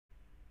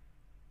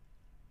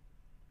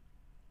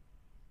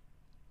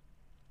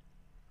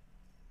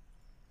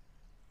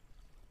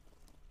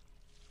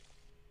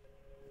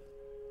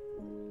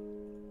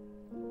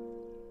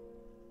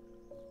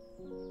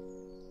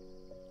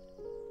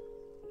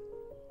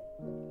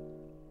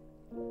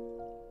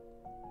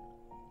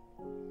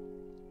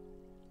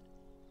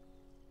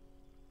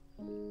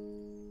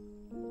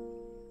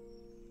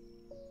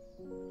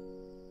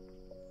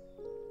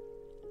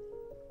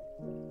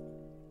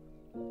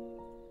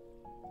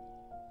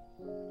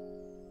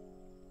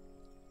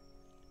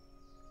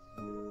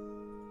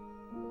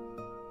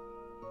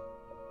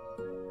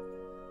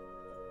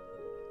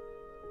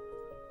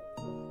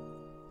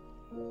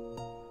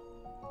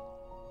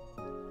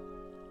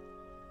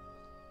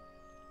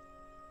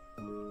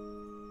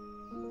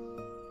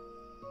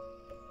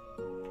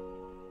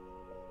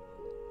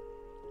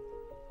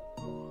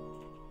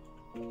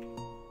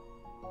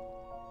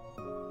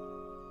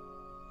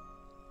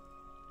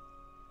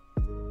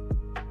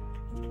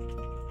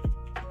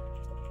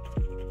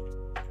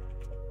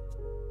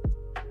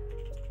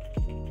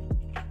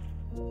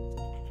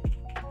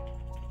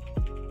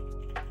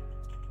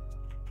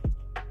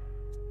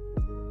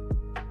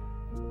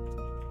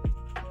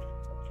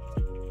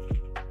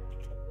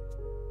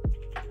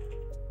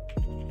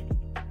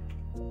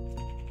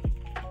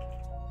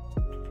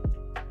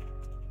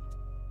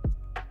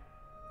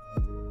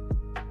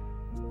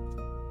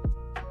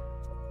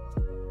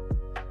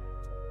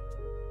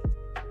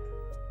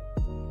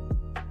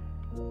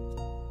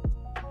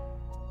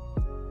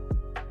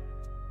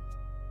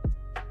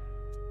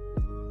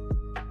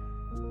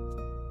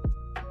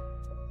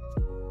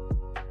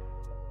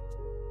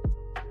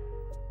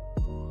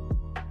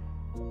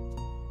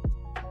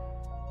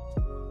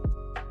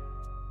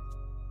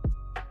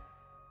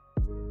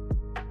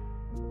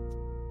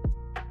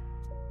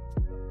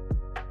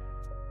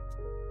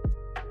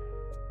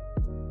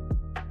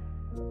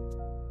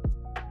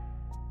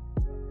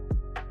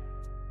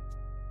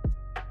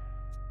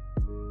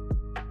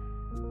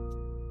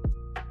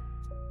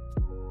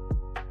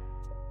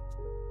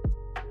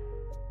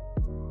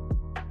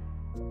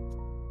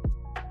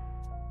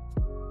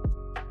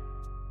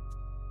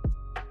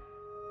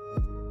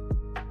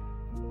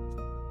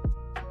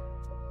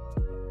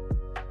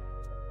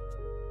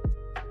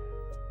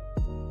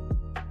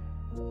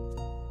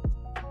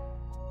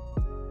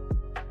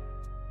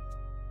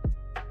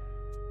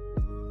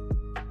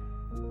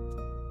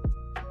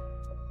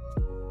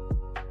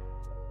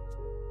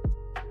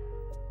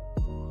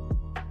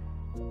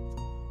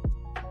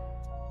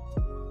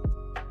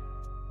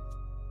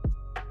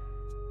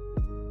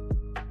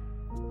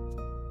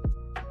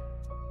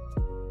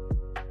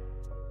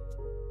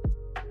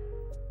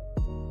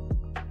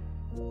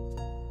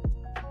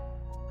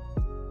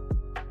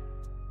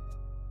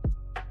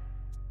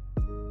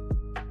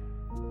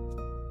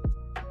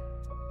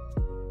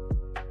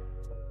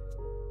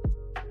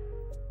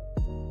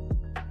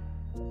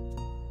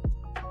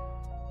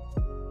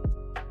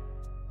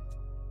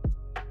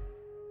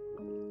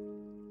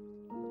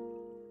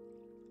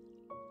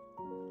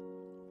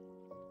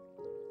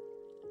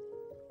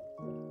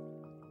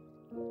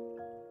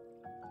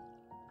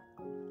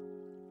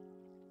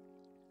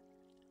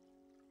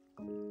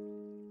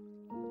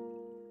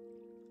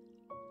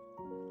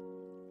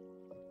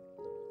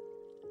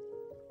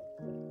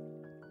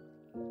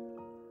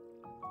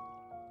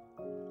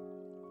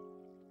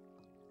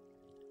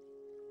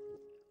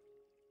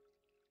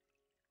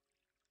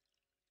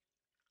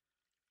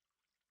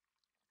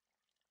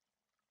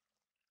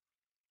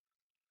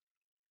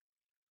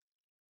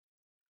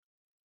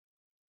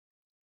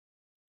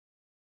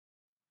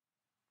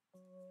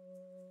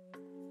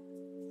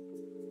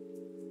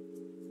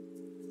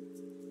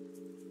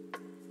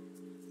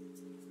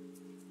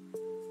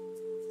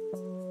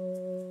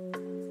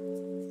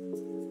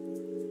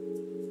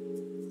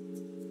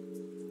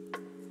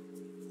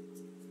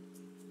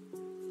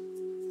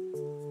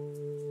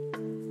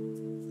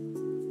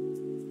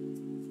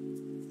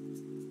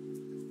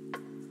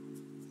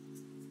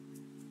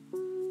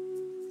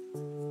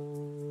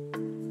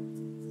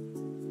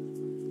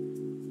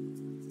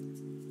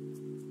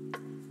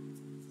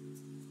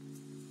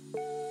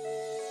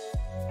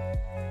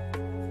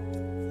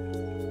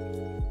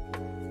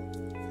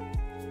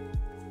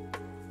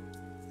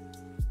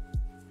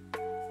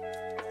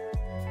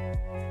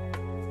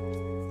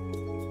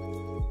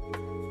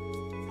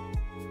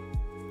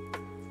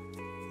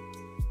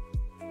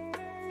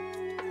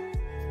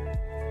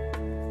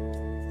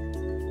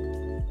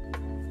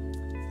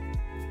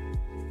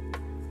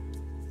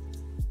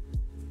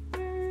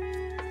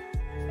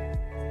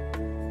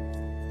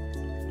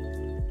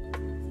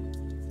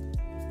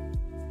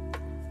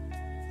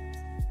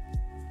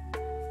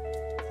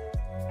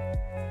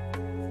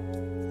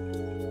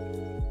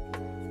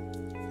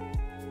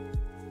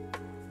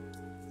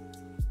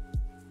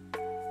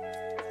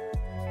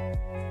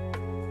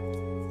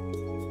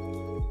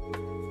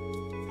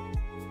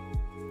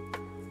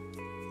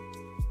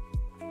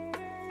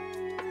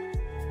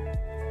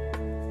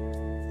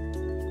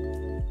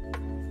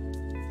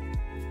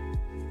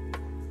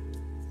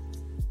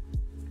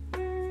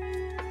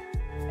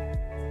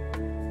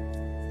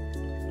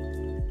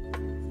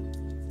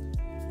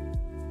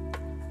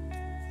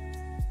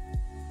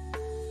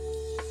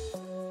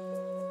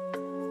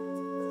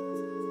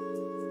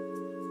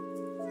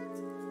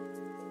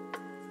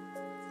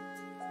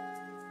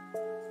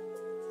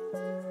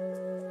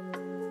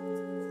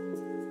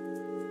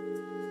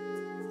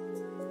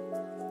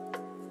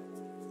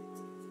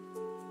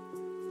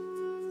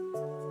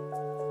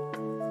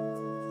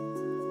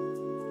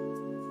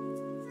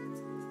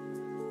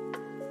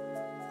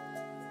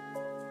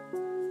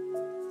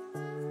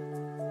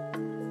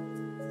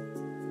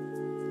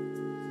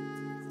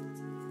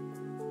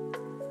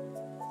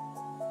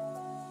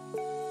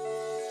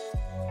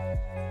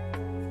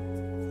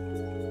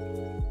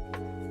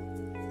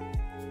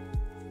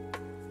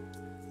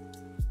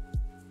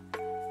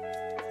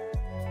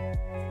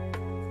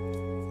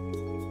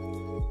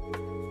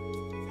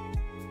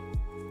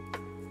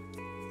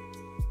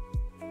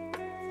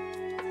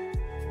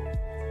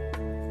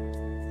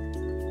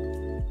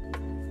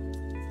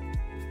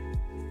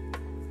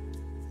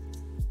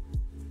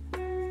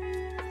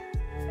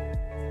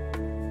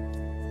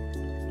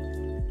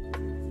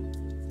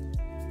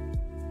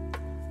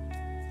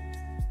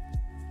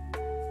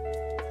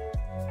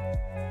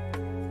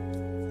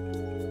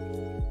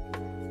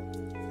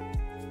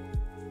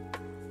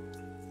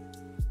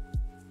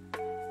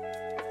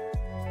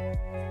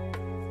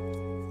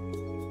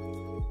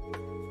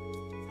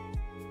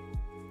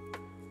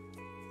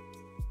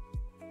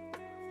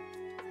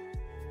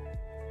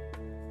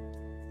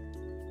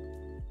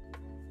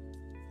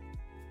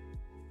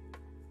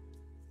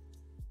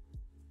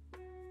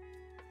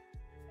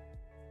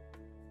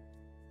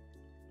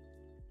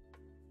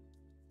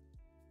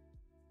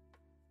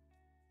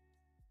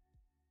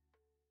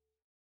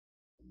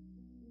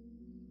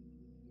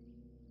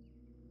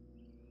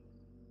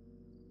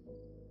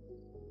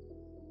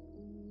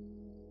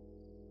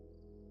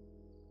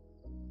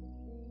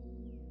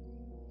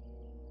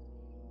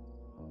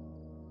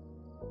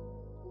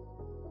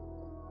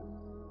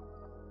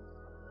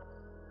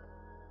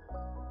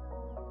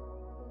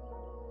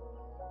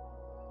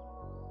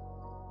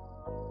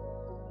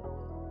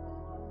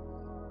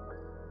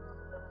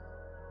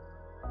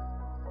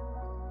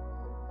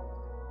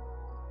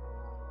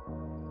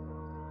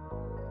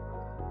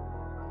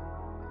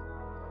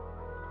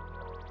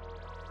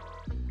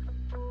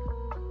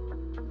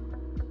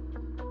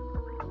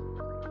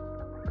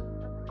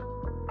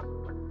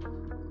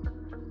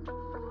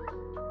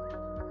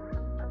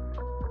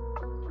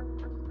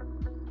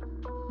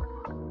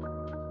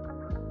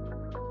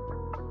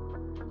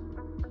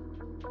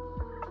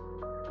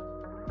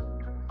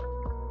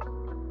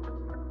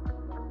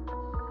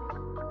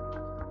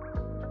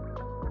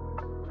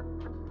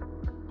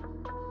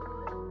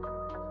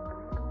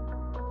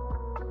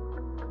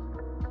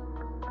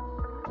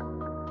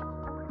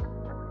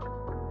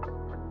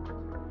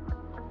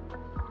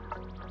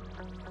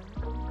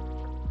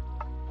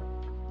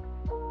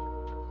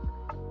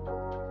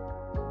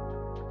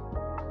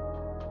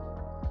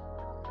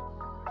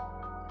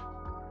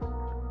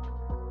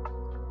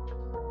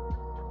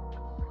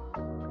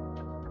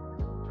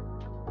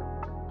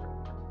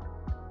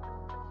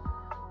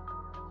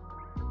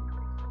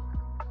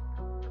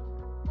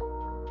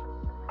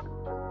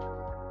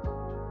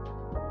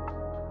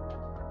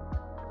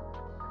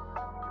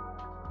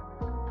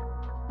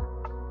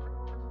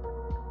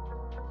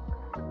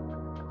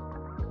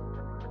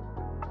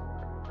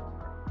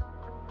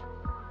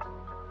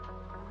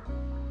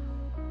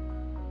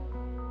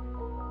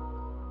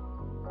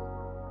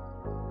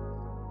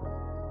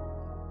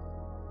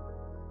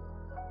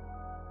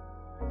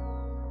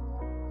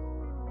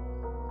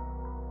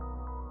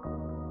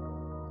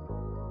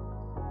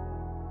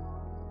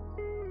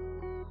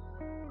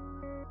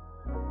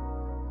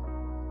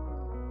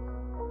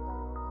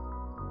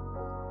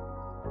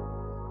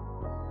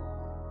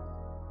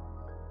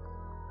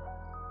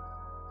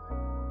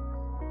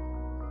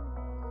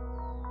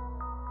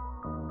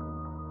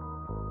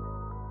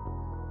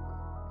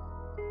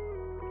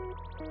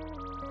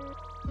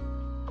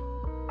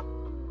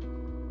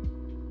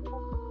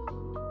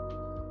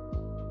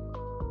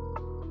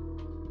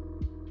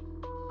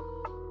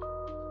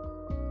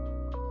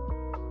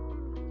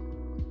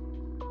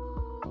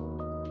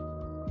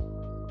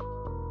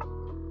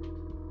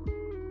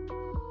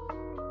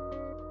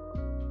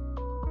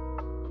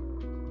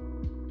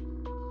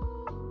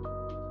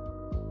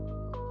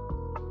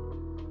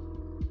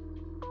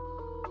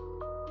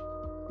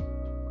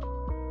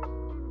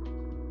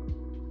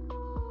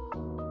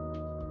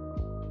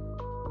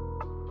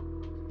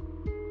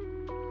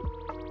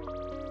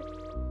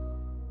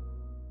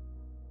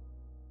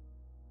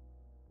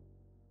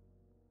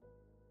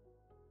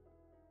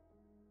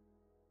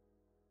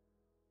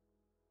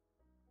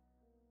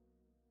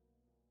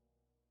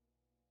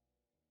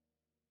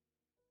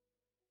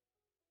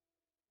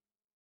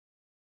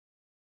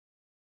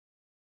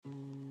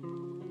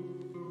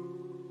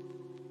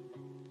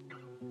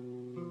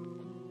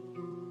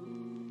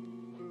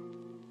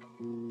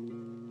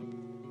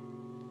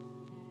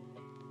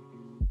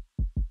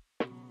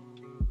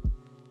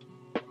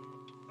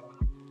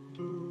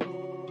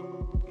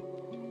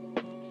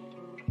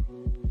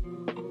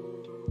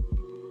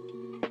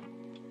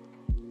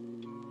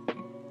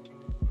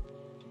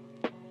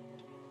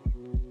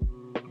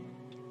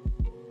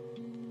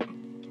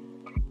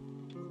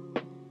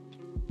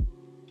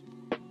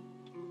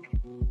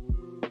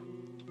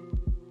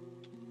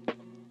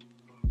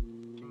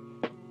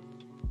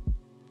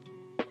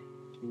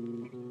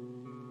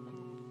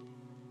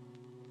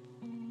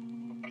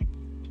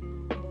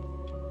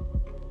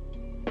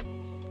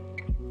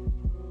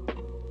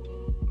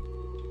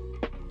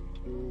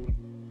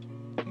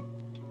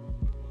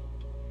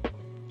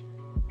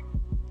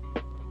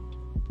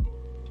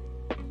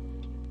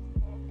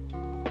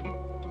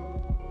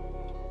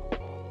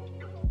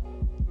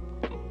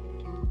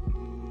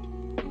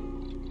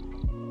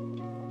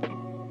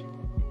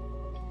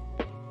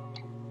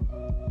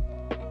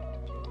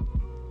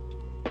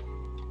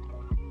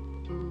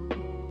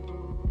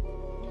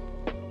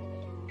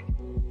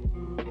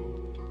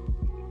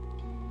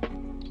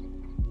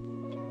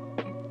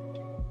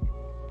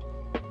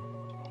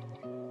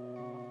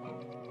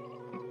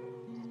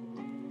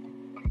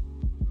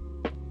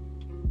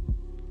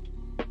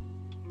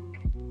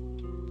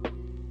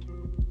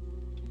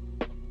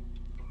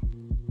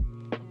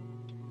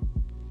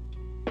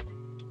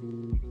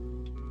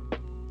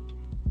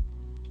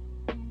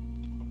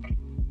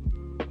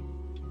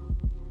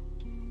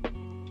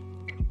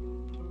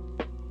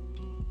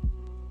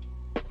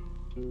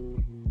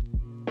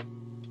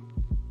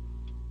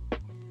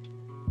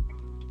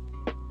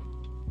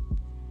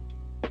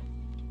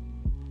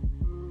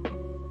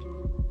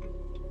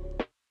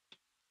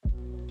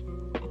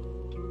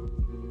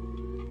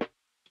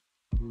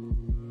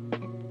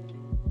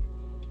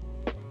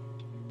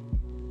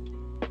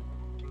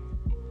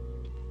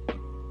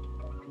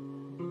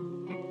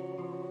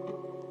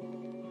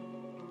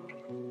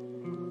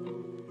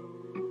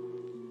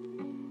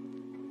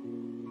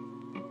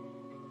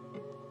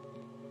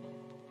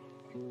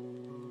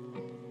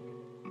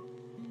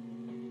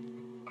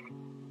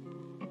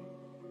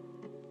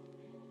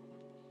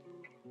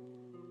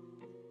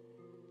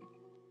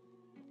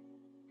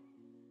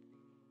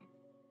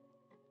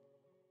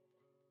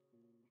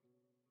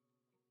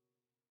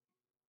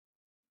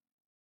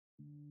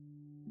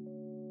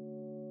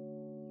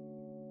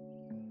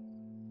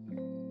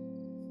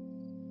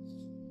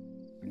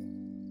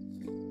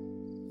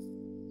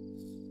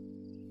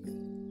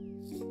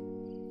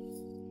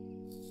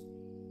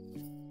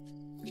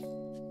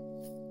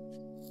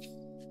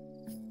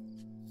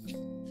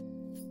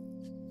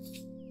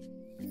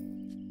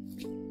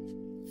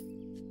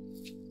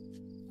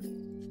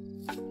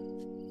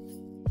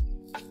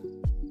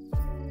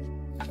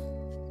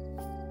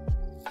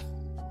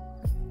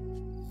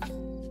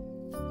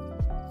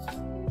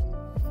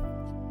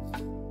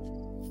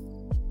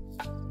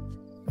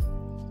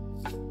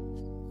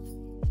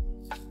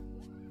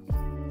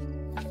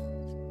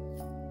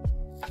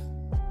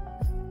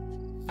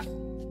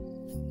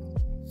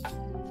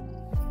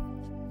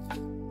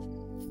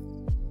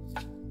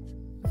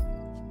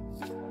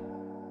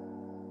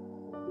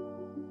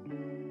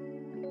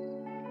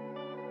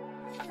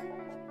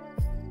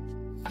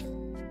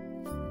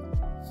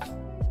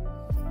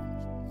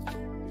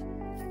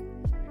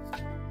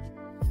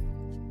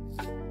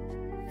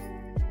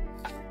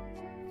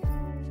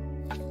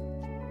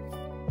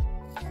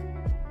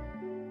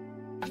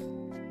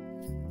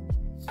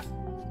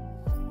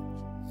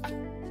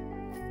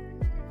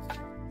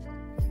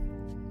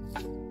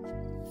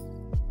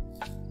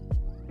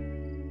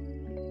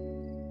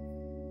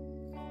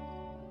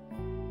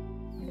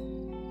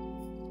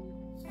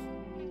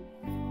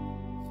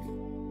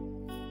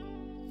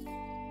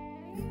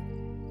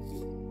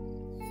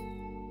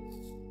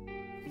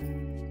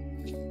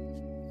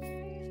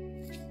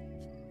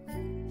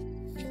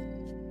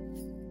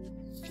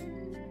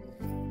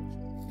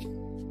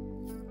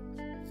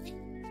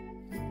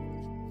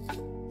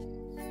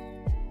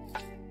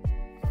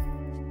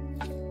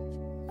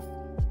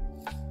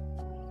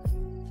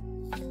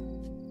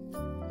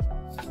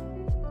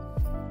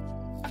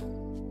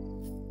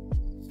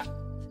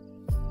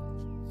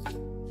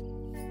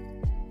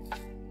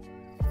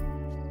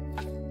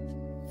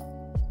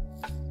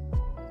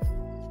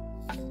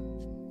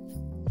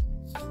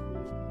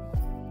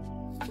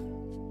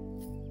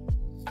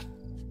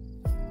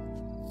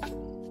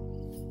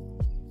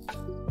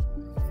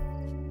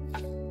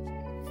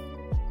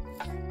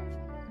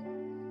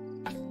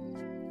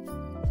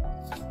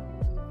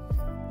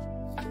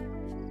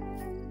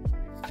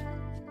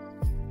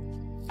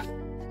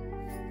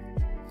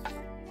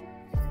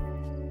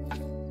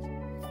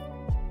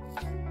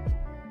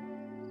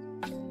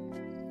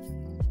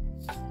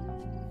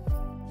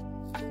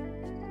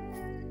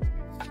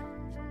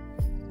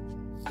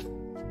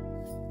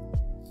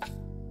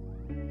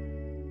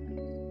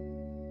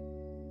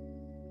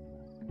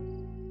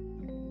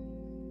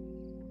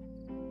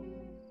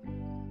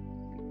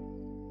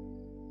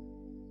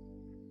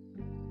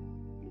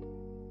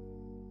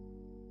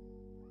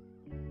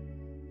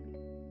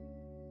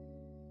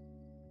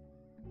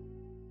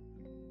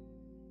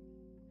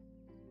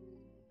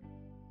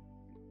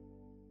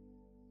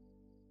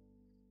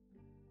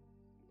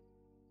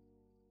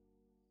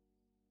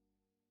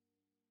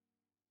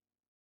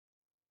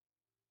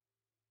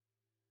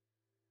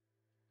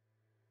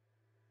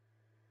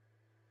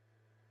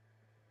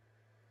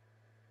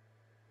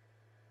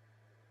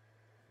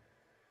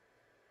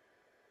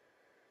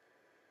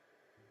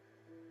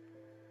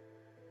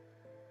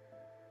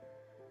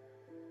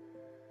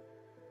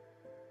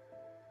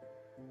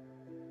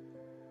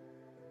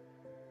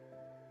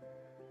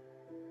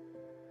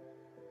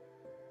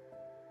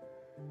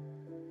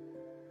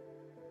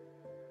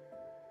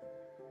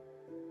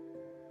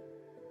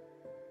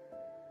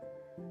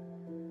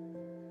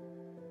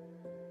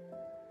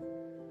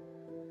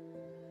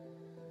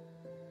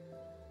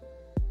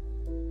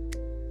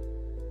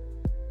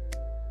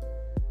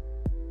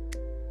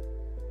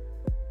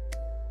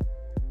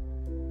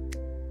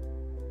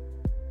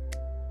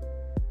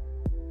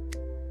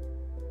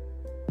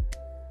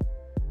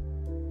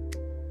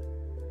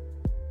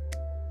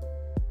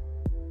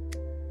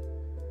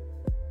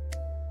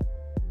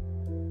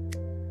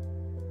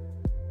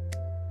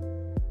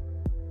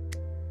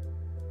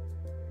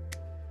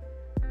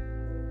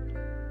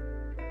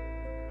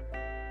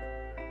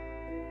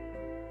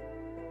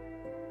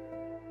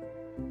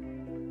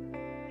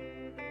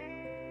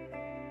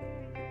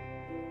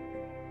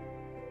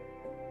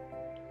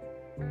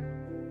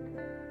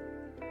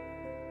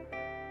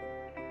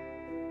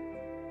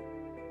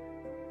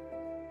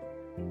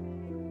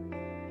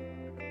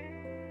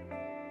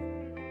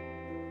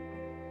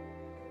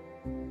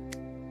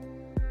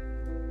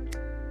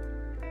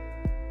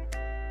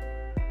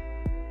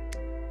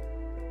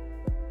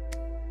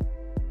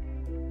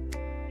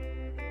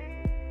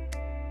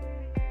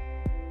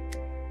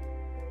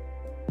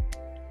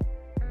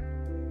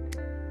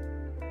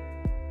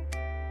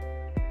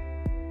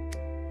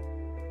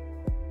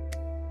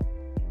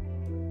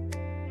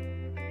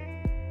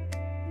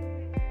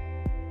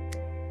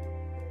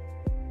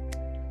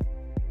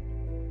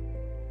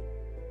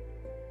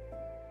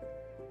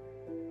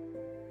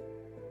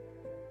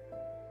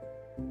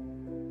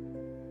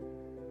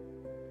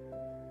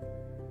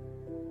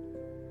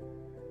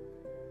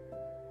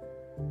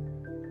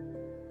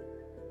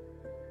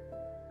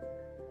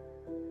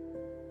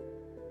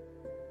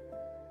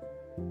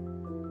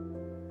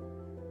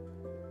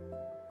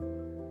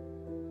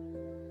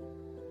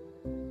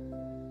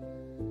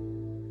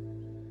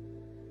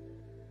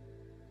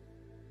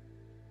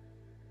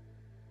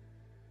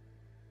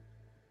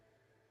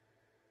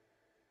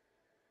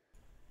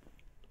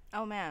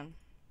Oh man,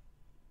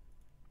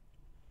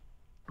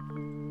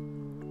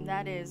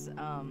 that is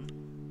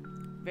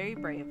very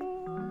brave.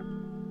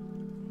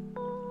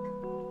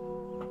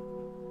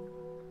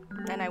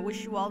 And I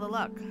wish you all the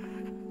luck.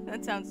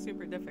 That sounds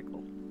super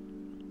difficult.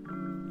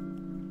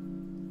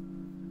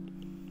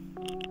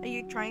 Are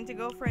you trying to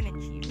go for an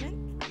achievement?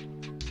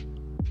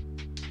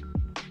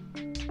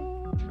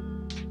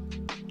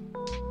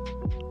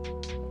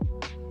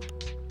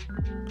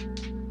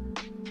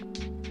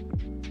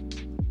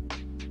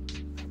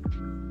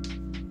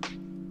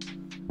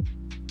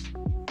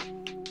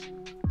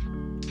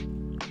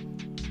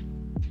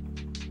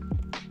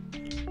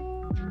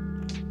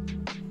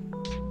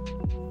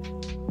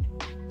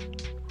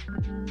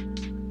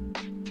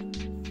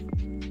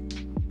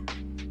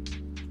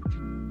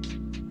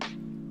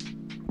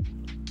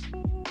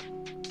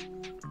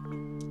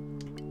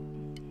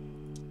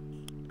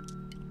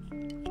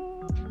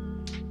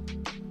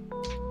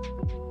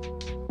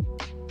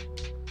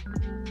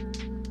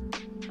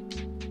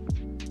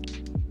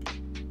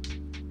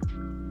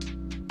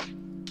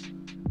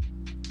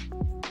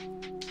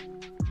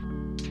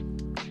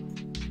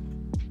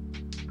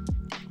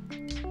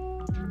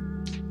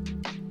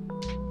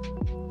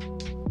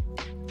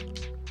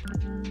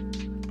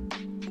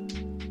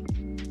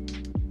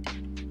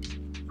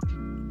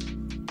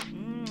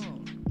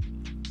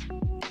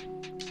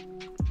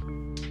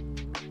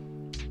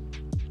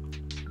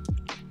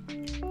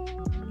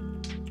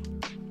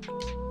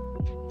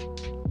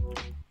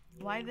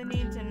 Why the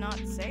need to not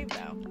save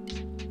though?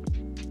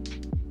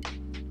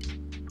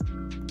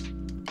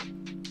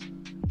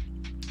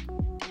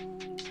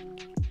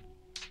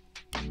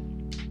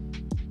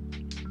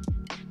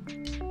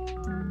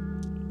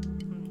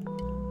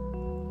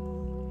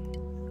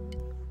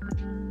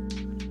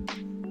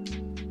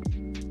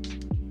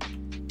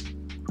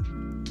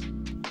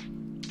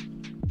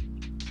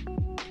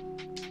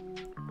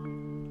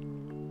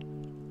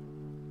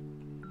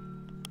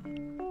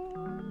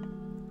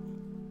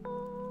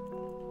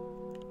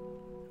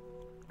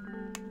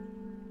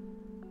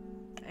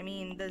 I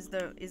mean,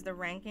 is the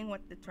ranking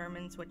what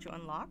determines what you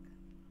unlock?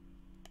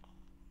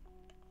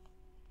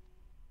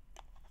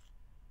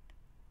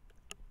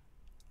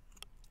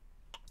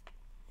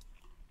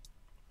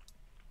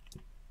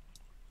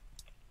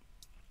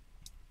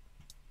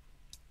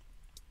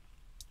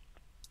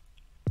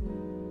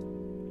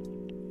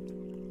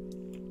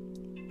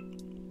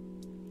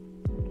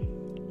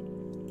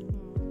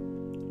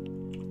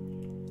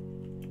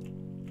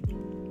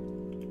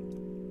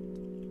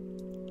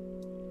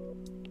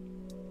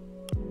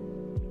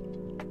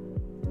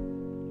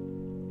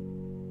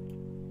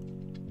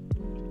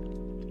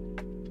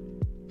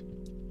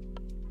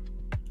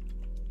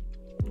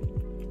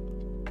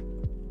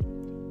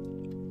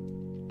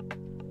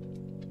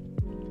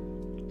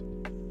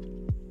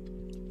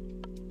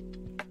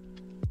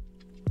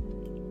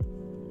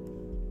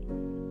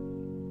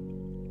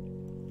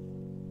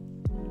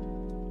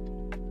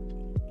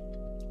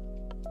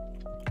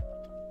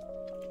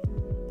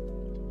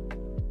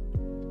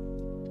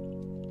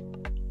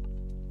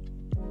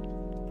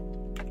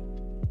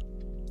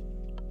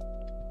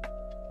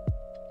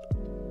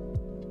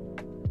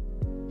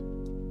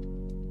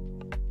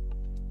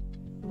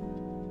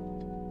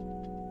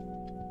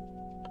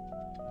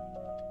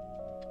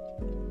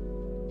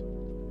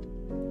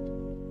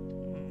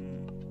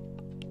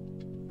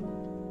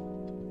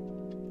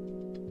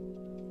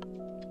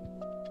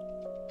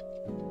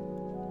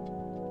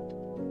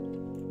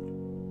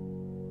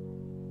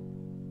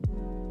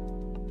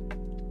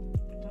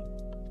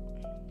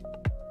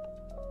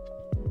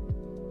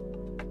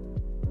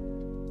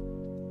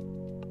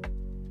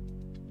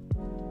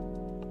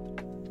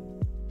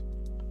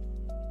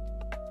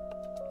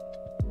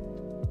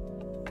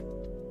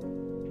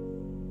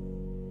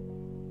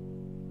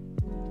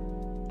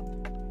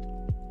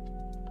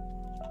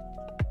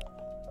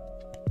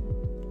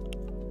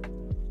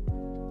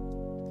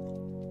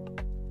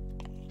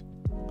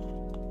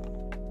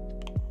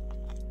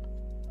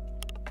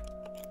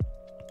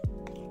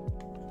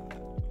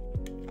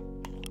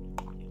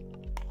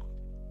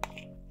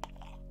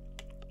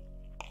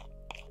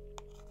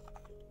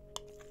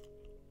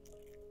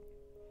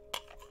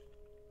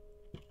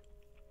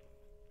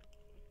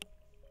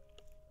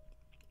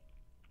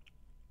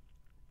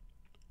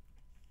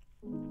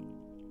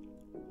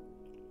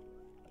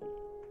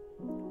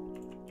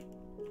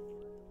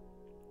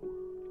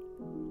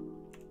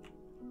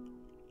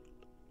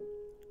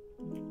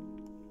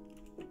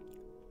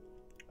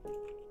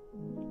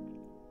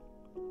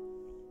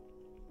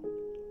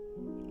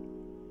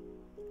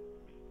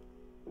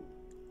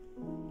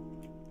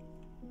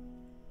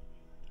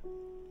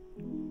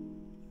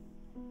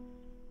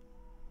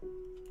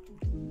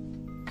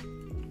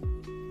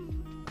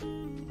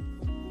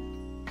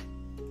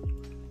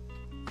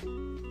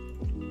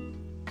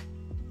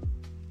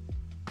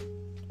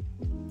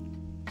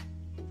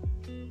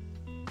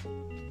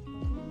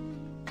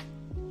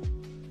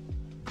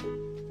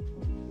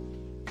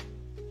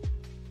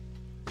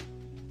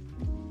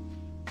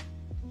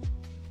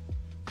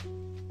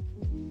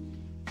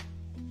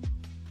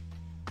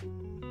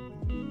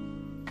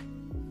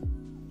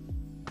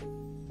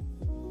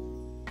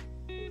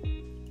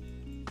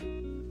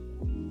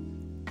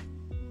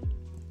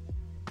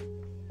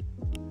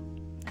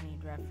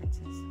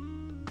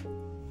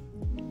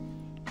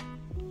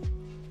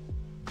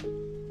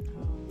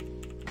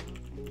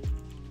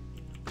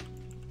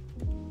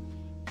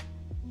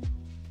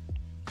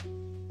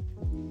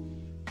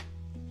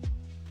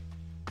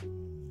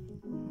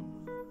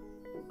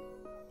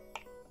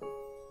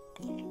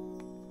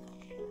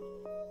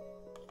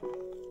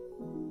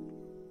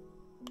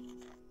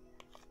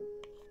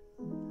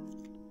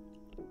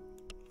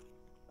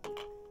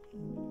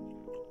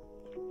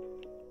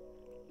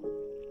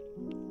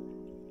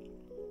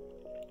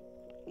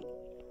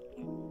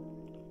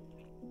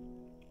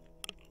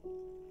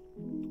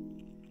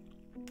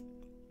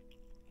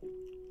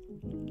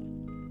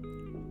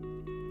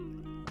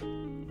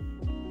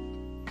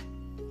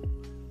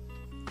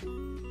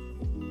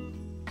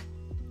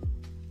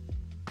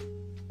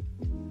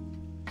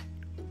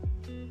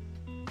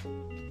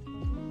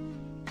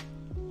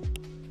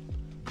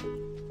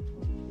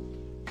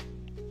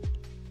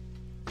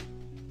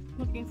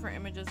 for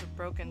images of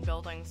broken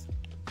buildings.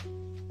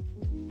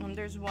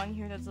 There's one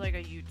here that's like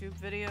a YouTube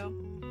video,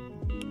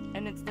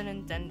 and it's the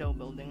Nintendo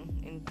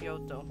building in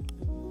Kyoto.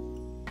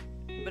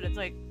 But it's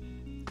like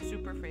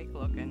super fake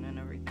looking and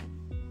everything.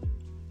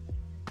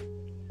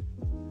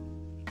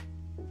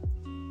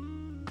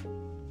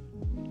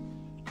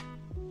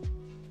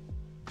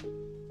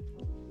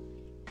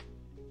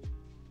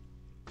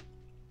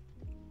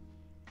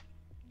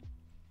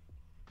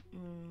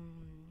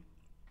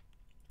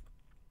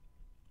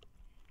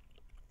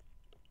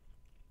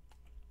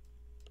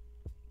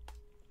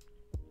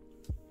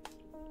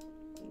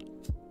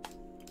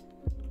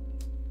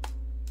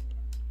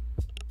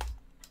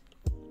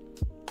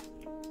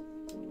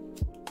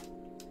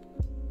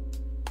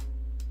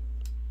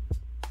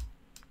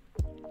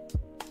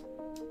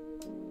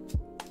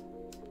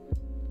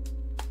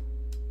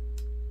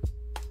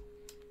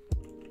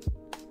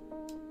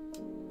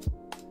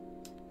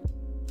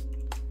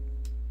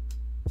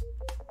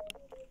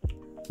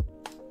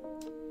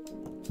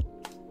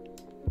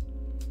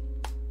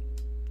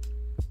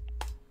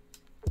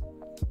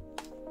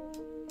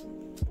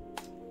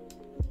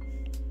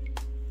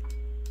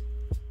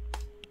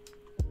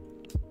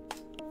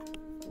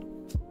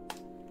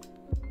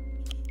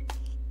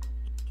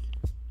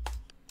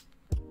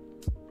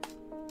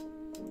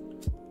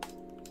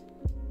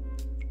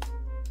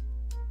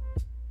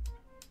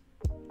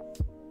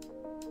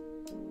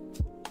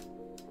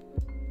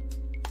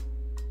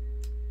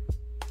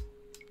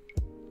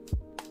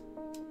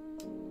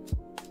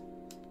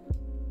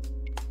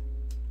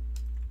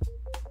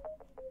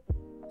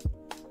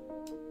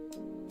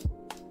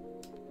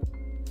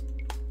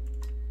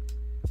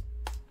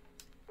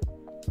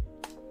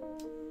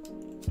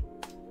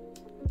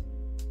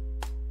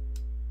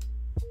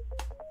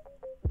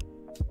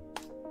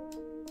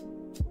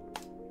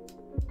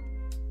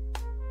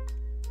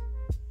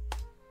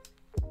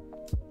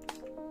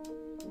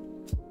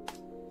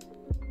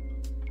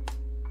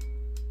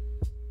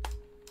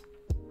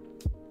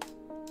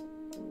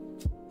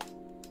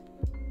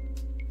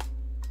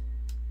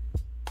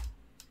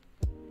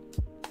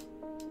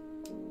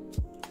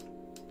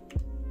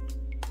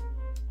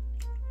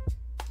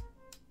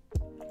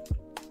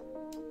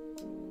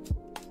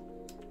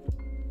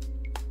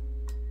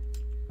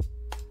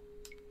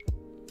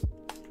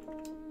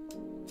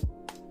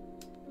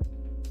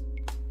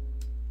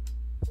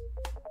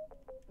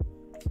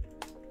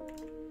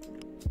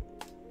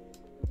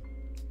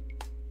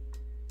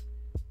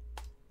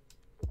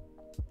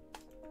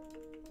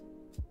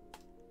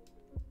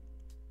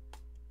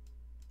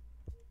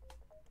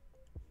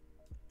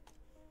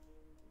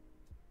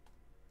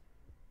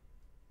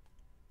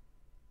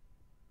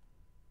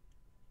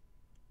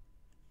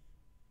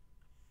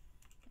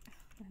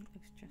 That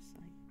looks just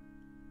like.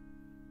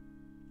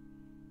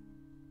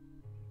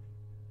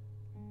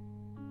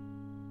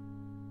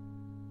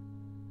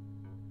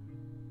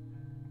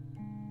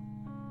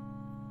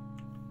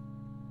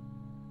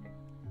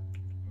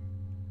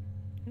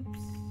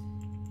 Oops.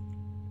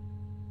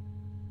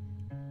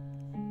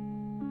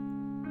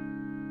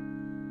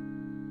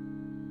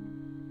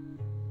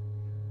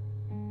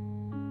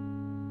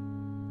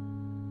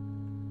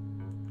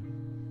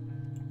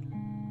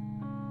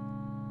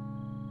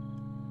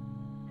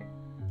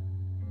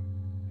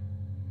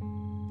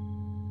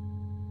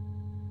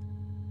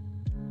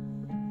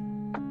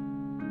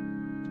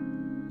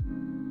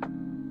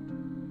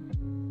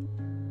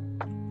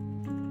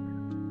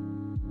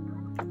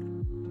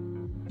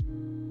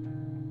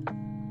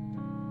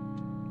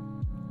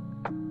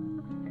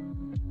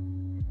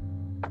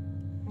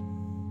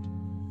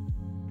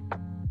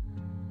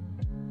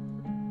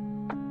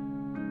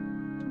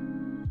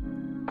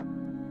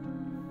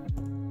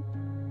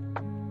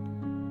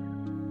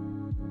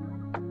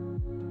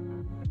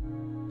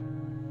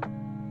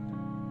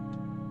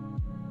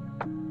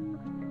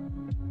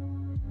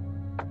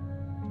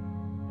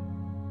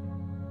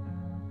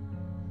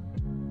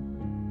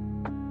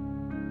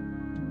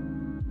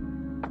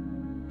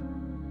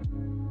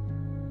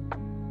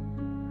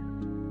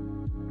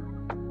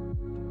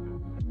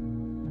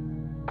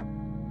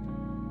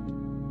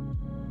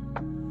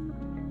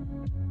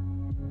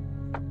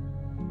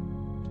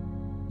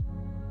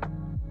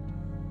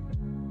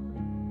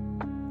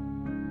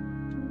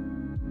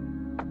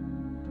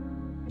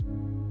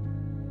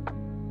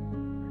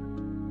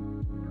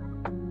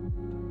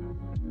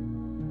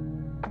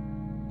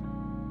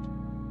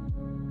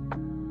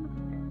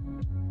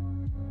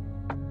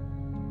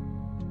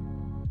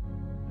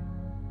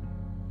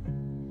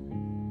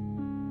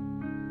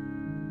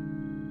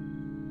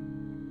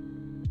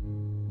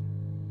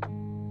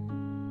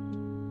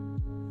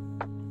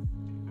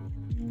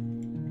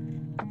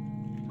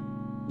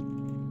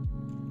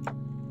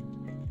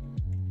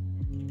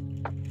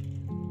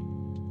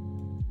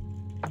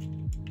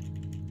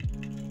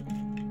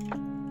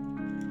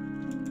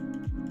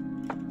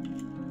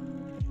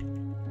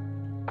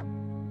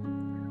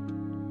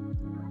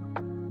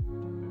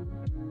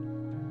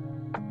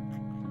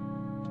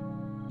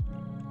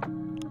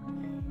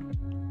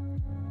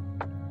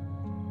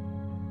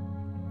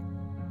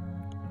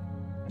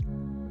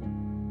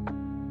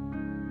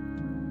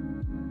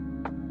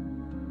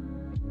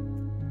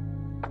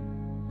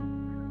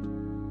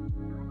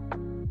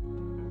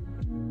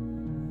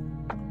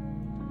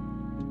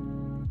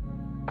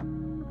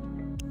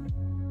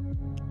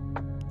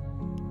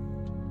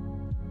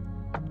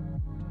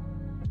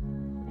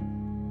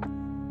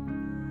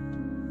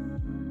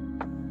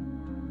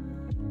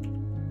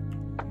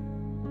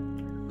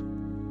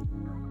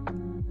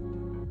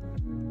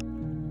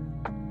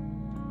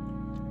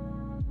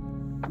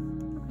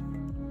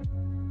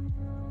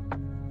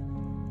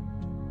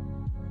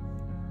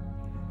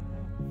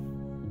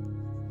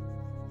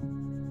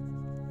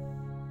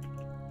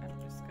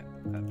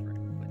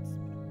 pepper.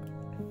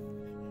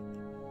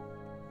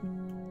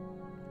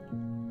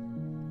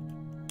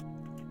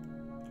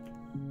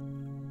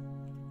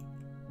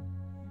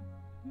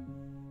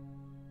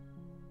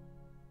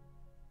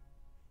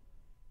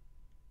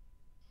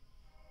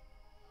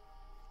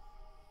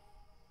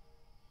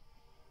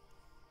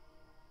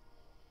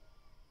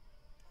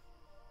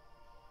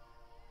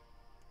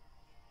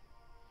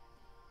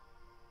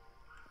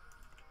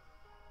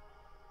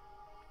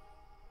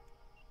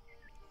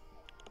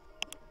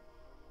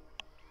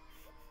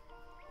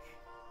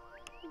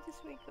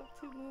 Just wake up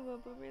to move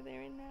up over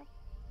there and nap.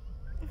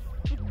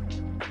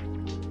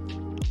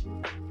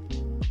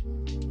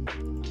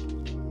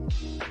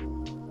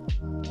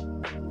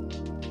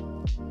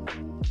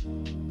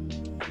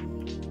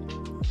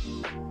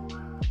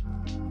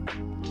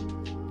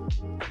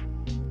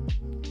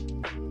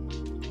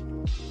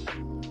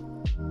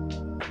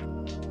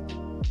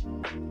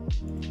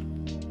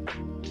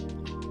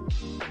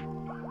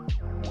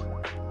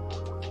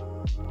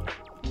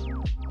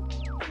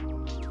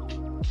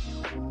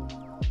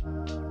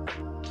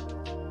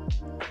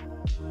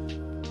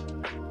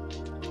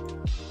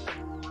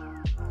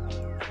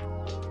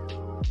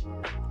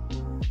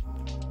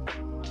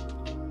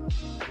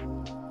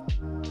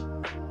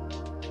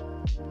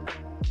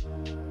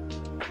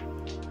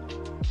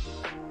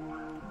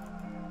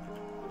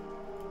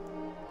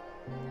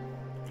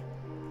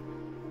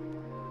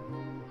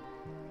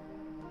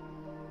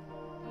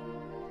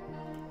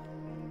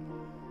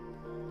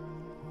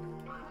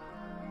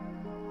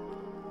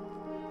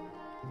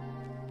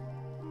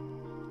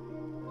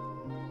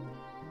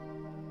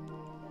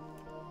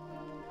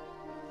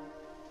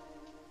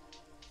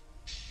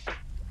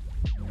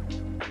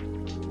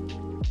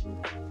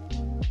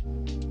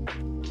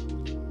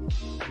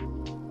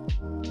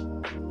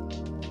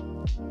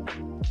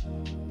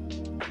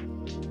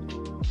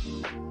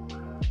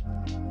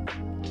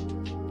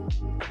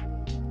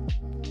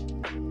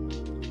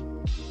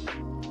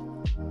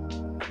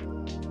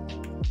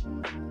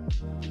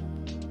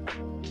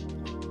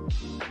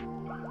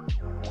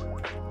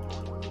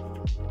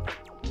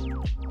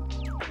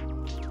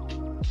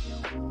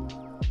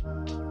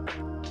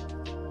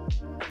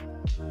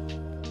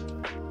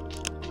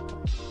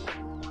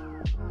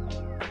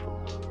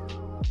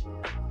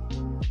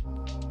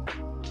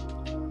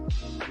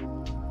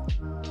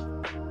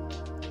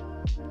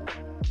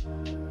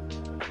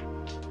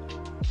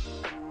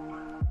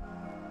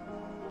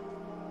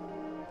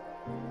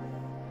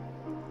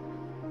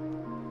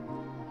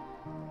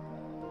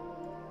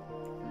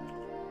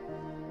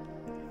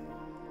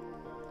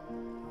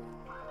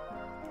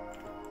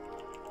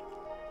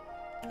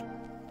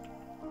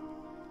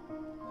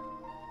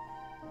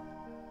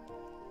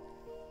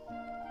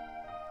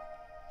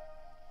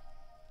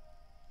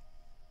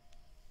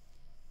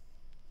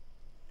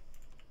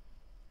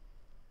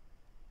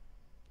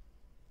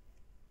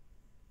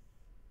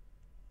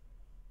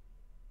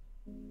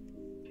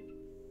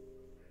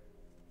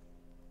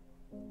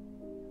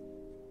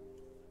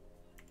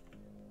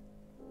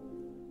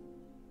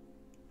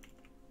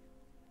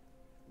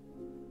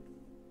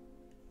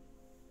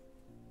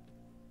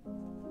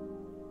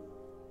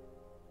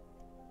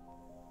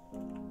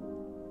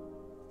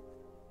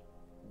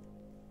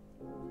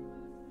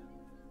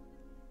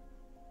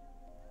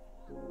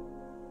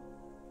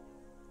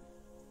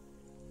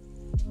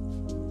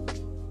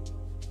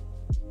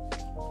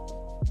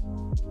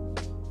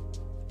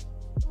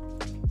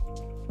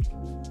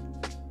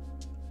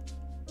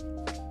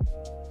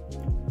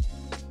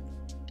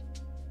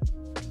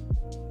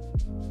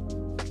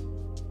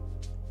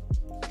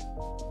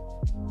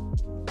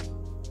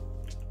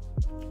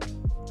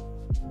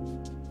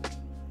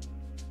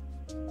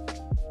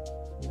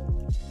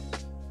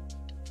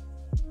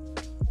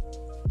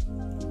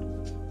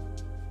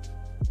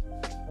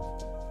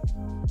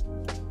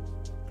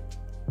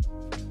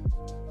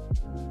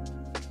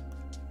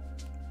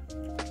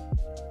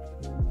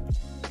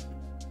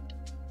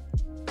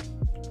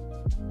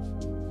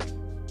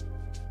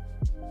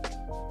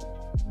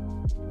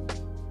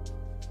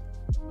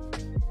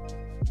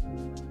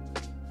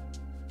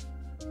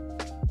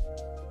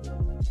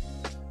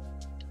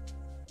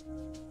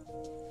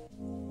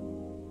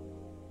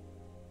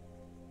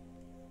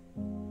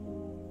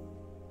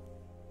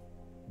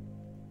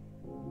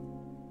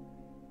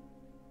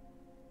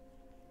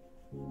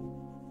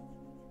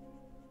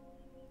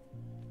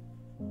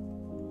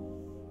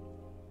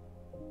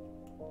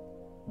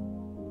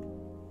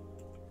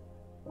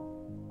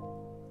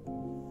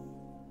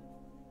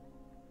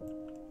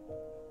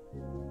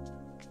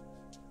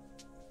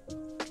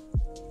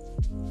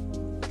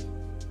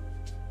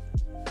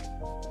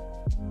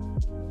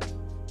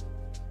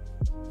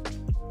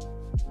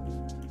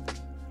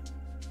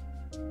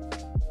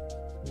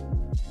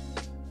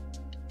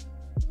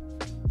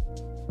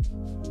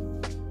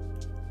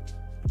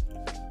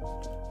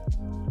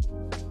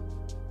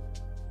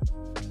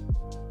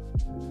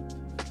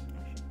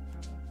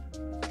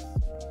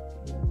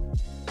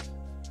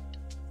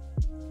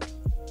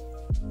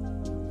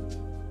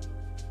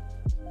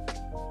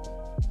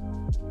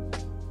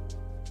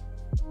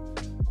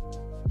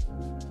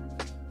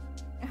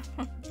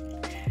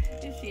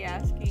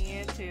 asking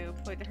you to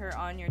put her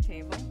on your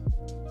table?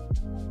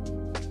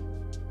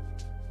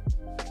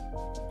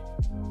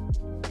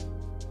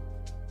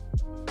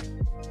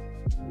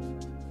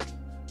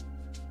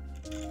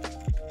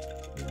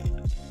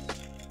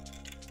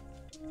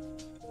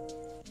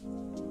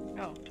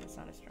 Oh, that's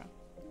not a straw.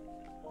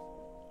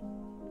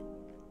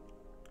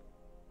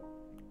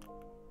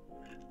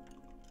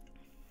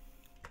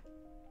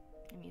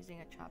 I'm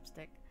using a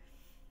chopstick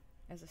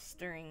as a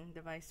stirring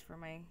device for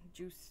my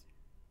juice.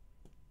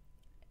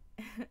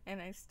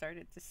 And I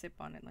started to sip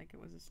on it like it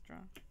was a straw.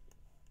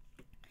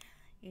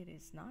 It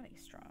is not a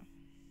straw.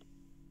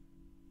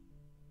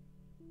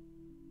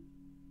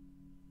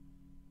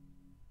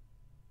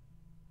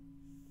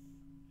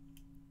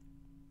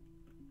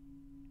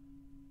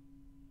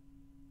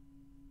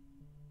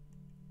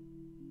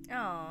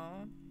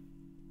 Oh.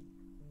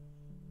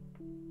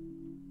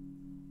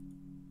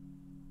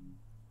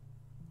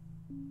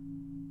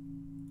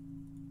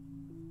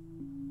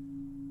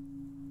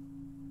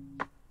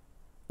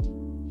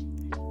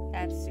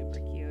 That's super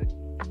cute.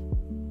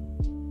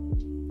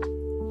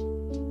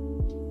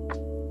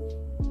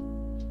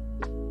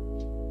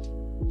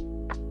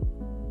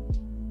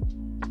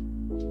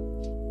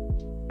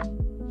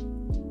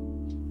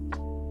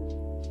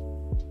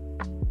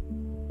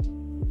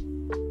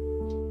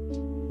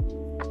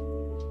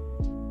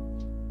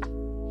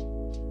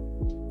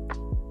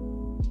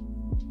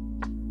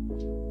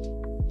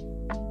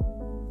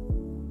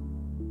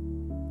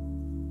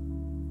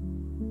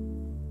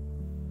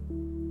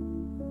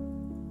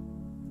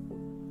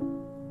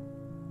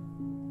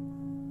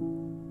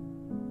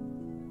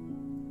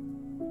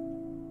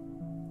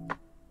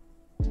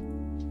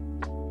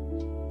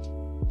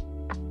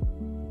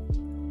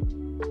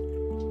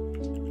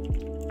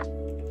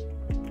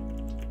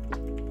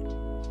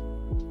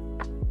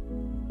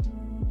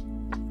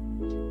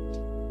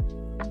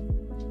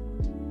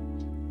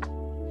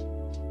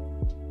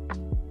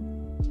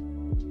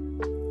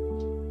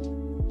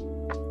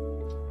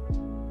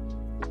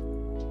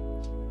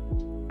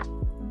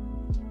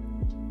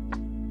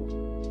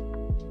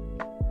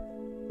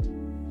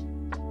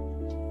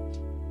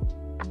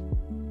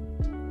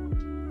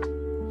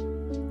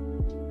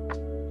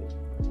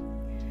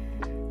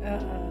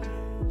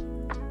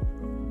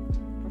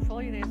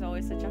 Portfolio day is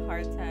always such a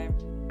hard time.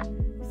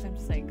 Because I'm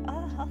just like,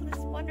 oh, this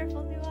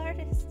wonderful new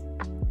artist.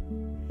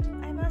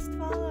 I must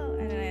follow.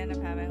 And then I end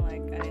up having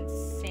like an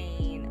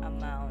insane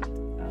amount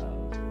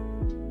of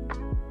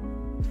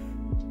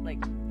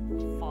like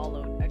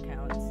followed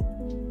accounts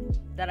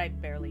that I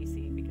barely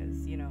see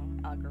because, you know,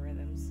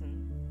 algorithms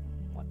and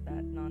what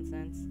that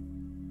nonsense.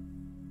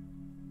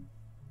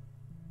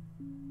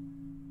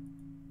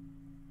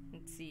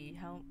 Let's see,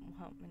 how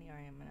many are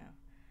I now?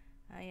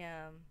 I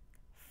am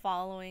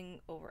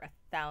following over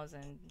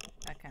 1,000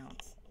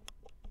 accounts.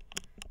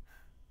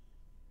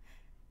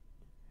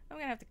 I'm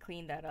gonna have to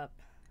clean that up.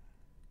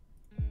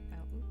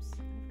 Oh, oops, I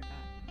forgot.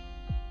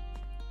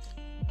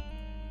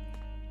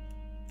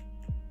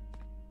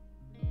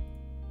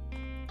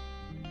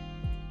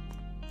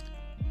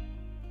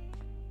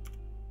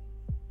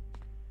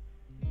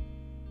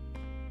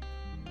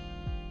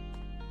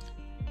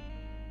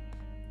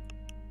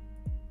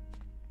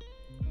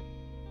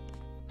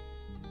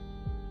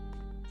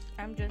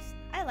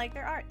 I like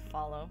their art.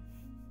 Follow.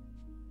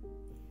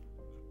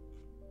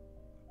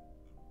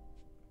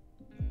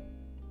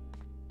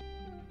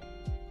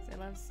 I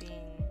love seeing.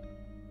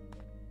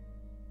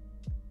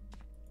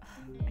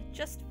 I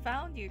just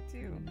found you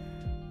too.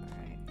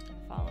 Alright,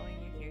 I'm following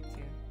you here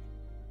too.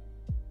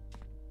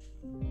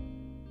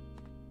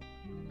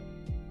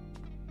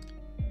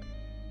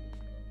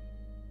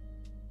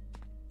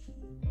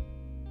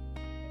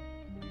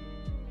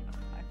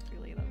 Oh, I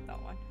really love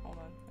that one. Hold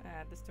on, I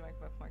add this to my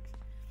bookmarks.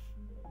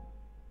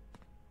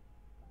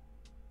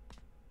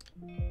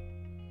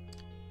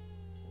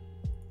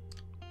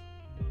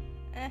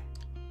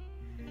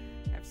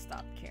 I've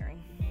stopped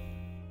caring.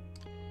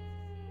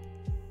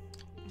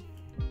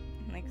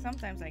 Like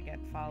sometimes I get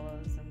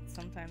follows and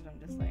sometimes I'm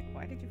just like,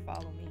 why did you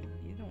follow me?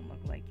 You don't look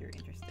like you're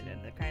interested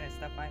in the kind of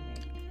stuff I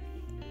make.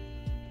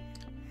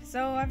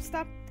 So I've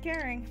stopped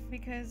caring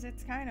because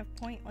it's kind of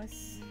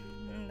pointless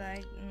and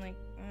I'm like,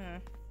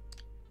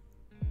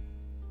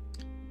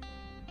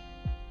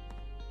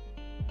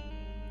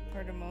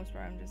 For the most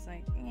part, I'm just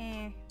like,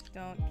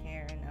 don't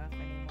care enough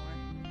anymore.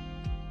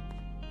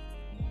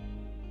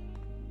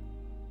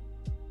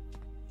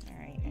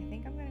 Alright, I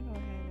think I'm gonna go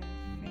ahead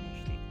and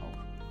finish the...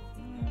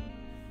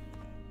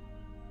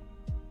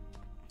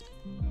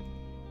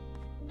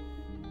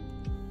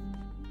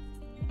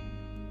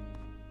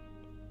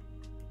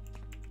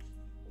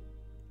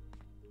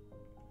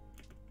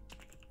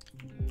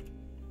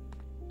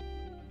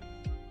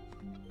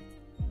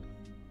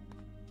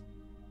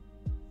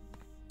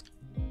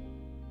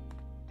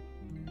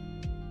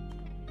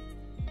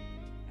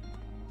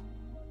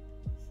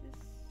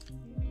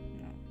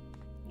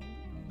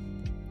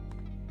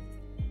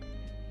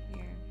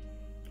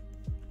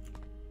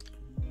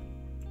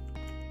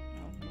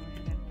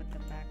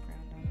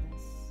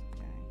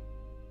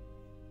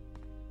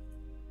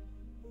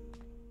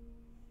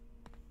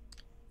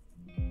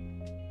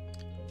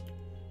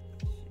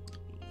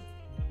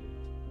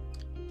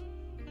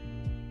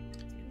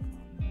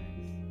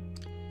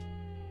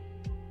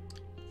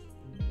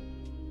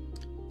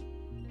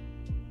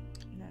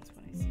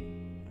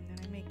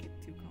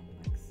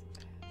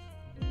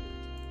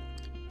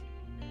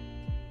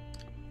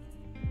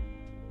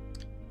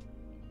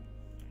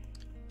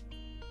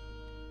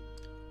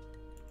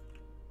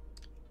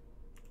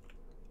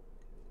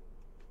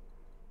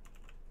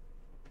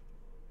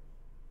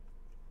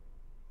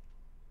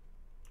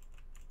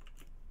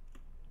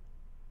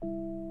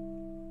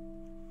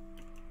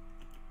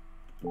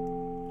 Hey,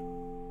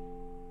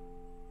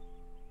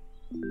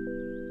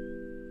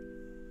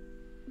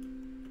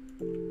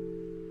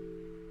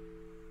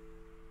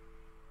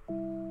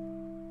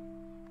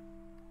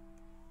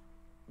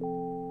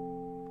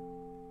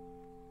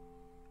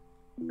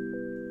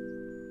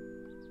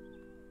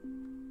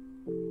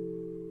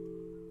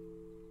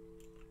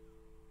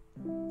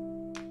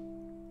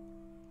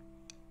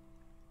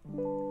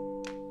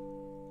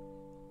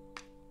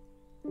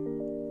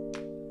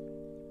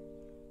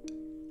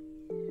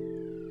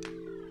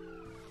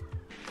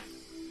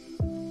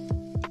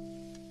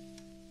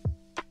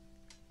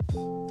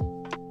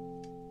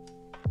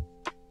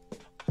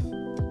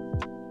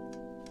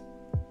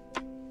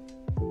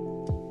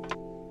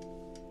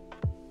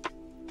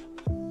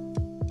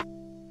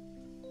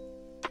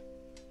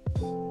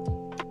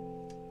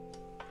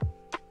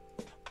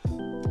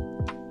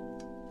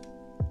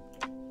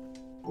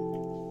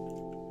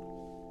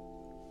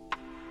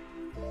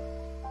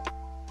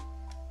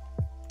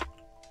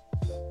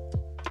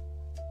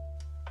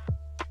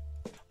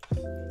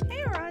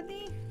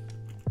 Rodney.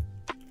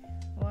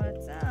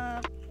 What's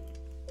up?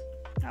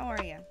 How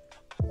are you?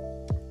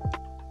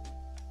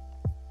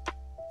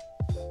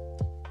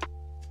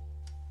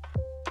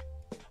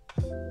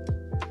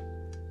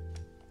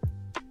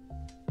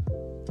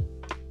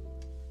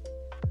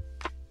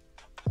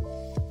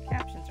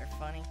 Captions are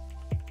funny.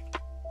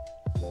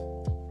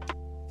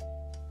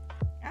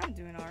 I'm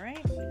doing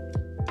alright.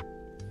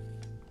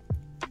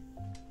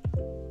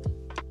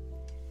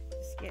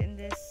 Just getting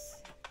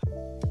this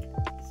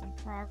some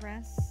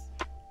progress.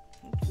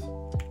 Oops,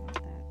 not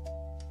that.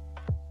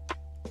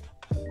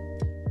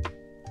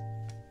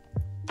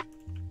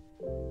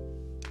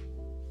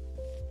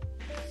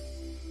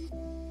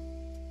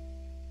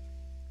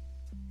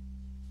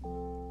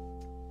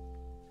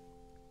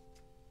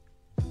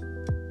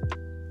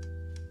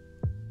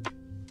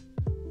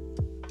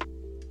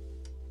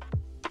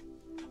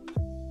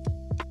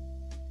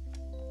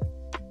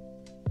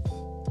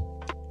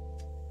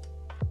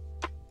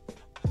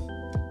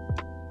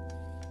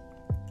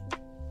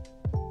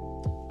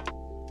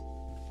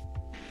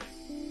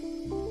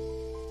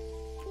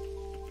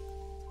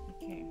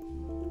 Okay,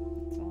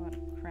 that's a lot of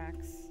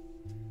cracks.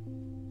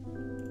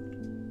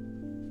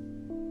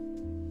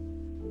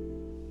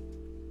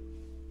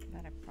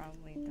 That I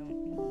probably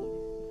don't need,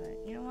 but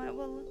you know what?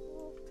 We'll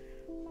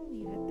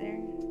leave it there.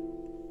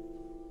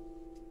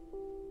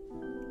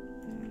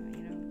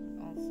 You know,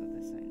 also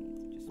this I need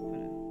to just put a.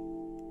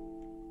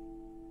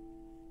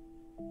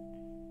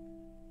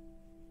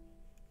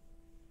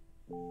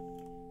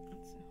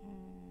 It's a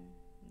home.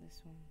 This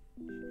one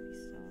should be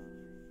solid.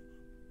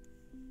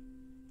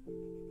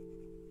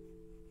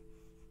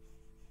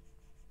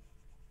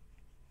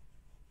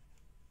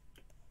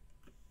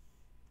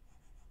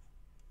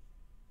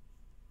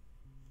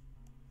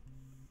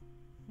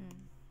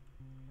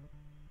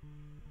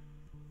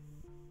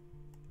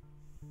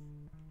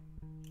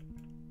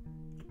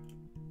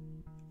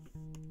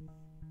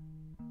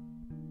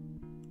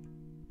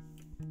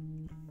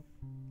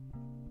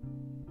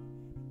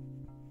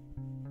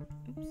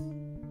 Oops.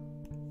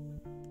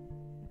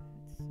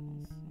 That's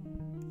also.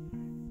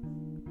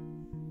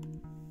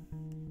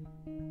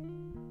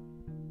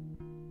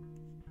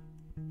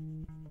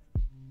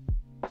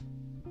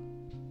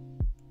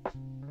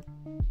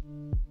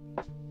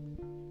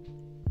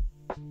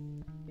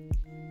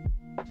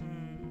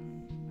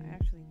 I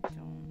actually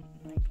don't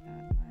like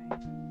that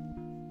line.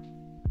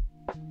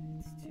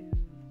 It's too.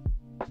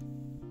 So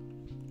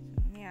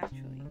let me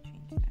actually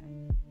change that.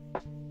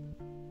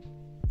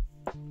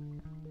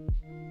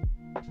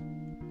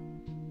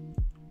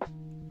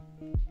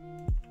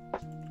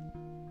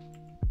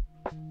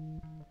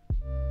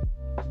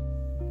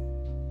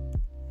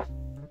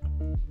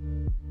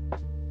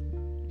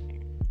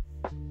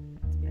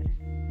 That's better.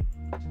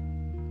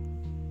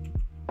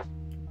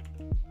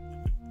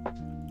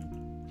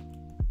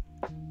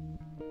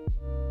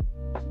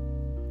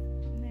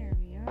 There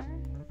we are.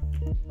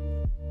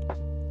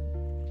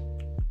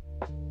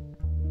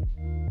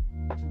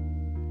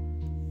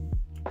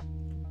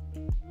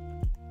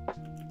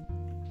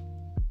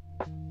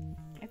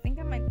 I think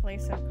I might play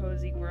some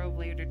Cozy Grove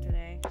later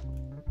today.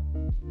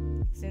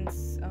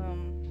 Since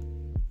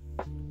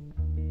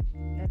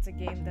that's a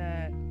game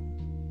that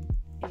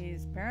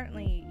is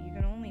apparently you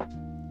can only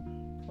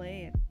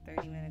play it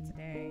 30 minutes a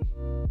day.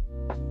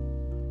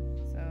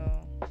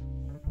 So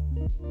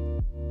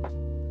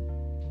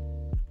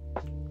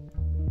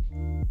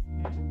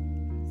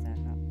is that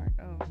not part?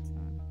 Oh, it's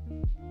not.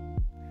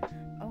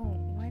 Oh,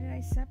 why did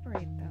I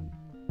separate them?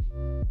 Let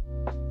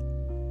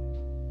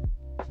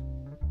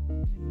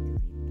me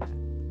delete that.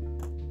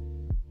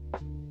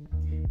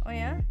 Oh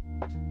yeah?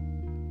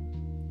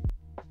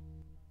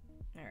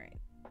 Alright.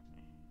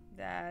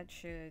 That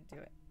should do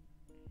it.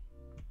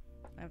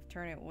 I've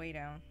turned it way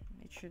down.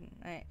 It shouldn't.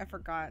 I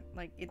forgot.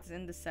 Like, it's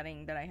in the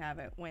setting that I have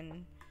it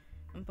when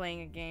I'm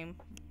playing a game.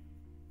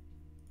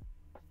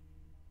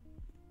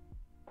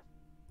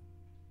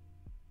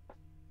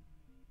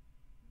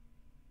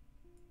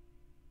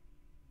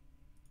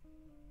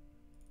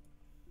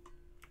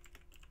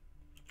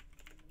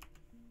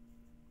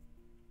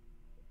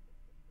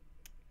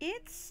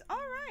 It's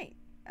alright.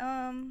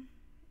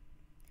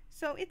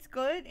 So it's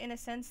good in a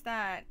sense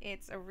that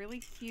it's a really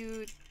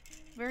cute,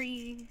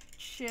 very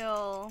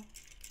chill,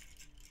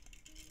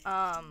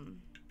 um,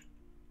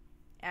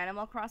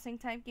 Animal Crossing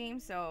type game.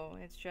 So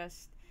it's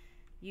just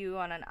you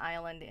on an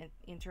island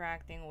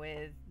interacting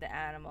with the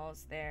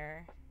animals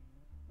there.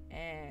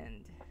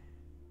 And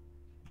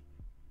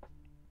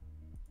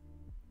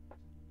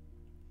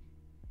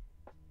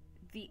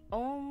the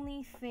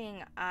only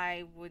thing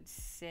I would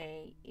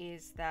say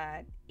is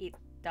that it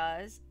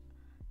does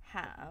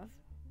have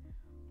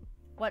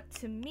what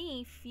to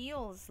me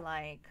feels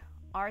like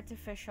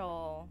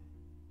artificial,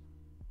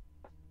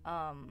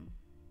 um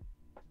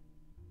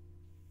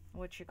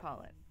what you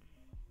call it,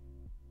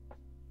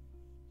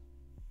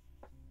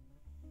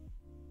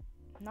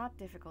 not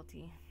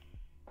difficulty,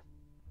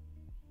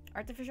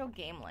 artificial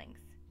game length.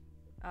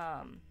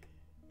 um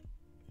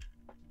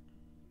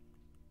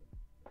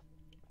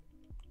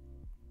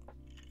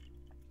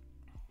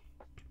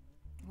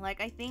like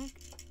I think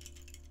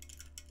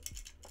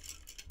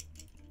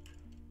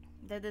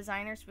the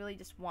designers really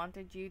just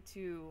wanted you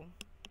to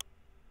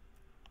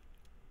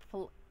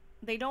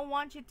they don't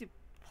want you to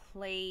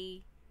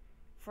play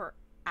for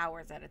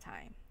hours at a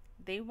time.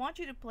 They want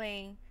you to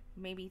play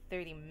maybe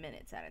 30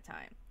 minutes at a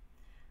time.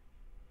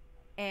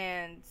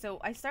 And so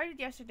I started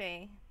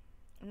yesterday,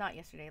 not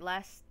yesterday,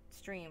 last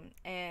stream,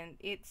 and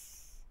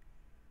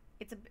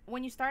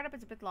when you start up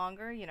it's a bit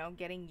longer, you know,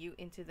 getting you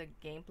into the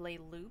gameplay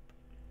loop.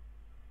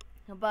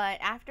 But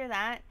after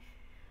that,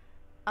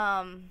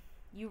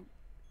 you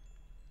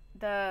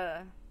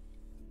the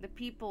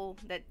people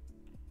that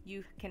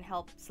you can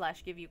help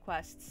slash give you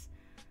quests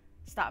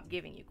stop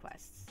giving you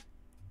quests,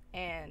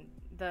 and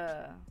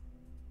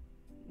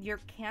your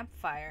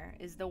campfire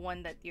is the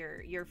one that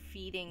you're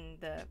feeding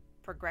the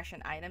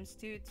progression items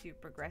to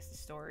progress the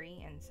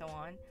story and so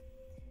on.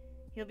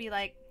 He'll be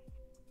like,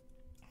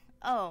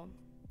 oh,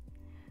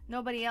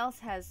 nobody else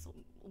has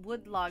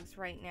wood logs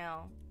right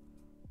now.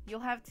 You'll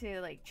have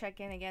to like check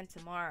in again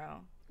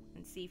tomorrow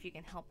and see if you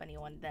can help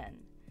anyone then.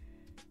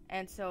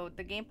 And so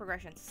the game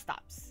progression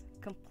stops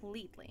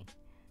completely.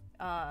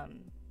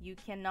 You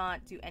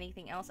cannot do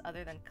anything else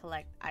other than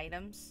collect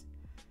items,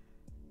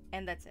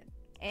 and that's it.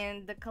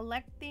 And the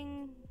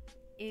collecting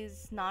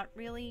is not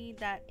really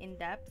that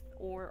in-depth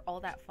or all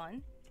that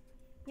fun.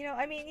 You know,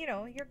 I mean, you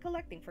know, you're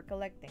collecting for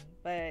collecting,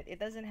 but it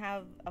doesn't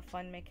have a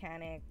fun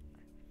mechanic,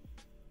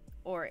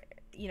 or,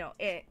 you know,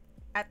 it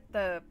at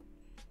the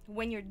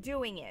when you're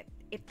doing it,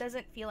 it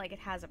doesn't feel like it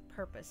has a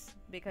purpose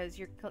because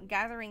you're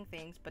gathering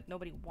things but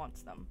nobody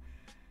wants them.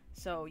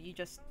 So you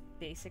just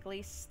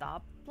basically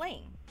stop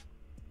playing.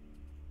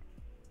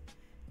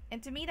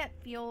 And to me that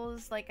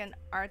feels like an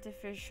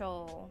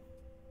artificial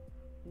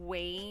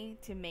way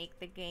to make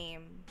the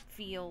game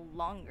feel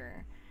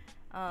longer.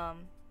 I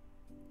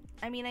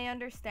mean, I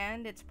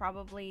understand it's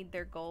probably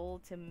their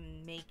goal to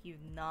make you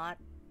not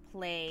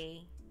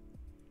play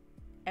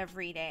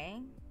every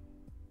day.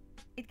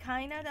 It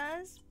kind of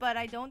does, but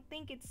I don't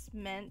think it's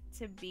meant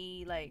to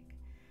be like,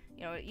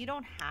 you know, you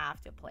don't have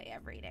to play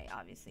every day,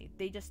 obviously.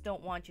 They just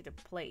don't want you to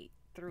play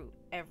through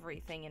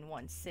everything in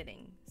one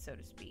sitting, so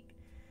to speak.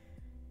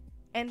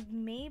 And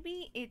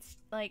maybe it's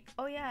like,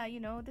 oh yeah, you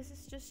know, this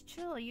is just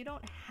chill. You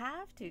don't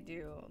have to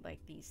do like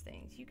these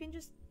things. You can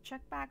just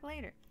check back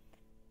later,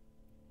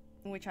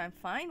 which I'm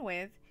fine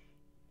with.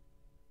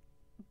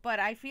 But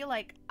I feel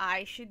like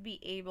I should be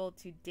able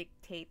to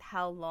dictate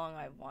how long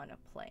I want to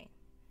play,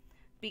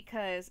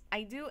 because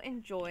I do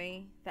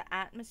enjoy the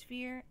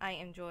atmosphere. I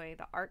enjoy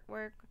the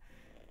artwork,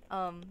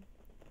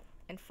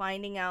 and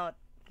finding out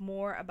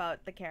more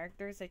about the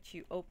characters that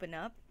you open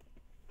up.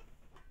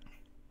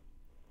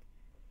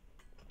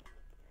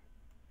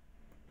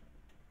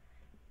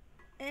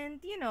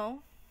 And, you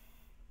know,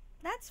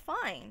 that's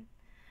fine.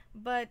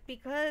 But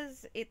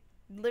because it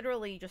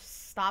literally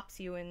just stops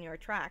you in your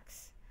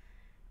tracks,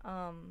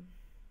 um,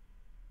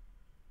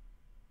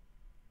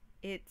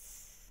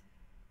 it's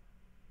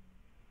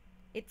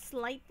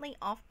slightly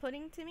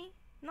off-putting to me.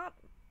 Not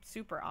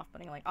super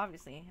off-putting, like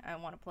obviously I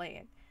want to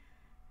play it,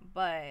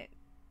 but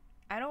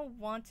I don't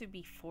want to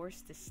be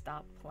forced to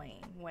stop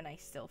playing when I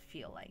still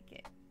feel like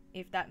it,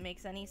 if that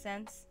makes any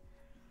sense.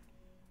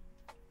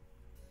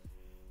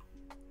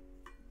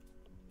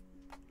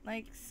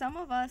 Like, some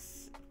of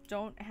us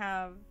don't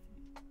have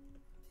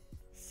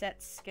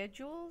set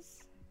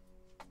schedules,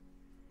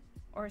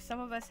 or some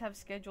of us have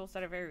schedules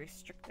that are very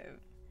restrictive.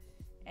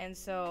 And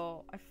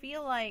so I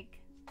feel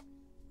like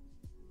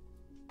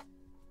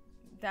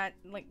that,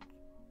 like,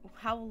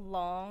 how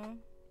long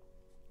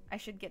I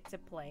should get to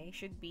play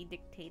should be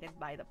dictated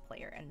by the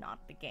player and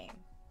not the game.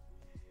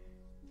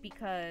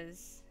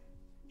 Because,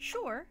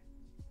 sure,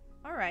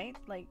 alright,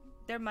 like,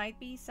 there might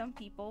be some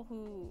people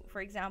who,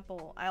 for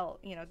example,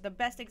 the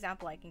best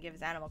example I can give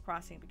is Animal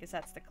Crossing, because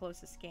that's the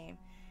closest game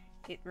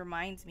it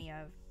reminds me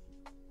of.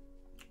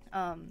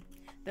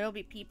 There'll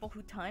be people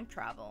who time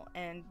travel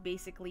and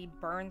basically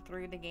burn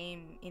through the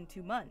game in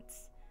 2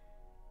 months.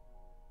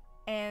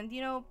 And,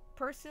 you know,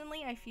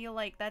 personally, I feel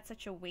like that's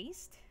such a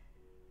waste.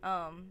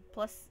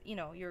 Plus, you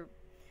know,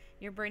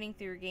 You're burning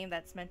through a game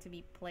that's meant to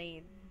be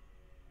played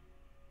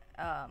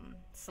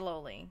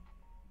slowly.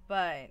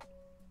 But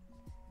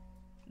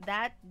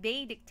that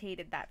they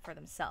dictated that for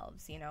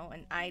themselves, you know,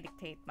 and I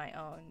dictate my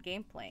own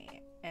gameplay.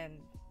 And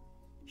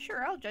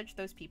sure, I'll judge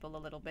those people a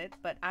little bit,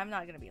 but I'm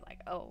not gonna be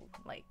like, oh,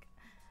 like,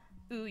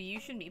 ooh, you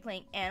shouldn't be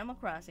playing Animal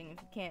Crossing if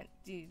you can't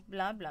do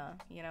blah blah,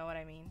 you know what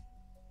I mean?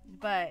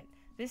 But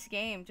this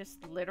game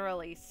just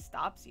literally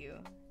stops you.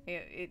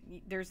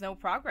 There's no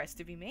progress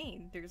to be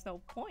made. There's no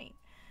point.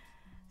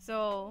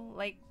 So,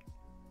 like,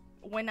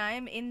 when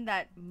I'm in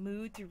that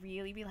mood to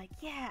really be like,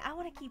 yeah, I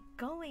want to keep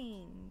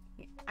going,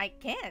 I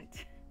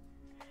can't.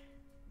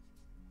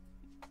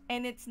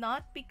 And it's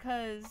not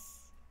because,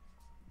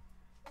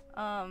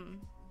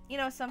 you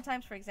know,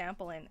 sometimes, for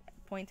example, in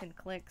point and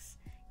clicks,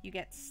 you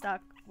get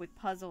stuck with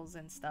puzzles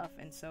and stuff,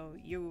 and so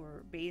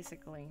you're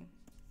basically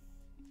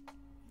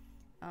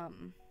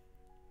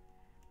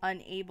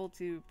unable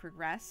to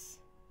progress.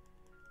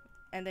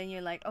 And then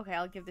you're like, okay,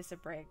 I'll give this a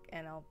break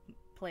and I'll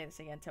play this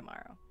again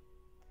tomorrow.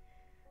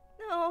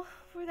 No,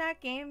 for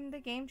that game, the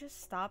game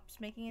just stops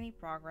making any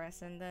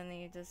progress, and then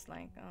you're just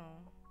like,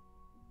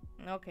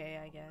 oh, okay,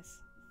 I guess.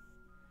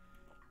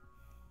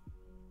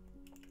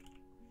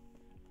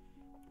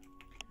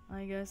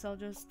 I guess I'll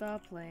just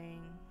stop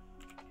playing.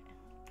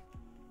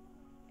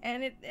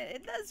 And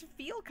it does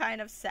feel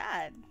kind of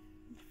sad,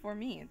 for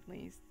me at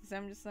least, because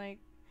I'm just like,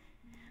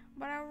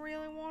 but I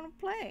really want to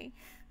play.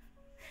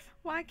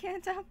 Why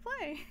can't I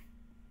play?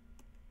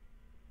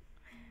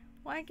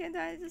 Why can't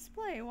I just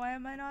play? Why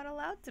am I not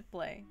allowed to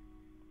play?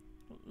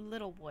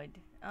 Littlewood.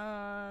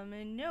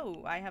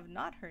 No, I have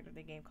not heard of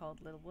the game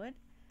called Littlewood.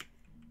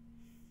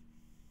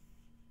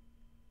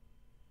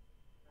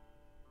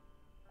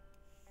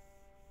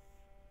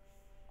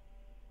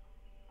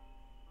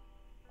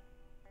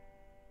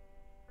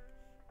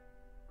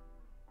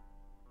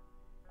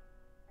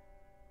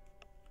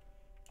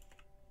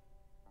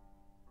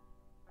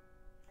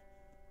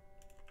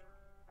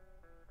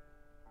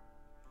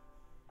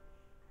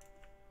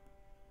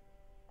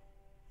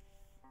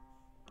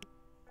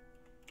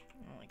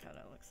 I don't like how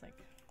that looks like.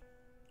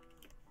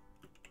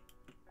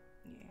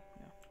 Yeah,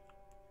 no.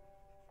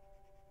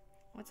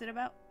 What's it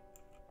about?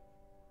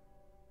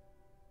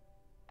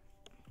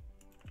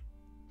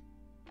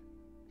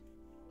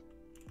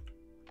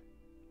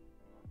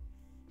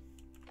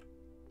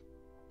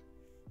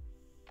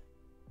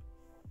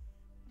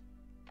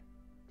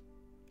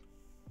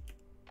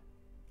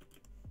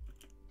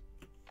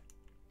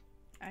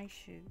 I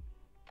should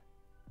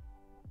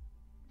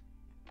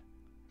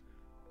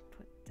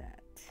put that.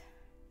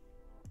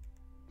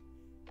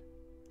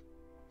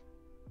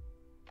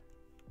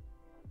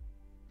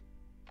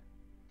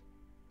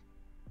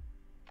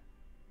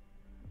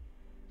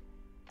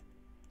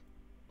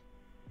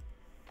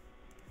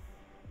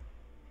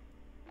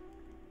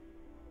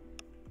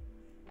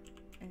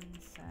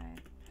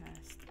 Inside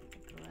past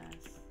the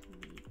glass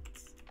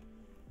leads.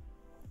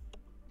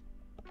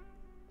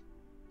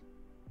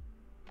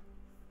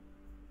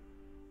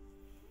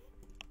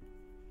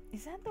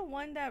 Is that the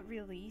one that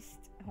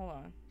released? Hold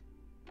on.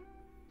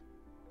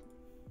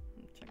 Let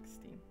me check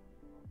Steam.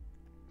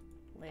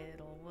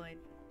 Littlewood.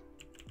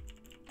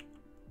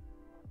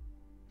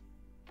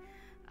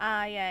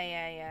 Ah,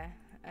 yeah.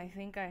 I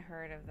think I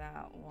heard of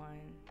that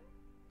one.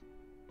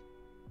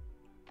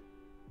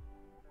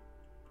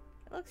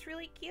 It looks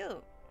really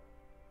cute.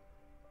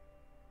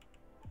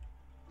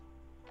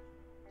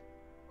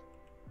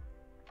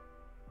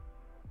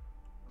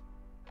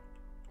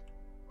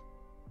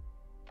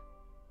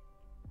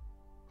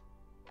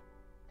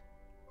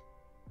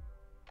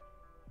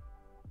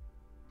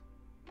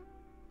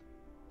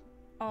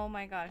 Oh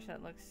my gosh,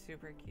 that looks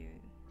super cute.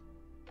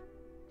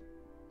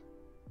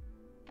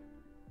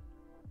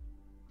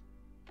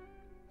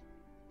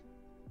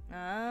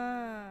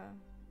 Ah.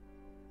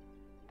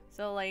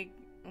 So like,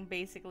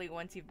 basically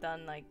once you've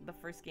done like the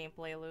first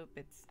gameplay loop,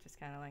 it's just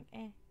kind of like,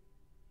 eh.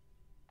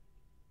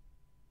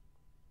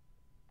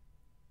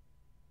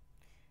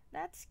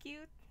 That's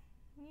cute.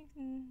 You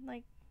can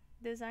like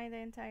design the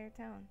entire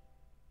town.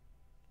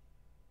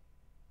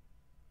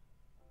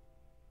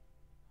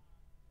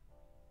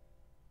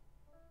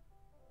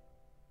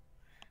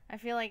 I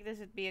feel like this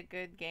would be a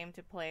good game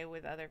to play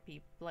with other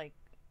people, like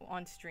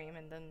on stream,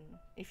 and then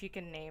if you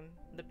can name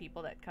the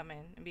people that come in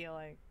and be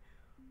like,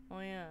 oh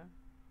yeah.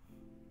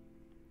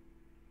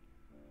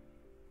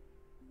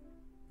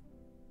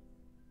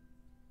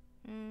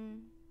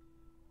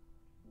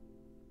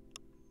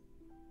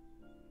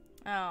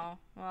 Oh,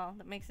 well,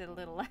 that makes it a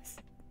little less.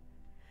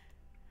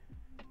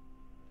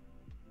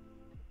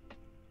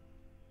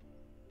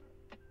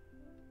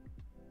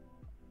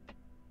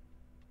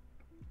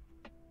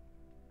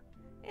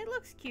 It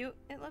looks cute.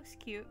 It looks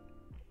cute.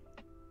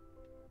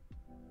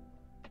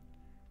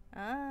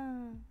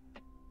 Ah.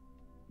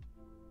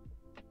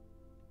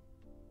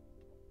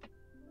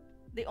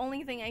 The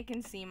only thing I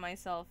can see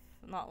myself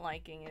not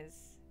liking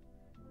is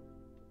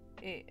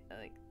it,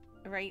 like,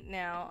 right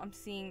now I'm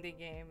seeing the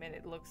game and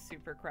it looks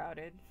super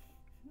crowded.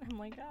 I'm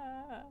like,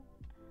 ah.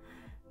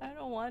 I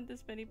don't want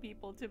this many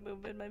people to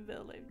move in my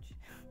village.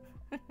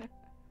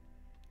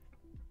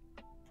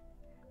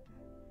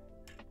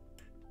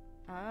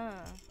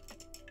 Ah.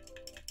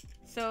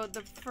 So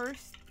the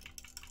first...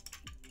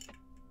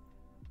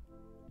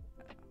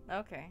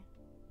 Okay.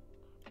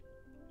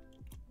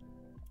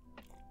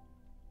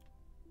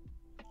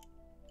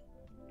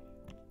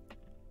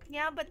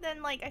 Yeah, but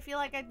then, like, I feel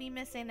like I'd be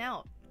missing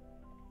out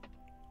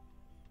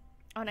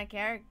on a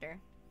character.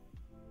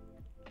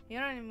 You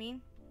know what I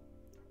mean?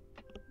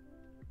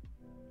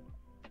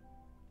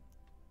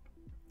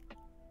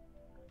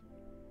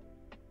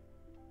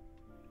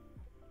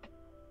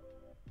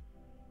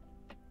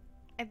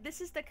 If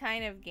this is the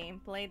kind of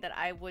gameplay that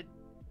I would,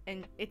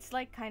 and it's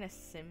like kind of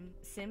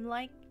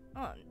sim-like.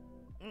 Oh,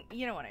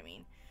 you know what I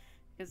mean?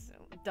 Because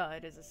duh,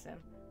 it is a sim.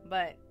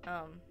 But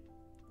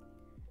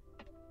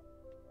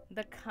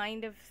the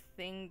kind of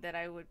thing that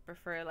I would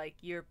prefer, like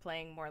you're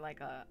playing more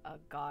like a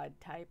god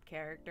type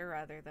character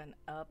rather than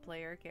a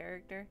player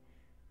character,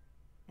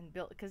 and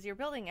build because you're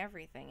building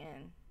everything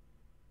in.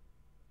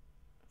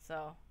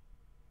 So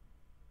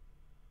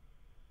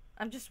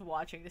I'm just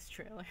watching this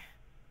trailer.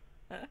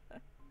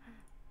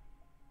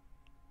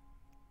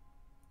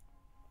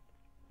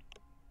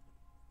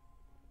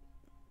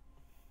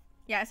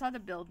 Yeah, I saw the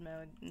build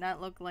mode, and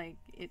that looked like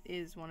it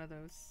is one of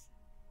those.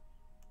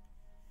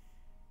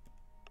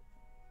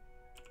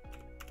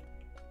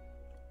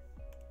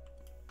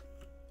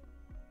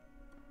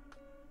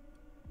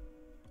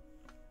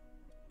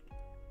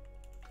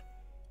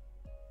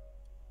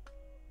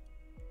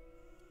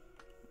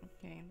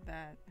 Okay,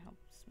 that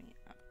helps me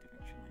out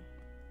actually.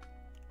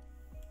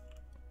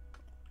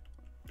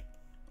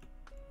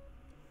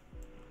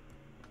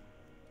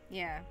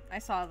 Yeah, I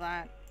saw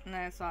that, and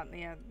I saw,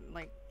 yeah,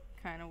 like,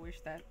 kind of wish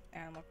that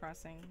Animal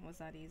Crossing was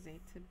that easy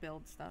to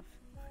build stuff.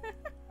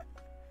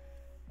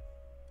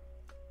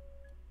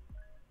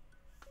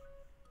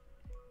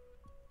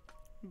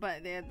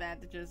 But the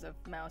advantages of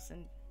mouse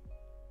and...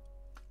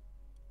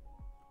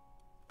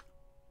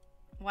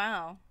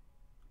 Wow.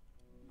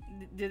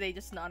 Do they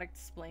just not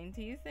explain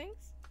to you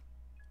things?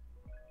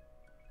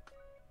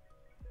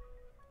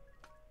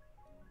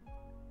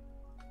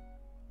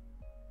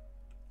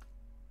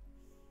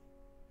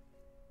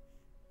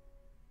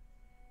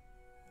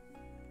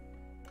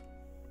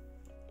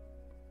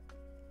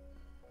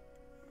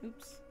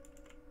 Oops.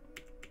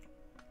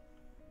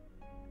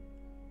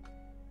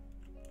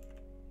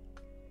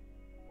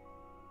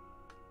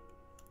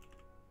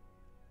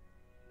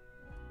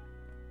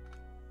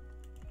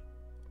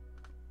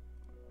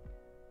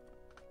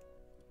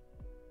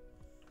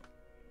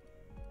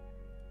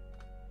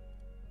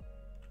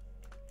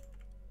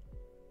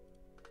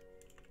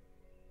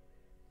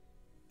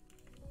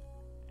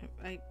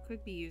 I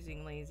could be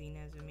using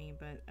laziness of me,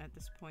 but at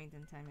this point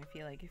in time, I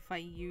feel like if I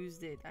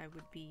used it, I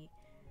would be...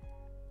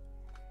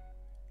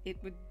 It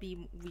would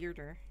be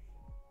weirder.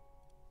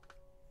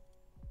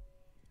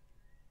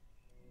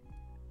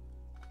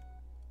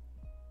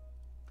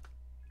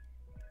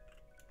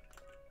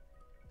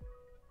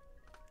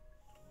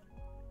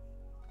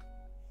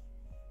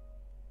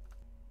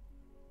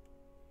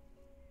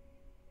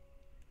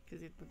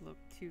 Because it would look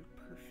too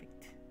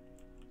perfect.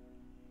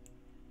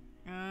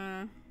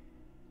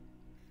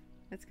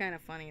 That's kind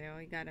of funny though,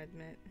 I gotta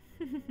admit.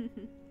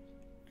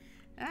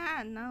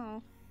 Ah,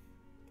 no.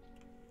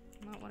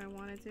 Not what I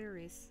wanted to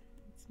erase.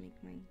 Let's make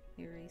my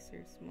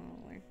eraser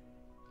smaller.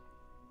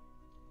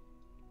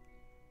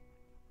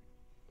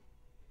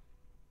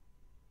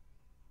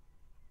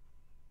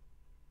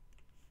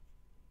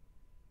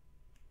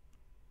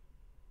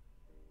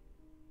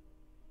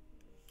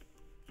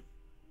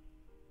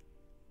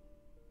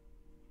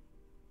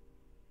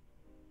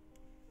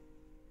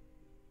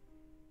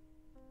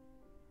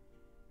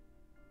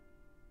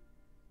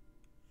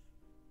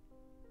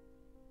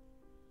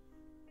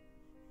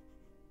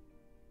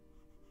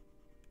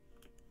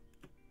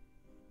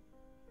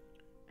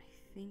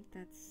 I think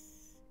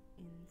that's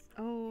in...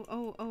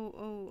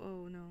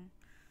 Oh, no.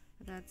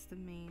 That's the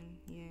main...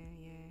 Yeah.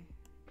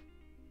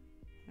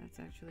 That's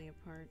actually a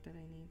part that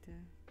I need to...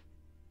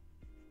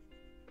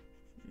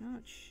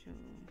 not show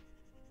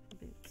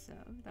bits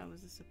of. That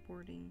was a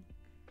supporting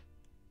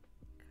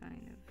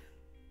kind of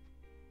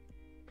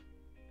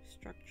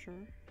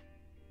structure.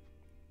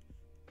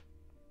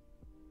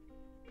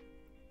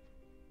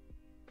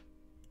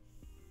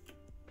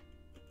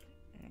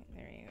 Alright,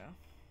 there you go.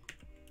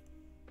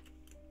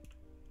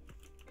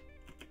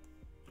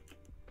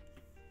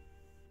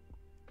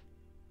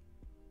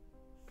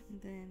 And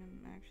then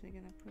I'm actually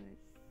gonna put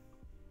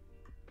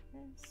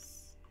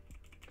this.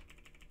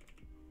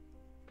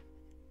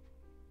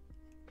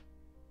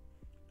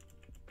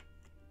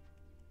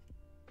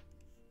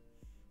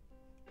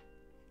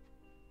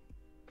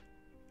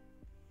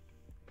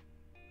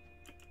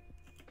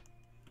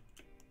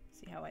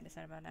 See how I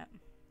decide about that.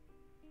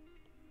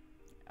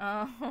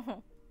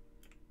 Oh.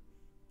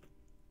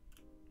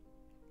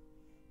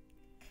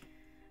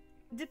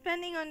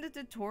 Depending on the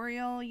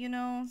tutorial, you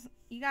know,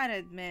 you gotta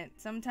admit,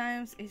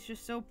 sometimes it's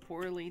just so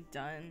poorly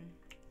done.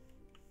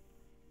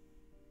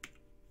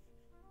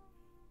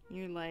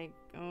 You're like,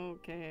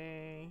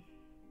 okay.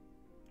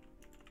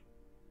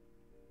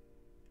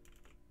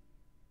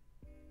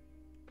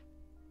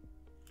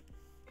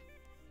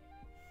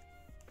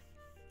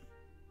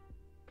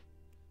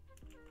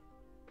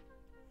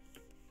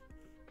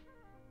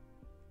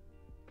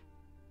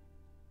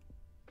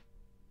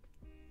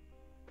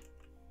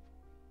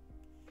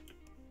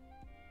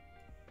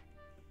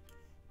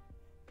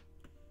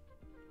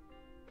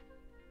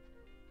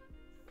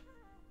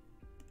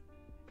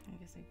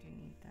 I guess I do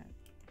need that.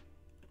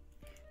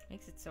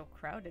 Makes it so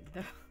crowded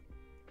though.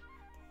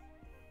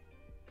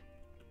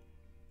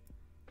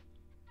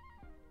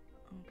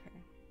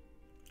 Okay.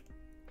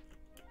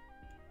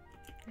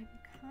 I can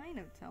kind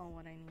of tell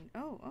what I need.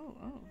 Oh.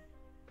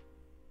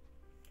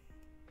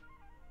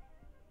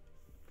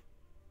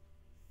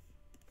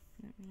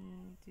 Let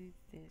me do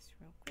this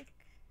real quick.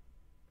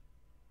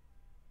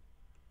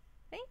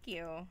 Thank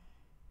you.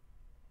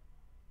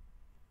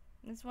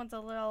 This one's a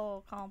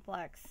little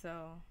complex,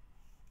 so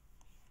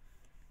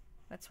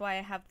that's why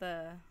I have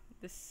the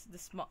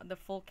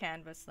full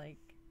canvas like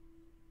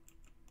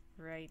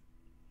right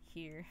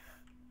here.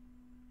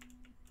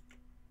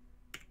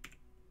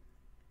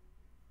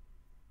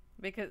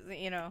 Because,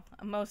 you know,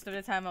 most of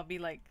the time I'll be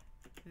like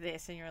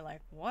this and you're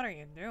like, what are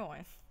you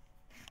doing?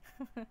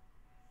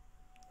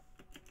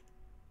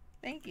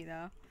 Thank you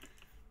though.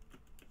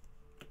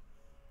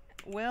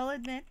 Will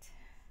admit,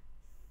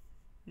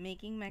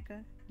 making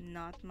mecha,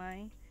 not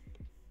my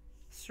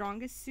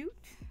strongest suit.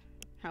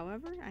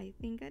 However, I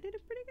think I did a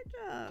pretty good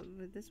job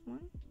with this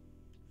one.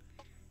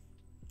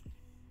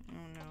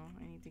 Oh no,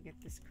 I need to get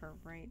this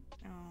curve right.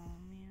 Oh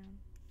man.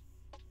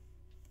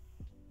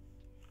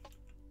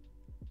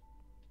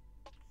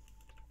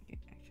 Okay,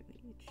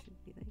 actually it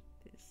should be like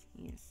this.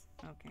 Yes,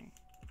 okay.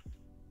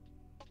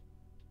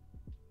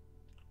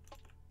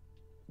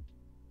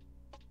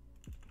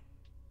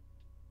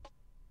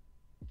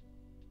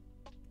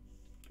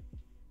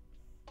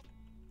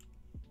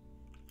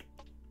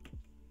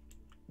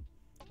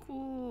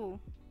 Cool.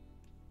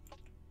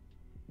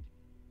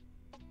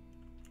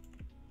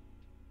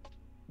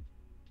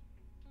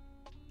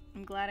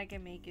 I'm glad I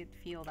can make it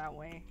feel that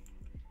way.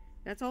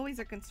 That's always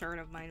a concern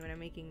of mine when I'm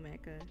making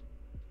mecha.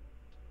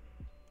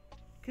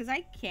 Because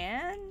I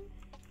can,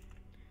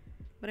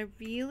 but I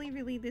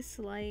really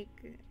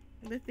dislike...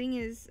 The thing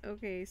is,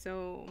 okay,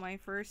 so my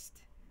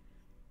first...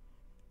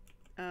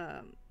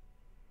 Okay,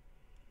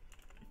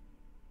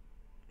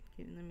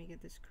 let me get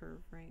this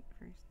curve right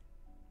first.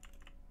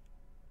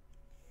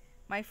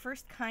 My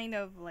first kind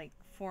of like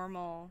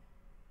formal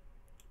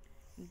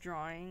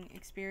drawing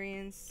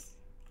experience,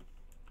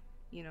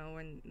 you know,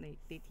 when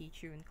they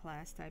teach you in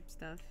class type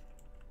stuff,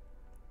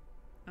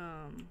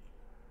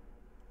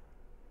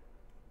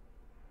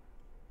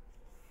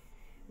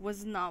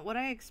 was not what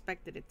I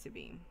expected it to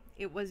be.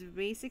 It was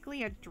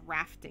basically a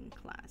drafting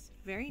class,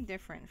 very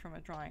different from a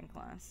drawing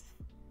class.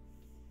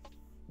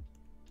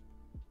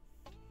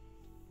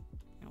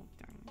 Oh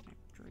darn, I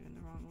drew it in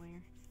the wrong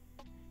layer.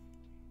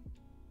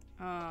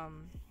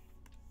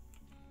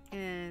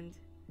 And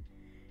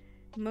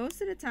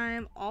most of the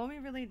time, all we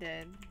really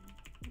did,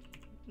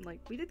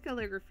 like, we did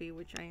calligraphy,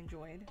 which I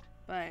enjoyed,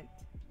 but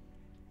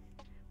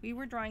we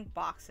were drawing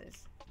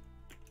boxes.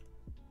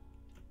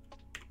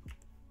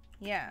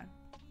 Yeah.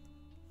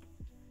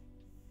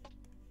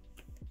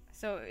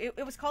 So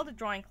it was called a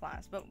drawing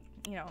class, but,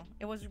 you know,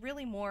 it was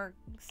really more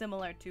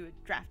similar to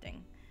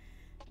drafting,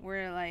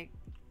 where, like,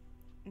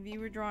 we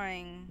were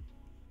drawing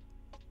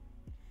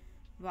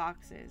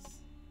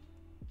boxes,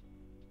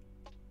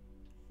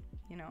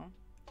 you know,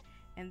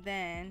 and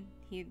then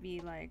he'd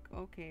be like,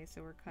 okay,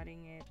 so we're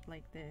cutting it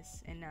like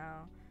this, and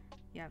now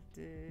you have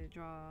to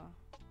draw,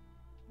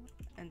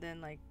 and then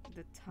like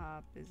the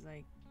top is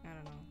like, I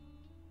don't know,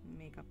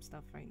 make up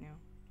stuff right now.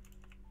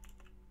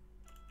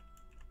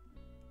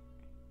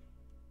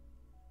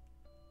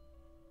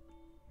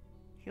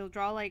 He'll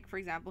draw, like, for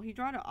example, he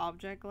drawed an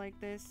object like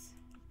this,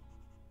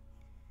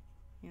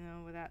 you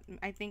know, without,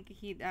 I think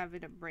he'd have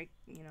it a break,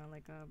 you know,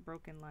 like a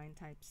broken line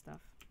type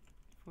stuff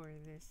for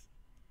this.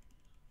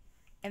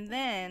 And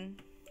then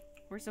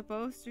we're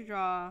supposed to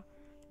draw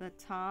the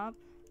top,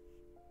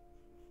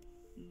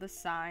 the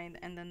side,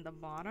 and then the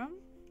bottom.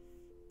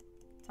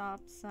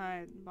 Top,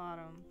 side,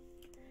 bottom.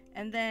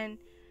 And then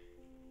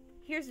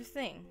here's the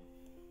thing.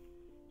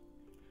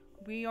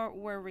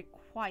 We're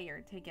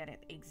required to get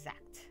it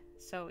exact.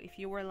 So if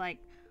you were like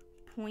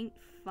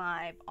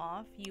 0.5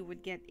 off, you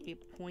would get a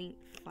 0.5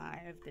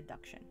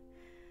 deduction.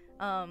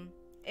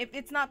 If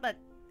it's not that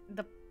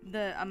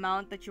the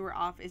amount that you were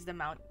off is the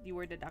amount you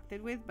were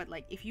deducted with, but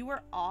like if you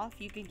were off,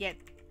 you could get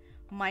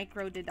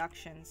micro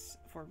deductions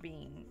for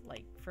being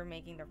like, for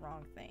making the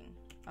wrong thing.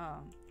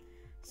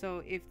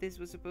 So if this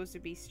was supposed to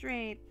be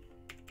straight,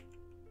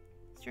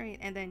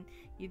 and then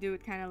you do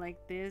it kind of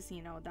like this,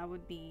 you know, that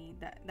would be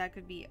that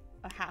could be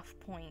a half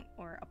point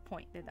or a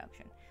point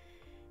deduction.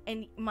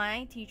 And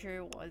my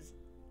teacher was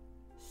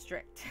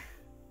strict.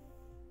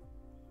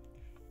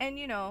 And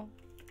you know,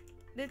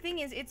 the thing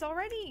is, it's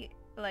already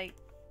like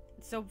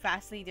so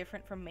vastly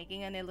different from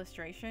making an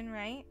illustration,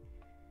 right?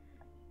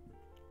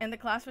 And the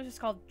class was just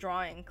called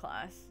drawing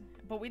class.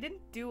 But we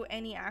didn't do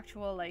any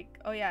actual like,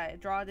 oh yeah,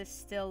 draw this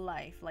still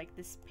life, like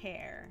this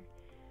pear.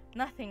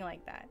 Nothing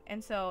like that.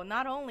 And so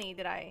not only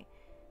did I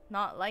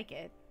not like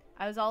it,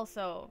 I was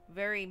also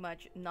very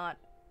much not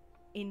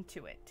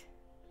into it.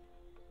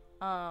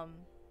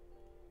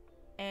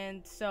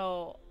 And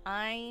so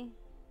I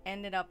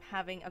ended up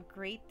having a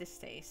great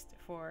distaste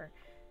for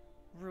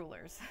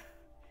rulers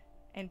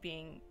and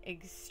being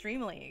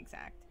extremely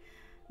exact.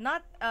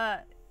 Not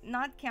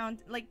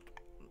count like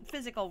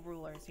physical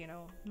rulers, you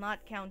know,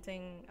 not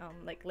counting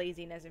like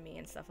laziness in me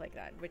and stuff like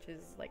that, which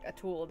is like a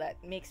tool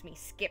that makes me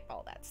skip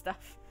all that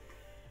stuff.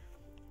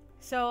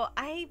 So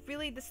I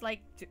really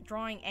dislike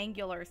drawing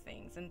angular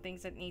things and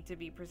things that need to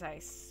be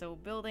precise. So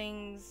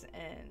buildings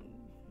and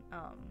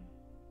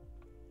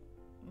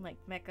like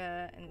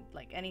mecha and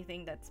like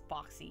anything that's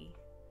boxy,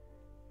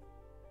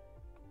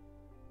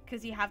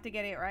 because you have to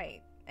get it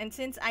right. And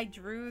since I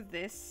drew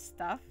this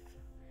stuff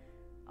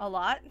a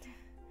lot,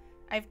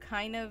 I've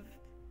kind of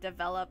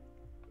developed,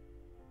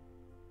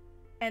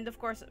 and of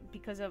course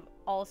because of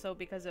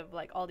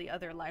like all the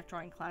other life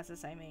drawing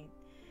classes I made,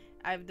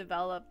 I've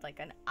developed like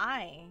an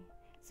eye,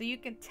 so you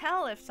can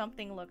tell if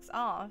something looks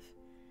off.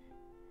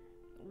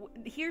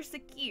 Here's the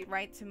key,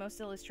 right, to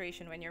most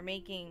illustration when you're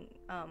making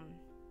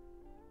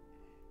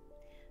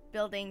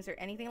buildings or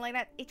anything like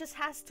that. It just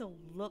has to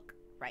look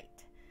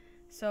right.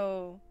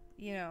 So,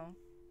 you know,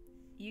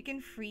 you can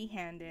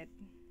freehand it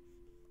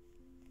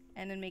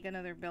and then make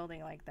another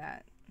building like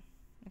that.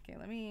 Okay,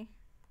 let me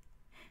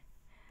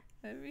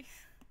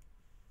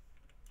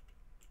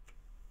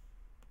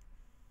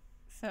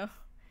so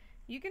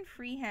you can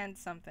freehand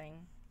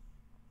something,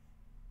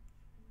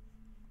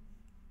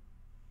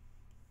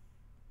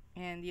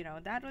 and you know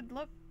that would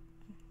look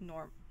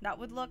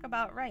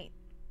about right.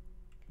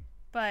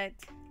 But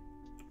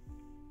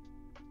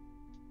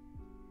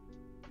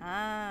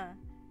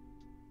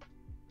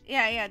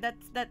yeah,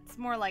 that's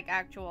more like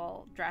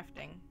actual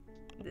drafting.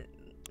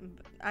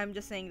 I'm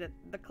just saying that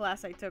the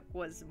class I took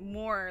was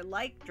more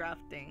like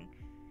drafting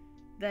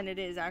than it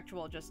is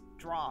actual just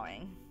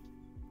drawing.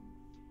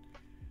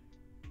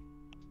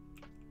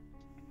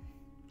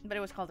 But it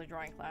was called a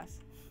drawing class.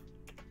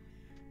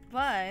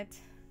 But,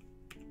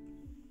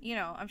 you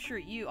know, I'm sure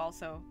you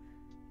also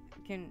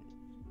can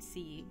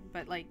see,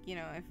 but like, you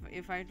know,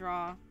 if I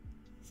draw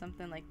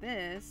something like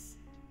this,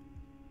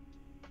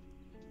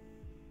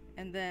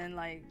 and then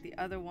like the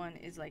other one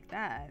is like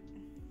that,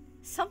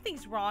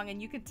 something's wrong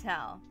and you can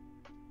tell.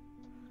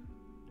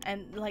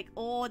 And like,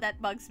 oh,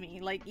 that bugs me.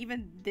 Like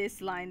even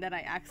this line that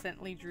I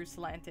accidentally drew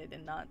slanted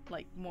and not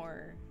like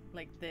more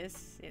like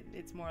this,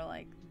 it's more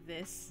like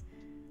this,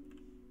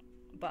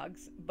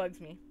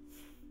 bugs me.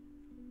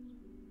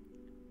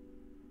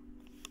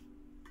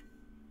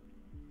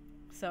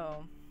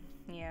 So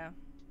yeah,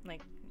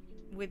 like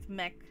with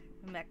mech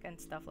and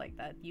stuff like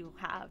that, you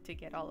have to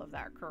get all of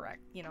that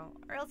correct, you know,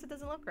 or else it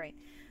doesn't look right.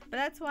 But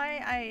that's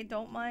why I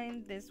don't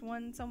mind this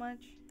one so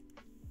much,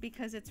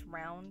 because it's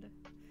round.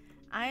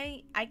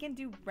 I can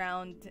do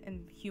round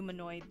and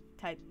humanoid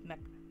type mech,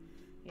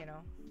 you know,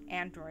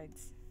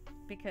 androids,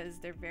 because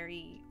they're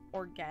very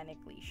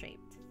organically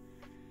shaped.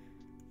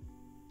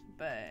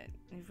 But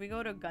if we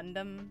go to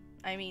Gundam,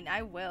 I mean,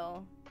 I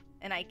will,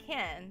 and I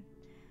can,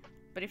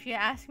 but if you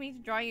ask me to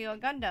draw you a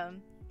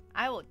Gundam,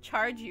 I will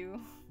charge you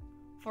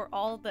for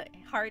all the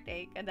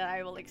heartache and that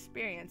I will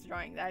experience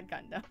drawing that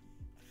Gundam.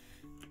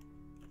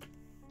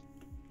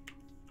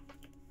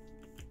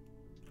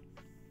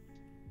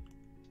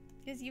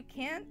 Because you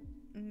can't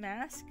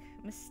mask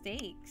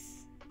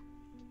mistakes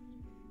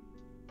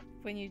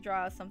when you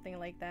draw something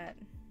like that.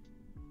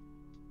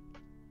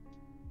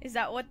 Is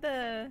that what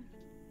the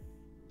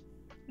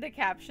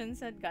caption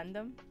said?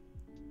 Gundam?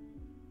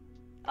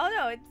 Oh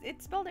no,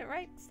 it spelled it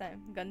right this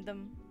time.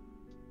 Gundam.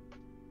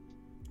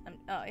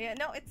 Oh yeah,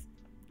 no, it's...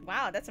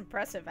 Wow, that's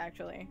impressive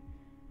actually.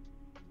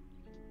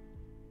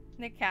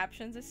 The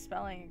captions is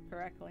spelling it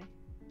correctly.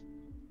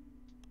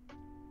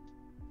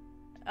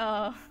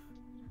 Oh.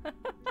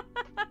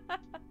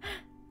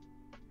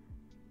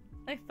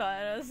 I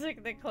thought it was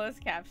like the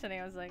closed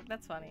captioning. I was like,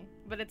 that's funny.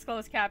 But it's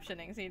closed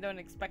captioning, so you don't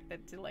expect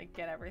it to like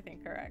get everything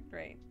correct,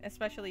 right?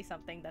 Especially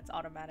something that's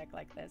automatic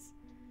like this.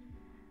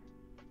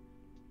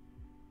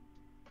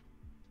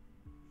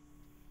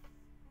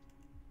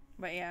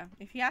 But yeah,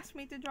 if you ask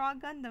me to draw a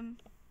Gundam,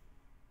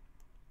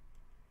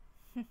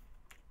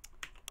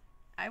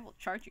 I will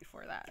charge you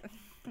for that.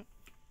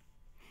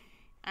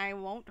 I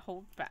won't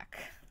hold back.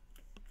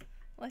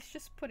 Let's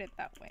just put it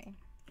that way.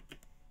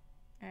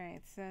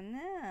 Alright, so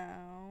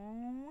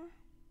now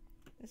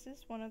this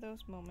is one of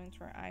those moments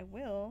where I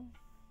will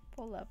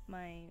pull up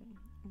my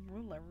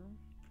ruler.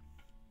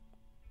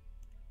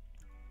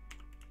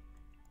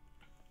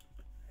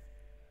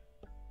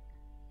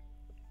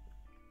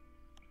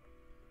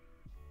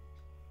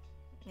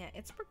 Yeah,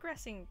 it's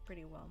progressing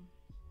pretty well.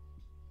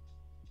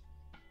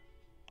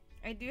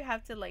 I do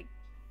have to like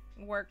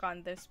work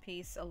on this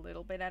piece a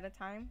little bit at a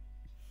time,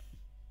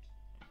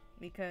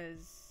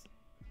 because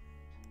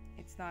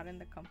it's not in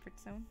the comfort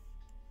zone.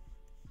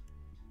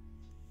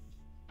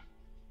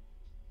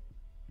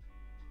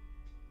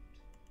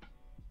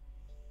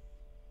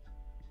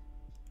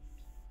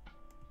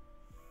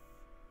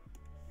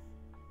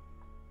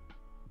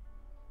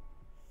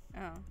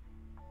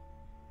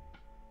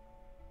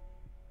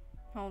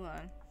 Hold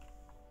on.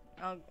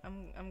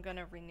 I'm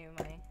gonna renew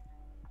my...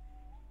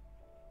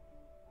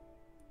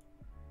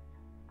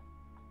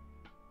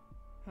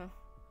 Huh.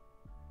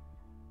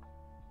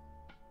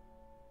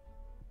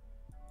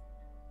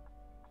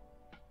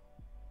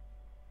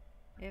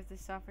 If the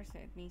software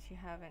said it means you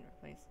haven't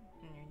replaced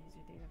in your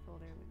user data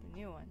folder with the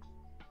new one.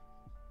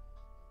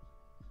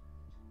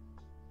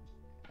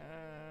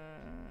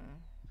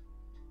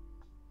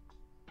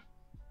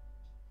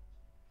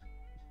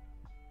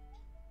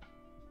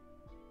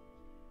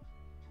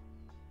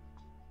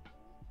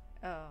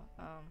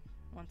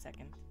 One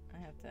second. I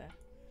have to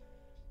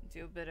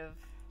do a bit of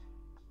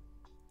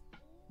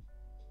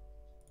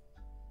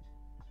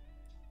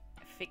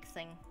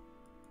fixing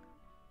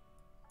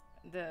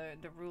the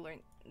ruler.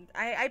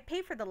 I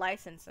pay for the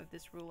license of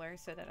this ruler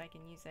so that I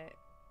can use it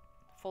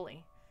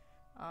fully.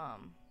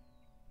 But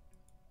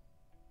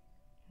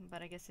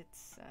I guess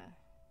it's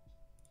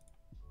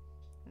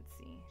let's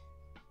see.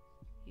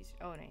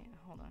 Oh no,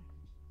 hold on.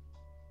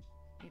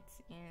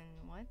 It's in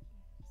what?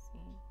 Let's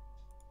see.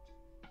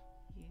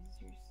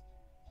 Users.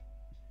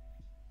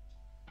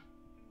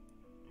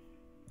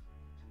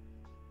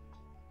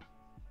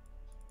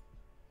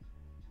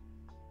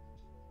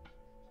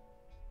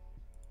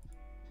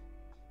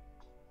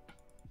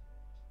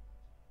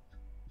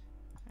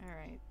 All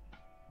right.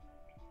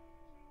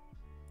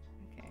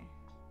 Okay.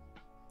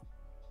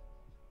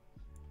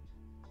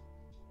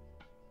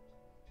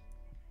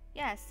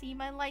 Yeah, see,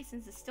 my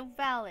license is still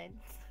valid.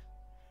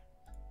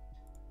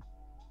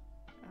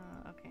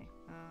 Okay.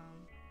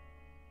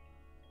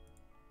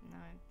 Now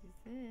I do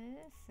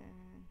this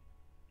and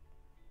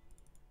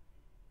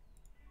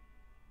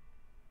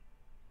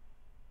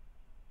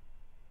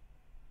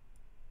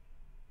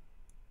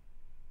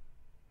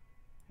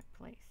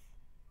replace.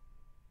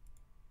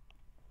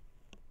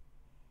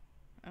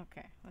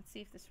 Okay, let's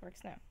see if this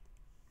works now.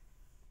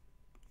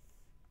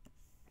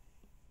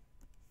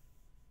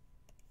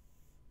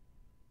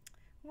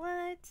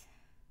 What?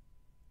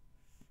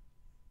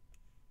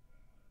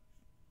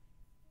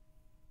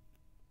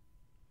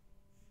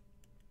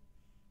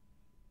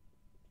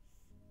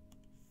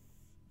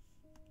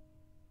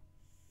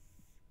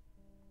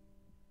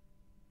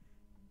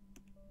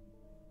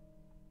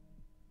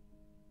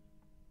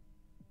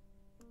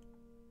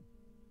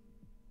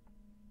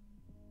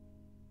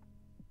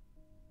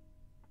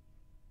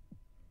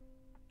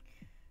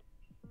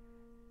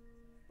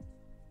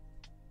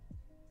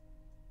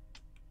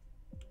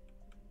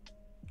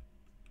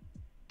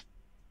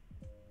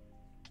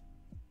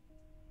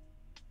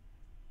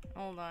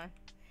 Hold on.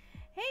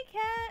 Hey,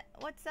 cat,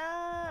 what's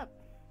up?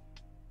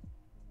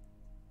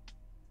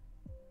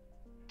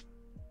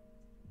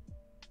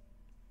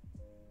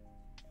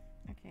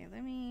 Okay,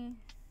 let me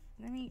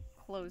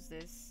close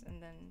this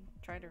and then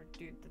try to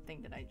do the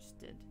thing that I just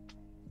did.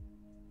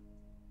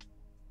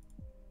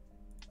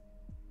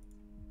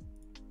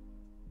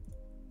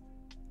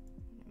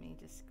 Let me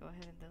just go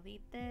ahead and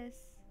delete this.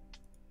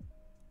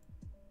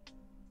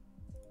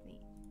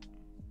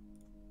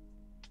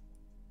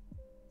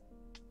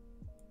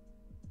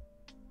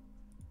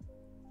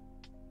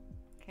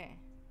 Okay,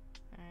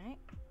 alright.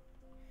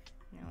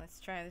 Now let's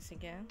try this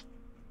again.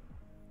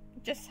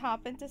 Just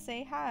happened to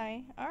say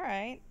hi.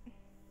 Alright.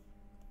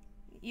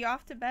 You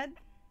off to bed?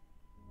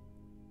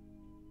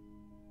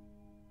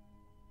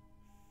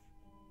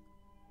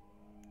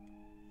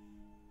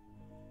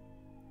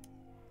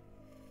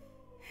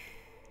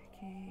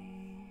 Okay.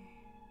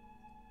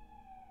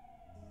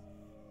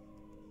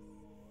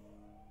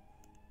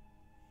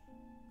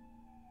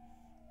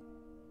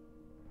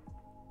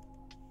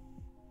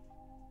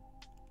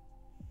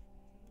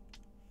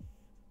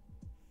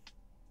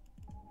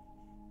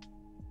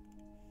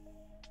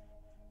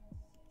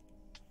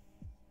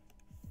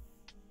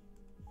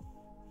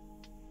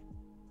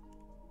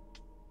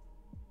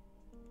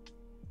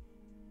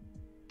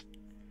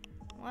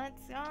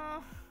 Let's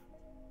go.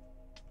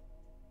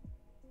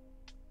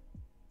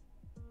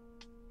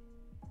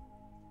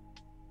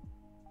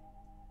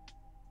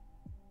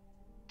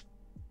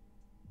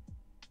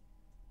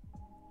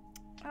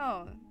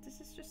 Oh,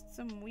 this is just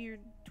some weird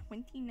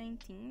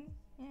 2019?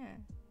 Yeah.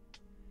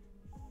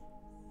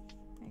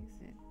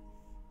 Exit.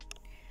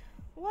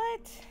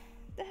 What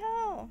the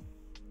hell?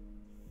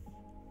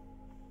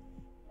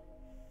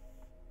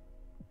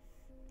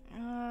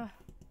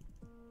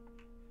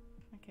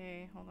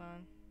 Okay, hold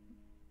on.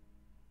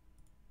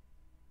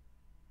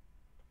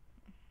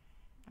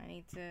 I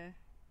need to...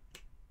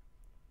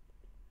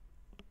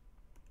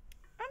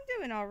 I'm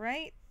doing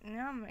alright.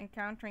 Now I'm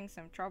encountering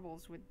some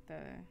troubles with the...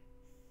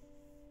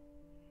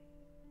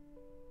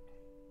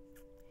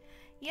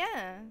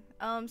 Yeah,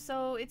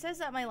 so it says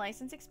that my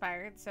license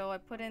expired, so I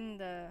put in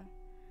the...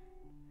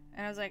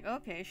 And I was like,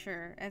 okay,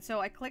 sure. And so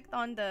I clicked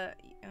on the...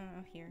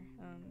 here,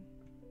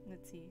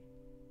 let's see.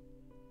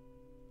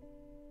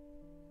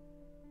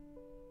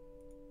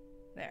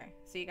 There,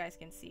 so you guys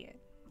can see it.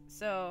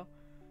 So,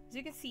 as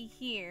you can see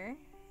here,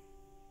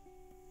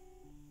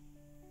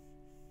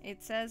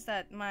 it says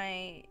that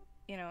my,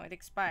 it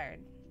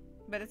expired.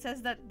 But it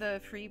says that the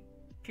free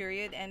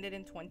period ended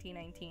in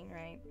 2019,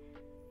 right?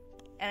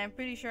 And I'm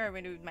pretty sure I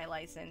renewed my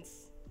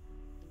license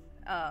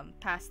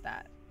past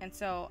that. And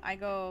so I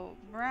go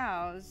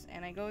browse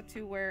and I go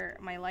to where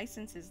my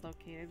license is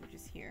located, which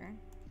is here.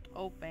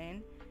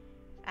 Open,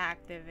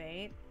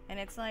 activate, and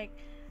it's like,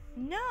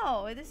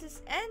 no, this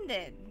is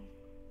ended.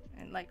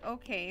 And like,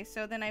 okay,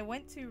 so then I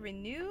went to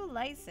renew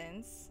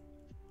license,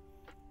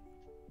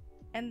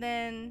 and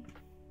then,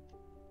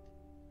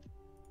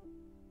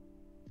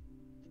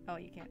 oh,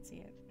 you can't see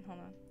it. Hold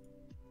on.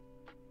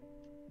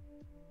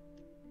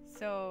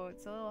 So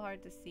it's a little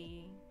hard to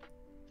see.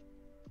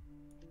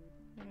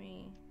 Let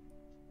me.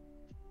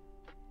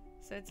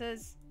 So it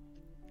says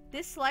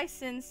this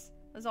license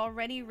was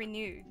already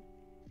renewed.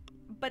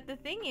 But the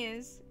thing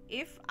is,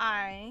 if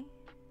I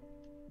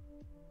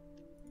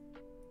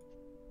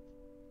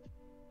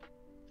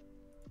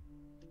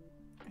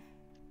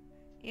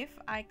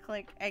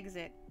click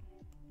exit,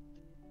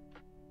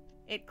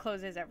 it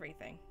closes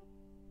everything.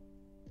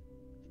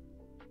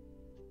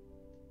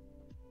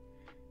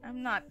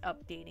 I'm not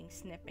updating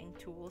snipping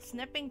tool.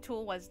 Snipping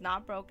tool was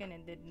not broken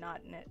and did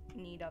not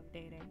need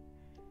updating.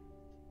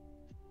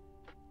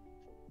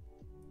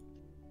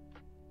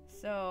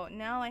 So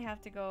now I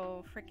have to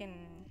go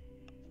freaking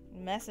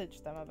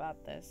message them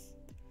about this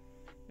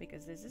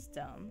because this is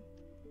dumb.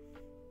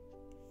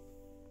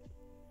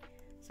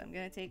 So I'm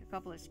gonna take a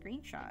couple of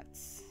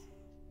screenshots.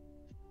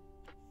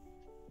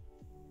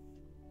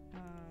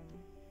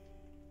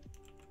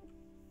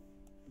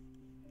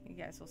 You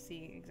guys will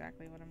see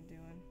exactly what I'm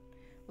doing.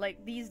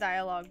 Like, these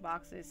dialogue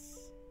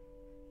boxes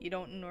you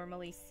don't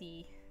normally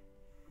see.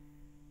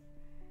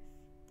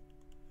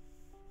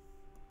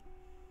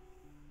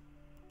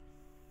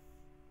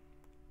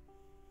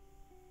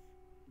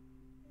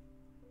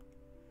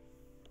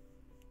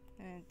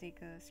 And take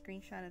a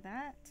screenshot of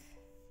that.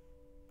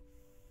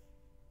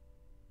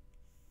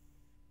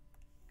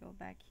 Go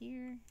back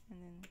here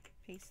and then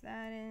paste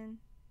that in.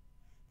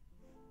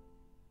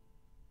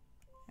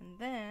 And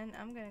then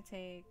I'm gonna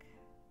take,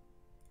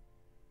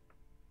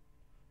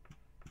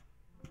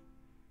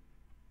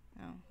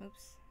 oh,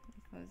 oops, let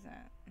me close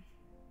that.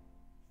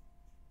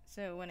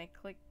 So when I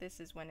click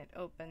this is when it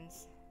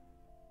opens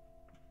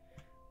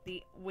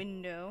the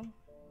window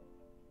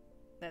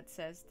that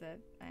says that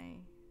I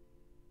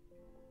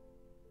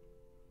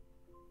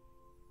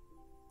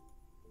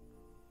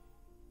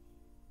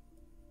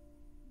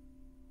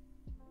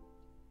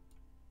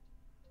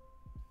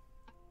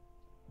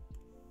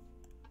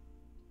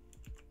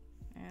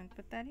and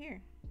put that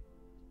here.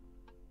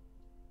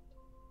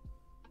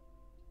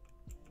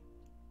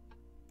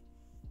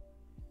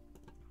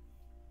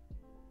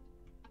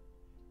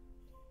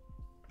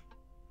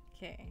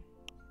 Okay.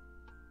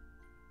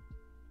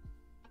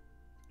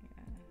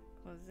 Yeah,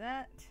 close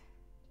that.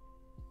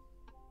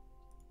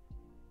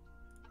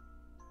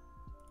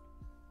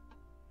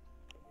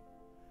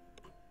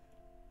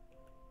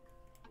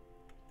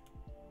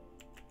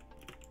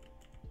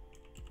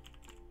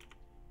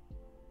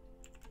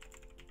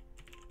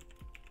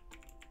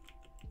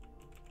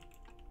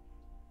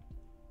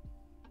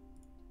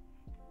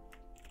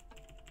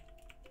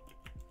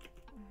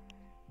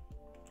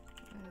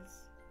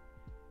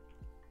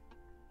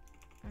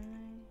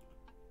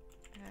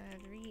 I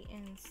had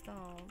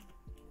reinstalled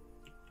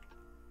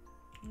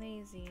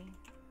lazy.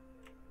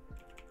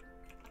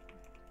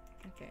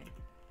 Okay,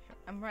 sure.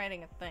 I'm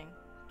writing a thing.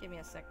 Give me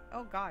a sec.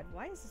 Oh god,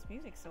 why is this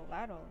music so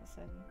loud all of a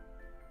sudden?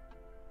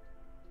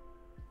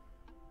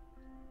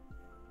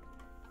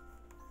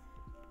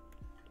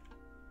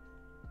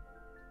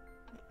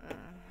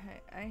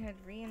 I had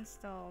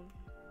reinstalled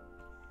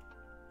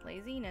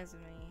Lazy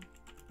Nezumi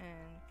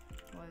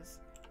and was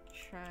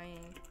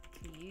trying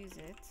to use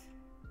it.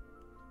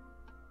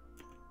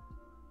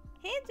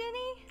 Hey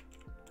Jenny!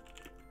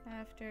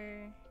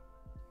 After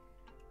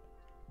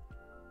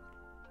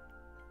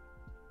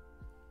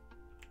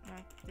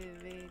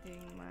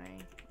activating my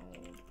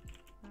old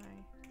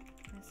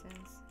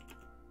license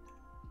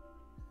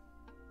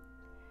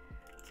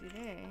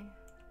today,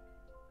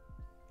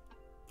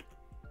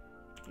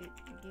 it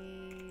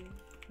gave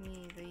me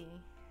the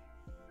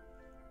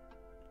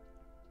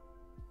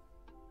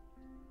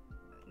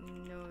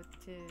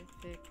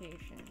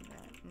notification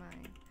that my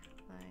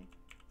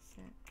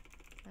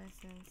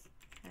license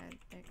had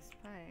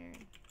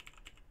expired,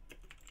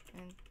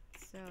 and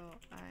so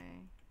I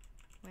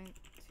went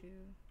to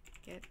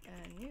get a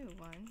new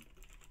one,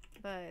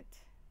 but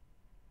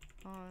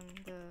on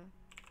the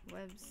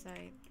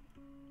website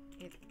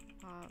it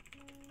popped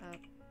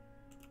up,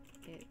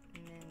 it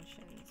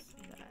mentions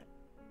that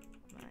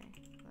my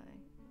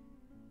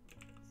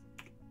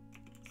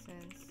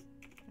license,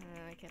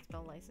 I can't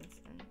spell license,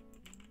 and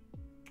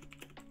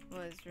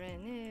was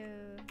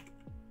renewed.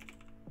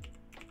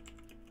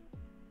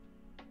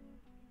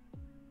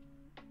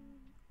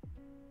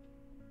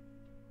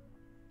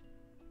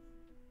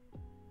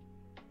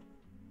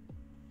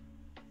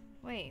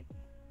 Wait.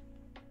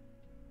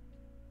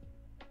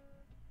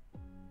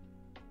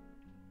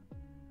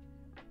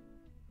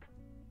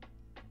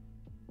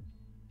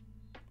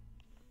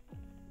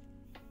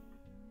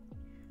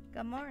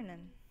 Good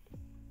morning.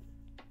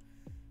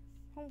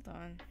 Hold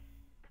on.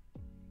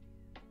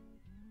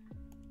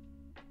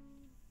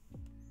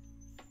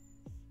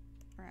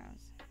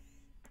 Browse.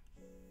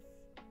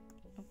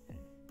 Open.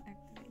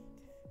 Activate.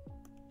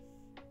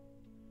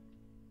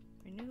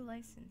 Renew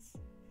license.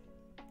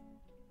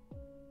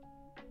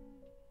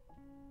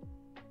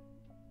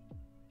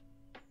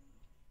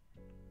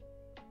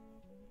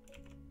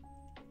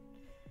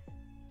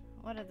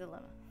 What a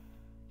dilemma.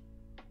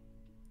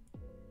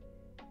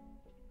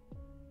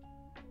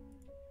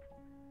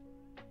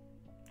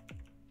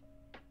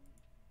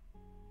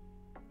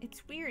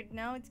 It's weird.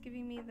 Now it's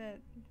giving me the...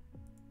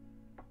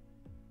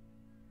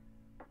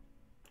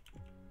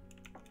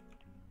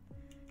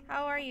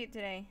 How are you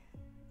today,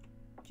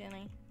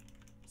 Jenny?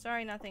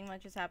 Sorry, nothing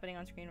much is happening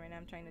on screen right now.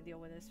 I'm trying to deal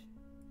with this.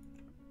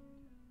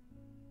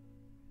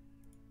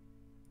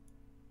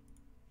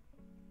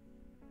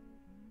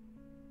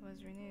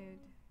 Was renewed.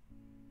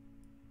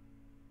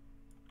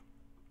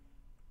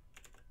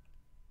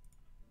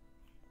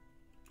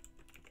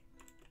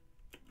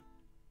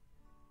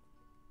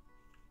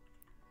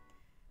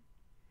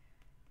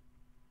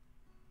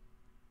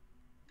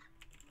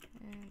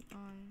 And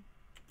on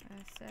a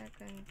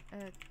second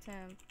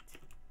attempt,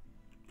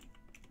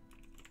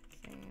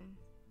 same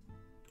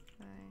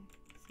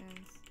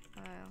license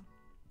file,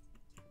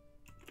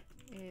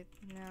 it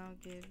now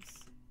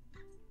gives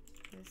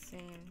the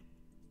same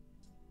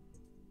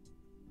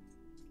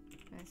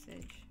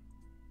message,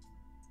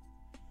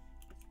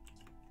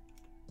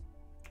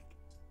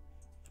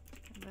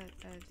 but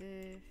a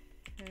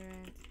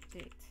different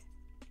date.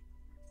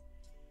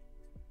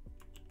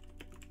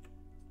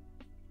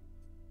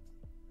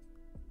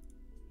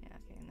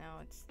 Now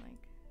it's like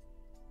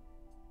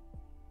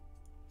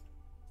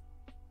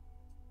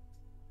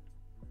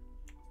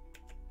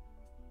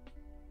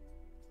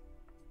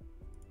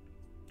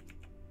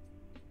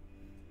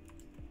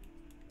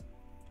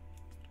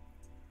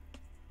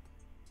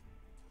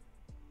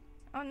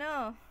oh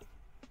no,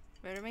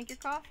 better make your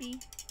coffee.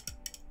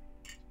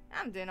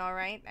 I'm doing all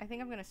right. I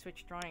think I'm gonna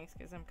switch drawings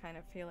because I'm kind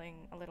of feeling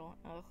a little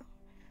ugh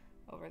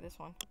over this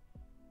one.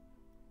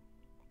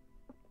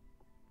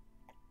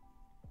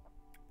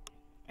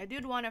 I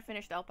did want to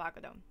finish the alpaca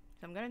though,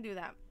 so I'm gonna do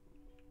that.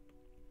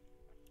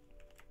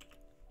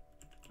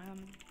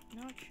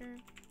 Not sure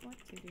what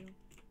to do.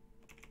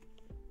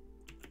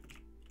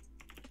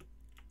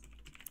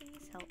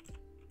 Please help.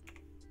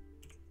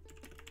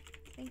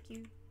 Thank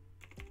you.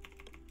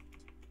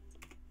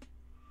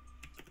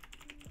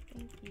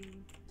 Thank you.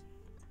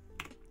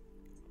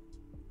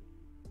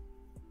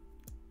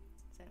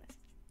 Send message.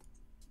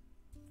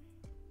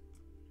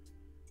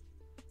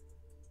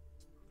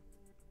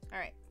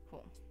 Alright,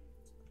 cool.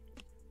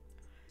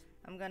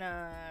 I'm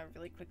gonna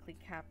really quickly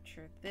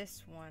capture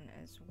this one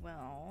as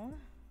well.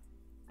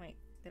 Wait,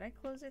 did I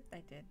close it?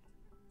 I did.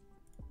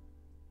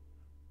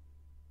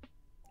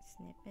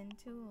 Snipping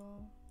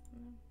tool.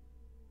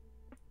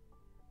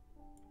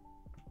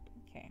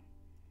 Okay.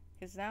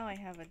 Because now I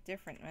have a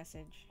different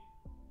message.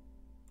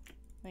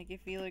 Like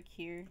if you look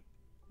here.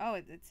 Oh,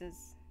 it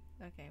says...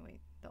 Okay, wait.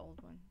 The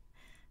old one.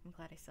 I'm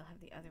glad I still have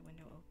the other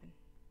window open.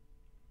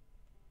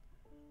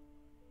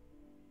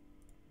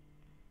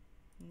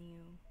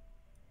 New.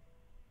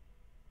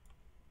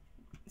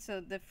 So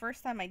the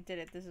first time I did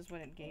it, this is what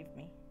it gave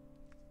me.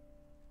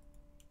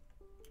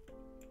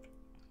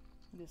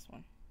 This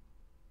one.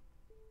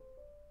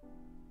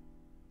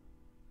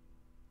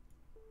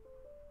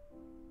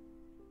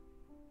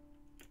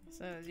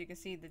 So as you can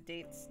see the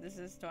dates, this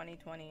is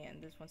 2020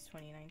 and this one's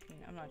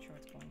 2019. I'm not sure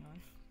what's going on.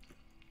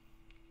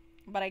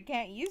 But I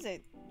can't use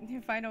it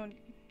if I don't...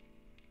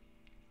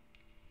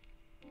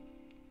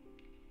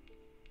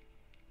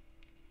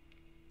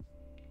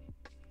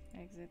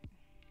 Exit.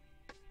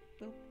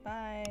 Boop,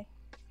 bye.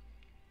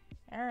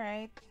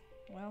 Alright.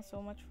 Well,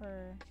 so much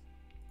for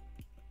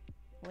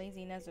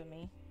laziness of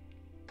me.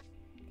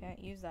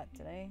 Can't use that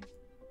today.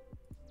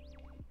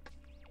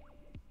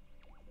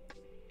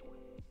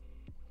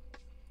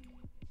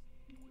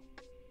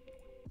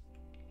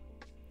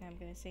 I'm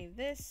gonna save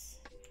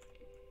this.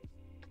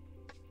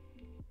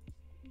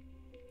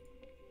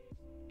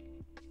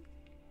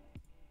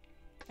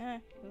 Ah,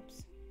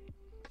 oops.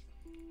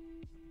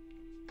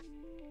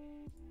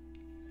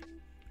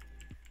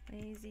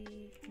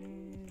 Lazy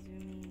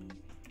Mizumi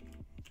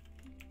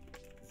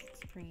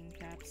screen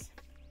caps.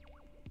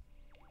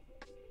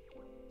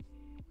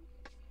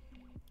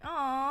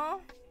 Aww.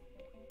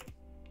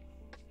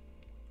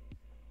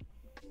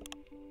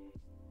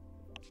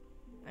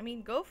 I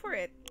mean, go for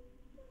it.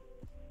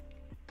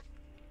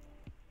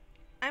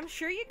 I'm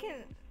sure you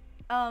can,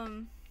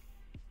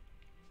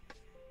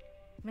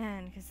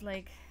 man, because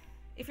like,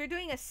 if you're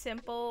doing a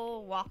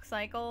simple walk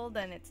cycle,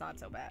 then it's not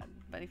so bad.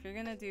 But if you're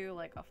gonna do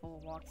like a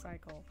full walk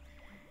cycle,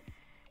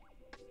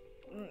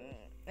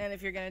 and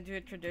if you're gonna do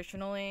it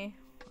traditionally,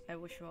 I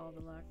wish you all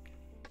the luck.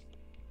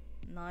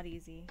 Not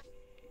easy.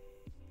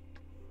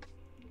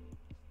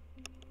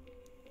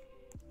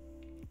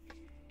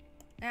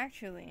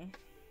 Actually,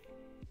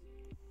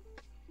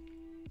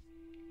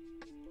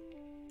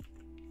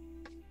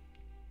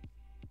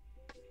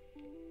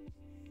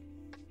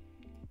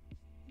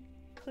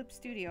 Clip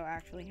Studio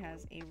actually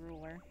has a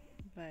ruler,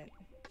 but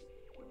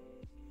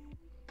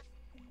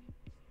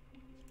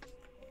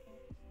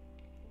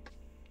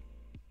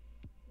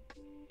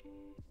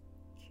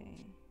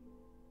okay.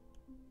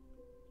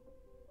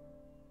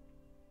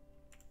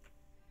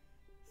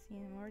 See,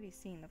 I'm already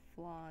seeing the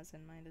flaws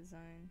in my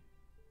design.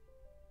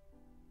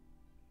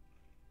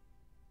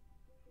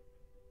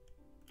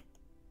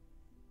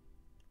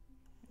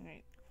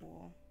 Alright,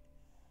 cool.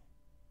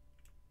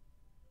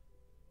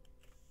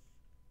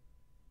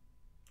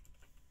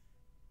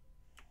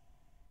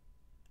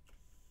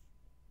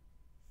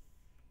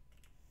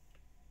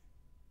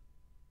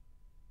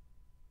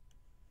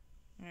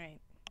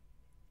 Alright.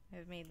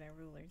 I've made my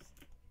rulers.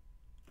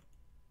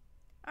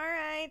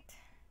 Alright.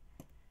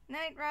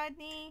 Night,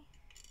 Rodney.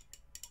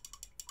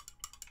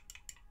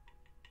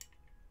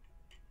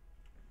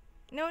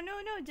 No,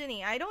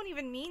 Jenny. I don't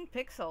even mean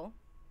pixel.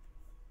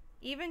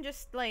 Even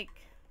just, like,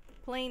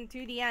 plain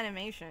 2D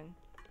animation.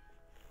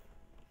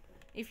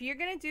 If you're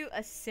gonna do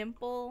a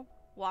simple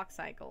walk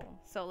cycle,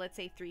 so let's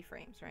say 3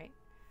 frames, right?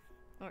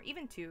 Or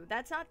even 2,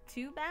 that's not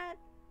too bad.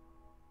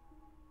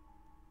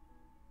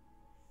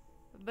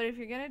 But if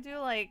you're gonna do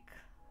like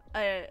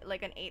an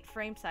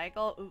 8-frame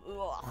cycle,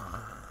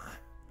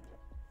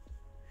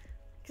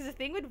 because the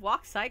thing with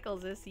walk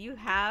cycles is you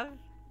have,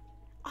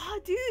 oh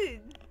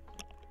dude,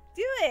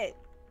 do it.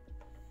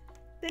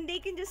 Then they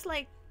can just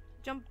like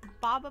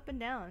bob up and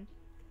down.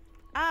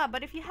 Ah,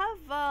 but if you have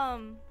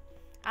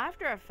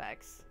After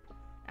Effects,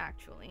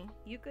 actually,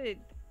 you could.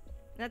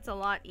 That's a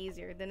lot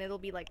easier. Then it'll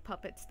be like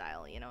puppet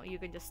style, you know. You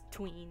can just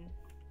tween.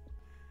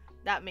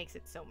 That makes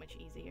it so much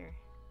easier.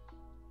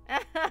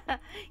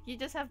 You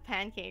just have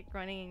Pancake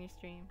running in your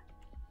stream.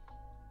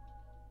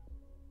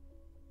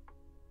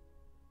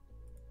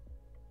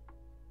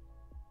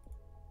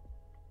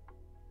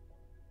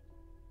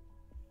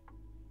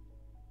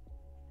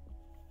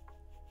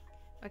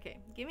 Okay,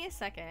 give me a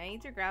second. I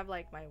need to grab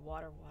like my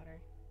water.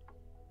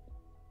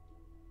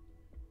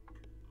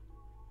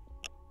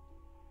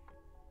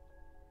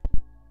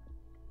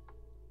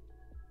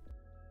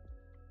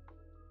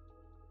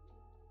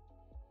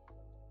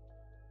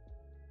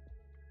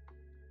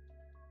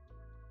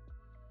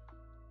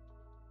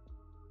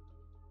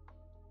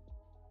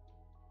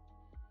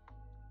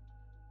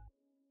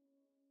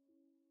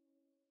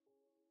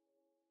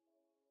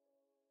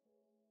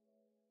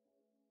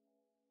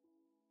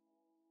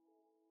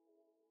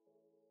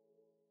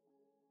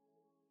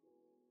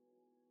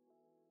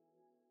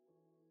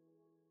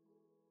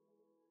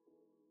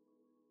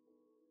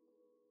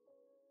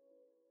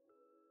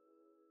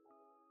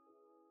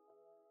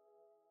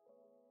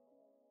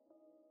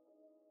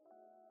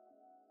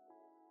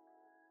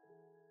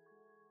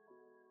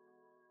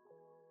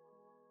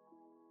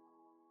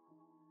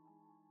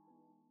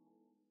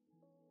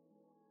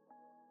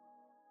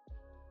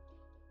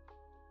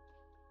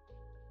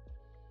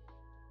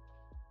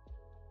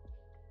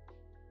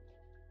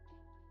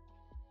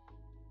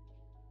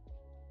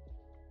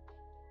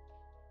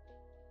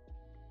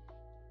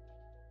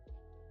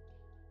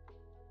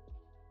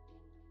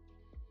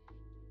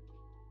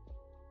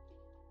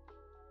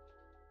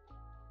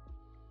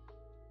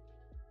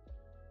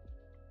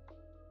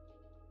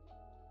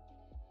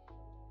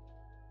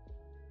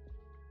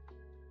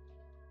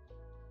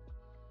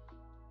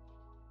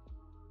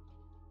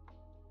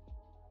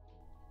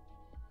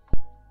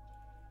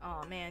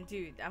 Oh man,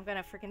 dude, I'm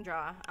gonna freaking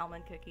draw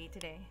almond cookie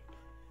today.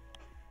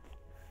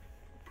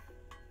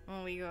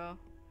 There we go.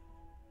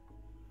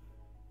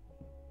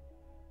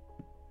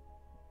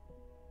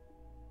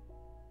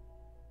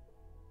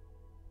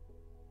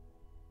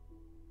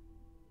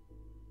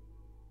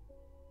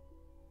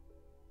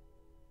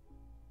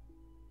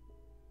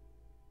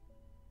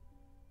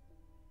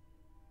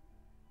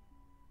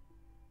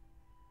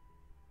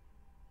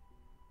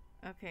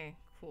 Okay,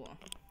 cool.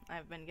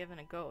 I've been given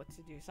a go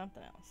to do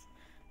something else.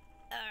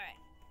 Alright.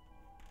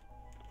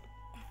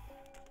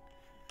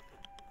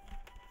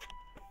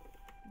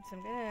 So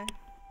I'm gonna...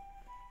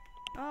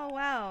 Oh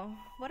wow,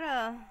 what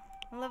a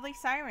lovely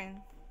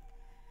siren.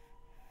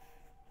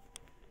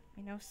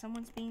 I know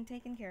someone's being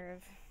taken care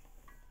of.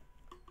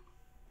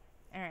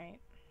 Alright.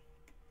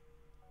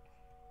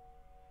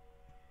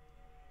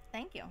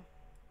 Thank you.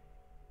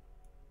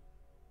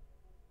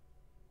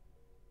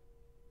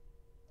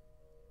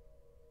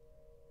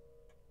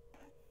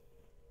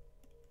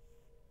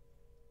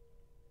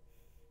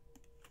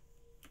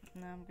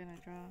 Now I'm gonna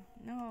draw.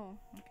 No,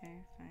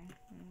 okay, fine.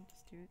 I'll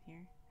just do it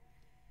here.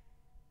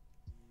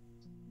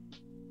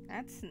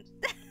 That's.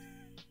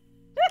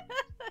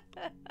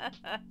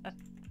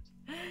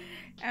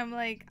 I'm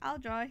like, I'll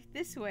draw it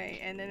this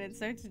way, and then it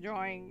starts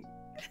drawing.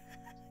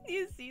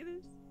 You see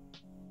this?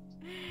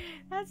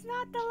 That's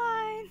not the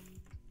line.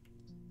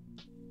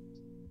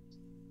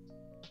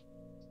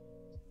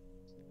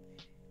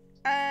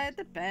 It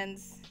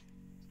depends.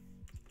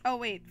 Oh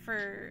wait,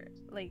 for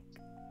like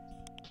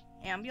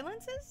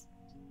ambulances?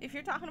 If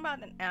you're talking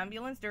about an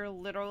ambulance, they're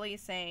literally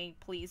saying,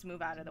 please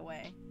move out of the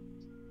way.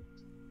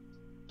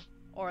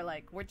 Or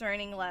like, we're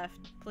turning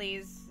left,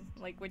 please,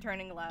 like, we're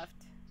turning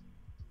left.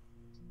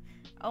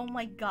 Oh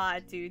my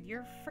god, dude,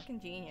 you're a freaking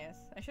genius.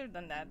 I should have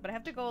done that, but I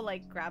have to go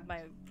like grab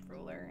my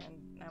ruler,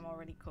 and I'm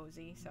already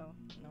cozy, so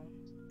no,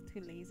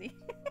 too lazy.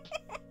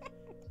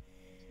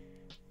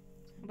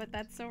 But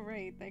that's so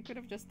right. I could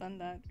have just done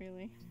that,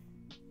 really.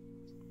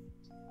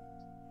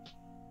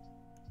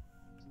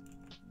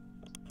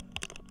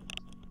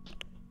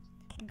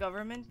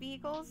 Government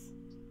vehicles?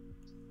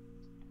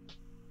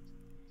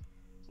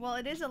 Well,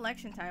 it is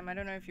election time. I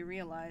don't know if you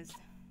realized.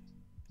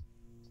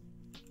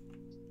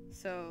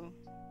 So...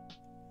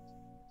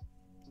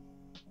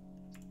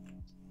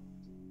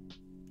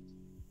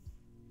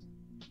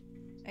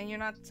 And you're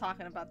not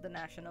talking about the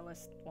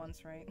nationalist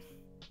ones, right?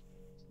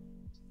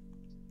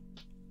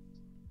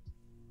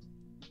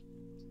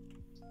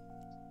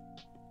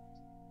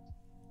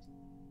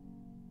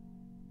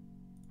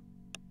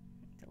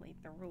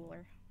 Delete the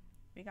ruler.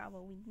 We got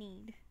what we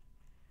need.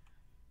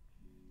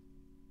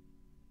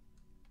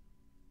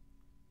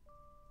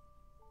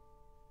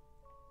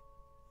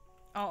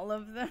 All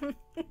of them?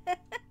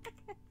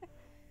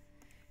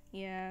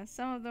 Yeah,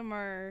 some of them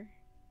are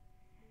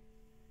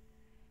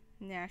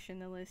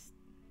nationalist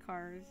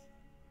cars.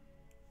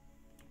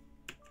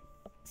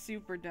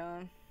 Super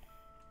dumb.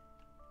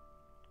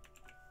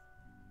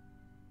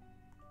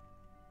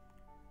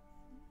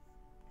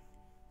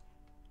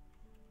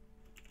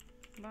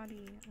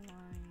 Body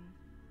line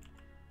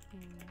in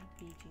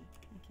BG.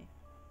 Okay.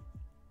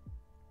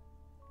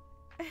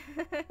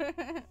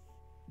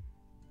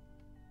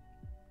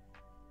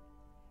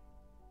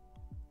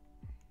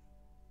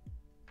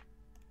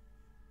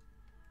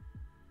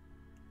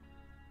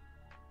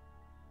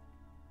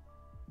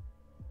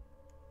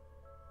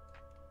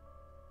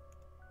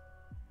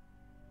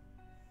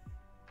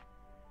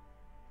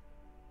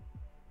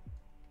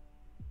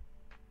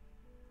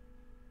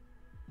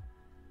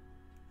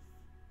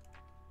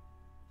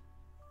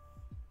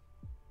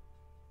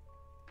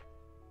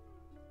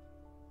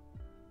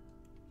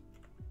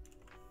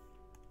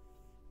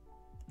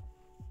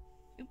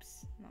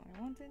 Oops, not what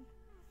I wanted.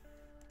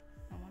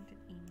 I wanted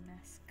a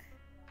mask.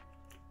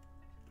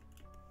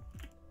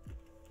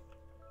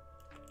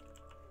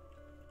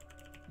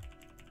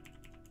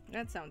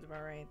 That sounds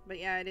about right. But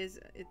yeah, it's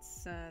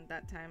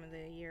that time of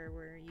the year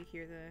where you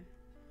hear the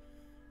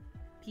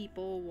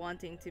people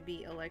wanting to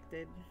be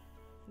elected,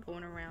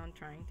 going around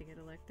trying to get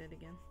elected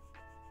again.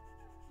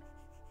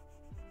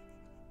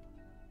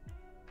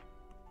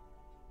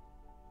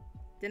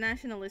 The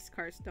nationalist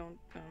cars don't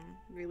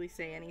really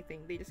say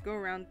anything. They just go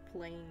around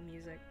playing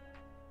music.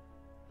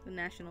 The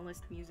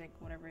nationalist music,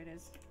 whatever it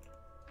is.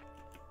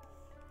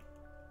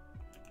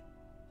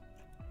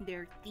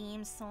 Their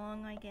theme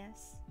song, I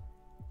guess.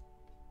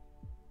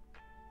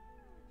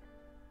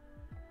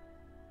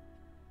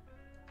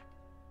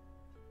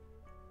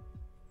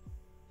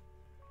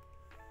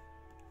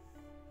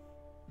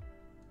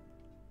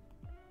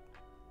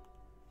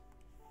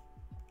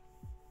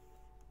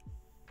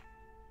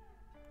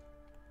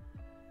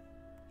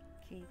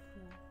 Okay,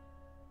 cool.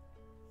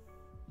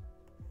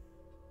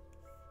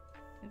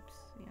 Oops,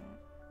 yeah.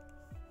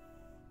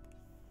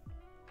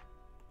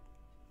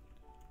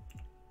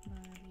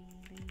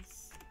 Body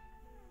base.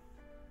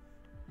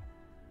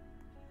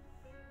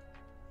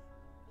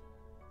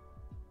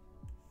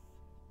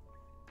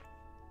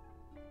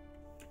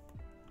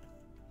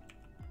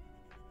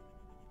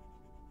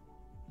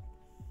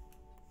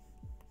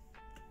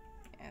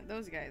 Yeah,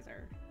 those guys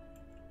are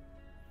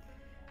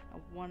a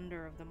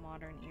wonder of the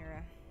modern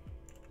era.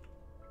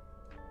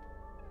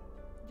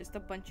 Just a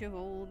bunch of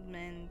old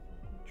men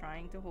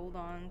trying to hold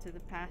on to the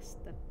past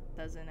that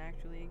doesn't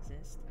actually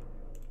exist.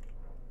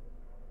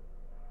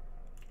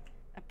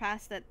 A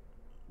past that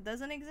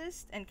doesn't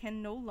exist and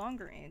can no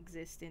longer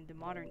exist in the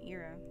modern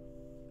era.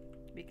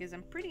 Because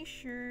I'm pretty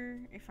sure,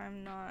 if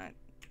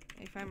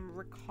I'm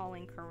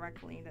recalling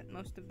correctly, that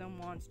most of them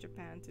wants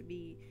Japan to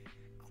be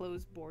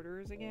closed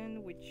borders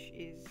again, which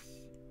is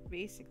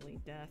basically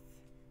death.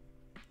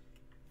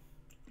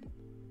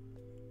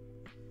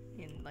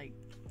 In like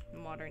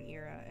modern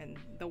era and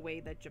the way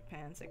that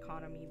Japan's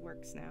economy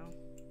works now.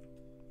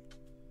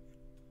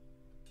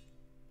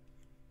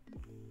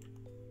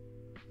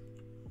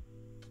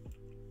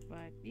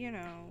 But you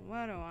know,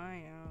 what do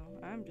I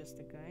know? I'm just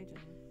a gaijin.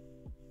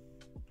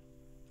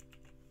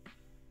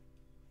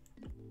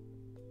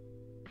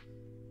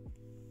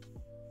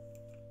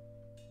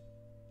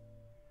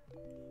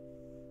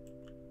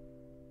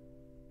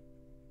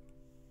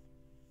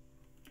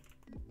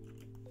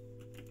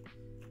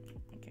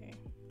 Okay.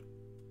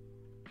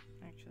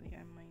 Actually,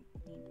 I might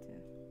need to...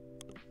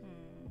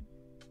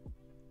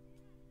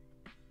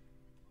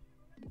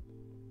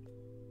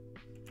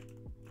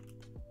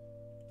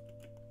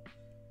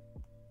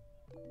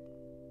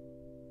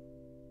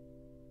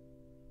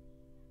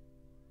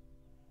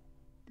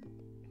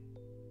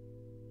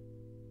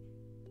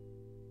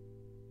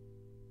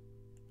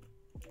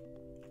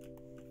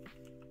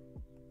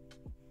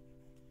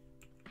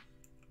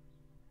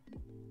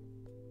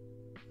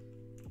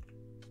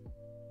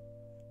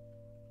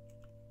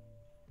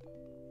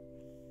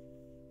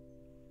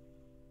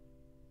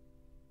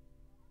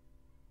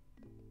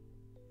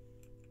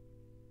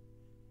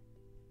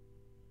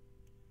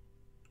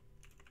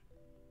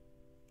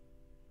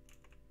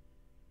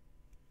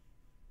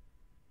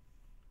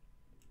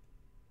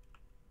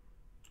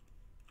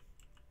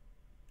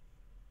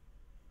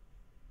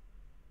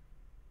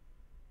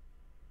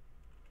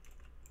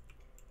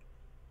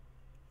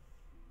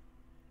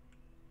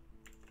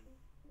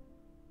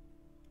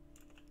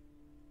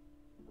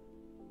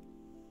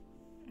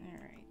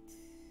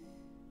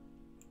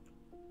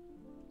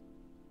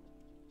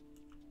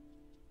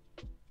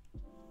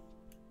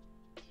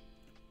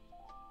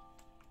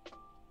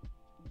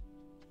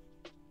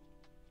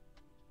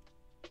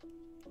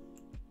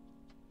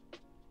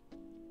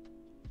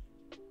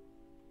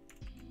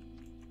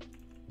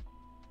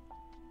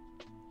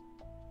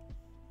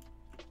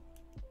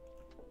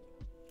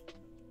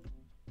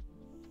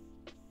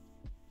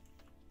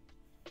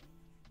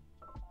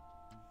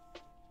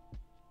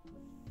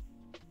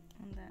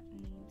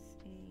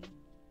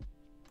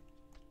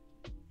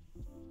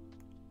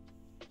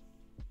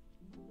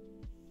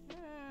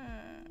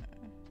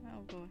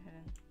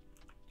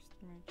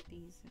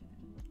 and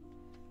then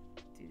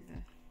do the.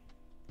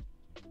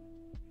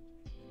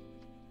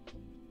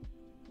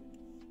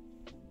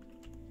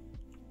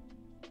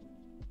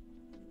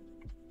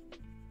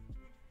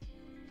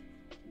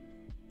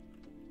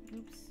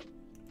 Oops.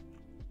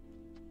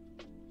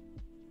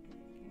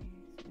 Okay,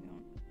 so we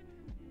don't have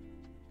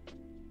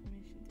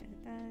permission to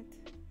edit that.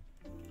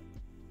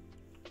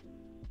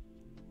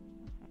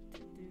 I'll have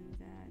to do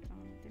that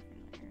on a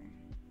different layer,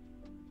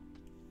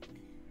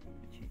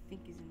 which I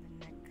think is in the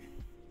neck.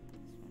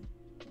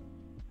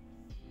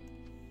 This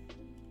one.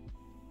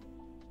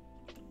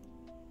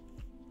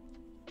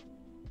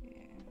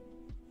 Yeah.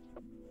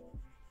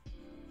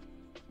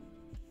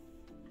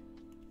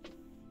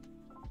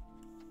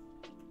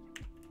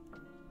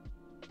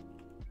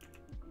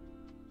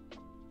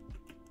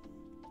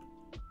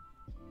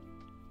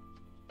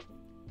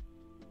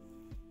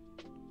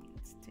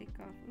 Let's take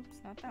off, oops,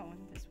 not that one,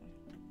 this one.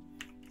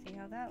 See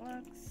how that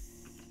looks?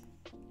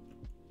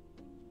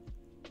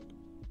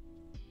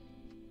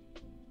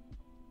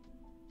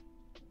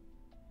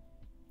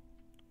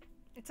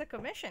 It's a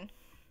commission.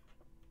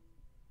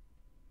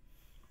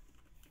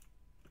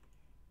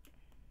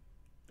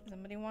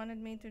 Somebody wanted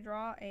me to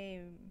draw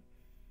a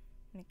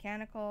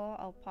mechanical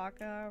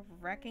alpaca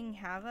wrecking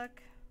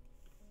havoc.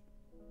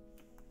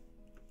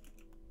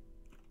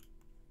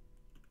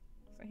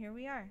 So here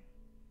we are.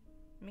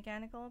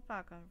 Mechanical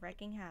alpaca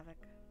wrecking havoc.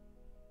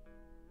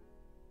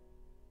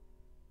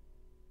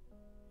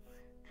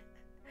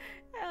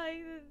 I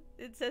like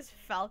it says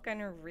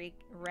falcon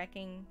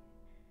wrecking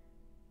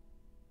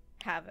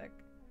havoc.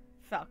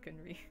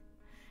 Falconry.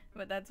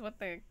 But that's what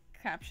the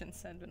caption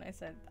said when I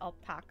said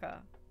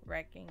alpaca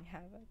wrecking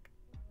havoc.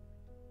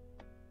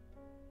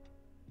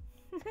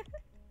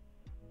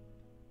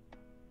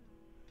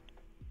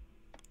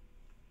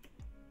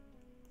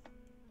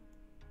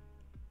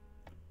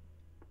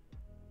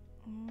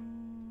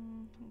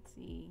 Let's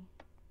see.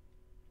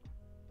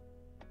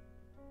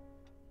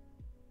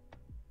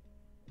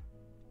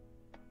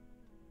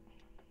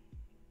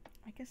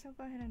 I guess I'll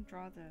go ahead and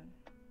draw the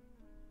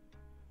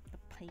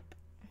pipe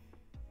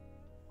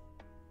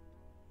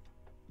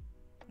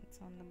that's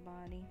on the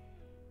body.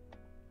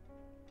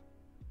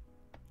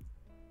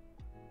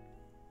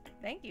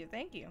 Thank you,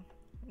 thank you.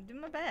 I'm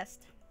doing my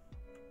best.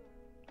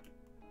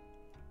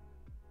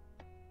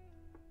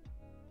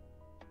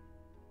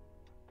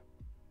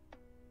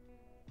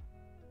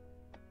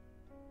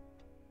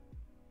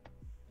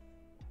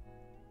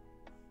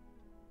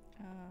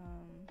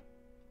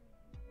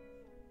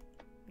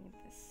 Need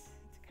this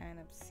to kind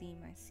of see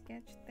my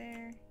sketch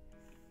there.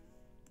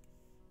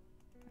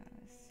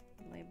 Let's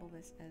label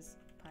this as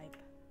pipe.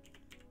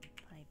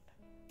 Pipe.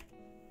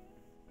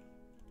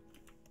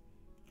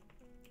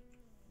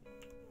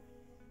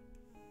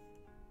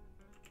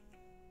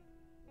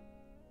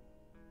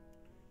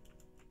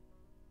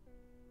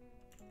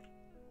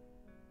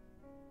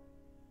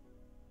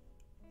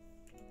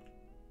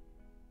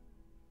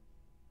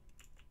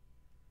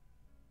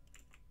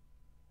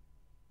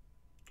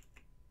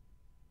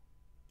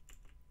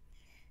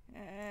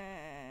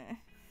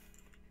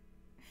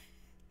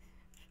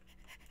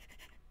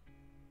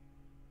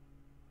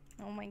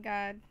 Oh my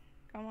god.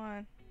 Come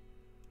on.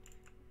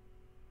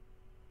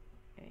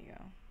 There you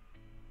go.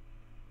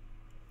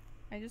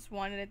 I just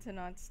wanted it to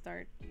not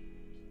start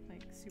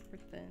like super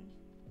thin.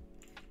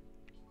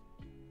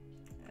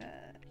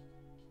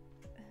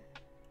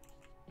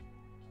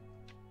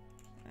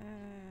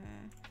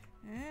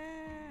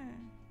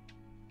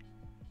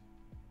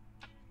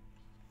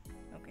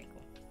 Okay,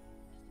 cool.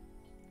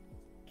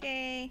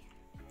 Okay.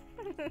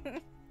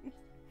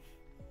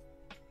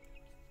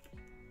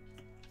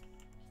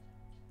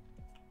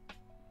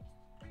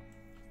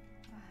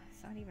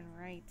 It's not even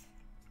right.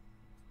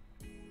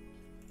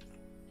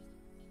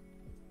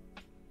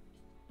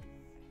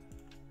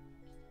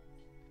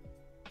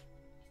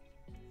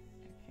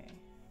 Okay,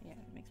 yeah,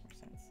 it makes more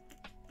sense.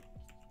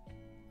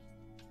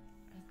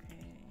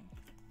 Okay.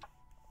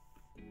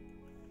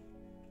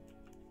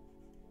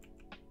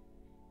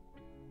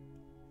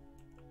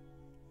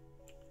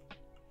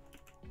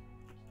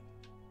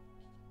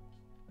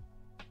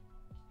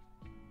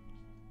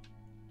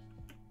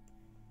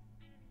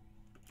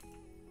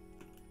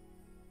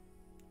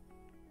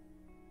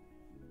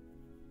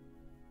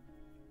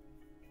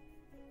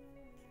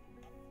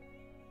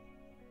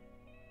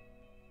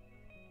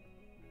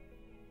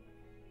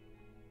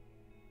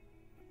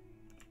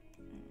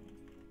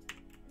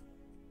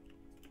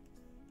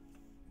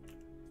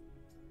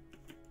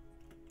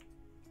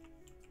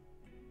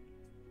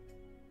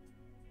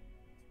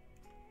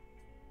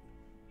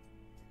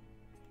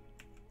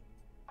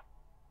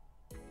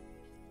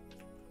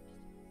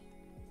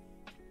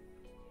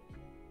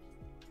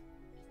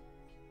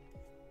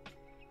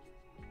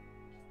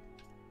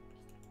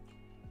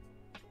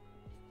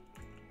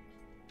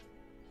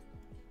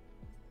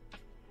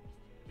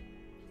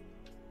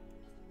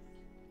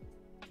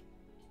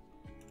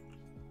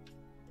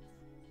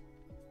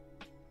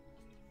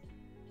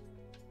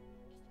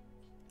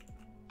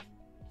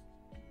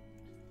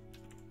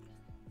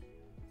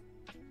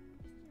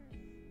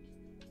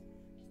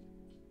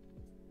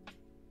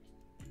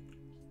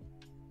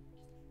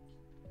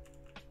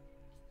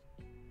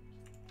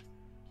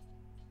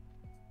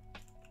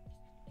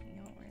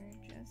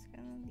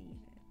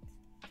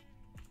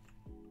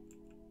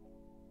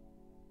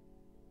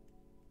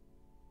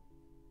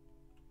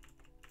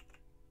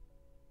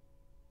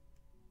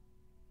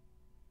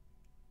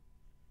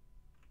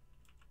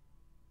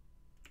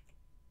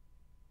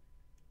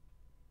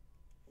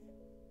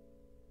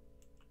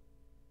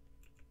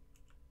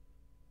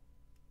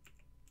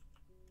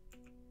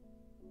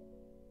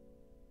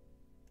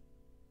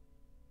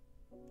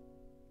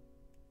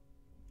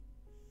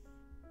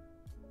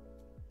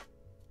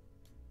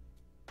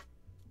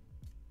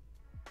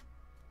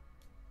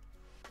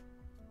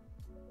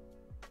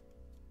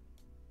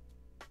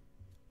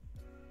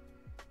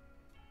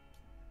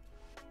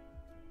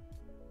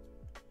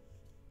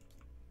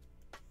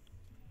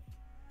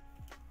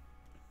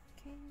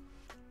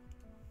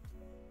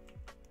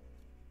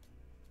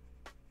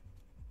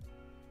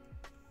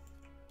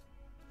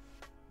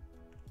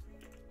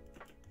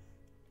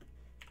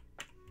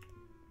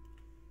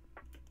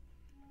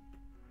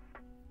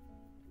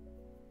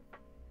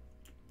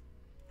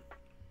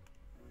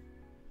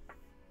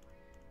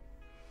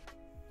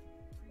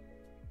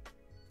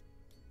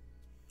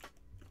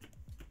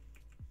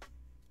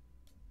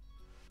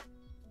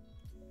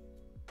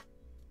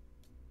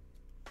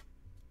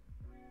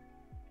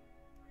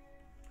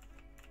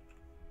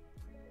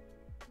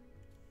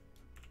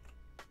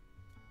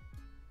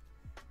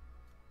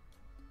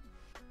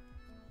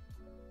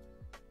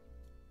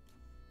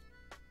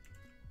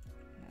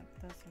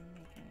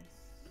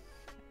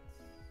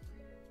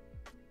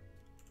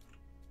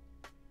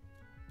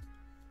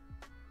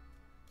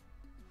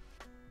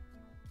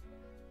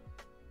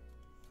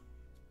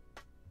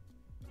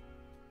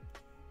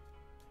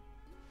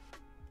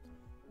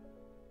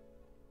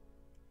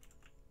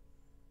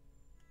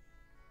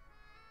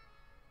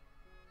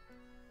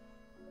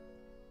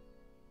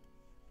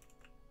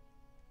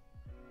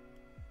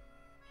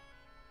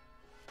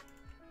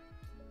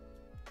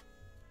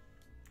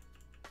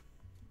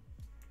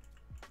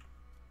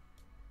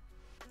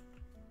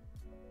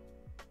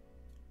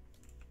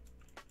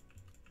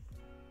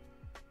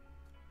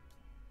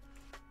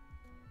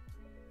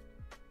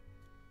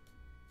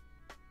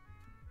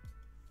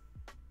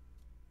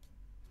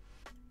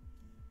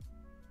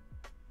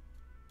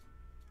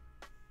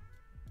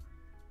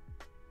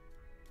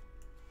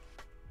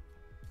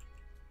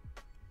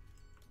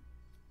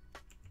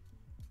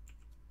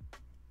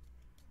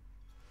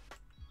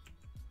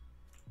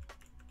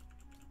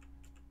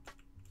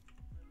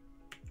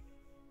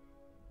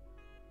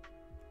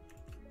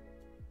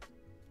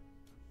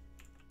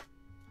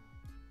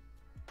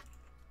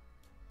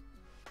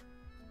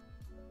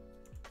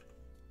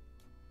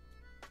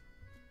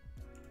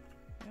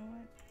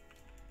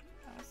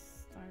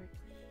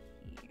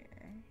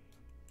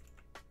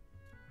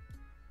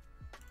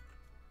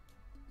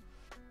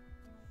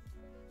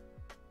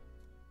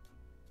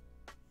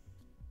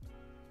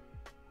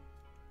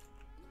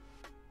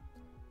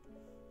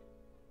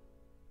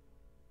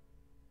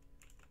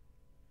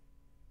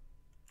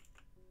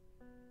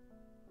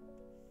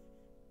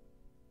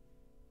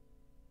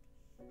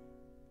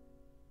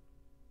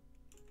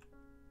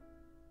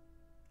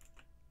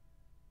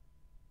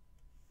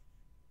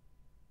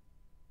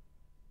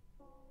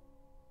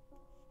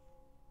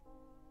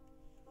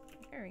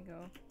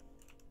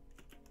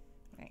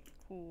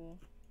 cool.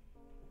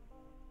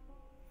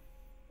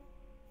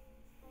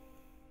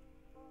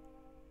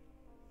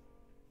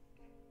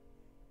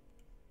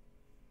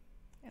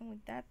 And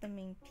with that, the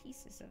main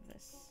pieces of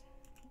this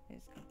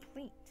is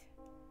complete.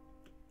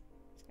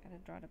 Just gotta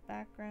draw the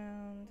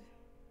background.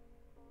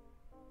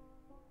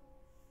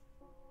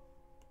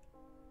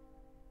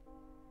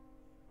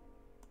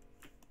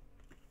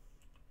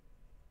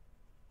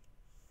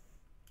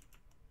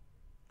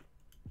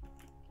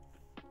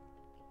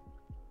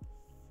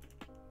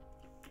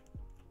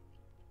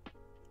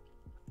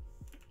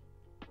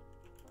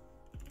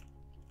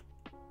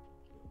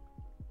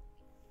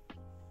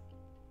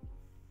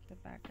 The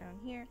background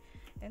here,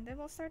 and then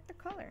we'll start the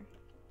color.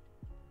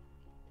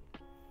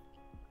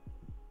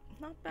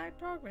 Not bad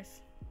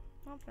progress.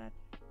 Not bad.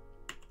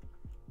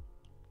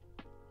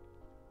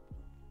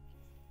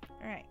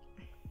 Alright.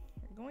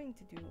 We're going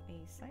to do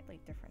a slightly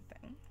different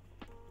thing.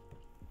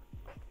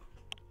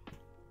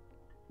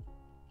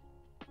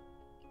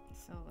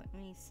 So let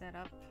me set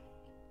up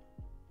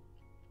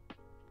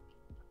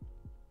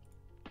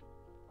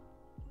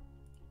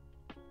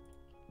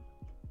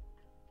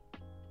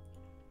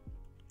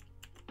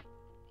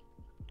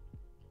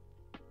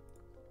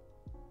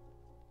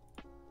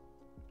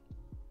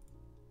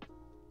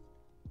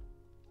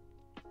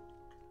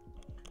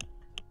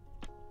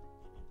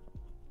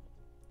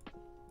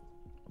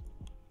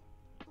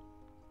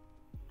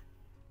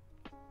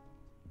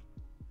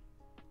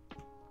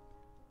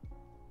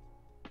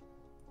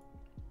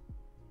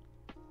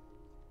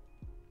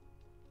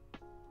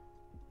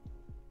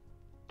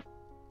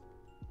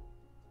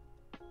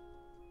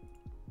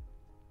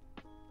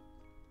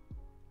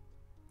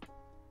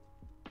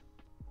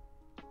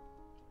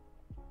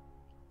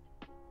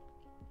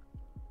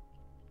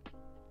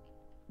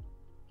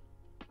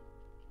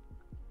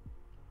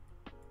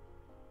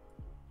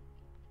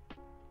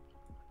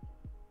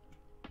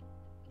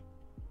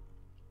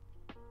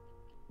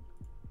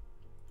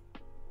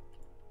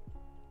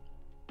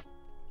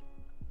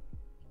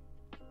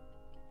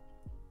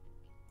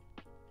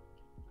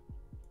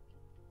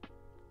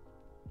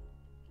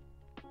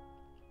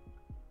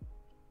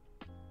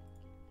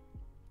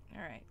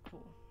Alright,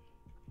 cool.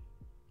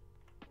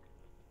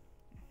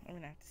 I'm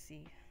gonna have to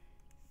see.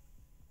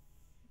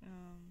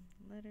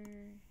 Letter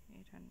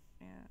 800.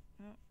 Yeah.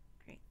 Oh,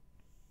 great.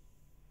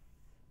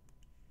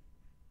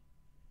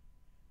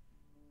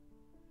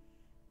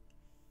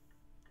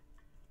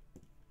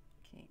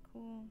 Okay,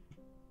 cool.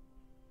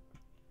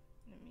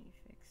 Let me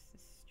fix the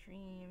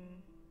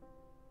stream.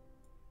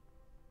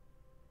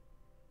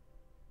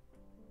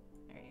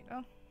 There you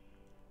go.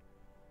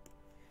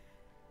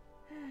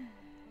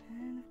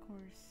 And of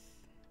course,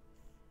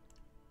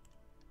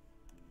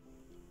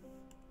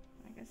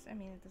 I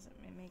mean,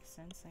 it makes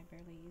sense. I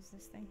barely use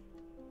this thing.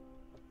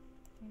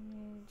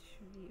 Image,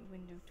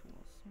 window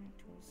tools.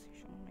 Tools.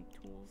 Show me my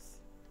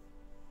tools.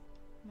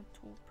 My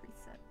tool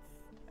presets.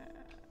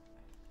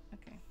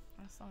 Okay,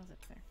 as long as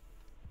it's there.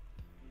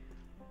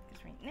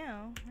 Because right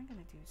now, I'm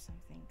gonna do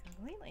something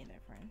completely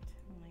different.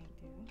 What I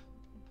do.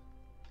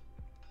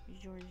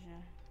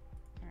 Georgia.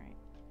 Alright.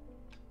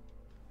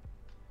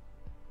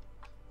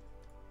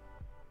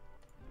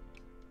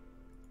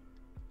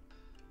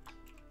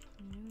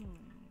 Noontide.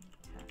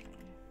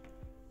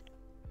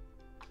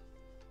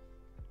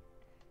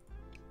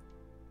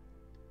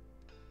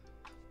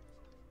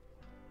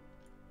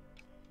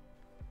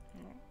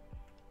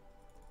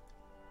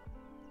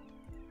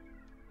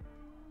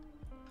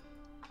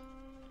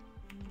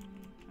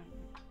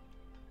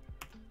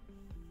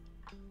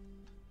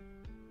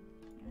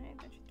 Alright,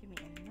 that should give me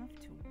enough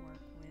to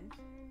work with.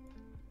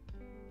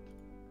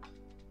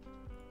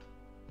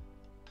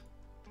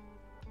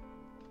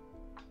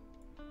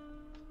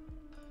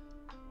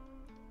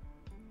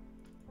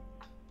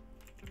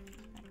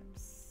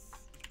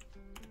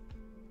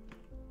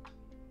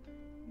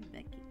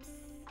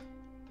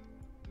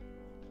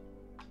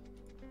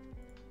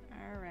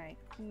 Alright,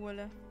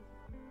 cool.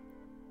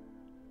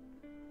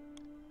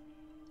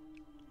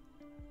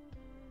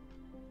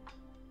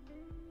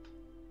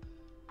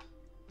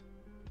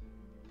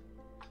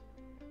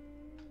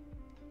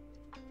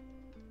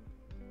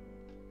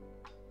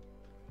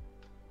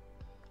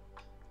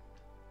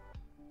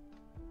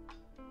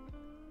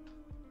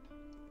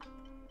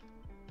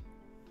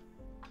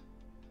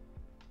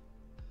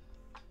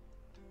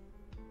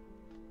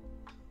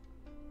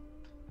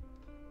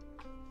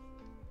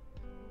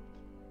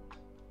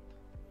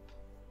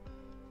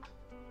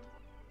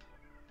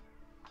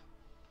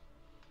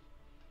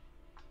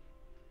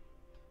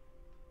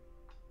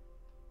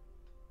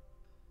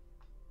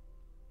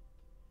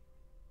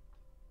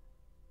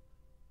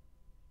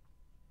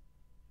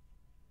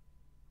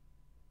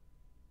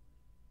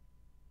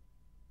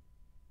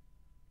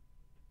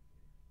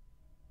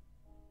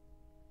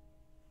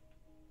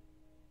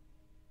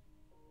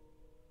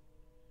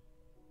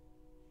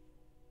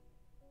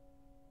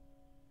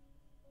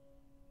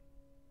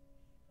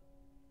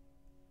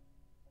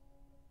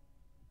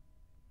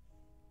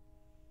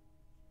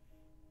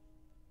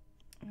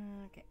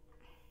 Okay.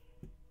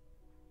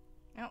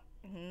 No,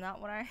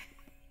 not what I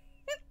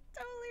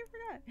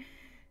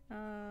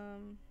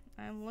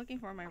I'm looking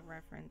for my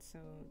reference, so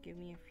give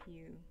me a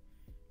few,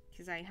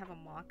 because I have a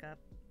mock-up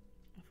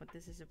of what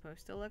this is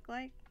supposed to look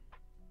like,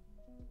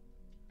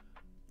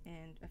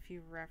 and a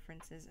few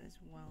references as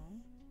well.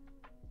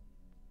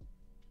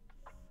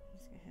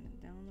 Let's go ahead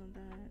and download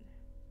that,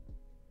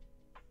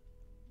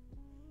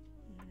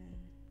 and then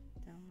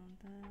download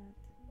that,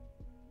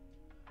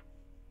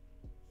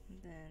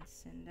 and then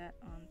send that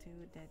onto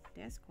the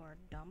Discord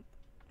dump.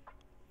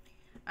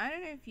 I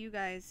don't know if you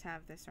guys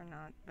have this or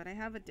not, but I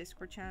have a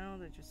Discord channel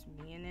that's just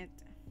me in it.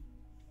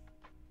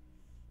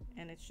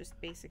 And it's just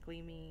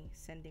basically me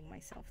sending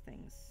myself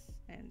things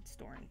and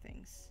storing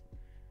things.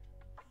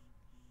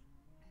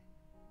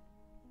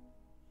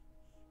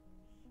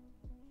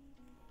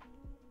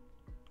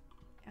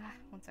 Ah,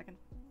 1 second.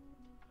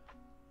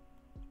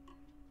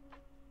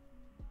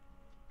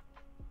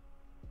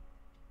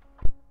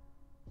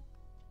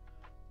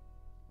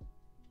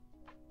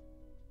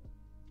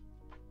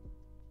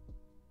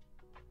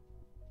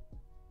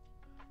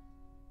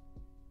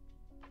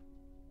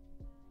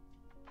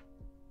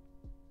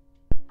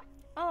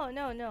 Oh,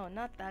 no,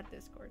 not that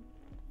Discord.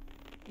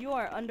 You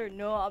are under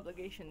no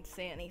obligation to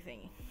say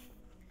anything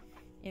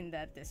in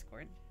that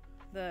Discord.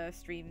 The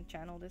stream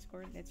channel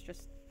Discord. It's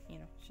just, you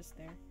know, it's just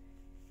there.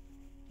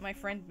 My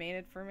friend made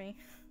it for me.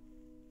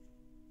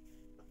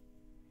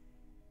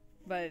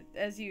 But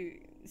as you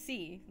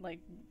see, like,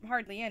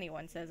 hardly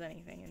anyone says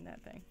anything in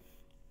that thing.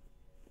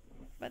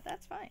 But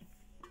that's fine.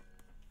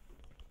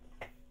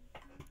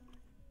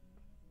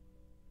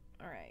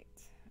 Alright.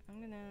 I'm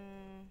gonna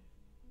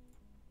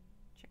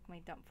check my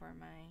dump for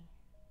my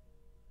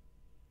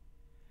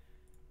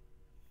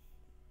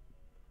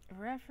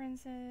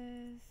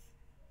references.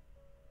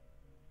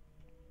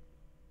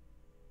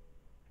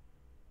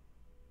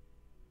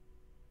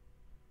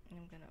 And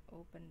I'm gonna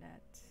open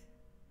that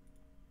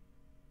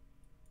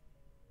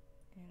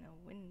in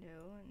a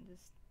window and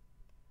just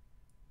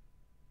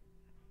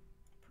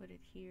put it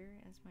here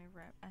as my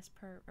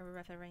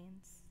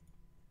reference.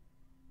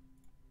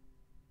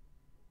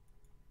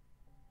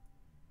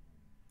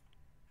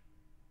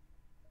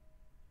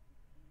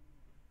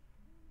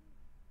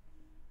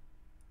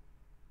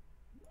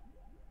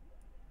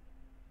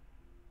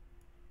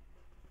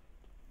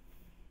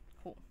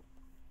 Cool.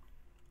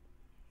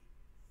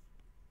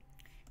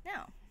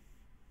 Now,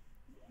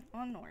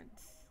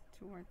 onwards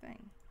to our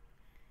thing.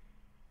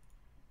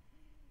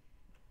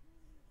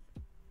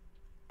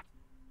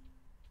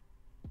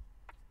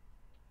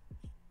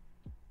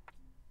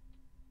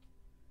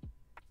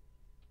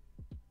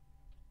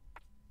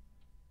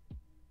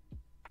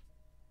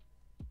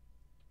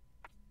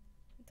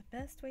 The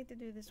best way to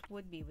do this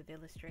would be with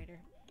Illustrator.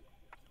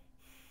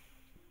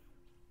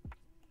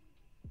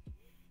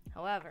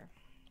 However,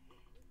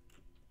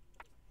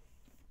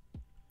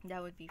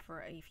 that would be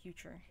for a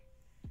future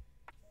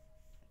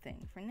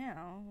thing. For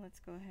now, let's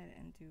go ahead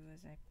and do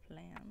as I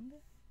planned.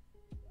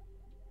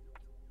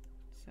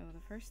 So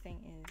the first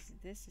thing is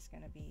this is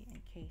going to be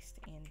encased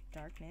in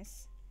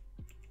darkness.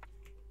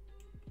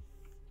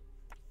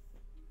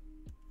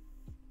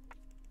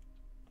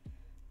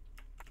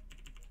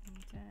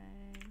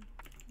 Noontide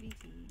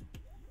VT.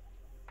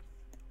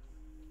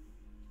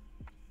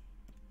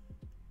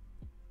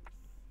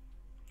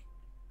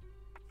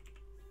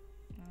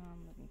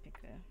 Let me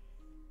pick the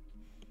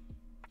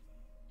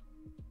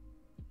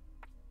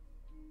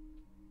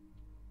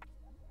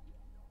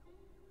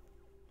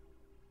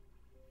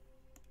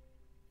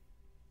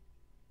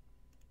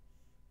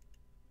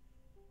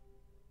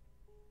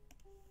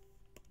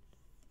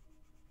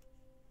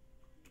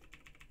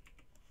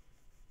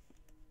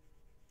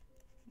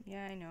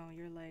Yeah, I know,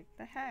 you're like,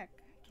 the heck,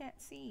 I can't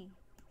see.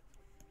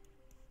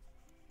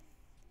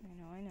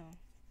 I know.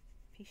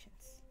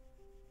 Patience.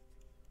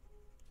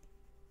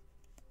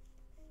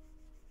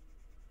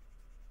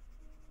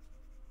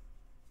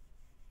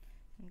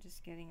 I'm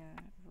just getting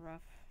a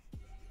rough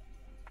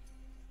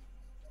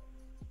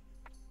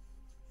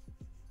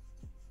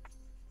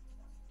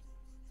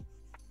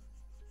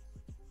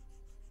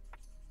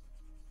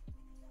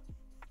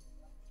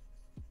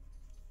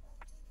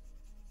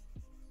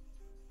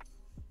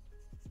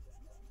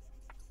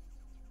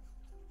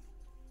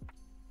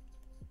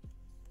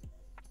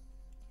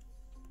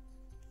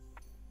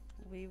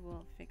we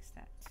will fix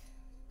that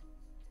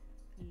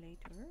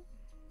later.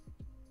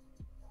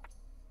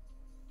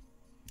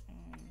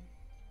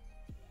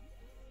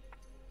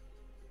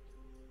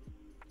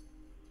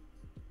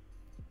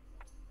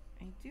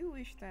 I do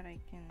wish that I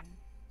can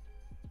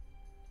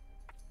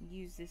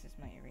use this as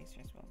my eraser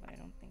as well, but I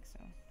don't think so.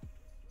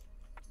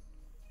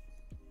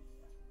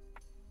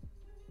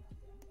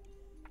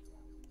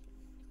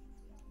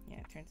 Yeah,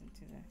 it turns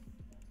into the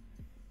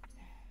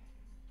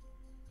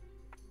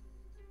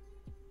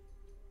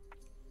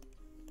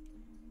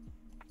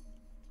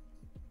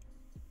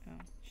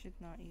should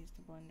not use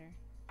the blender.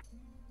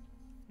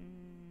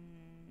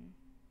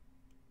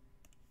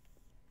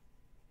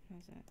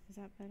 How's that? Is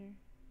that better?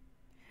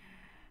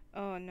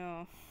 Oh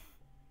no.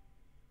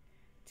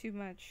 Too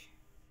much.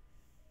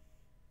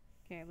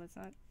 Okay, let's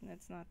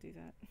not do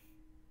that.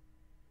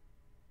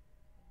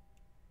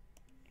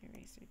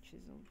 eraser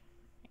chisel.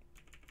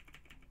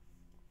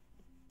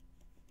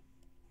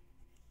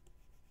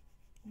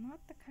 Not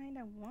the kind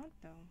I want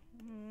though.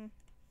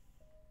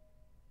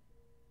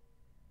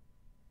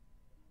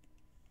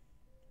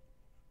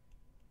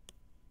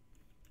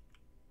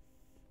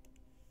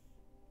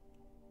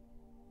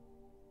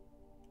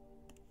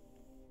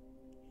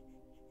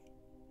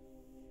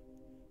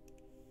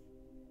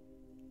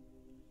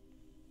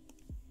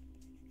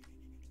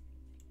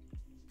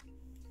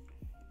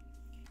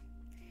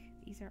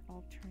 These are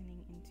all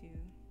turning into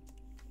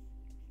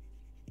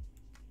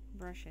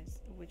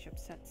brushes, which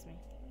upsets me.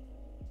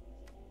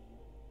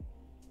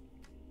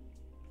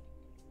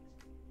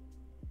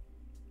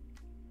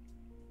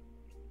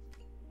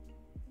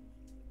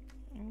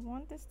 I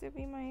want this to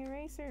be my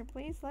eraser.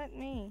 Please let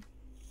me.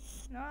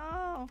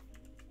 No!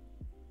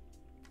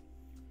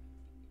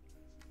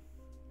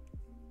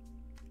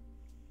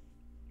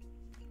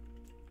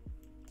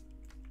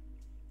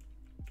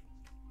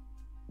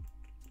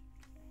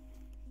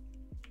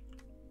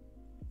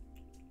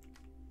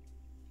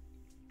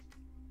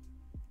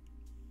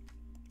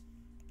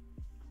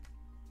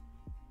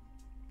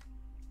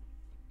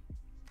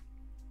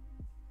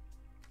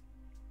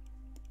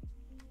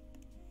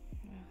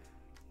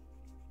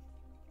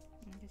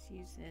 I'll just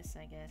use this,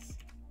 I guess.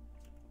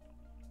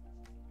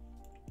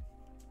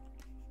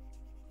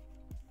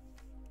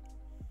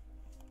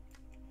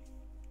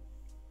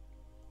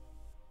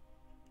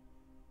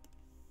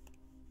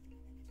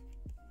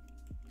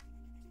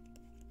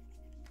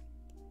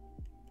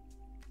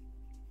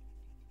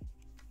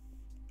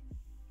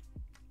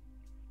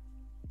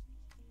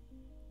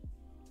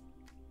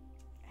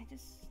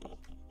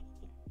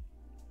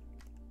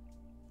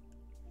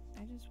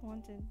 I just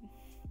wanted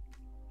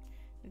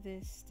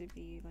this to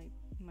be like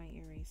my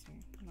eraser,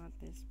 not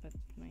this, but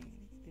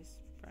this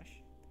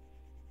brush.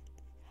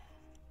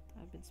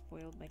 I've been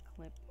spoiled by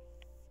clip.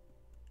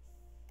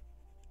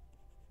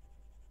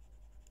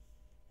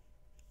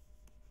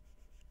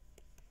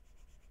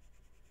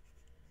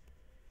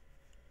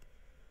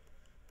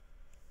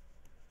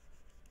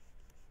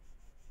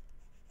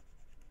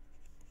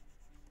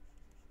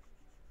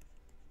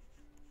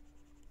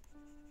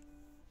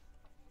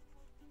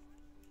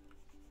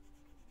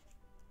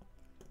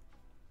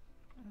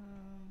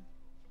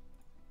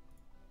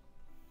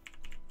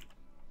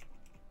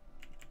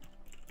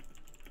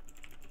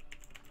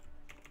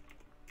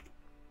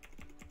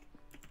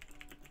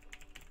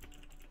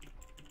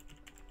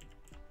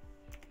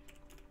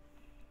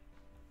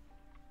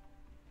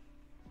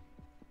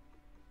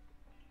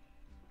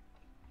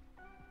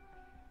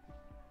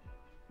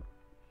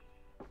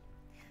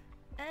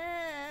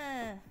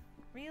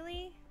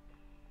 Really?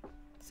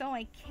 So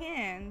I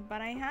can,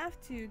 but I have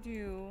to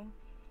do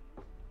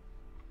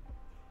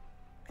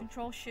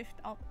Control Shift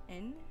Alt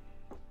N?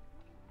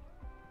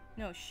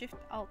 No, Shift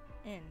Alt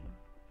N.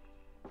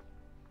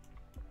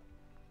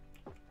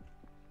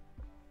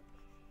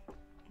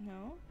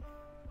 No?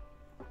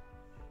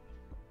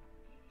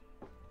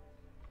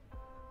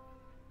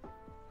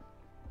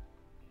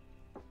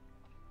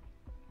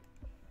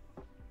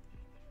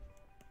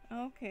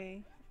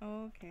 Okay,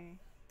 okay.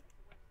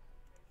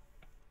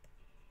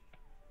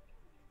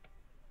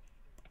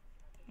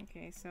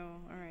 Okay, so,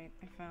 alright,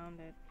 I found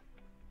it.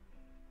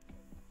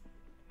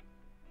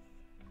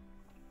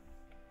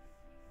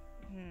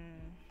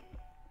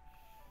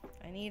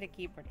 I need a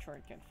keyboard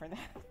shortcut for that.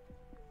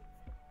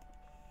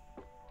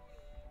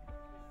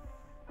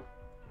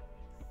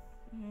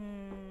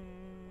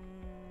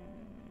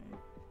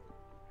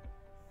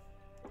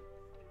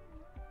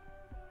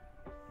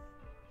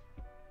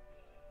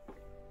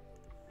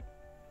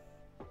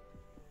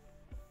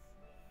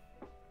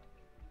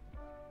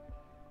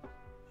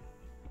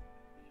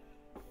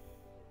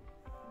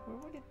 Where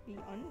would it be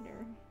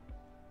under?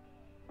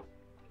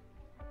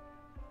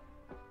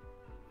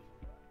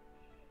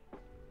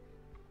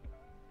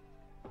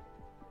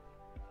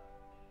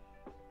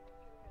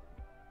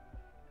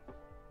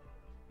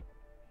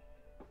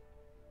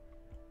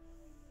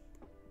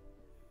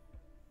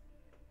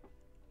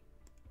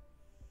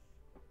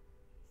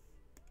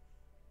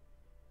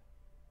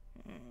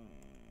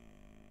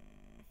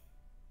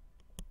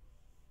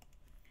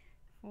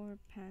 For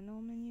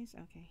panel menus,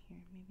 okay, here,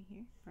 maybe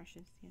here,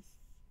 brushes, yes.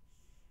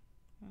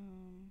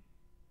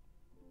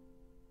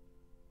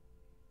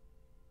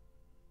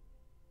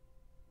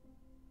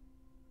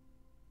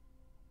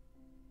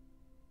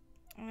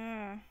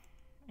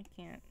 I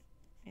can't.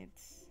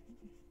 It's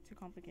too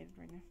complicated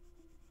right now.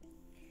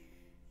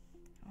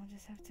 I'll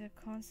just have to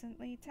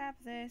constantly tap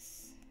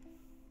this.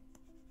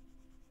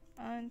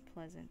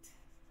 Unpleasant.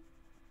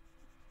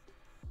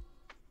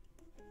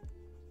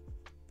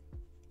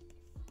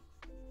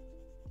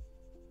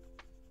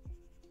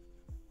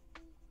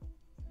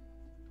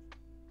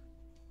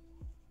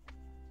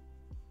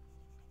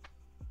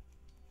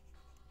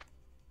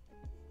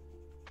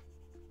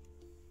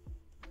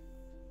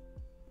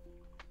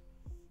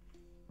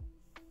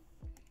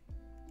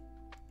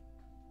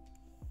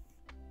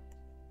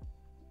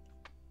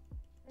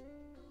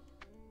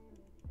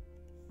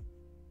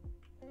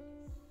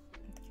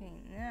 Okay,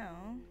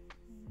 now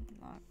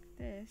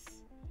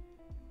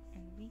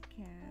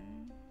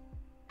can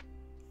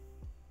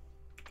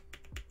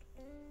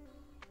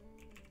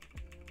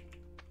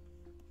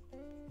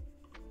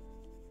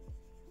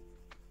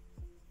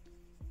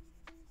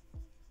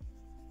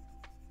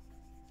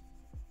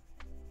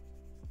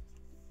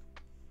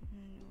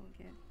and we'll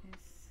get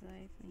this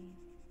slightly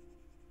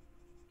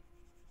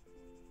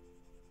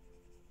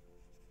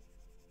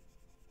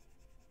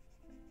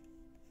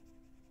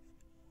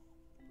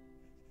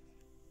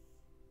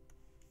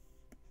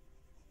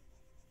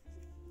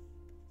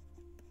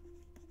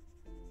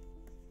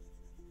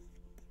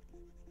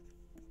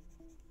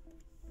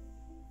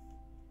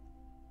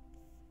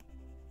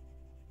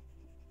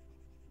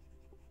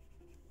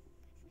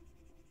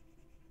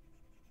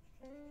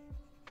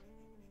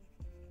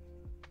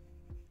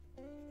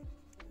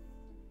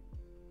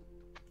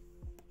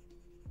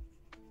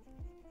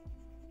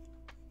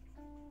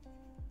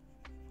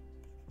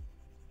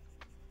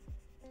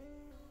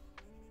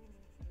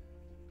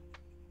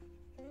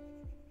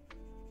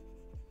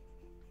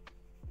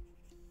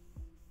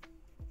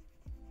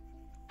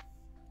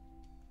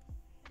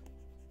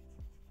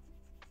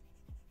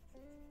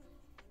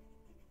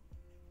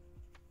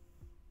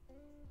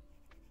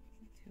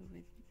do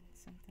with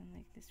something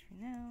like this for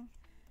now.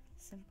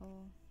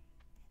 Simple.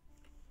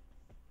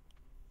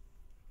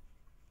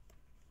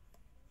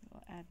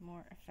 We'll add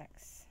more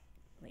effects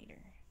later.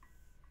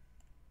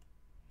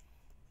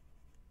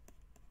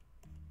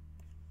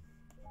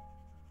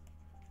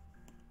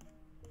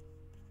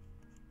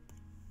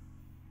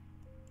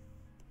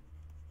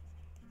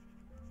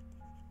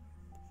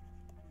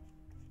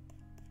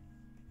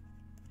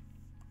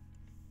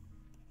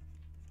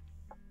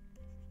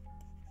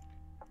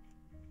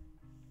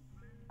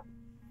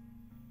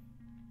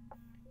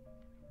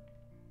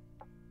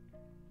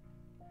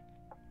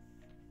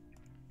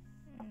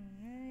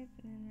 Alright,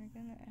 then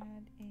we're gonna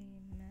add a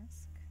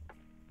mask.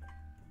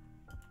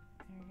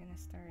 And we're gonna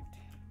start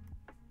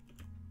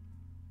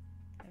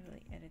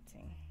heavily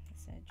editing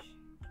this edge.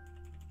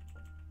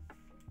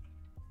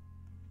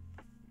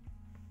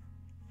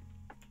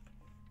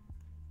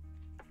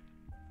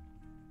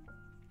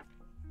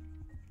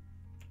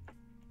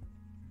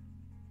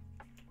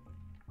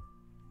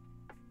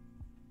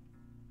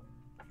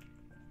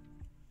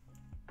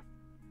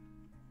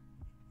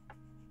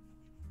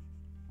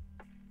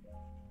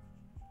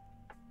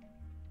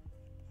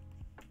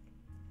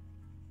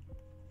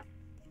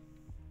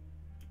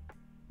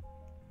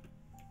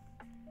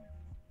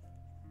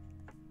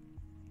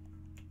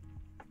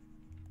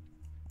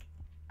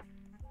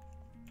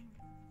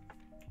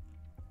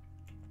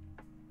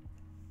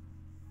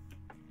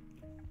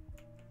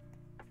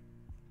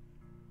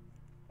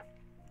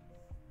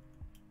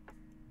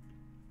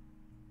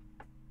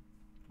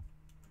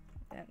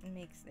 That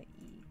makes the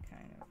E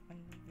kind of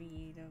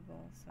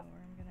unreadable, so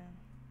I'm gonna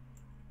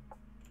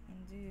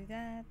undo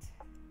that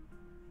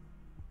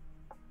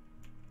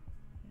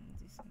and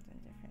do something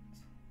different.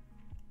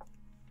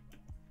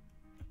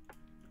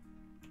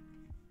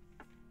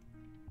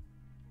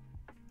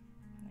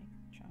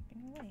 Like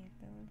chopping away at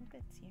the little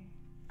bits here.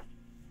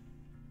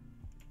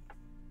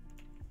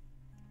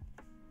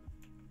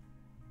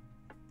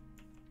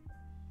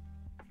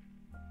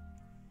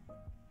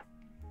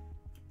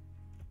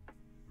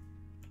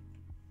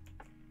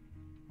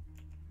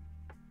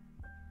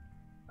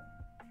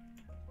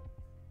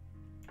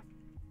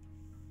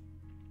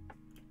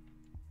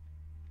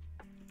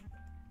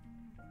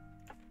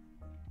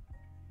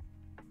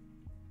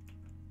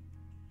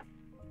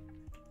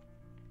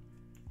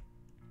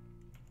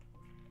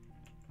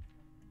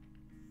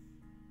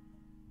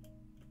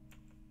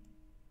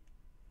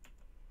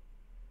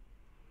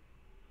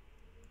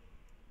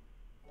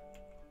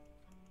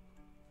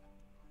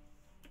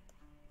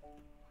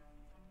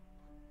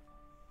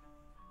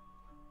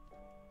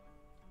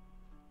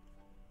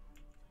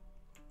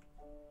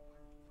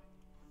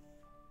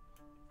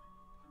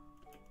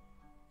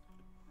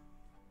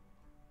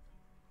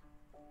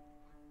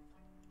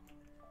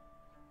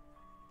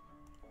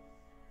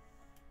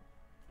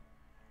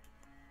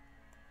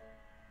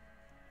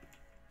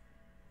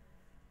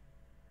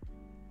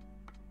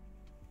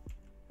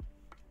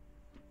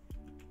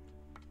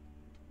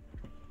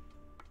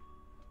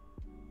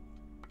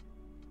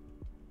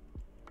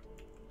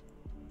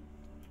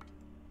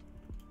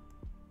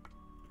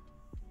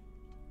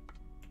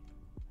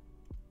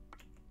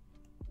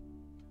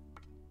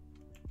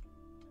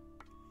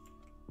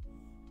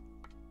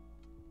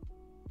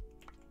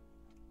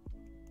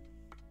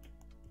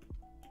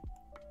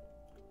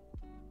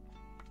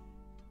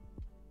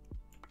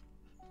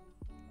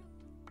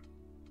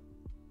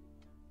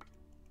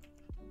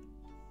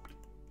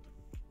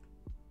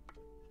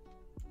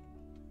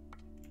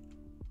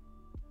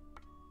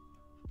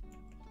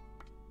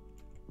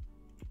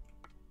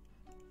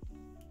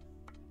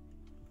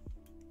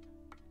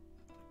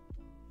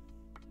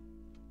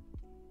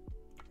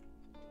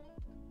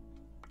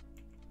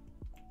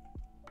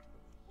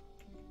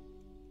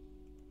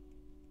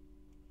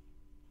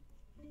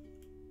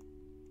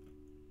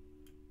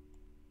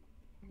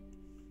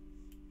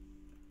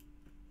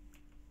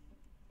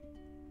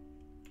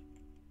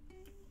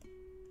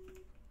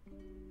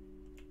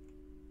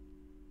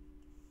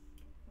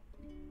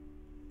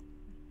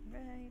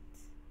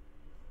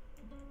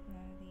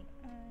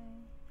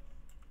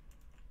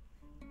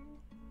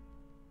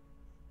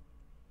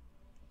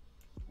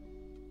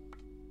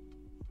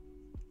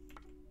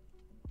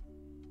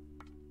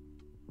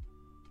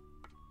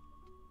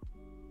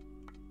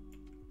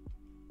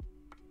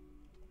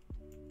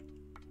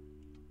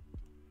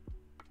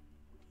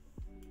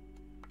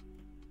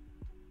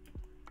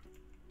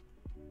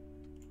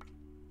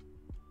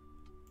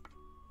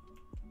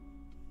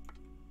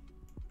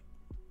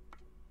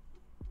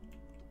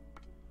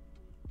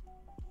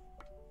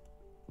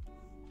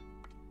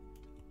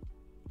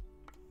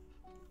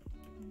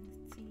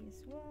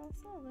 well,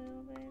 it's a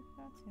little bit,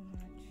 not too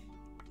much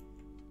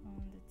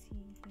on the T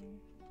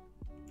here.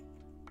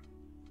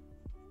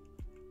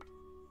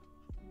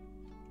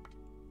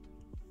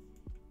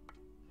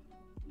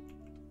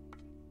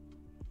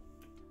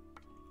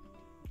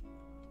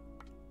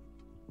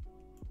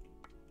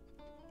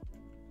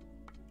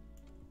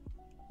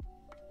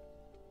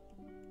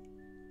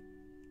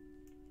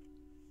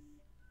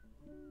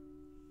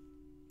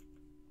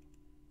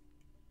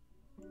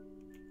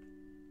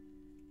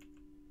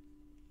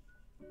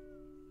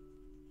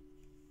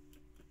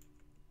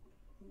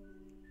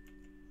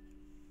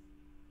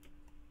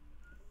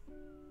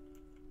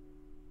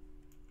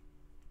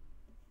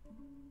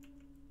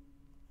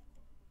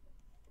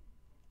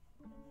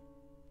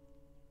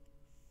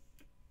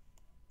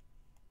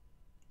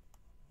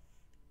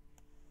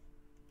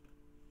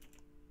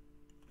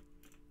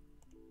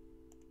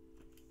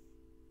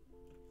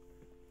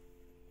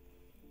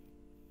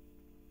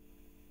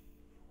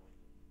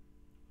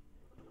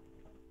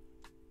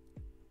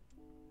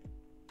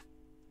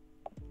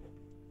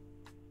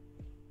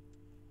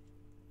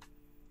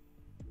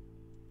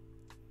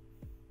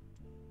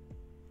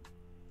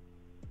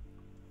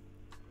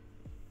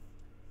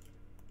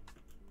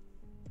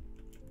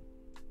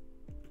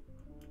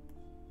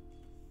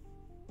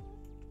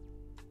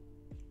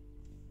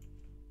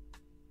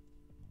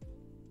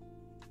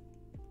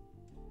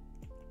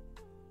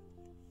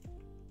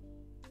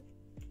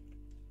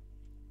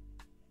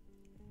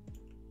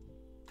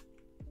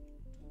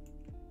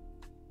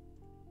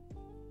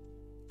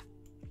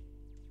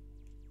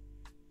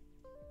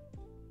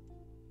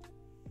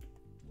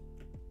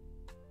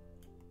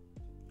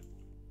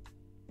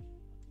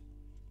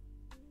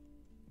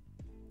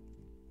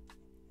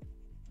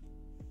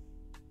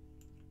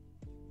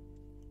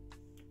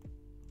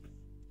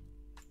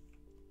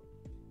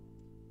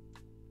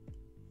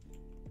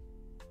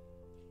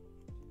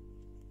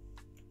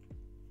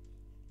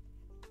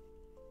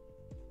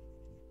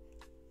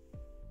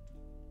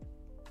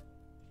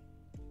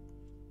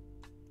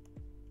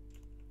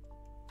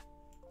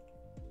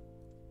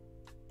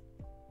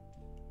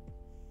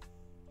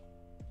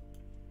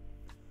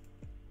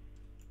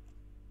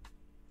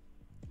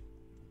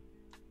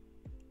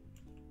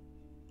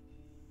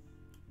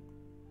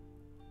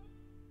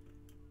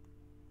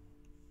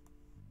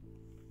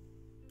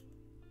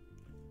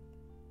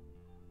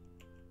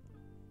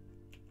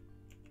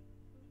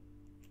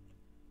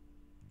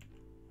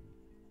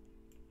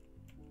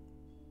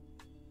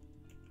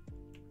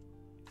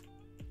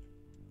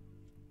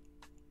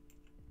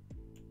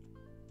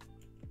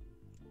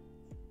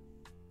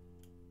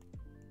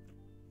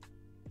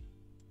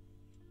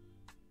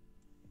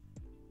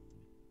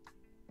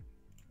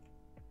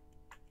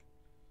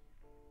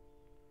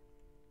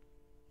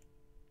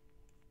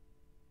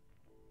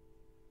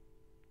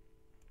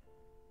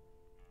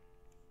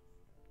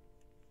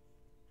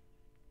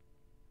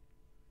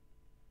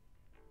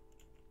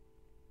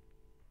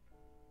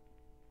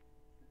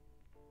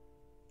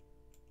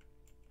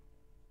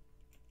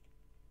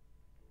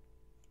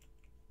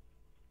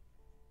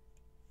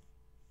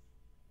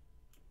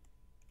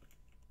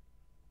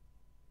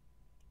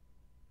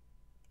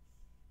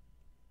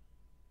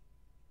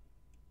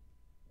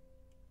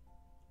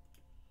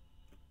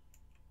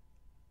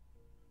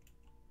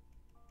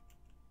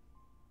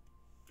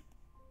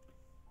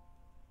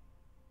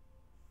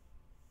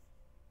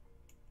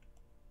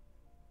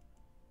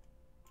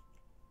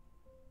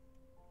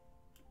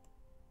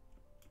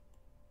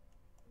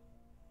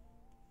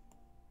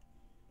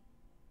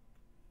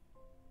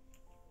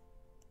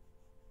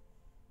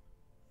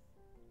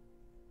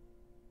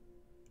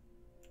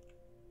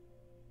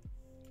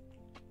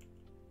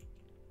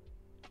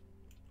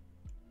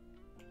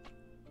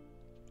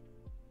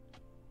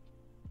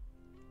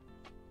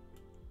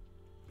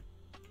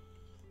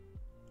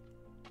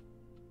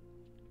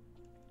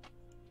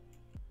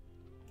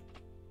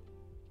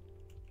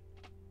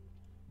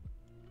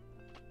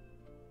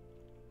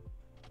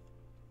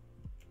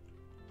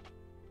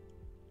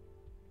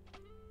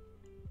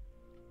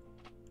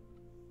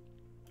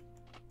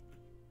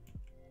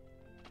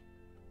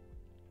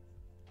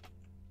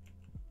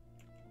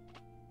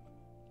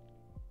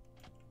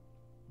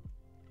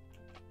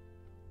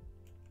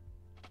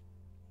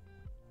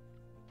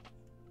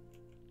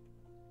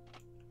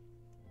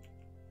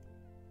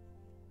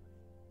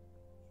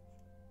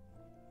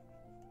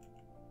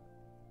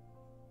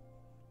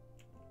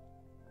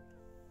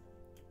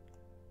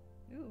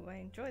 Ooh, I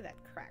enjoy that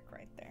crack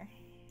right there.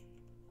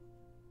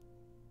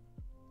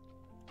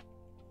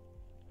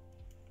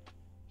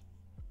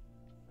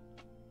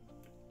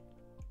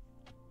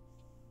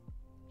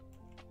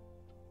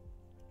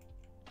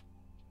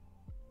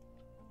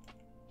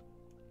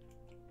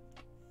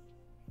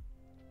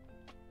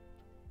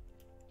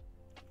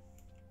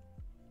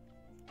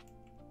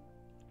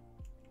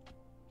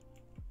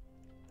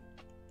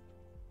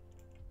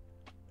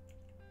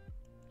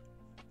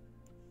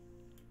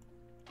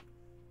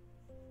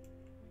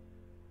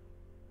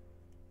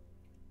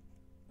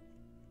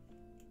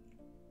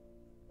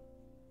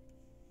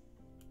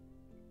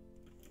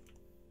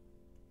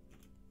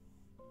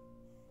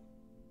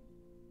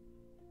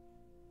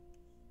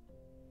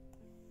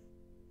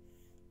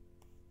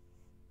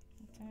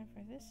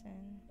 for this in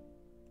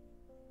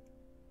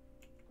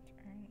to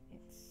earn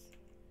its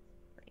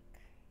break.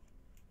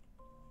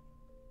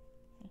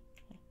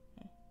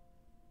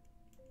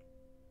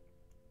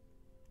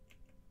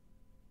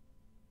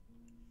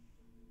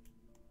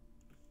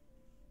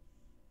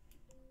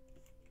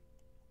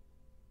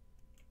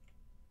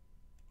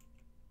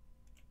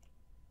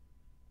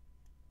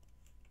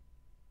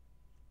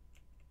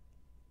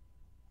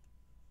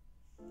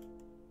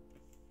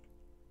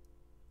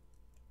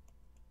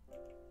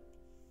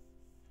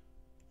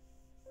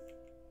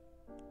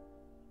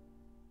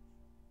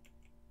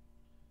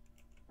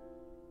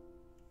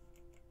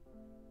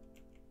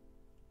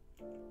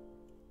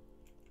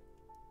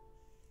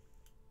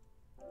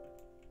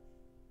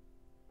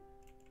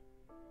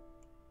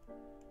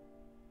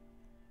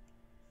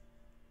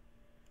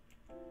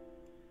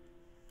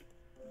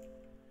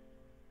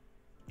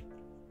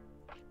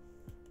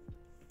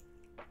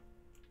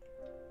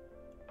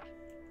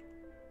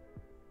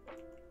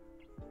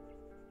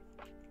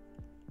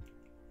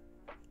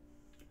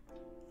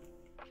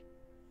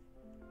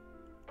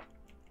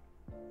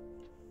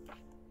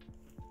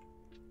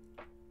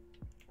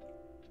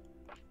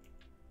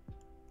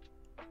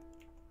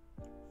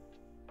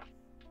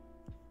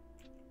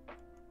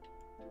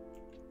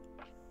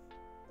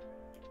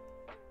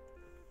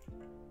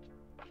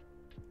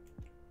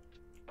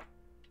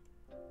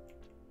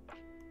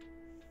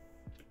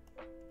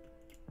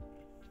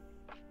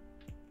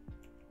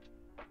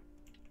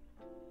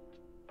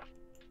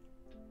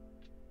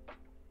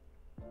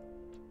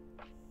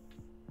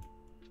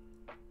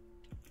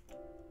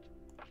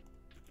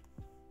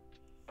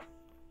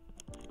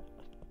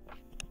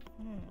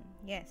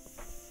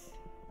 Yes,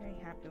 very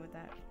happy with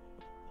that.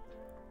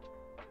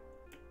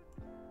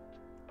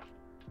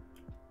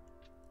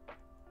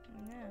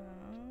 Now we're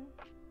gonna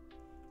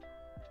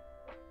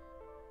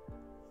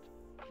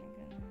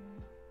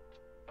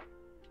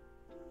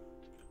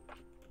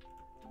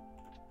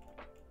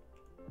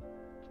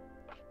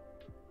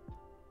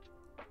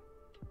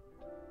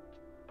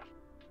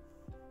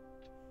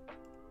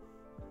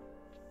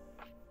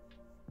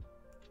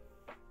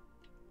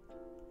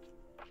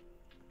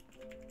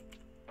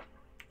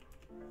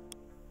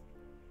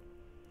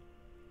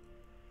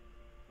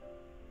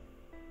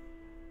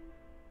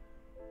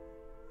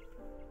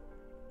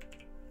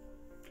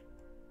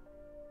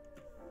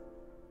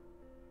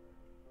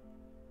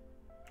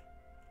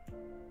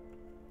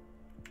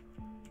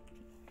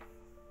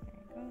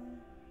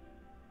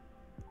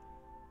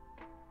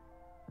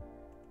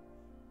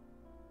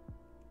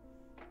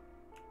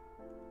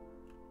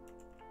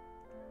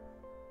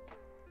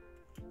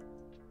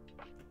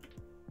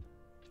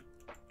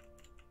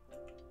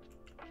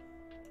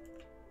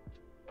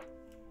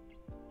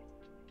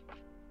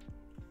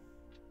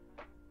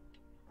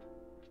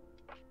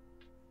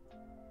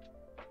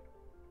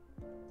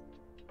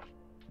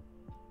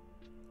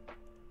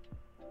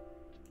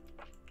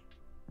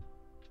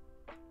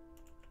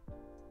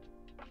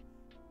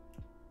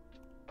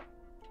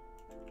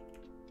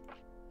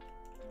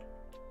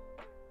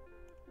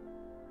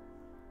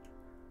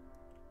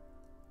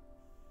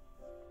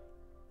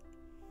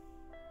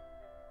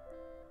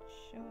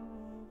show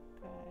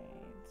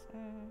guides.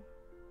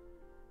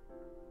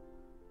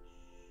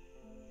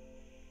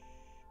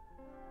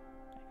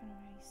 I can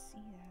already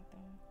see that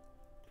though.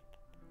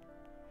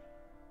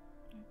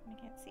 I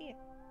can't see it.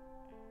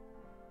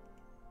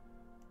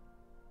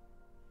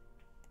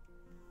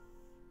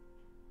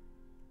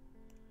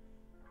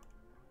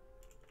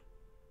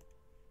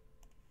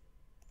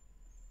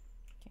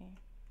 Okay.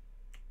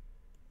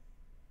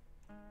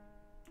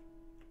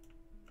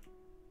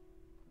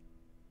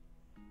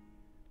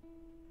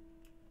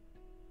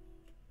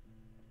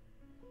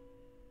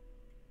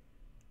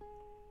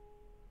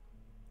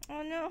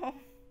 Oh no,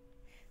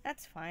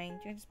 that's fine. You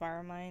can just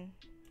borrow mine.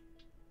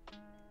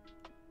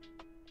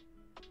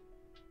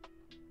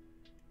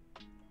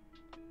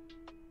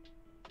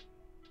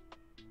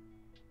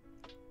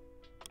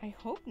 I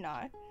hope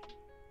not.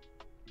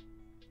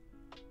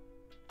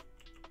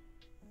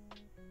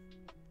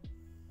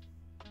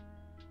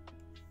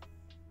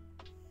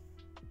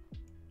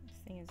 This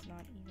thing is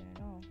not even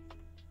at all.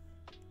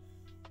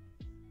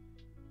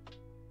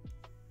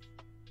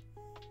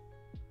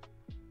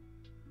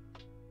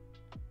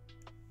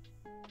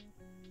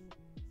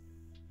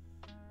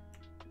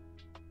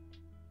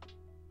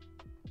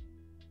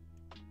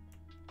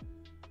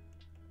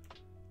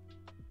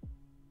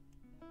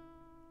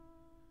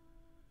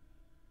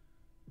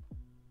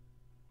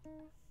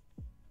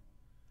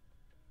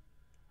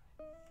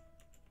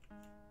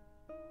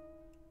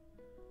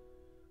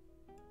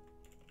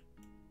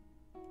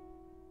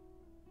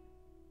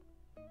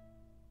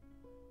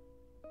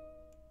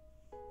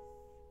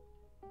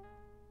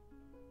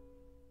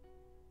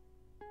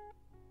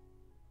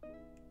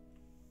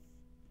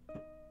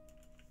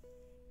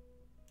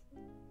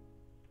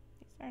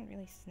 Aren't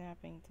really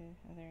snapping to.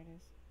 Oh, there it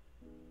is.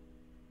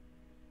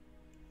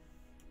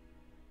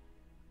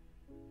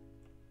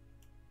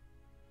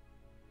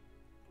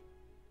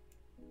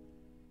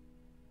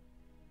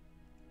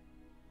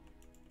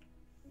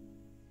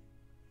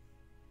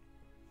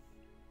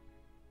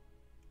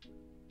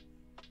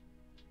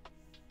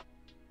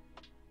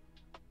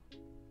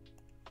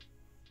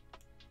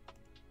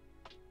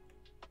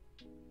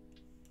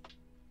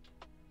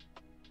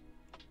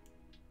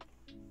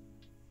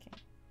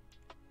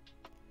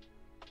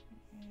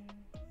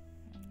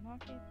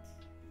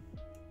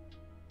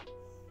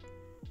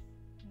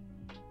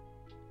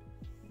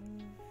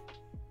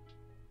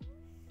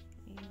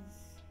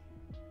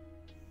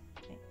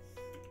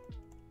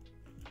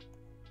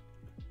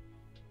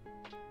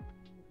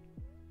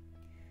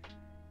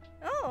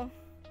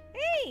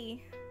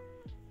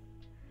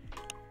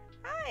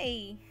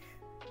 Hi!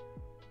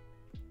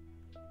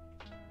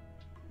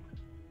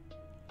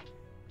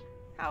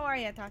 How are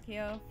ya,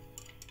 Takio?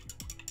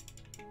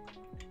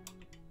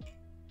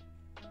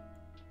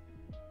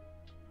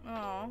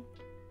 Oh.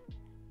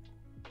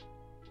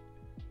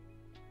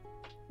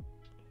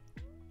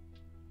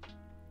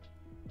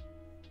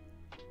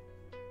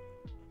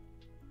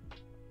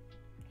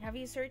 Have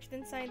you searched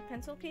inside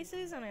pencil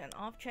cases on an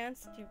off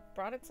chance that you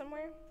brought it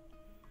somewhere?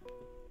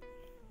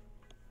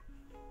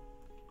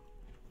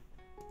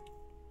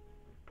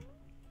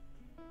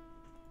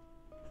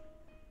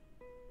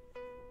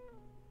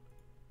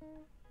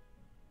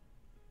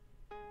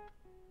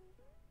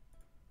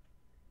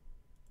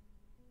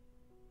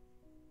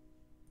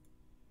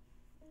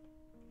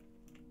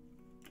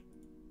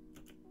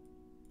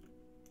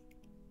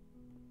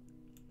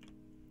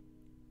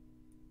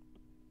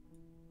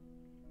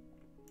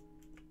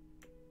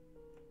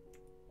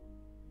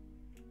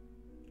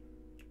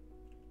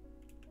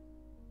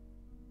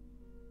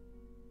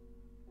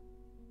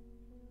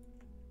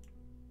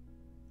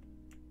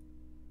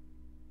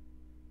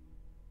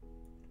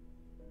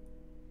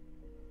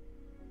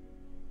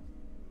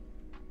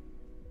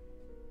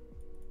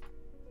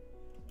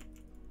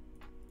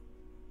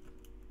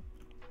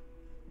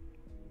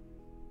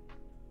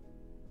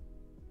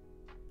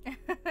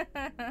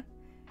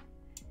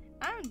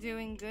 I'm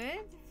doing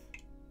good.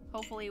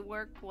 Hopefully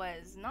work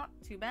was not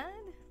too bad.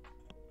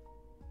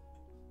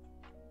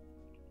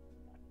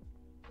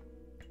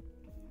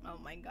 Oh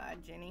my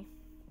god, Jenny.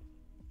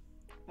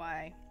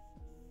 Why?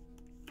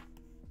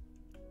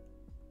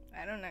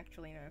 I don't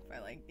actually know if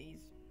I like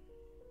these.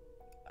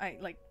 I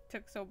like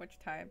took so much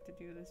time to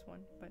do this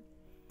one, but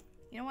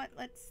you know what?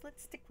 Let's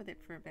stick with it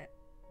for a bit.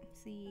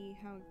 See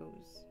how it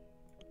goes.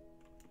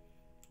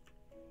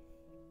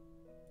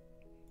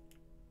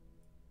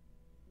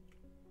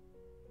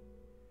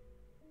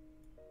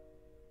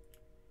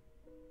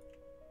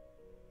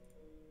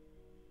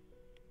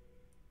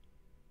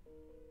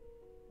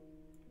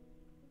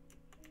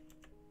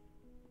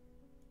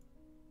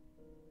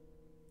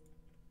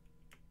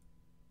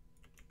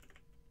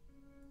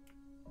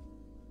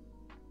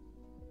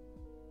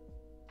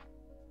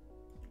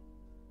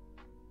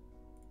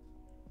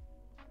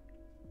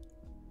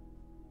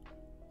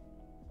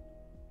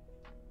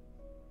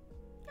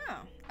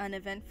 Oh,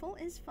 uneventful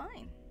is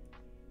fine.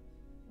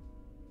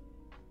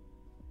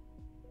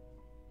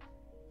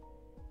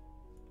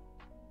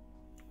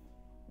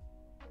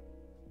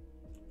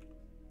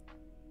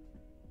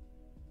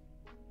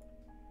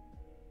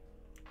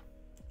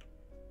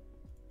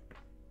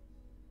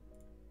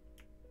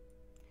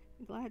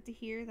 I'm glad to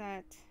hear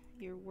that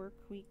your work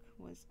week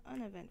was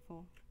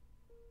uneventful.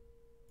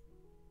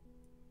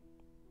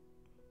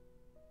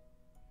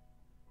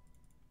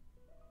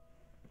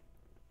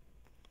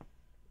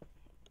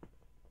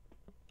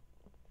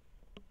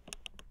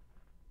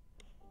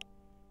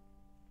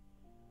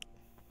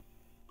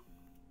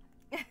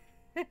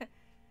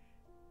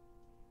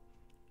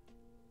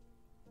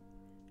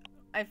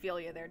 I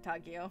feel you there,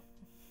 Takio.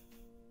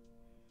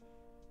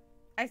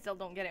 I still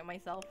don't get it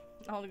myself.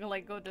 I'll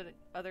like go to the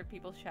other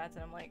people's chats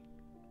and I'm like,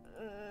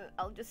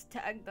 I'll just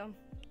tag them.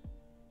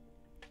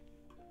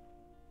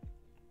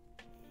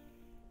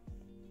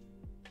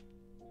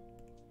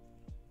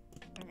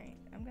 Alright,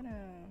 I'm gonna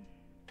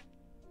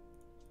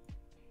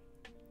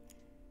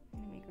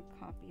make a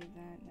copy of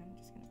that and I'm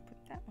just gonna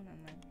put that one on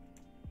there.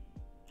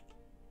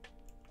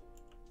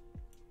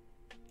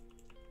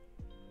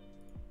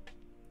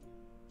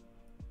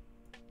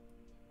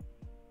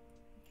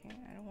 Okay,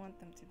 I don't want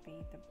them to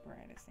be the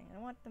brightest thing. I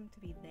want them to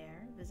be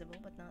there, visible,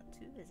 but not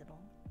too visible.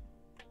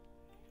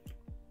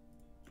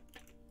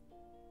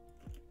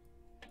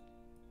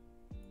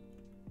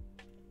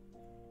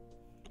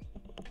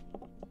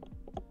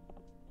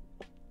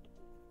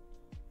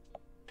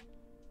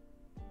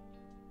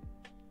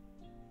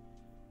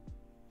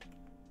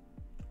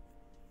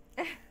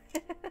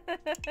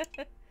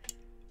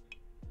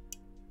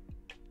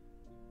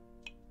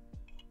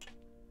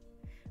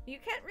 You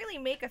can't really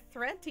make a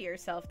thread to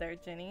yourself there,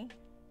 Jenny.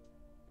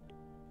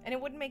 And it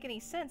wouldn't make any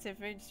sense if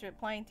you're just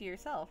replying to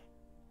yourself.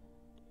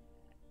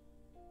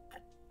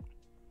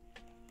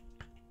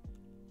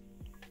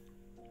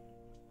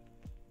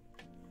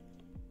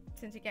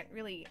 Since you can't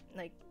really,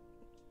 like,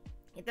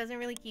 it doesn't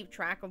really keep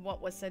track of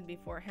what was said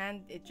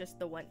beforehand, it's just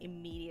the one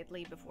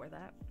immediately before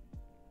that.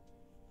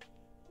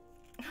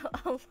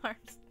 Alarm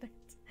starts.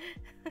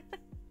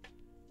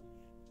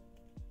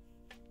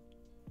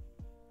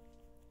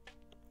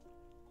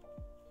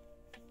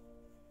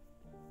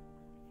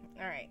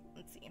 Alright,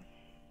 let's see.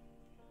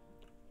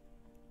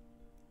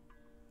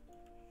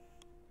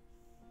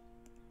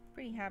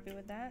 Pretty happy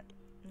with that.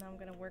 Now I'm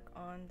gonna work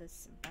on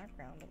this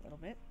background a little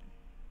bit.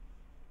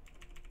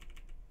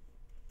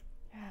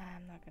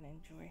 I'm not gonna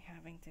enjoy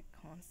having to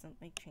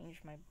constantly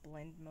change my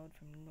blend mode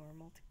from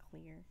normal to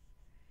clear.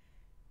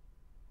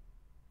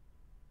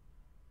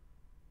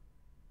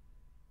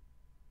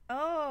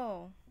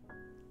 Oh!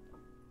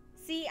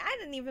 See, I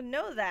didn't even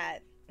know that.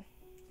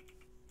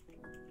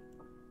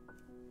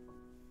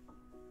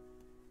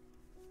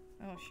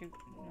 Oh shoot,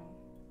 no.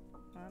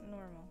 Not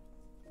normal.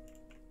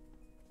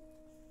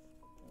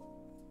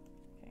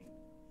 Okay.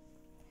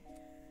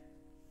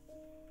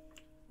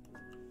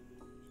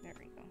 There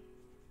we go.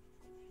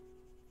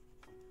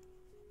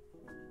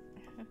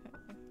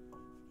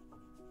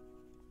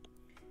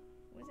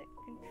 Was it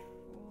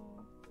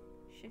control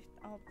shift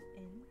alt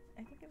in?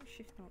 I think it was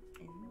shift alt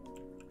in.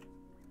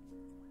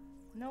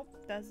 Nope,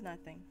 does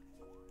nothing.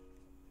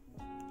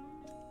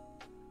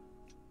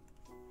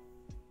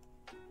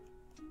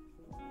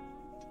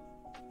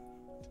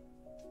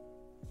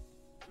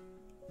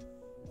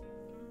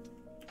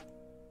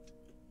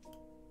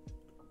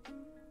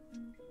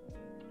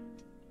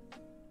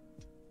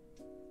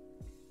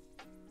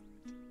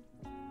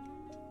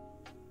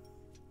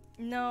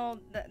 No,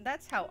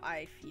 that's how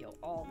I feel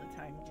all the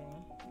time,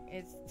 Jenny.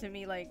 It's, to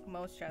me, like,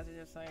 most chats are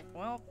just like,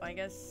 well, I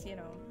guess, you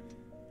know.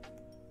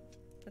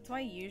 That's why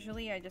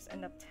usually I just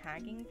end up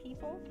tagging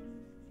people.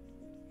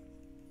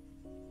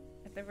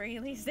 At the very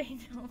least, they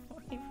know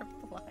I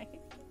replied.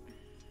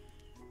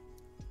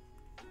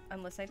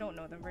 Unless I don't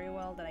know them very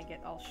well, then I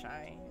get all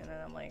shy. And then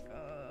I'm like,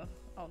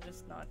 I'll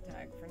just not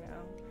tag for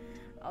now.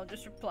 I'll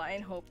just reply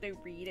and hope they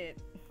read it.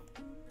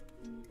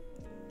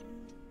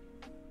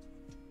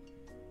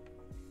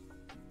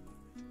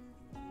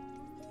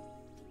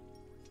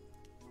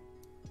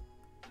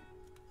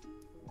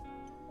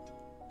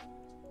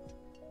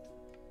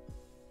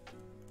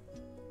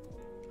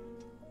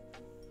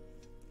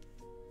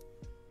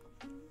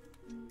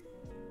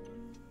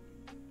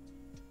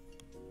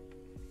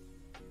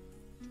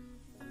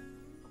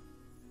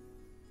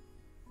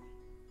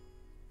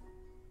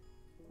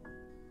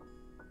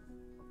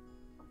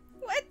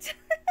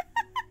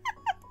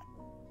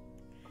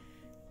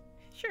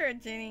 Sure,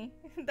 Ginny.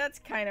 That's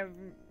kind of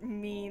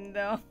mean,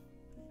 though.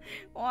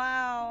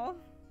 Wow.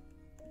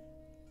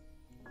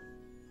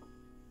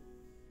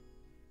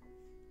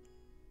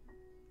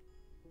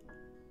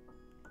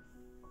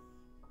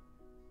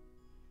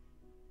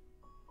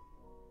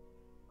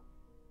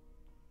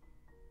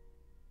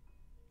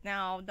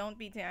 Now, don't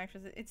be too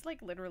anxious. It's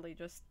like literally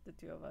just the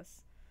two of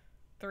us.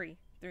 Three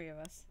of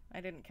us. I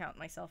didn't count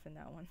myself in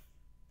that one.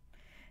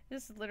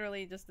 Just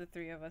literally just the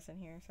three of us in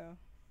here, so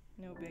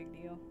no big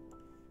deal.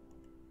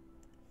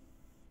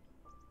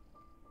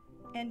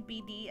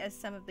 NBD, as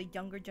some of the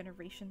younger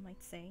generation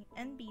might say.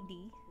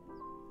 NBD.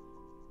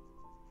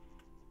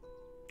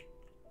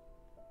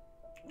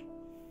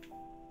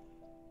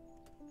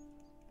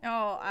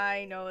 Oh,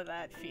 I know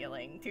that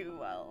feeling too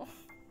well.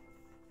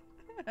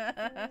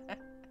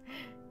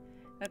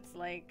 That's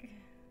like...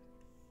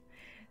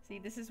 See,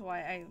 this is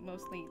why I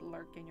mostly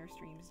lurk in your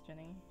streams,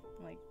 Jenny.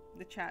 Like,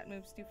 the chat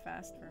moves too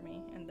fast for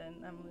me, and then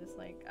I'm just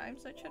like, I'm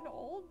such an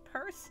old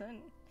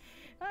person.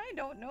 I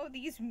don't know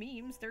these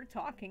memes they're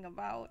talking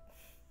about.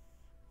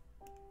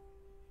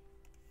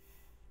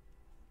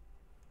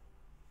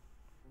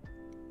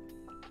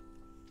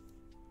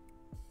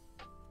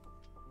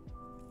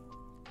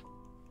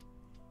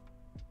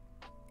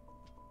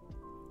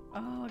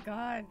 Oh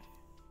god.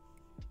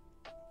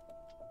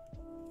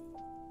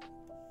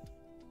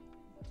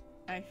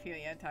 I feel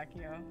ya,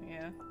 Takio,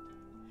 yeah.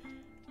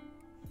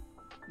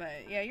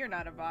 But yeah, you're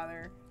not a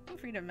bother. Feel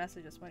free to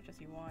message as much as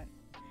you want.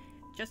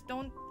 Just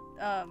don't,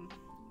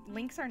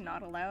 links are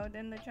not allowed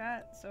in the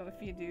chat, so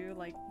if you do,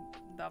 like,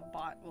 the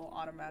bot will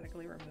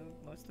automatically remove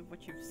most of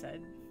what you've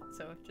said,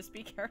 so just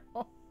be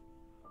careful.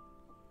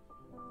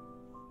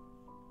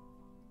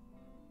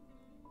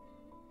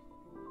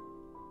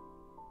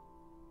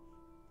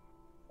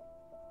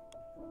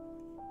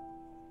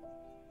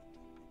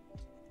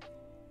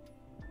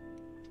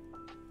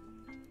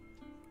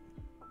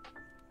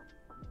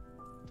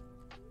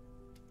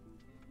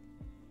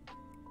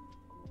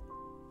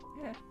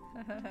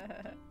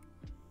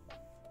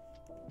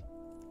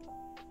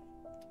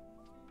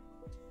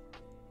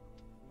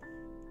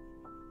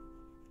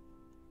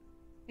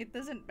 It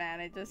doesn't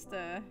ban, it just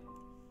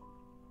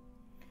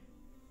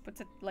puts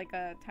it like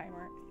a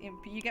timer.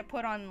 You get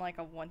put on like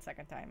a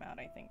 1-second timeout,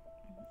 I think.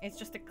 It's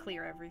just to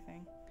clear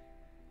everything.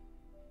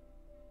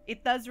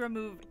 It does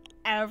remove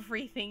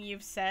everything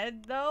you've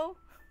said though,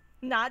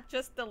 not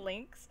just the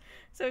links.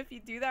 So if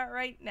you do that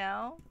right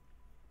now,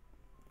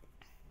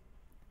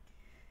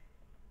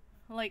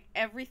 like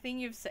everything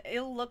you've said,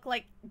 it'll look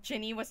like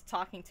Ginny was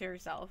talking to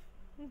herself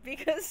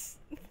because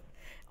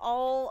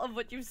all of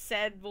what you've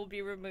said will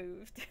be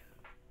removed.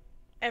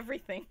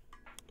 Everything.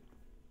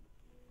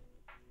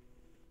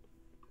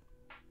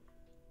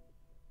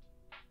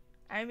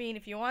 I mean,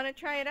 if you want to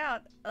try it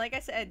out, like I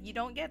said, you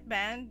don't get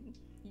banned,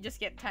 you just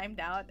get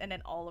timed out, and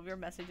then all of your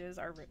messages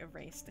are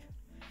erased.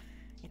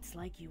 It's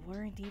like you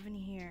weren't even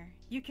here.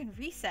 You can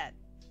reset.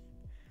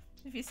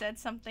 If you said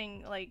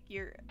something like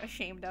you're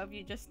ashamed of,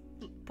 you just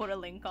put a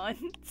link on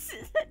so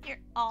that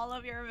all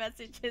of your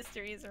message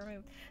history is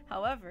removed.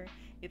 However,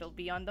 it'll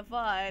be on the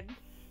VOD.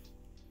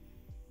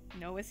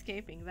 No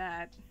escaping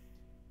that.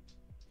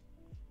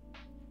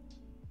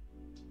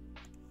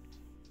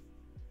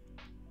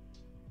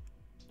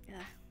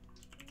 Ugh.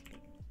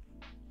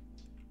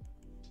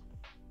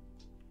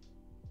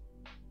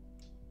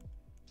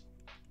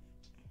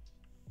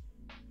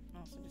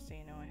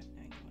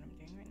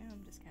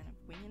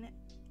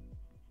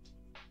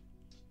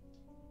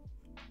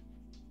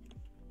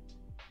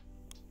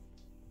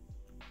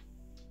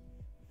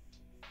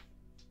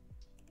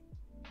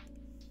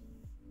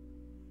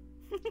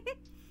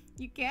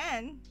 You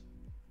can.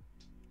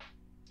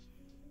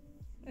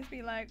 Just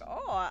be like,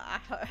 oh,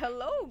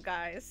 hello,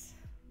 guys.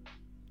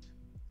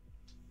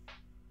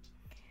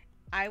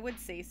 I would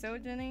say so,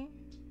 Jenny.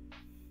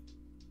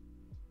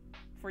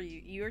 For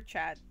you, your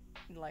chat,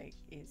 like,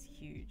 is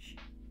huge.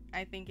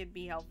 I think it'd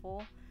be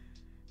helpful.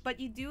 But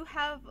you do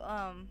have,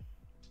 I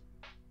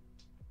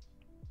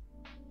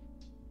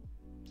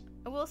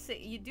will say,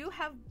 you do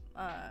have,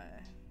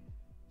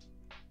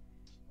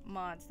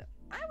 mods that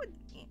I would,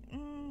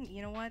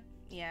 you know what?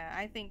 Yeah,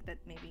 I think that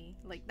maybe,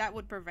 like, that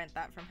would prevent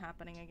that from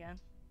happening again.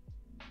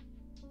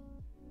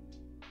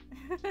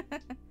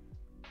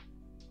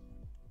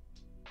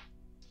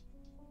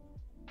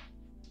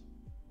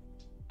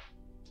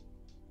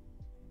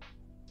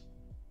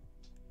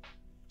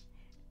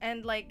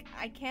 And, like,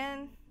 I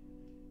can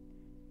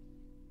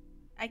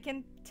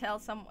tell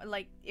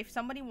like, if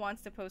somebody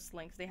wants to post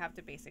links, they have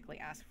to basically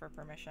ask for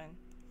permission.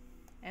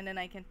 And then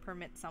I can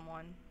permit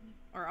someone,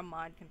 or a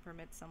mod can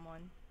permit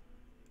someone.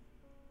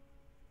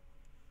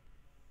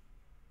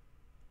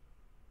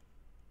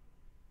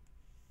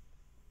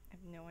 I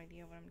have no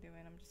idea what I'm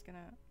doing.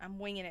 I'm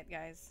winging it,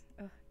 guys.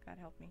 Ugh, God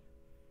help me.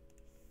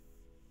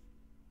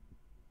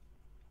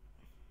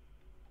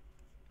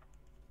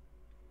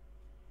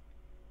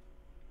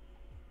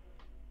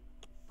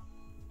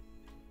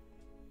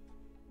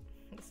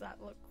 Does that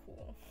look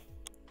cool?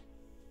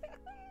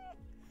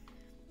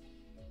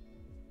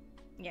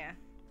 Yeah.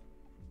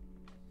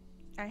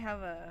 I have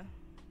a...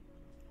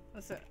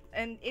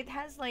 and it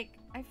has, like,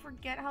 I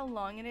forget how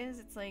long it is.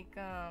 It's like,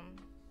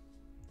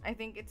 I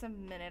think it's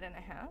 1.5 minutes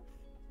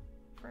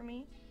for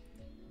me.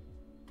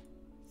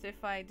 So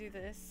if I do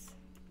this...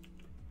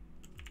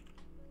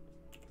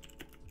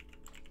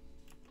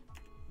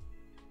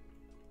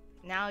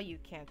 Now you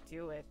can't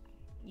do it.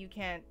 You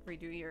can't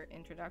redo your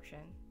introduction.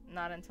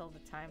 Not until the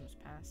time has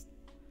passed.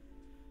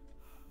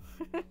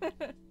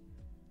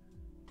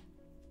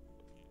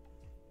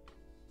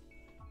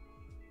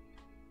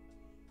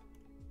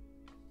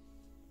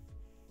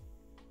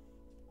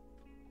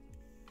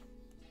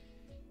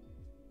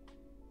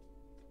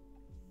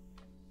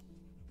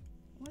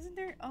 Wasn't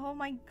there? Oh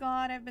my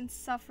god, I've been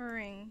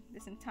suffering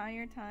this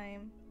entire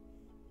time.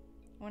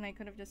 When I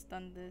could have just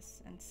done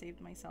this and saved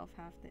myself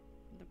half the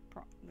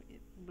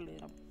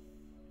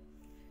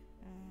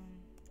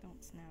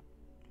don't snap.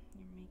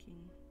 You're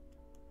making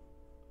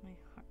my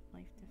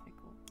life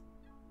difficult.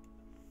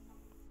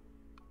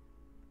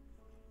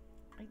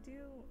 I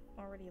do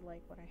already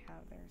like what I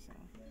have there, so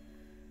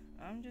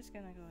I'm just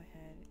gonna go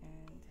ahead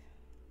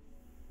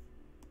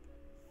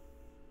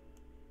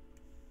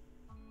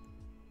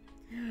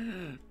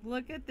and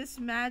look at this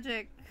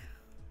magic.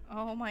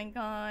 Oh my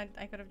god,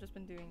 I could have just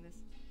been doing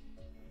this.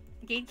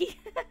 Gatekeep.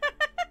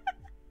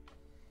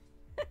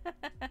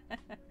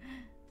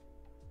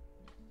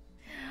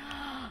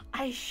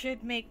 I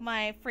should make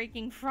my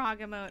freaking frog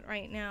emote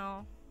right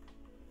now.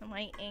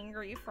 My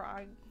angry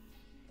frog.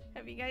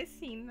 Have you guys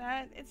seen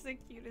that? It's the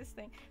cutest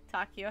thing.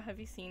 Takio, have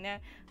you seen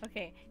that?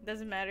 Okay, it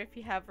doesn't matter if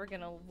you have, we're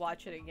gonna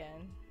watch it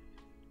again.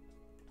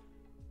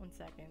 1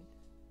 second.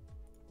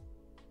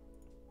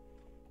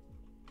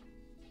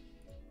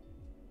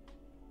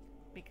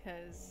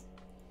 Because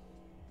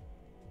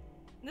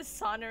the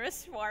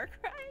sonorous war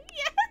cry,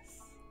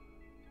 yes!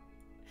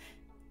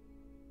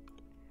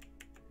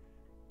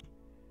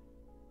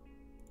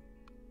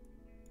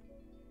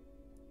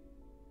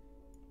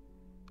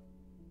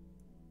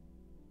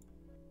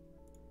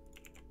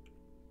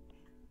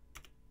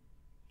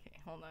 Okay,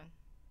 hold on.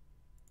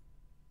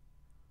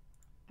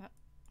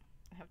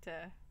 I have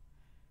to...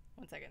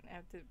 1 second, I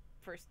have to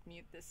first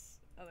mute this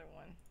other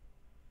one.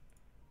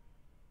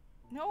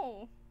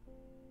 No!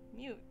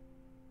 Mute.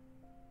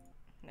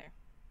 There.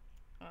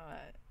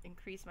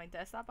 Increase my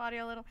desktop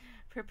audio a little.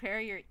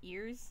 Prepare your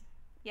ears.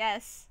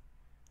 Yes.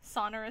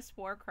 Sonorous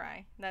war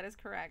cry. That is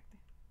correct.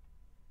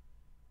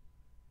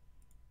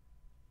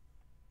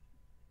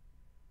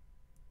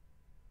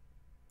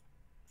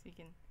 So you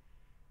can...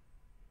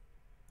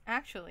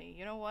 Actually,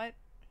 you know what?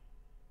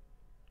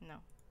 No.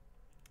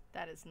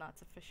 That is not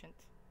sufficient.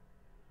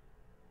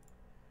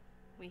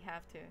 We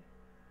have to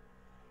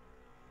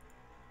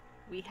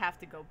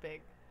go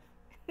big.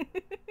 Are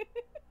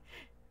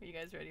you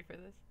guys ready for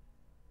this?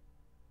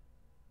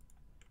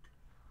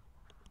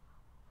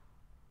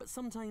 But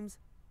sometimes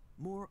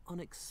more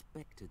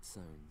unexpected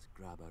sounds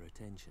grab our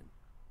attention.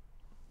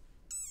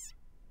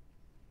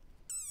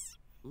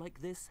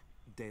 Like this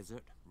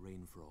desert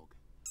rain frog.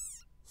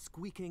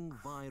 Squeaking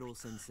viral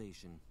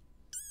sensation.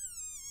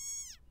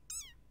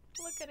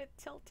 Look at it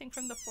tilting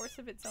from the force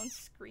of its own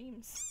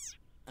screams.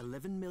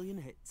 11 million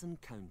hits and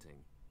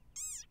counting.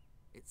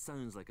 It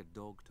sounds like a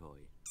dog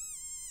toy.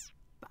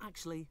 But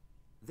actually,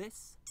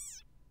 this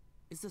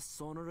is the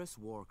sonorous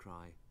war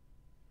cry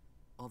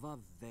of a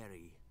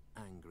very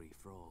angry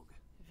frog.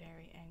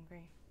 Very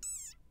angry.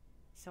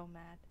 So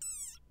mad.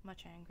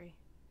 Much angry.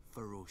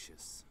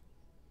 Ferocious.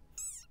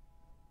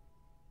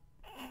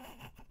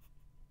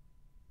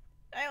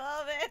 I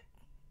love it!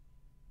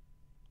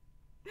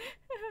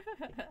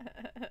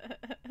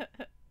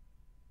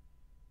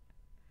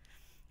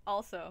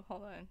 Also,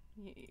 hold on.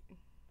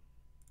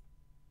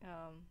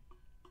 Um,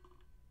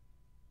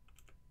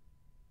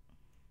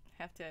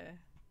 have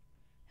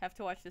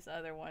to watch this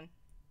other one.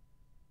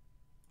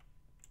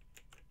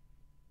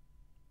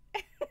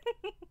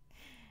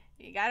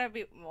 You gotta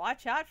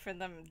watch out for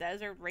them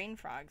desert rain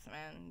frogs,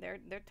 man.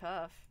 They're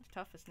tough.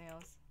 They're tough as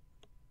nails.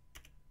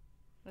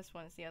 This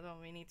one's the other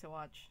one we need to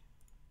watch.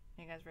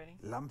 You guys ready?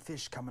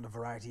 Lumpfish come in a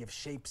variety of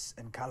shapes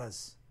and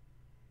colors.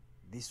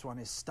 This one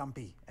is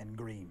stumpy and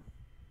green.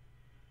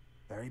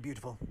 Very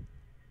beautiful.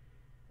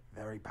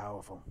 Very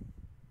powerful.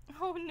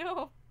 Oh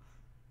no.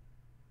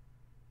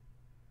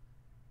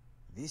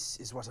 This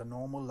is what a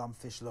normal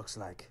lumpfish looks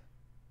like.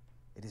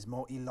 It is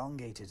more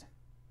elongated,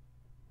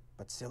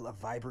 but still a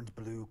vibrant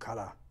blue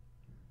color.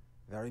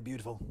 Very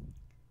beautiful.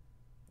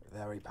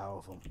 Very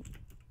powerful.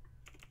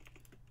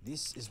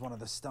 This is one of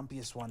the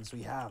stumpiest ones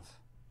we have.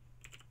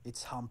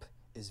 Its hump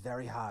is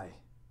very high.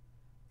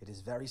 It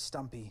is very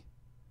stumpy,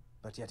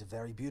 but yet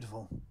very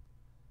beautiful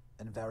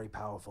and very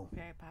powerful.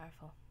 Very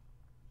powerful.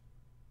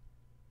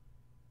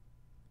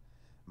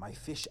 My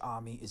fish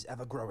army is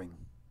ever growing,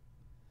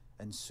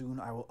 and soon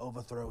I will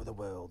overthrow the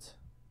world.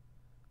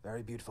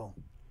 Very beautiful,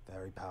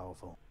 very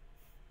powerful.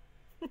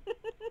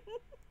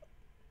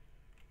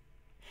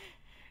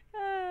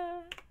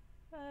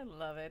 I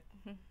love it.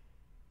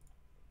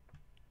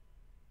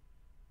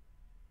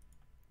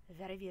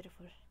 Very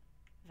beautiful,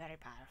 very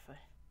powerful.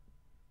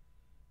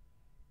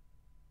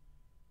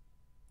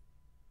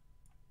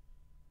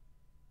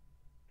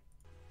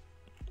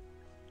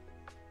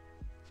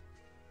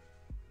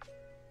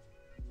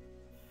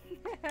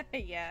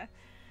 Yeah.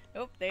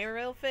 Nope, they're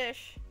real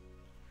fish.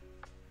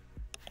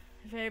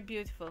 Very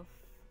beautiful,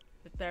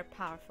 but they're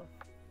powerful.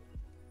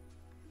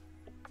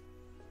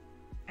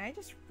 I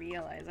just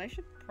realized I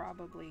should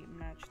probably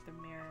match the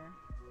mirror.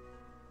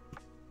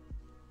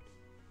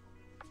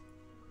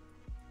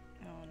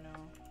 Oh no.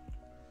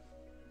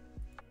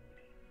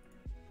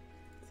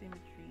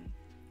 Symmetry.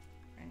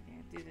 Okay,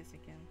 I'll do this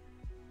again.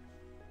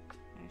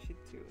 I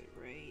should do it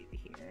right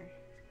here.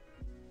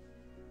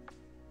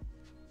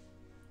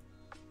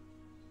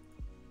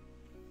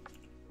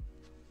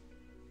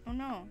 Oh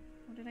no,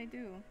 what did I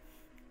do?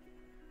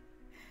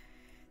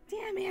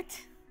 Damn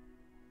it!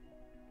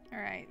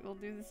 Alright, we'll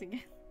do this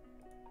again.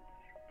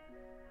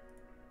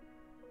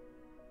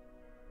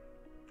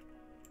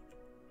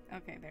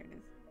 Okay, there it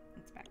is.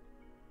 It's back.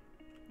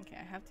 Okay,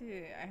 I have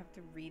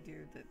to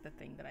redo the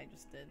thing that I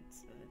just did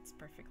so that it's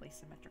perfectly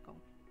symmetrical.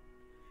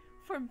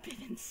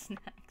 Forbidden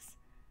snacks.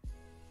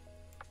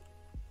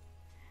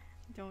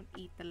 Don't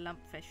eat the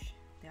lumpfish.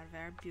 They are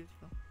very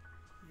beautiful.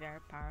 Very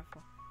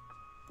powerful.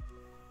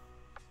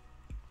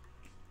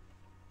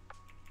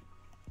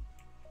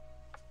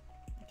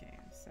 Okay,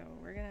 so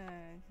we're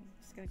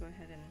just gonna go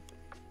ahead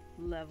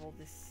and level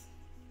this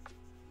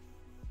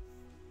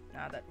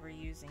now that we're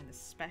using the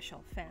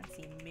special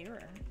fancy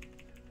mirror.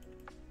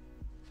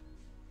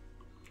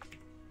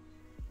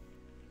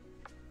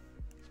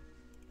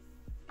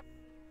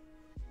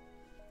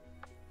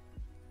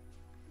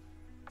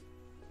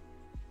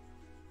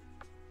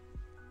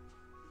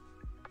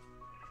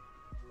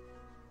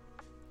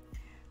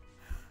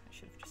 I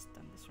should have just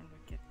done this from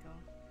the get-go.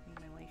 Made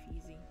my life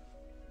easy.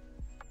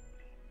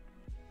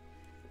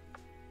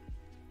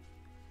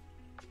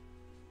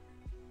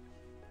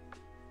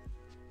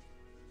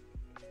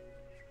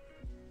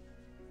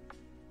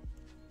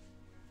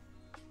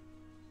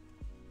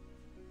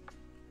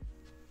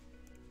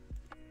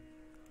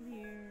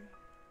 Clear.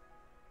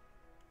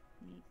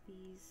 Make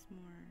these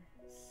more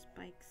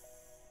spikes.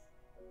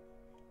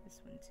 This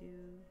one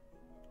too.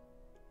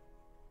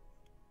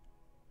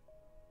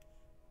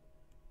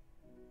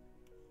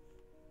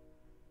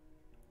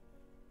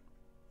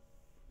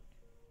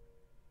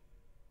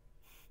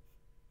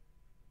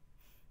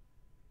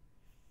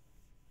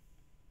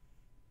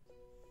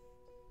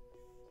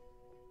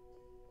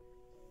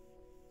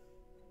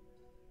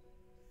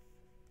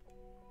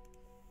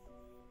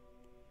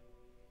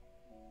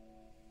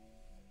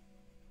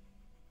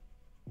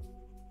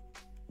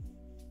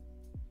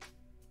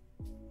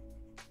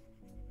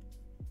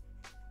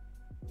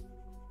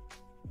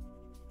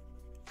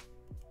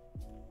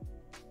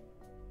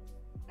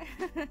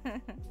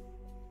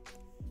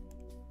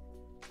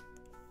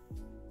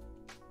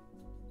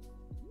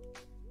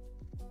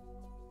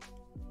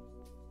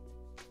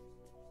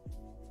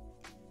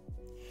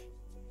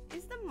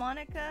 Is the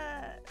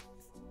Monica,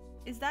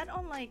 is that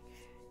on like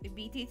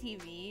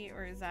BTTV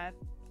or is that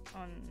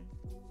on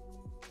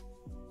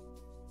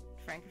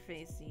Frank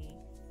Facey?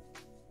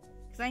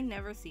 Because I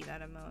never see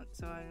that emote,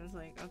 so I was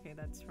like, okay,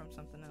 that's from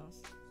something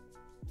else.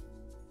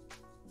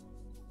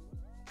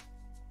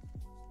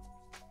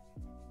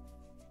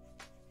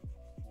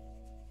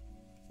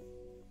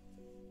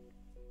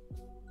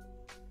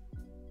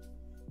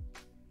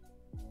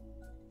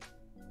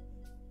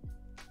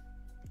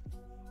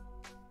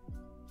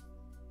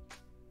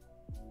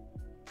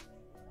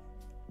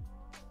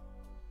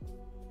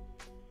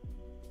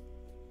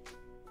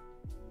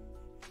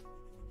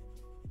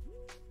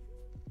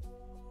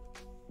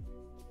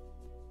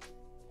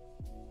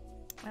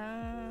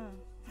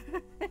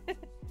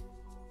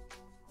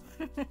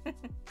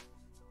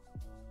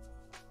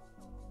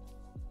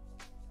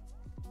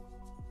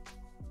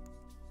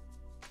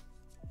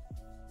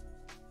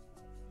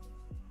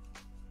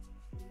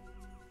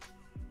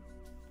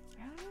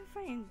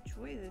 I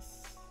enjoy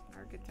this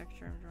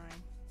architecture I'm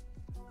drawing.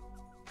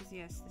 Because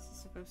yes, this is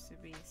supposed to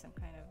be some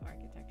kind of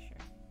architecture.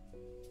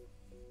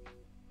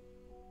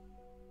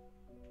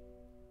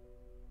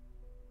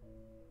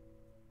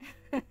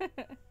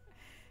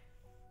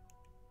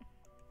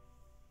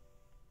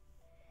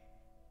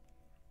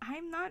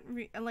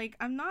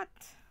 I'm not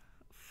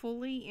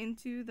fully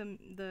into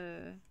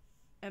the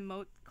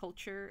emote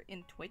culture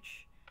in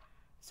Twitch.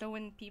 So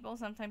when people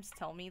sometimes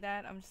tell me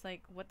that, I'm just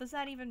like, what does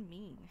that even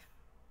mean?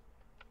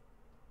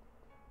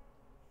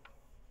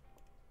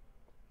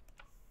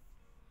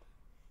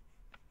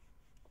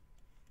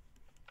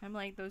 I'm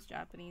like those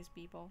Japanese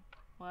people.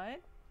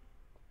 What?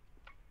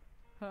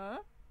 Huh?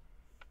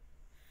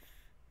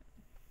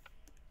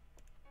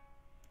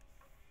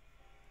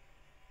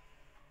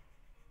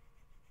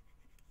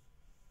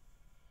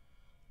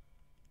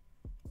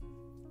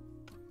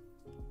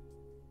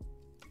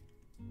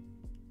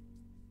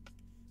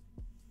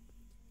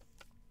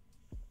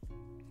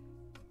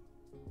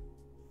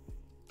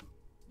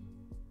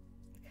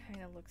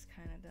 Kinda looks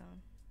kinda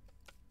dumb.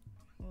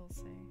 We'll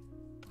see.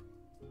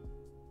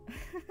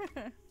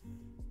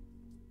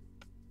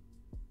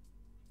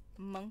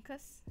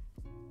 Monkus?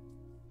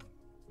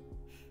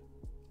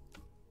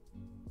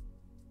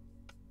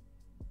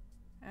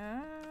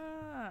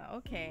 Ah,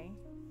 okay.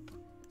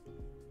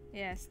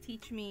 Yes,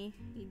 teach me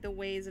the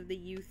ways of the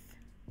youth.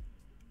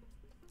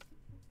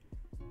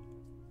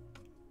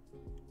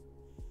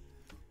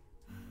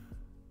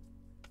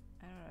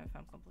 I don't know if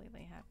I'm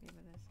completely happy with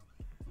this.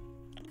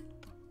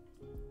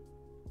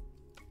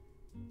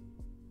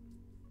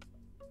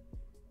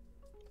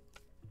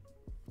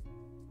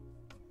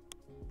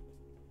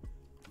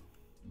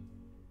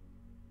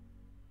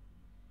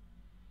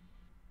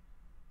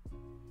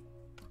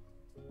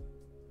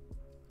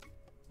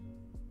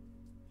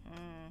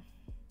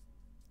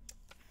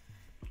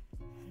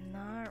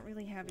 Not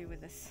really happy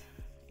with this.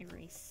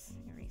 Erase,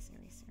 erase,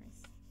 erase,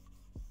 erase.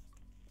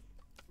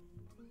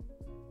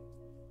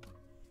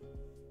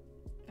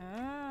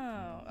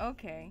 Oh,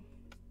 okay.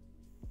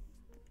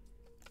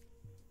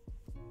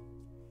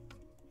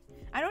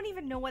 I don't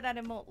even know what that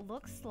emote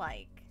looks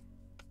like.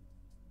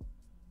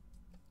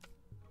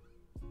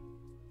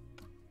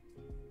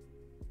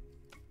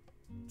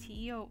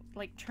 TO,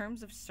 like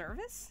terms of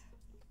service?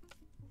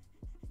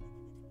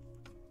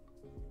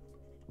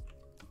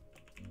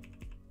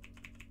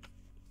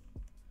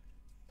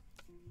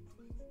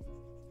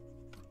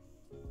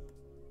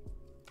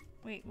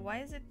 Wait, why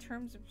is it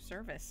terms of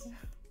service?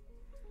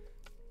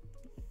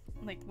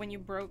 Like when you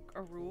broke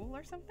a rule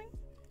or something?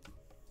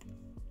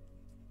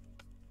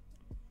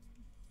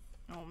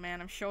 Oh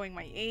man, I'm showing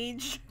my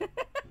age.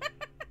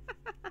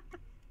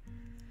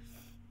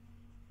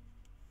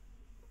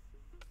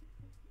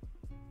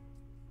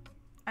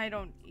 I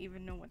don't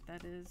even know what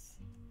that is.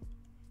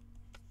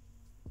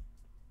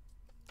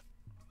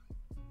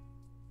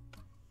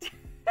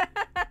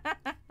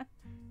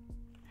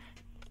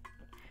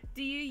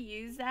 Do you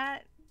use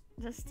that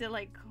just to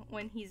like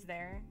when he's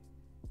there?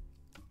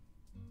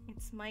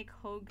 It's Mike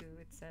Hogu,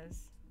 it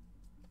says.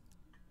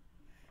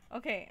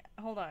 Okay,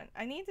 hold on.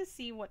 I need to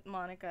see what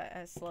Monica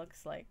S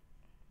looks like.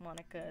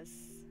 Monica.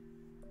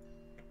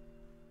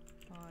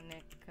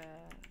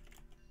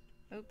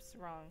 Oops,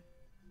 wrong.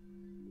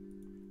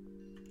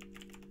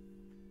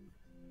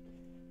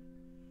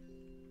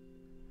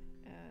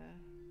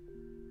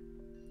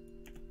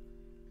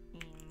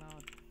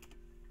 Emote.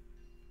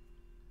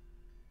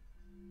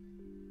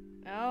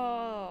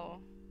 Oh.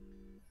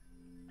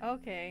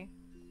 Okay.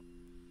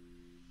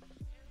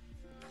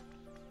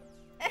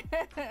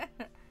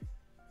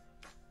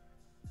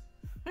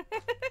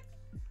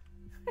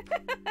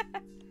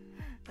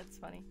 That's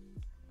funny.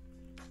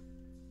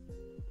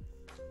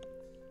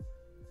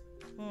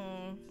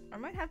 I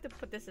might have to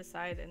put this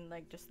aside and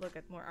like just look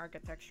at more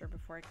architecture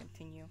before I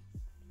continue.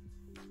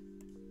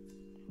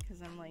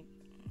 Because I'm like,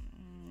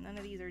 none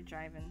of these are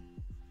jiving.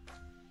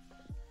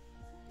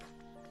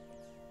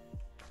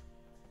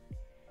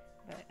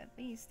 But at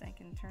least I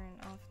can turn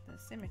off the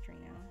symmetry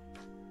now.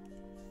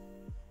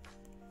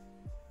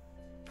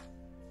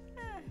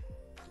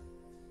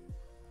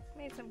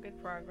 Made some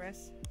good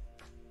progress.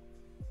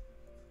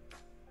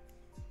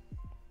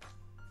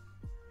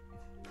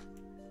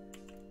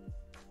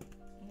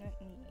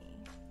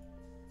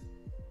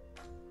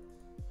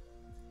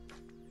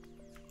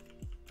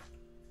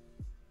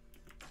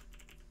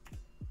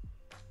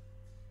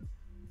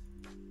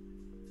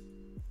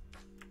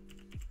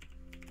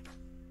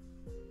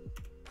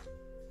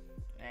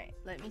 Alright,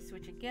 let me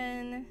switch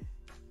again.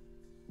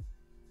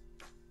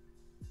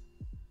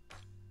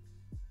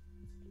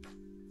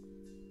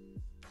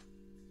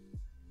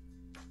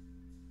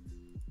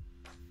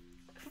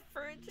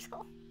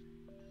 Virgil.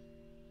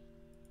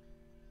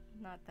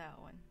 Not that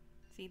one.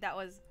 See, that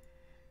was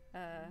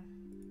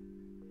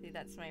see,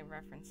 that's my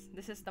reference.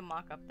 This is the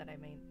mock-up that I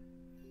made.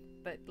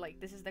 But like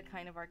this is the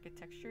kind of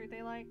architecture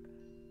they like.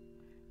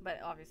 But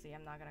obviously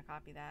I'm not gonna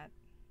copy that.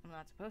 I'm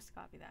not supposed to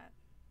copy that.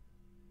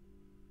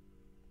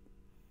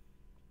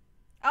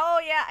 Oh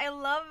yeah, I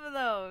love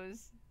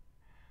those.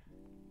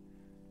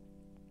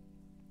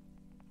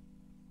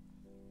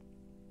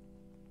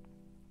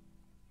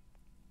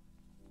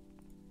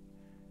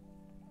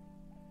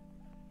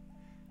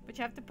 But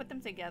you have to put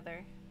them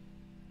together.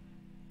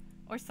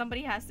 Or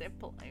somebody has to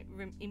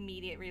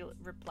immediate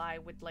reply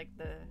with like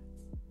the...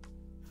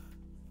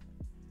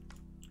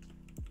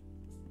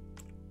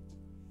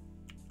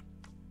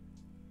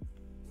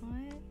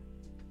 What?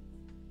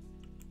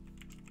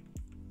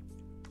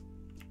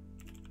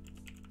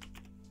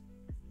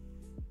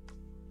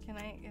 Can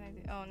I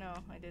do... Oh no,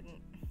 I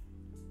didn't.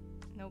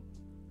 Nope.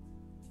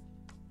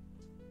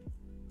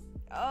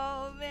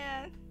 Oh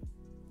man.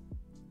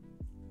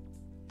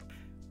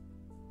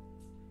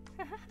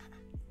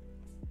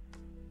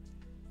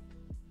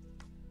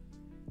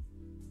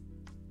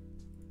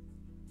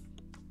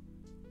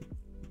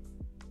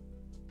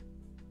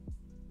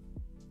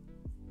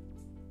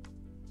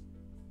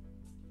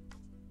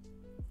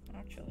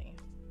 Actually,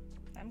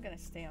 I'm gonna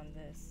stay on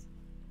this.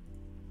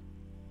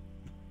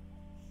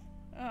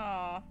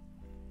 Oh,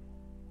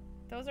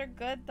 those are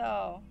good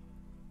though.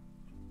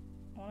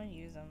 I want to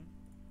use them.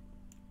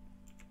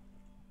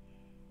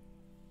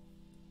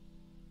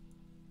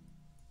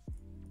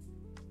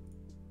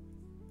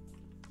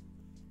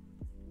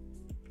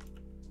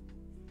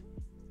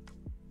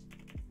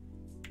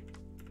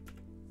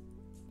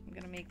 I'm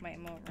gonna make my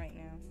emote right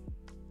now.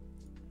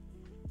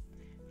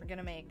 We're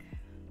gonna make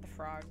the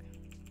frog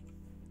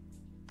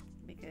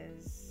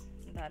because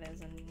that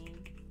is a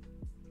need.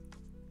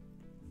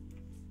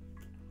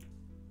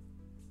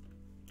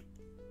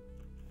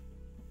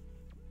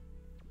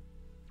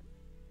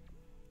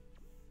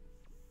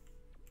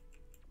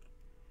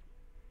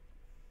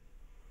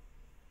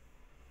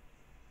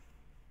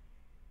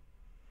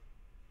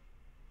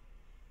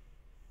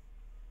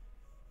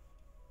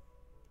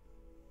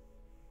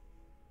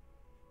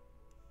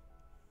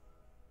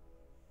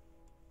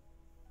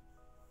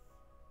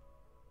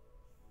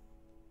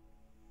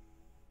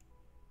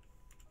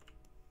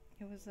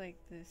 It was like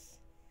this,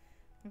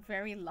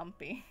 very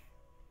lumpy,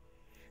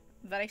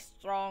 very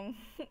strong,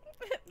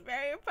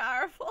 very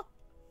powerful.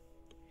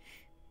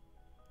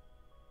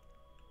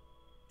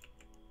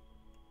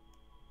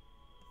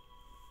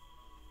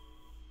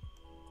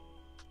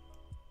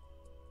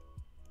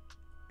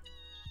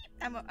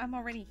 I'm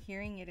already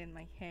hearing it in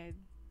my head.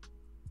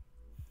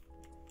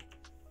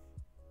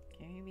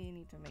 Okay, maybe I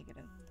need to make it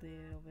a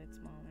little bit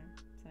smaller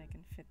so I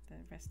can fit the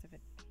rest of it.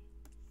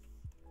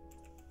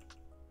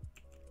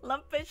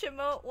 Lumpfish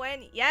emote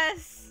win,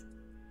 yes!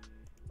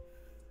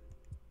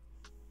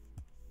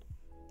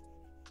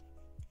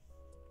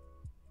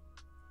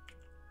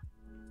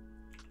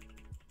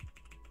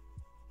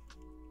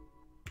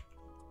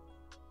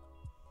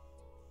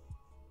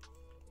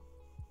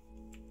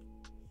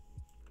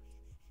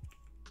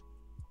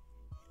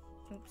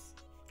 Oops.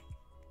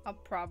 I'll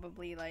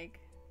probably like...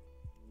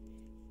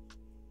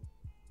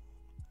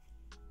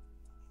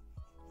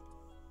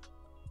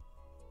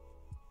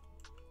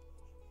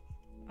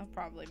 I'll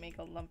probably make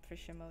a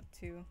lumpfish emote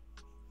too.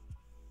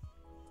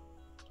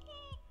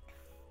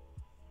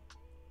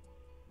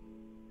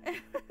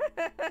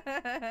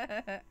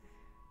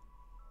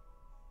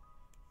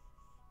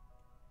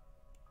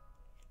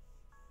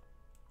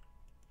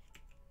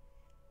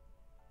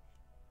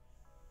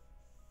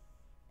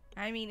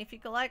 I mean, if you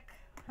collect,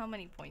 how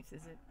many points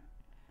is it?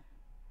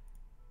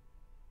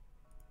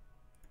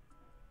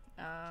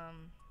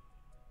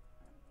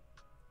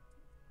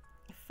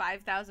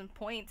 5,000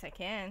 points, I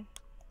can.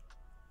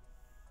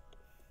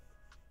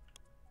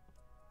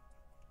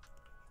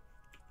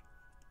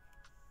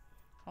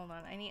 Hold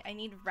on, I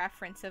need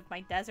reference of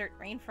my desert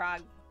rain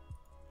frog.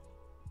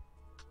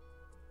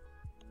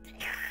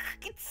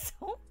 It's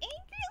so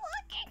angry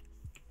looking.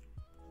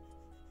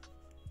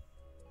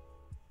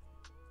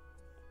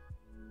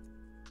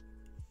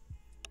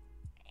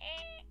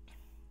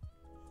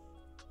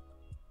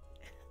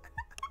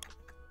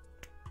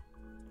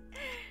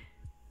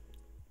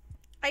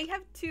 I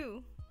have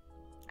two.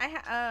 I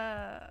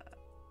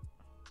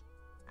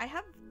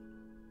have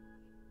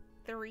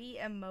 3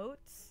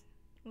 emotes.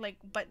 Like,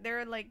 but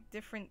they're like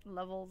different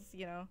levels,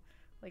 you know.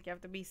 Like you have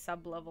to be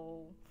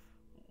sub-level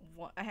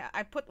 1.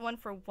 I put one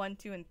for 1,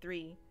 2, and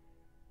 3.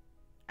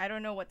 I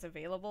don't know what's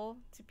available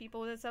to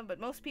people with a sub, but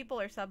most people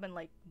are subbing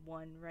like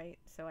 1, right?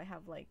 So I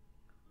have like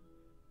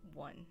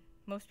 1.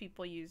 Most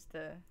people use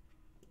the...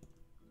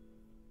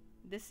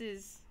 This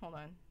is... Hold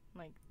on.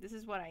 Like, this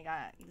is what I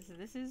got.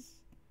 This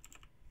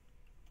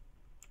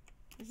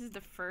is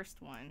the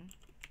first one.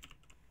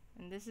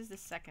 And this is the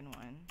second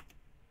one.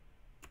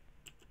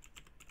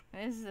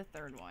 And this is the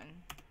third one.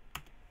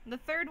 The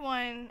third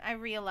one, I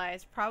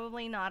realized,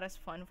 probably not as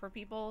fun for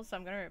people, so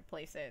I'm gonna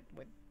replace it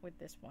with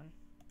this one.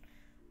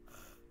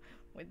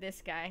 With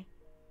this guy.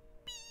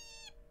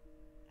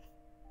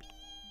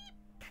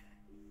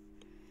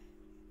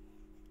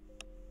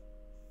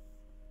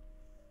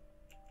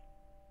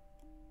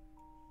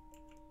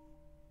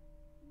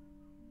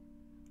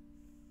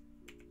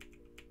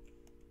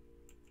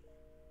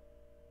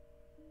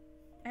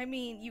 I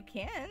mean, you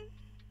can.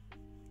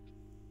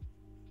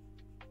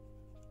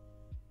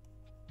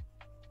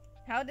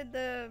 How did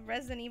the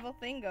Resident Evil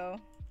thing go?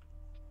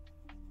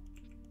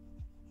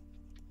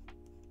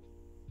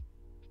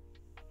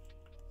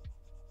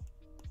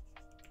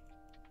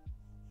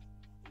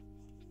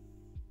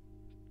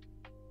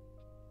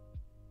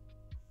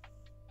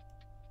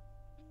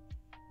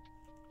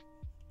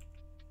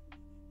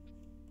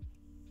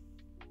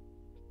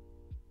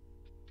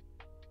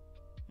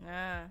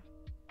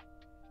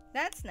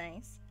 That's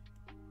nice.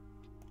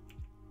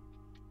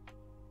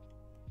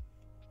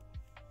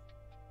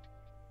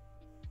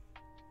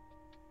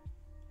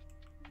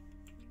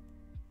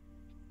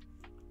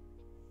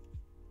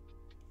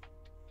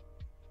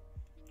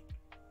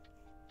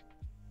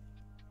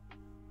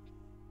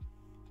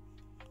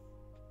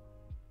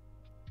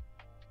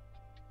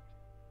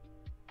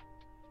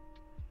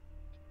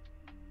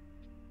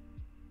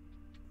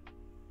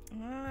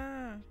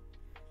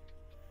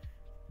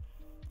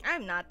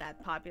 I'm not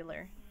that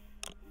popular.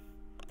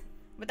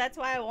 But that's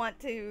why I want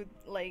to,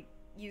 like,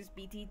 use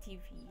BTTV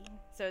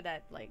so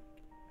that, like,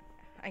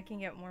 I can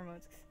get more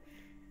modes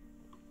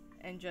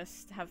and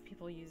just have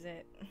people use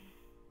it.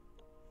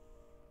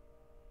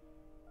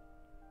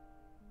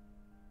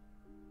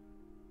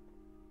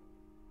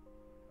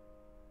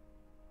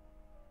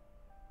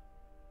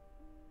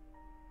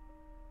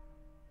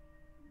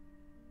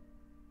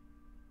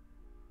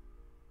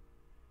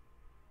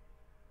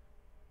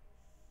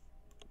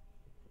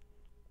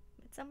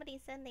 But somebody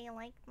said they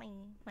liked my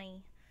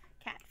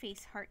cat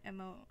face heart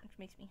emote, which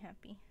makes me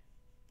happy.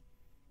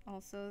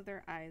 Also,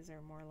 their eyes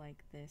are more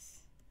like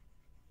this.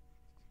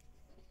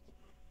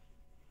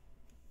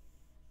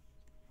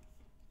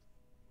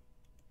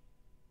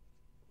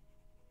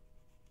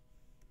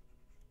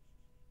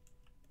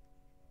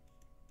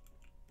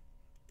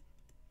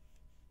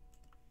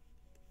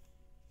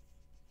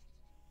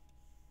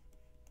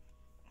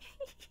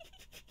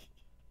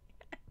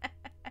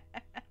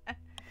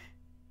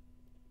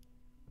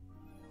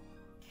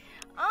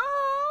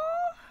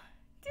 Oh,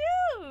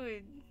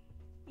 dude,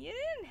 you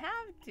didn't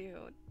have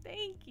to.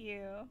 Thank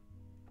you.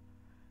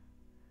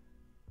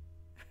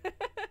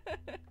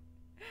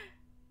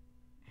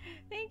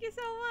 Thank you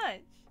so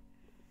much.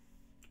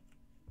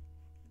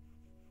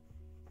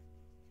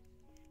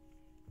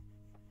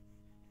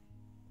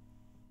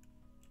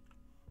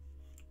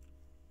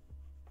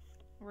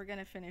 We're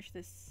gonna finish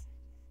this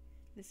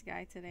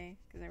guy today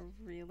because I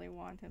really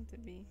want him to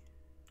be.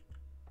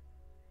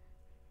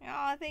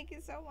 Oh, thank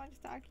you so much,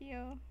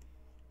 Takio.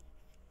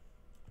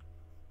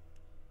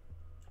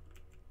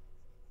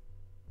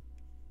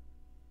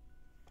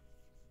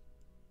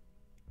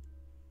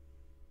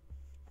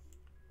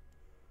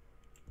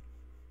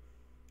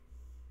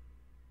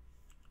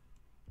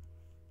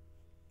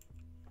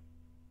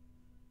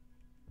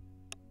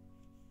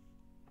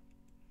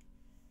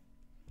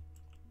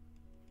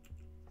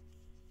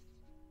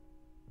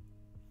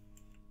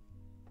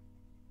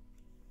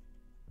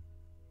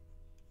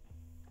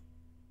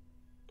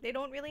 They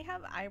don't really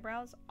have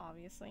eyebrows,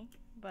 obviously,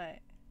 but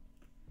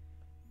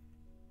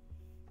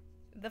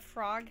the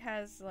frog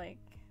has, like,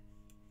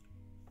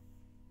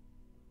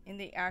 in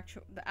the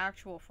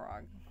actual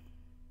frog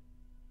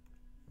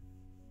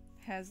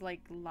has, like,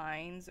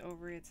 lines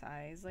over its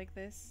eyes like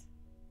this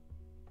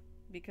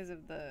because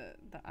of the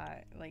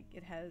eye, like,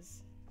 it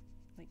has,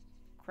 like,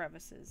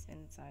 crevices in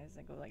its eyes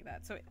that go like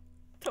that, so it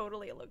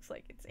totally looks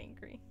like it's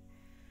angry.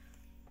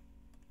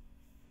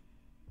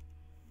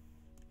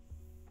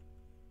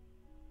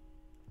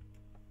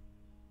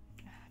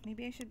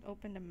 Maybe I should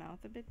open the mouth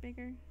a bit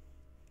bigger.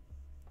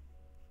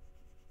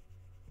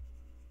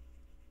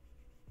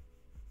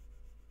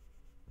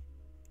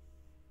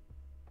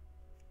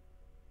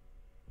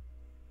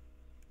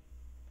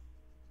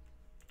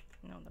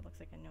 No, that looks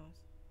like a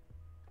nose.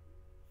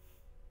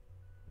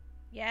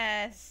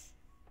 Yes!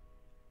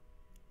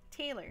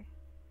 Taylor.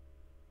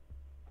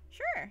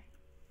 Sure.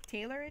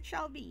 Taylor it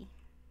shall be.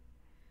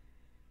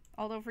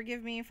 Although,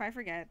 forgive me if I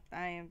forget,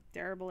 I am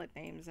terrible at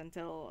names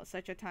until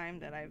such a time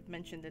that I've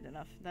mentioned it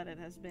enough that it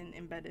has been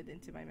embedded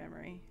into my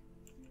memory.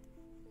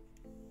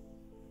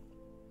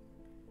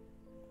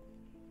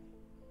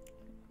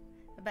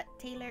 But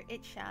Taylor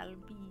it shall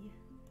be.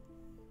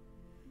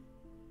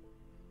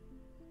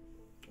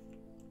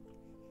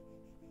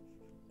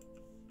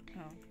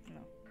 Oh,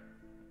 no.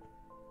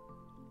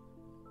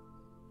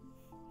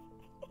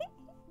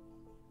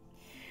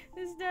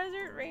 This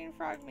desert rain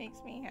frog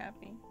makes me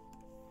happy.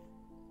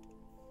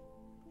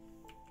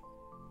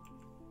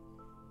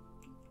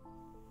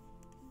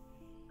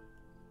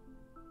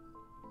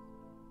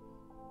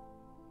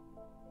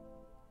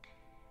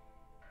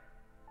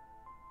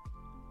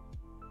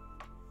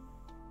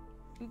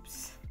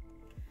 Oops.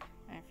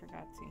 I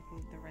forgot to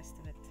include the rest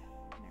of it.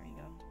 There we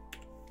go.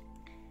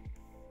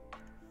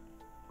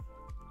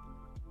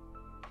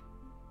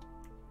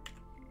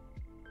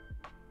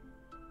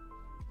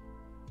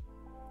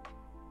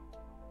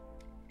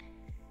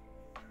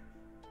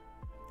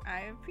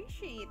 I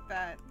appreciate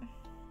that.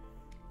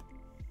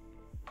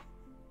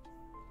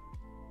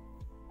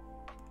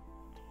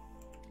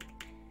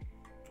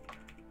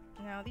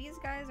 Now these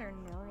guys are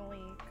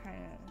normally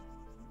kind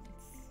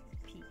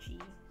of peachy,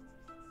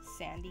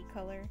 sandy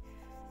color.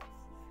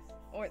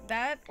 Or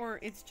that, or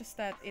it's just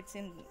that it's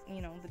in,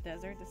 you know, the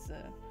desert. It's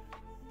a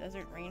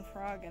desert rain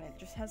frog and it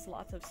just has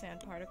lots of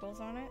sand particles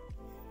on it.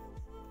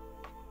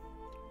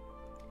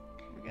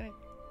 We're gonna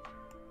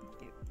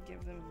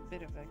give them a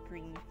bit of a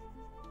green.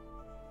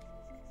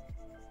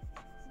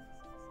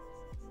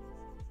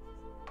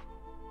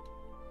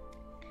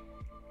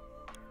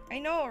 I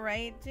know,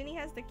 right? Ginny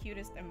has the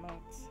cutest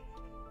emotes.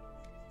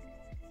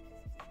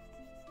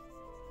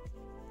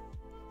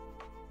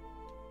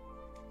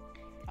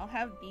 I'll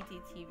have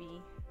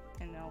BTTV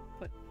and I'll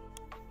put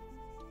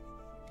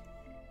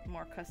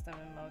more custom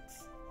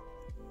emotes.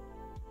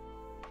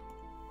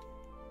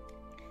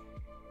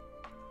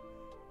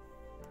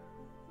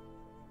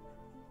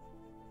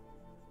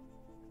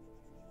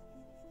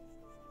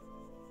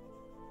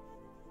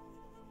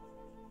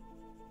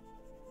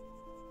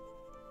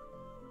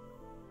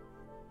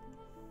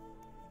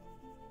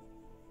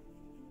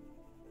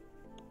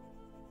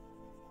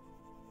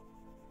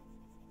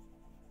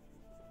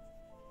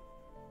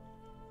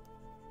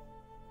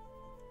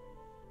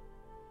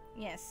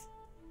 Yes.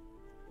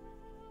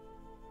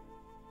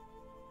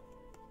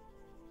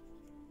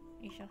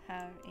 You shall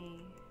have a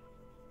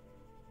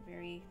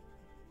very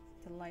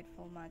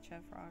delightful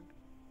matcha frog.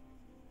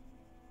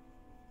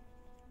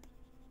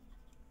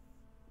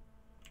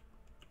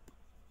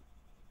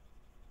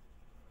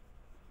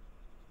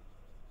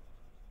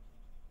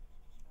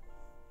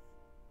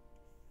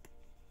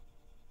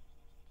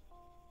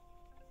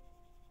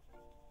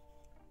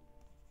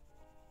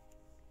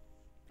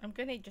 I'm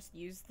gonna just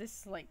use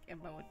this like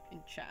emote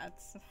in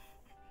chats.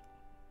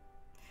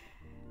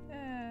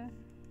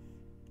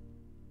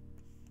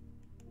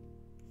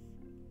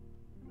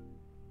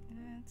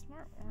 It's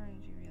more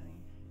orangey, really.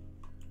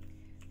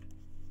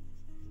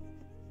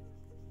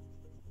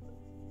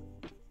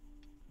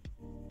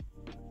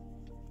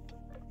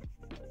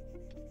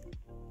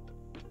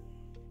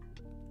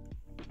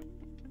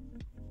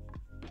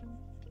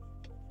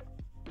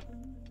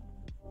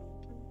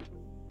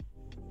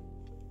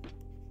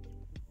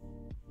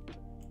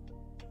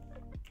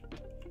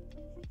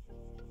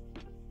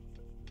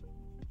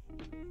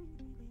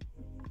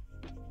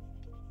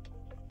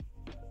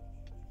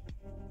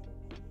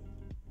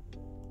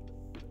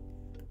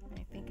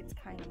 I think it's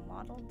kind of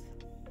mottled.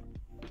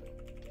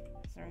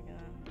 So we're gonna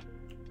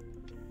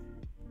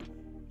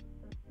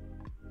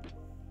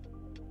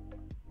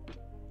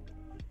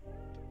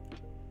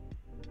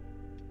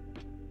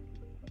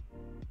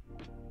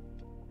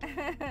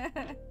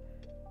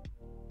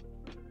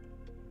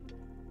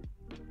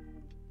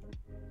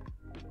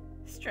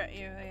strut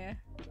you, yeah.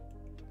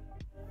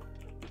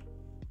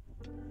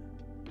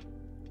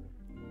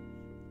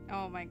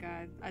 Oh my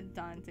god, a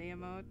Dante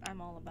emote. I'm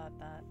all about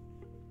that.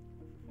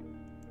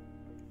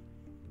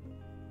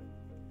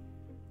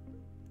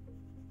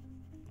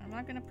 I'm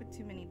not gonna put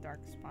too many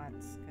dark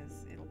spots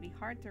because it'll be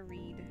hard to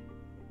read.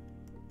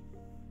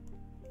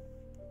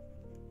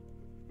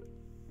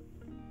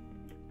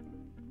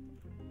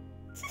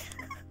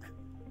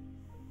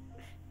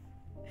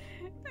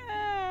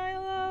 I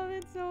love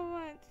it so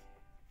much.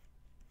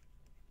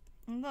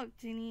 And look,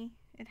 Ginny,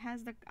 it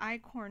has the eye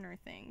corner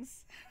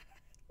things.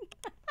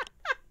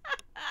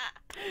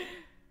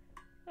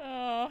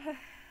 Oh,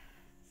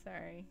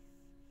 sorry.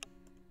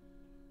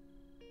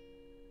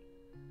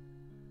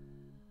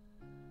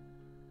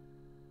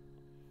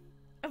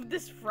 Of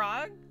this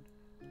frog?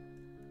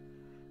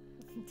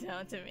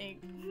 Down to make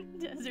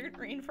desert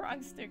rain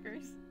frog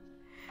stickers.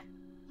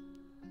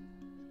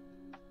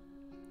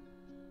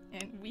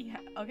 And we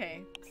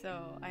okay,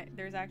 so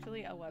there's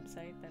actually a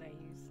website that I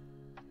use.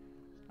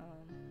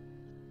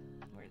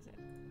 Where is it?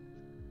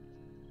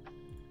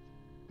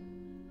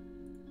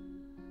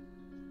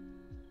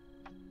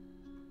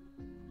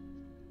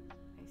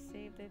 I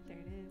saved it, there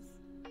it is.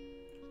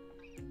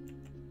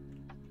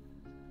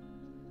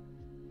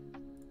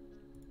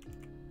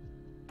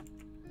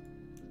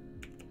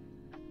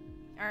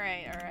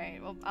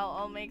 Alright, well,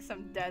 I'll make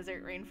some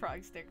desert rain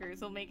frog stickers.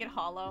 We'll make it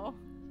hollow.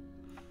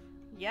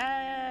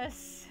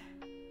 Yes!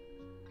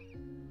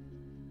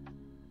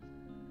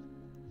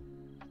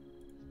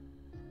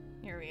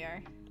 Here we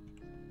are.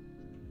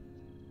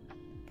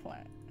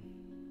 Plant.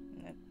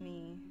 Let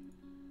me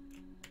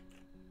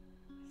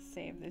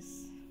save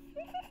this.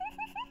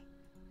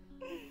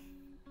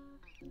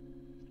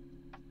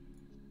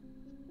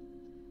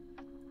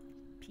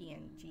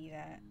 PNG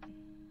that.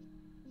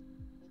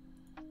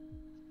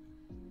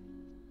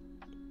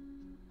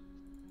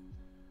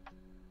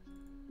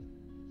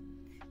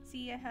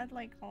 See, I had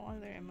like all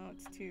other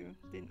emotes too.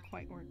 Didn't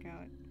quite work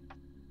out.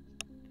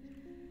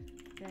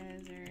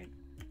 Desert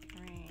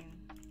rain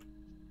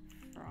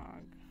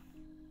frog.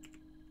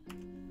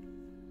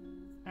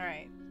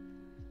 Alright.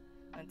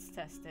 Let's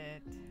test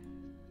it.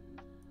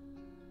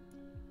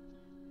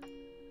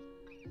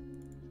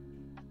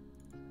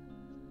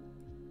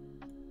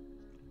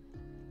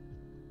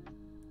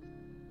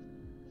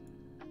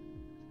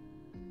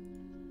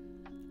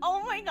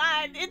 Oh my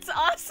god, it's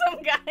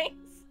awesome, guys!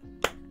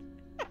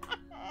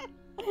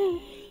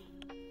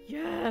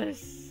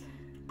 Yes!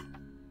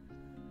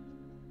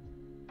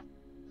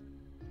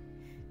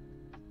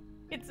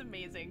 It's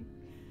amazing.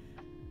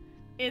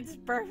 It's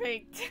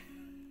perfect.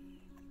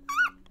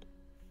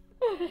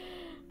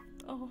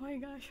 Oh my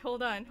gosh,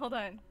 hold on.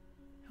 I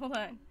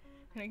know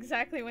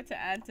exactly what to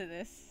add to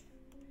this.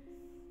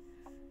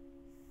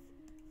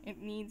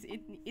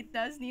 It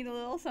does need a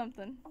little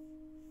something.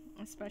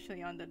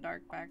 Especially on the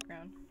dark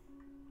background.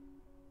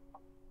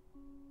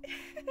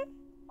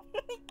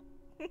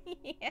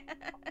 Yes.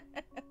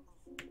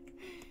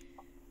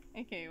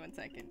 Okay, one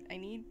second. I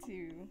need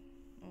to...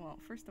 Well,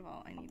 first of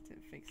all, I need to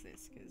fix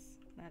this, because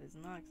that is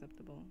not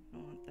acceptable. I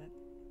don't want that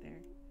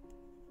there.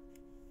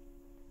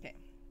 Okay.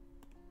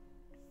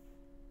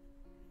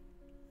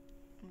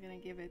 I'm gonna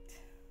give it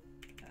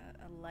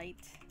a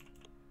light...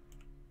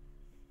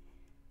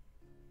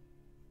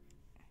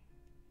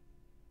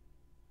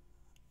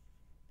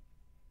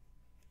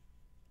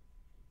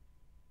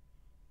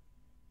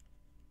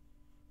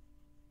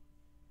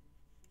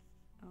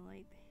 a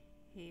light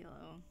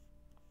halo.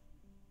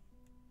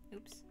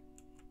 Oops,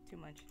 too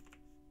much.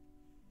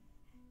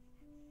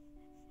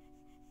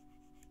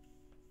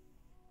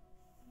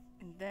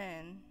 And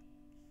then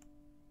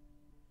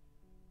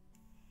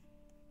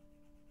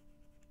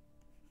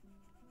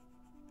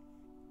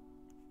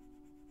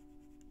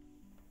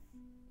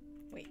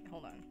wait,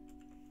 hold on.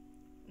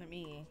 Let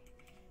me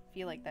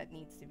feel like that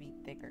needs to be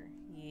thicker.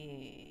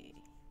 Yay.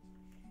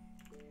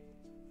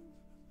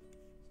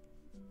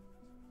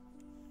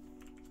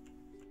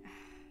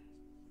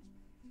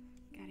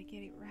 Gotta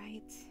get it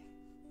right.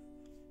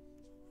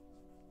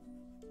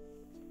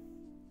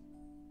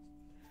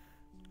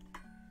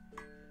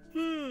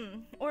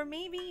 Or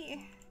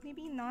maybe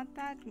not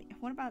that.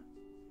 What about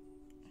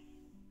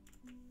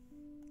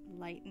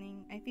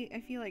lightning? I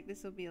feel like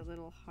this will be a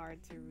little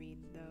hard to read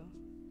though.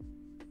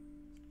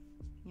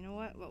 You know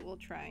what? But we'll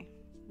try.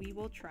 We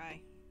will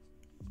try.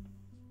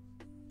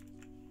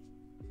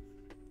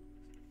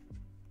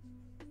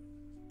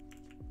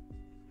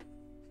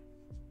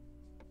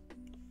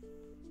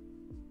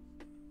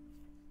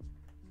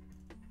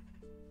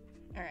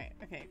 Alright,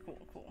 okay,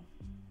 cool.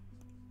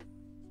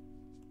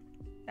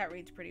 That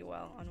reads pretty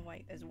well on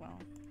white as well.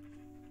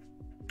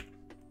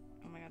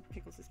 Oh my god,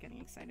 Pickles is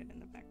getting excited in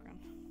the background.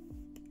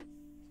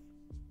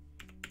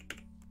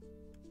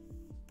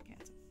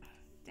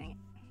 Dang it.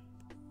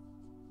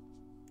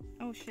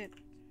 Oh shit.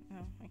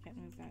 Oh, I can't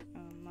move that.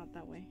 Not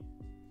that way.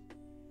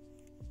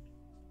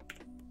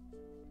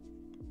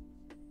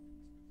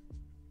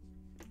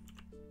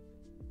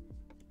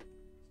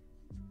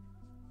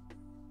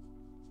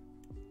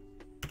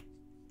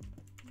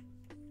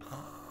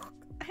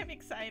 I'm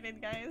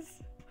excited,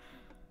 guys.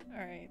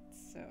 Alright,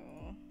 so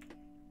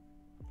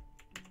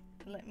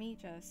let me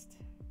just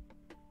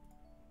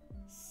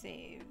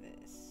save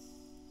this.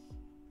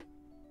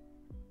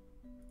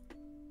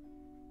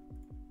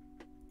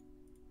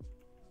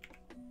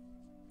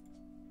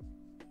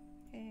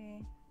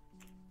 Okay.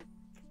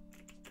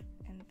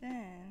 And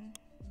then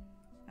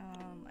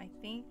I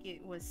think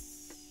it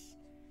was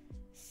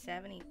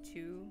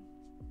 72.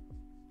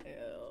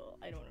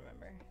 I don't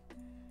remember.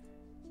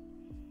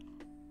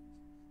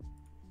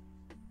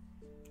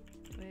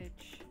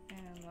 Which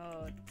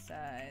mode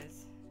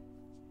size?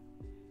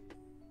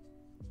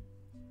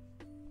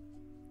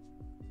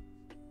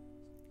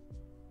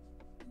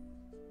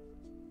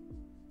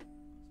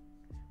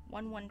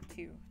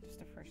 $112, just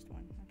the first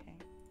one. Okay.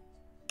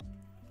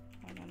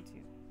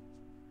 112.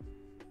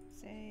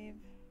 Save.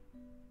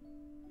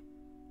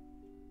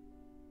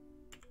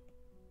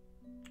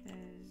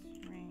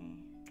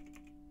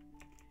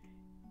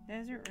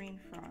 Desert rain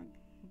frog.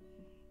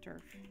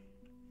 Derf.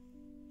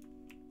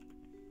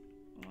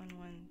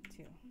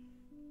 112.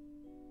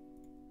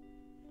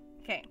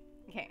 Okay.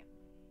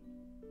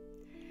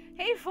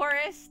 Hey,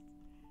 Forest!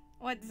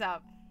 What's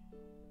up?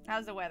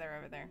 How's the weather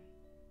over there?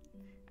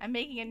 I'm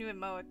making a new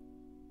emote.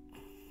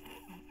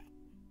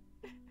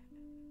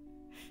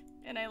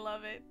 And I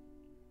love it.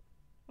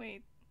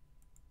 Wait.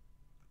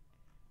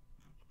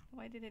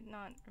 Why did it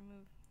not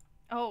remove?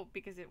 Oh,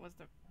 because it was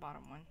the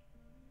bottom one.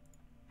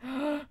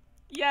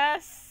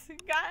 Yes!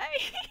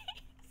 Guys!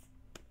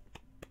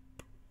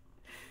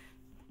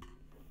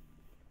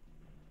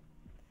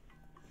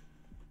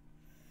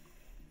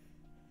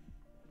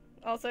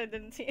 Also, I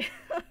didn't see it.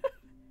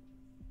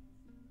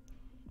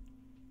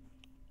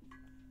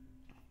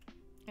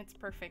 It's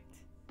perfect.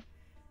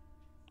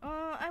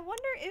 I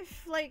wonder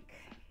if, like,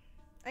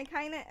 I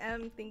kind of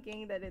am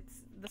thinking that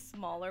it's the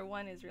smaller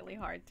one is really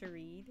hard to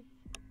read.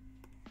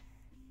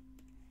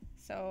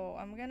 So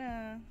I'm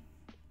gonna...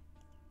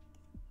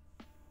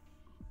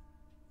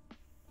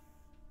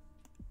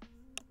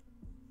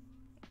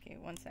 Okay,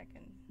 one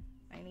second.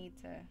 I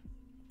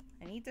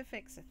need to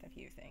fix a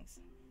few things.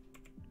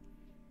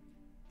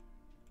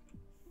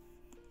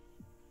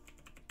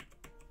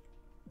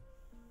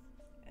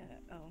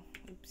 Oh,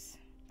 oops.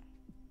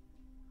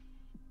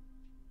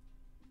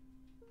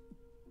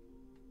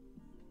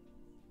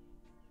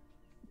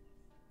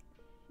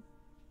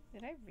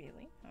 Did I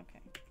really?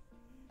 Okay.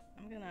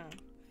 I'm gonna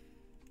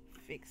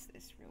fix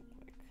this real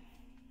quick.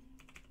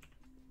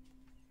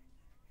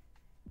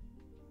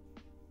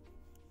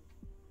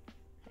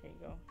 There you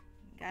go.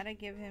 Gotta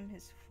give him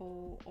his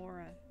full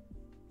aura.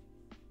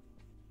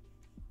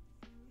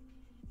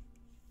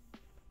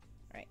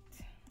 Right.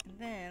 And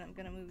then I'm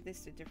gonna move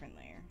this to a different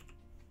layer.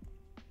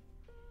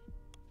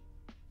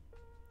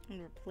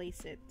 And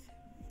replace it.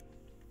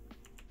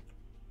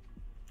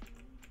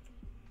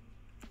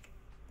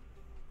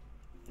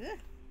 Ugh.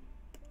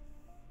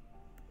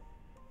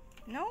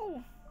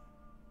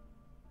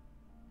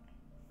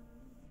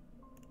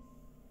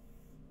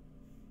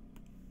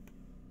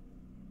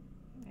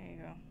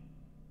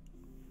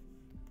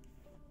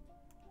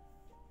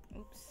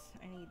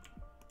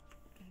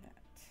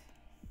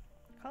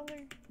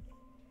 color.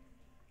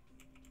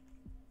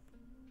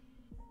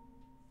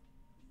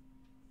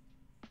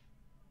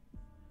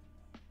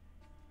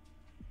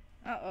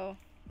 Uh-oh.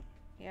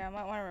 Yeah, I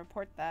might want to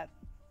report that.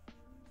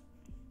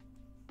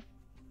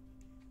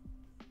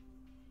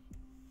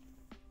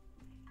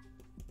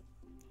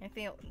 I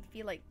feel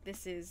like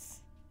this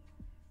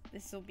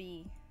will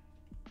be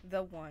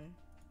the one.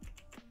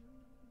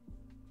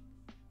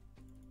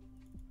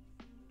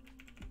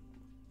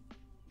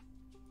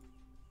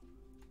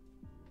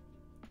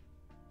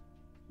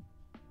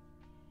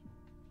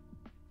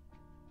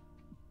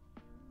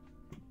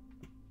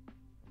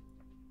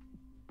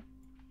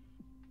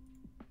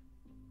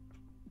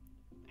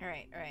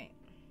 All right.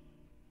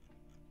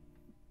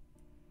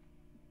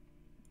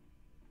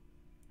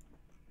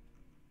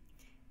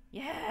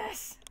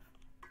 Yes!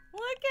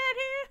 Look at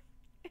him!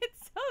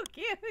 It's so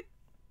cute!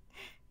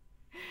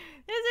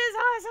 This is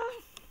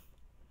awesome!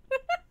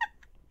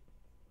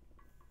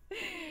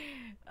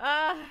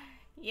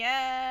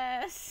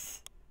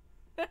 Yes!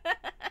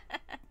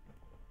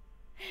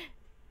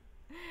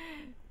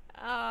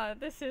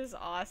 This is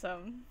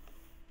awesome.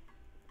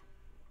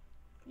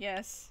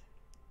 Yes.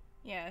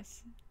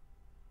 Yes.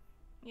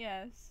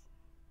 Yes.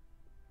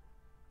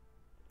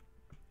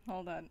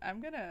 Hold on, I'm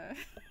gonna...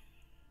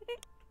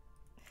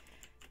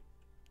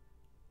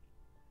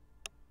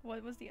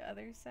 What was the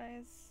other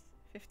size?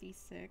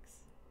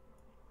 56.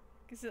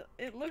 Because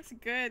it looks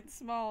good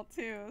small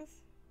too.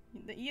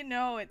 You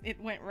know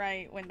it went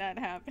right when that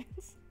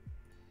happens.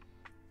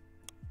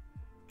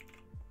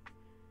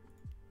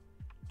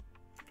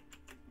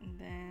 And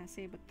then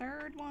save a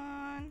third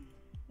one,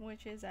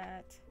 which is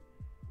at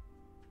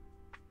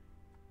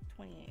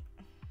 28.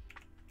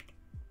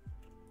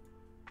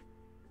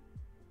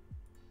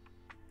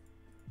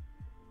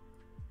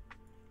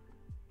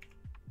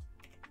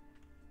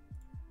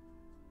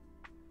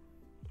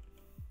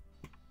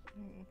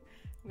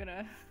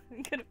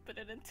 I'm gonna put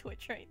it in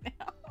Twitch right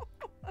now.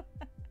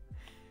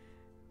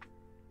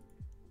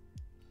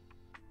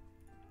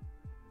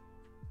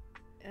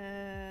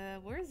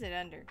 Where is it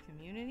under?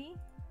 Community?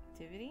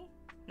 Activity?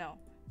 No,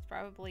 it's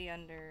probably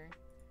under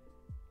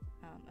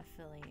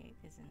affiliate,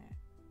 isn't it?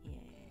 Yeah.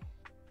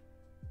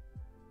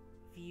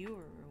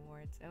 Viewer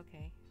rewards.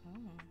 Okay.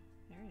 Oh,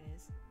 there it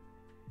is.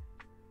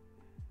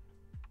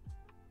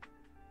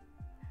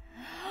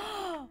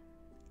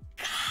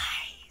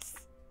 Guys!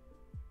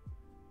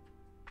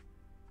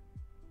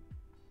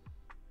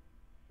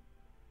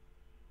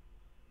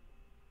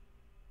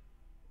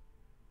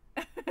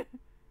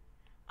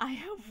 I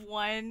have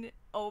one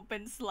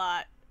open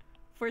slot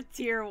for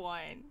tier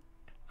 1.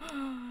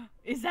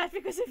 Is that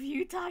because of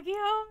you,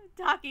 Takio?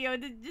 Takio,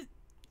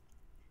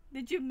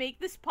 did you make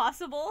this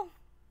possible?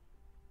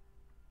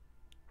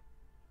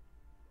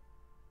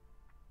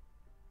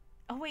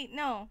 Oh wait,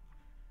 no.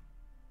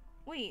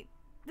 Wait,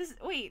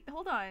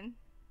 hold on.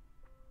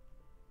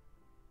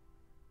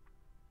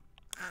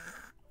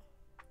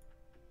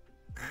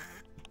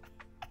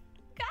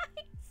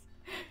 Guys!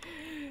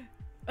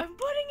 I'm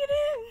putting it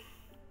in!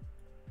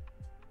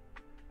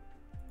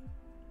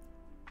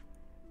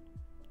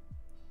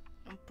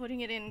 I'm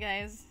putting it in,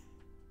 guys.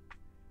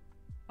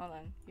 Hold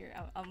on. Here,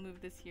 I'll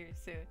move this here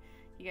so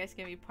you guys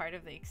can be part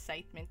of the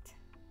excitement.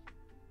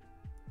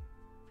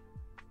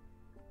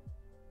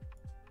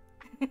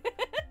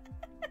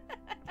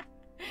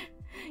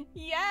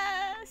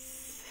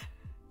 Yes!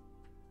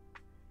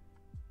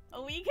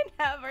 We can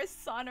have our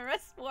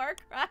sonorous war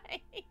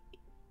cry.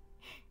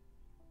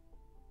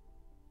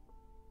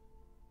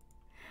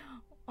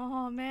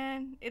 Oh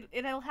man,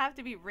 it'll have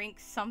to be Rink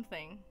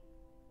something.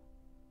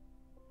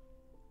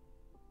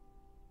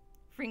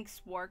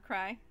 Rink's war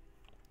cry.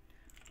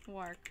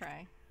 War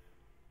cry.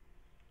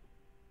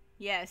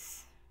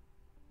 Yes.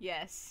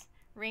 Yes.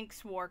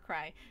 Rink's war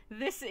cry.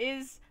 This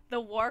is the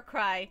war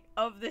cry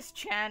of this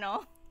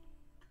channel.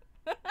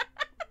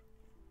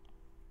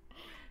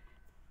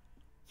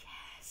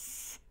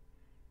 Yes.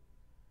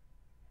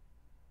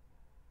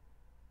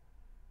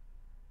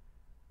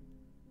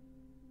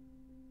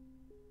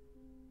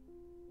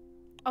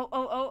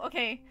 Oh,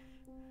 okay.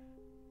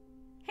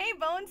 Hey,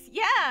 Bones.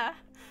 Yeah.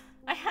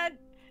 I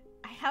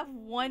have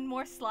one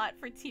more slot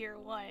for tier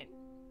 1.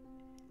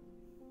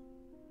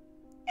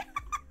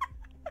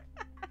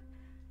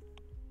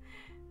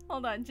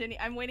 Hold on, Jenny.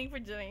 I'm waiting for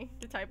Jenny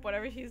to type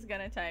whatever she's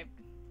gonna type.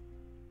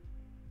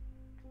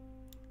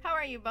 How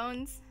are you,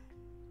 Bones?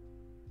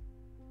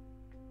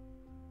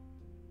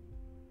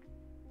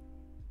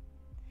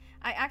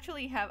 I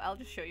actually have... I'll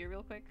just show you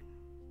real quick.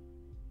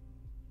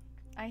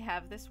 I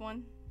have this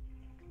one.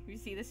 You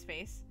see this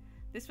face?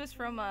 This was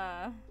from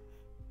a...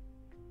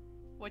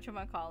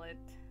 whatchamacallit?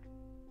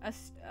 A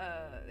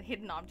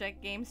hidden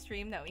object game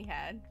stream that we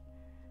had.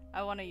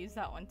 I want to use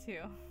that one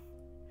too.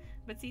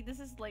 But see, this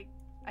is like...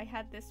 I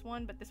had this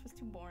one, but this was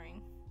too boring.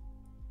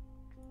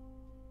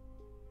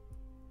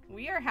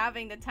 We are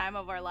having the time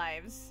of our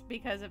lives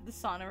because of the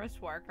sonorous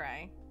war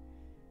cry.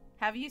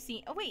 Have you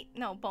seen... Oh wait,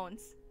 no,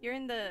 Bones. You're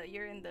in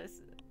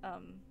this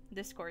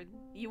Discord.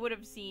 You would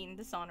have seen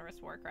the sonorous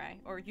war cry.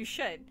 Or you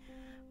should.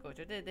 go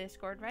to the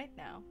Discord right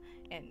now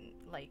and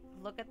like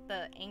look at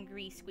the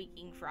angry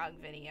squeaking frog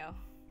video.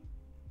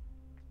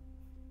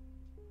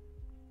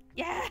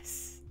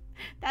 Yes!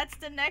 That's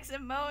the next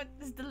emote,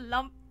 is the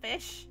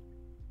Lumpfish.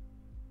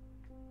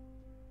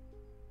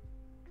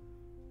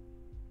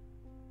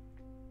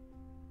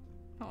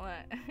 Hold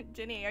on.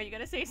 Jenny, are you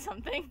gonna say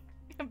something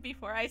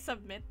before I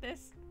submit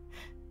this?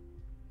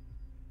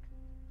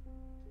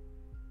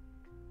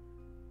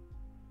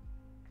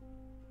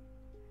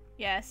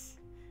 Yes.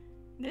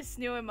 This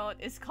new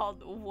emote is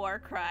called War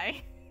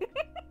Cry.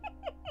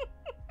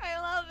 I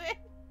love it.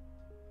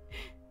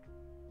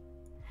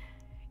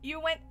 You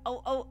went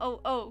oh oh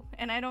oh oh,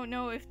 and I don't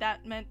know if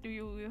that meant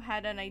you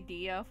had an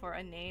idea for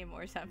a name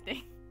or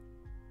something.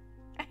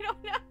 I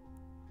don't know.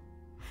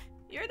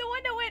 You're the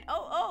one that went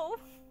oh oh.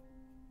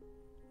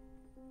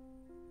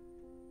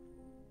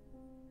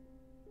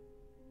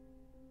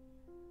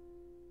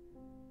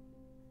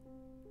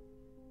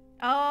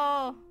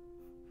 Oh.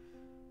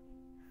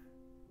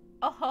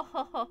 Oh ho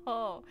ho ho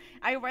ho.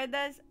 I read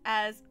this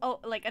as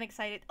oh like an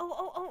excited oh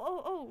oh oh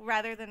oh oh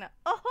rather than a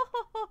oh ho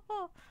ho ho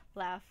ho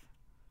laugh.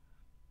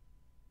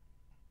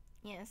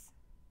 Yes.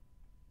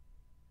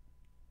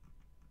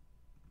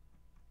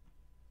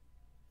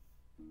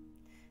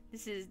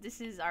 This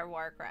is our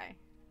war cry.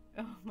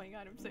 Oh my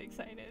god, I'm so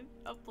excited.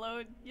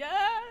 Upload.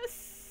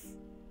 Yes.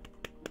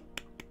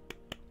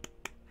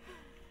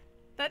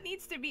 That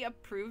needs to be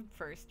approved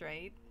first,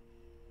 right?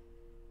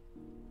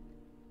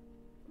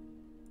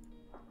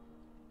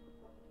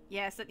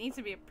 Yes, that needs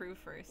to be approved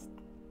first.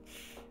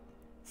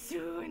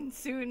 Soon,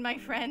 soon, my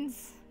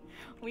friends,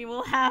 we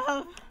will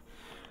have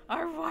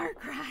our war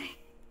cry.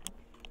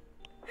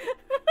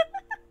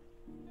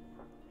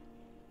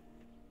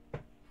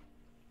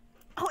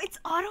 Oh, it's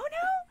auto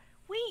now?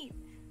 Wait,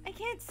 I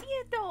can't see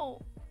it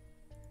though.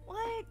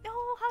 What? No,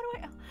 how do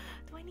I...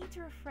 Do I need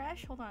to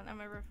refresh? Hold on, I'm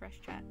gonna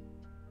refresh chat.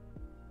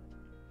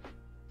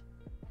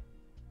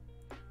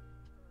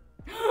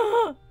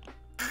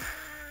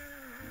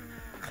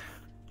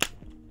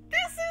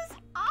 This is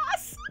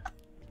awesome!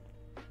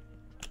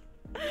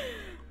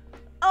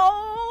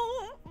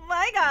 Oh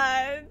my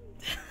god!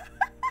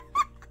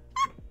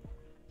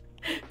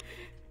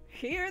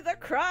 Hear the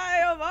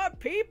cry of our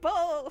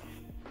people!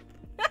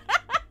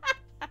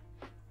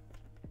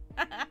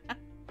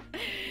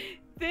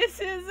 This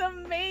is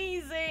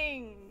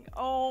amazing!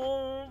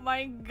 Oh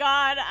my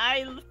god,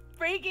 I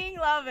freaking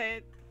love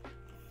it!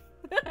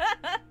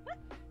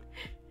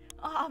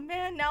 Oh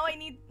man, now I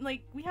need,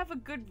 like, we have a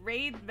good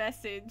raid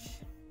message.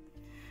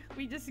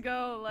 We just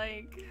go,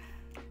 like...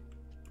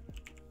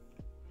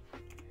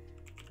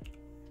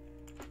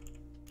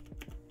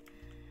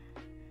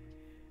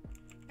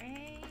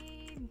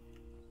 Raid.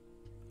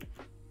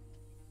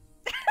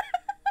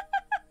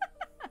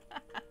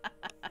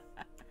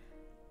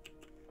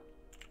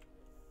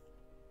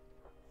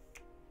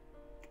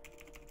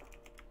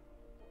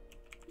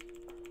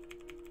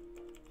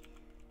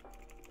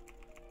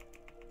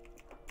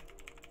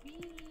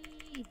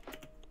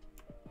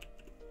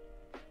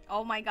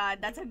 Oh my god,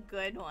 that's a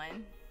good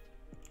one.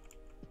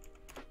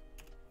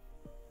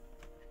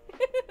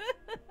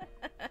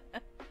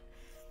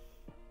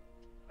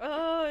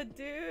 Oh,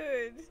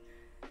 dude.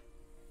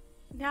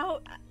 Now,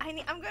 I'm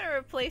gonna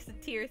replace the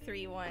tier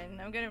 3 one.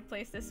 I'm gonna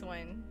replace this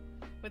one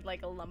with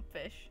like a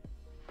lumpfish.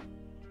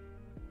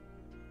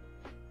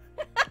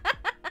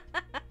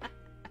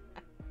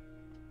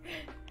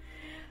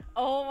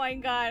 Oh my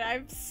god,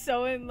 I'm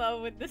so in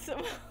love with this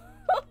emote.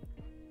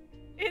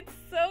 It's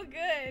so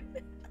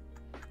good.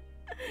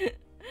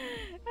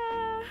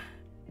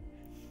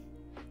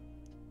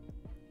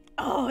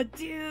 Oh,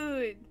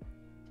 dude.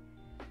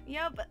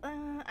 Yeah, but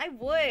I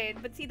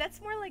would. But see, that's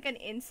more like an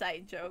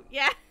inside joke.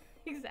 Yeah,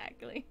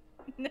 exactly.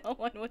 No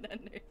one would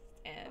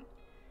understand.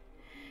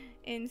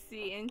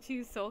 NC and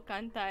choose so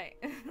kantai.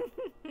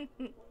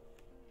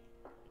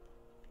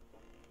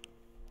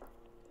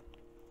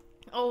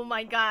 Oh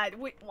my god.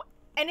 Wait,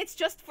 and it's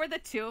just for the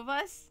two of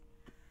us?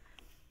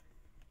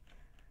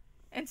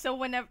 And so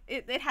whenever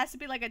it has to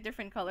be like a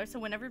different color, so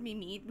whenever we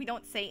meet, we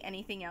don't say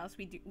anything else.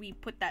 We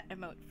put that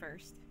emote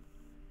first.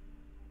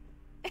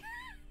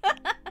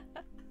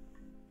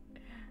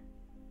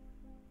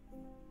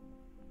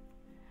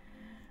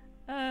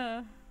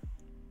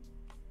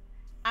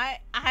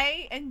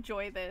 I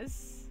enjoy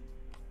this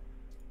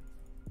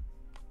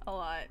a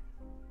lot.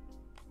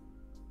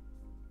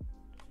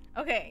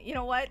 Okay, you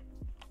know what?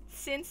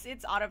 Since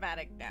it's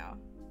automatic now,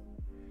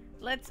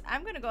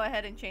 I'm gonna go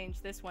ahead and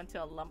change this one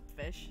to a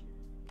lumpfish.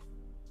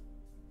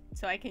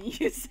 So I can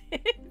use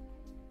it.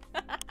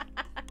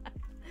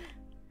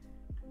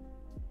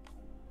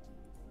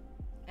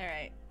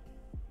 Alright.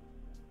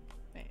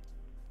 Wait.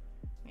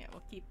 Yeah,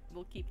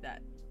 we'll keep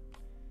that.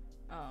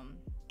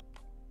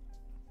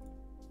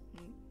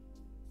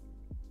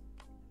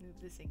 Move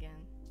this again.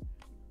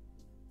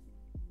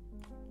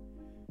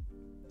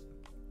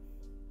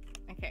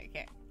 Okay.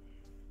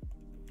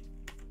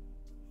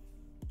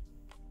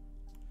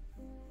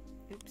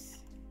 Oops.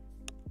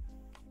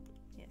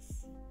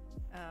 Yes.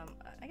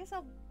 I guess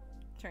I'll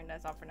turn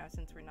this off for now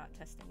since we're not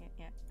testing it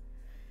yet.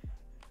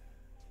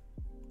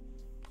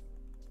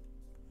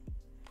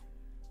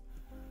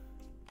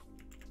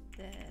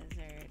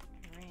 Desert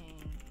rain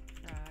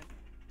frog.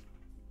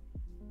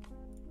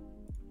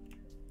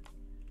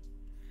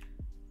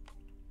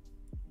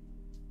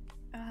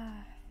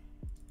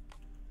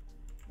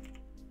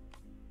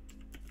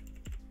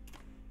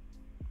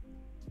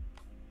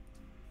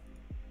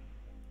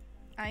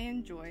 I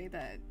enjoy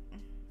that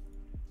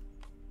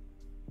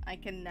I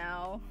can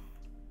now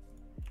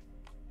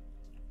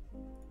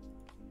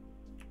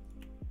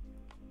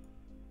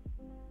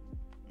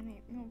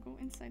wait, no, go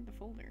inside the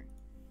folder.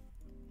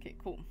 Okay,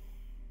 cool.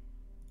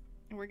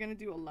 And we're gonna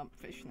do a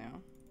lumpfish now.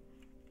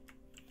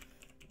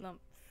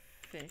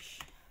 Lumpfish.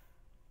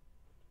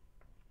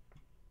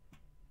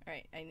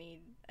 Alright, I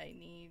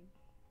need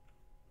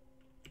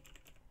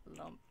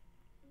lumpfish.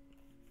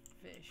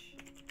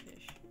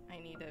 Fish. I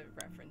need a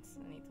reference.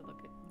 I need to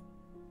look at.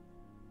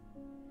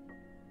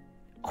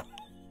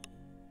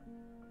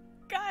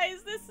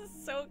 Guys, this is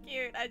so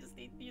cute. I just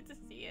need you to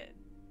see it.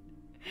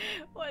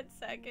 1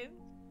 second.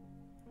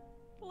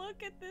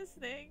 Look at this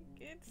thing.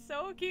 It's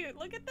so cute.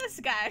 Look at this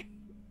guy.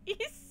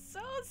 He's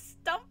so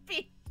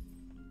stumpy.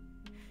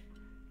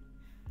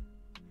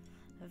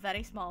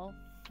 Very small.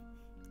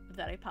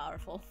 Very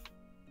powerful.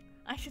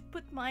 I should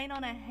put mine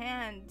on a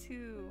hand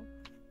too.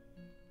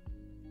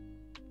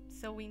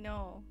 So we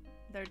know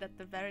they're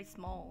very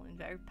small and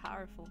very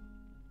powerful.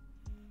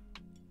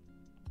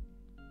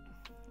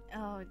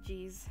 Oh,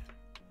 jeez.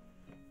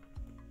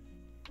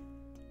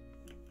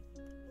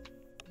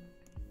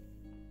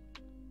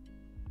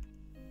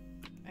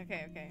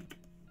 Okay.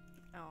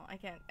 Oh, I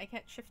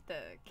can't shift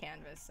the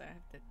canvas, so I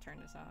have to turn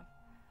this off.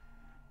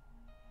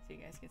 So you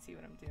guys can see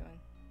what I'm doing.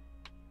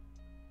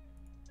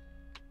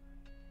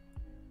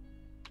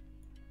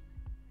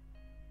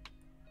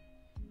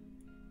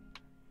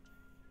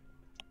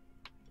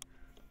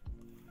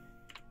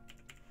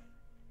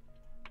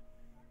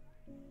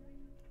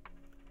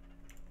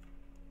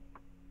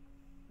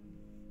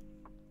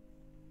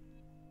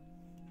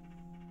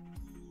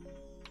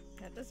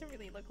 That doesn't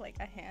really look like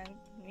a hand.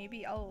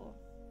 Maybe I'll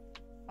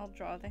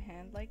draw the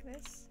hand like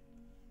this.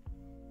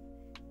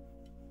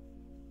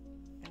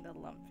 And the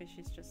lumpfish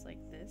is just like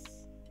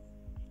this.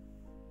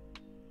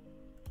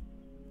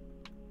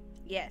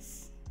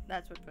 Yes,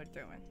 that's what we're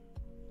doing.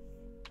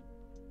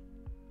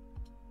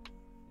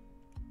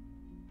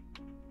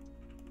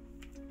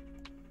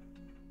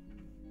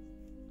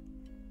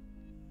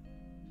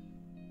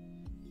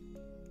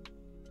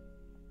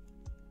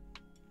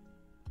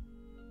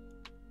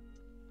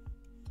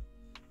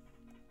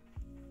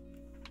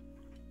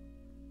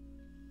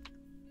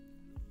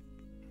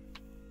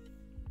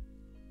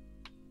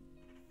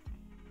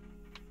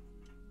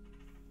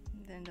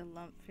 Then the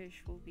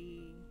lumpfish will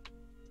be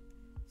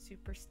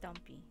super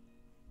stumpy.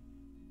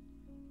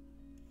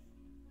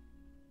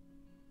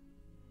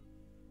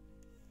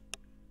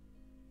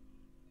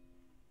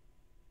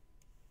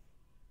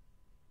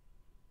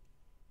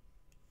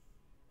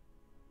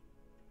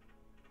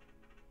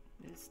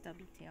 With a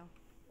stubby tail.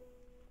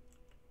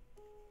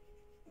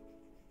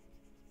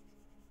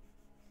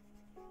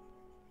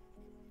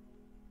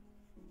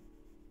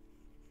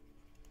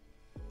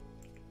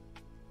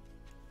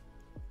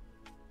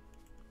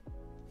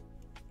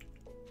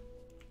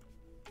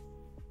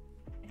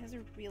 A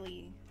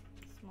really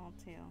small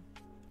tail.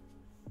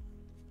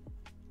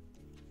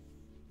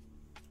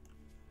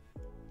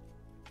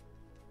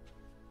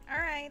 All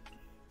right.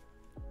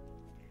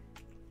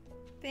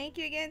 Thank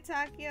you again,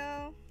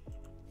 Takio.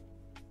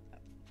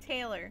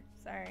 Taylor,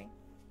 sorry.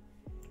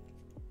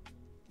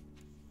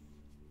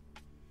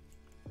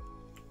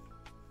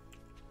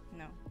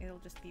 No, it'll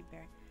just be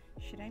bare.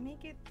 Should I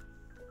make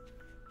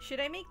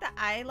the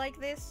eye like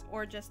this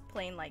or just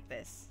plain like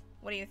this?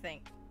 What do you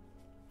think?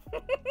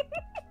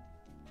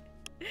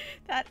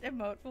 That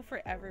emote will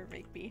forever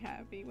make me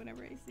happy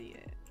whenever I see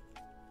it.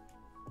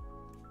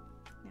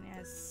 And it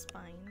has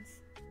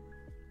spines.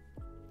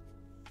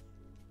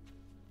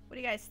 What do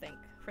you guys think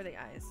for the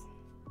eyes?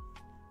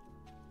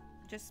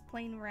 Just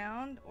plain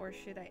round, or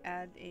should I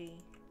add a...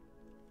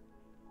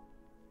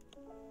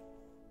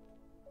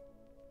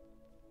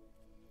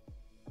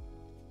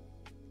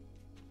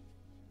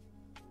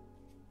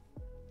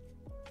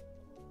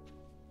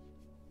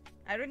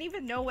 I don't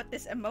even know what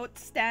this emote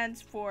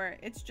stands for.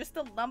 It's just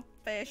a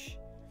lumpfish.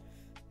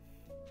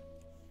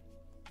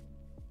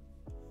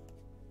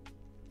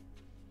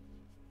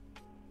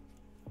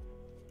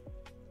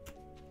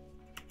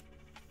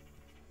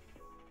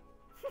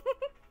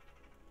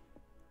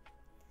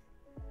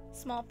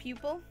 Small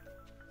pupil.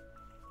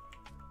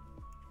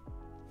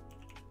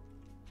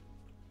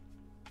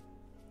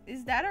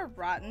 Is that a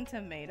rotten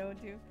tomato,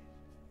 Duke?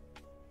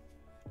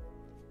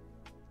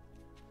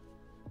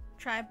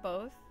 Try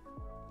both.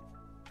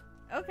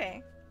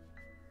 Okay.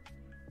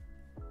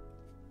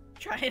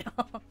 Try it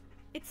all.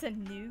 It's a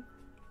new.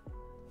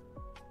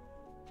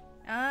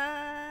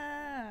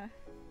 Ah.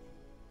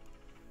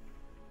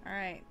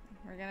 Alright.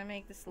 We're gonna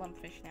make this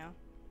lumpfish now.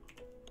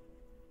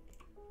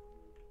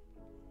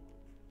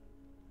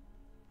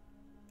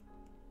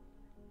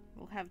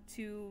 have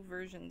two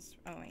versions.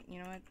 Oh wait, you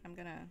know what? I'm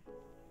gonna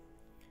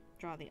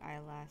draw the eye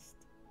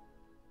last.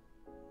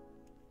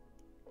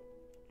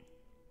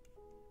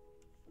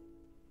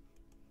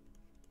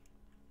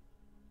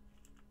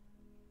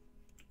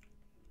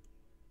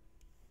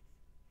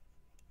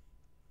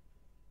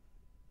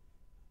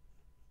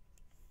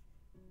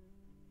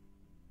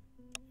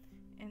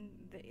 And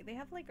they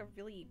have like a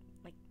really,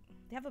 like,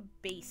 they have a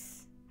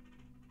base.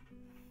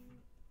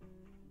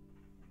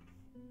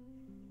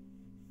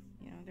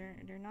 You know,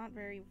 they're not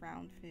very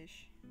round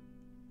fish.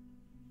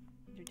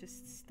 They're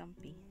just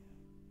stumpy.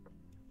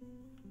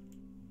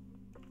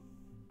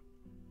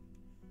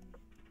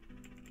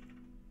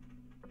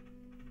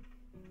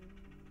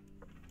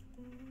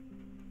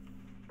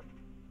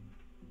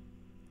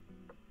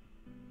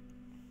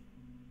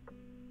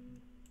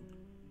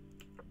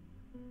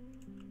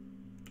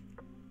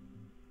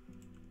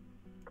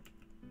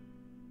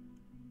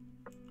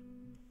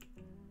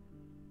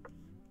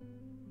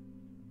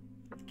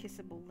 With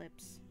kissable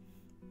lips.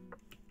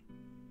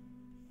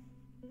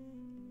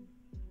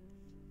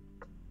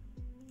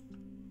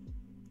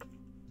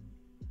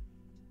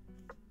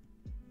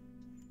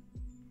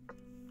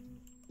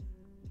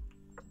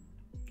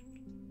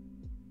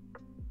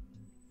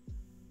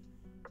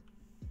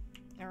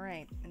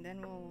 Alright, and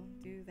then we'll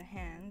do the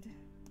hand.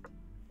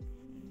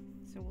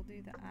 So we'll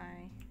do the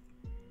eye.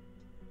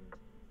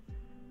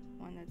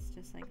 One that's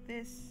just like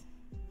this.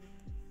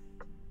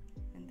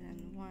 And then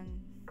one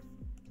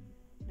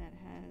that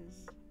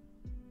has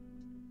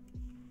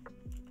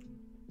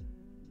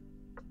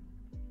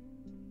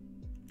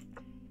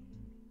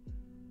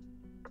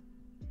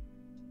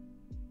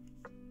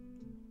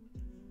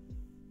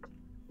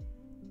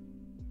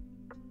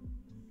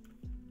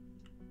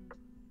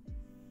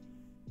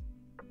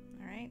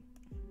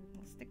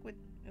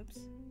oops,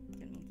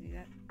 didn't mean to do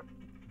that.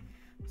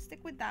 We'll stick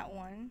with that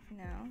one for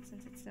now,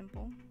 since it's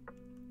simple.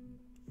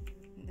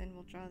 And then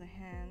we'll draw the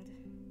hand.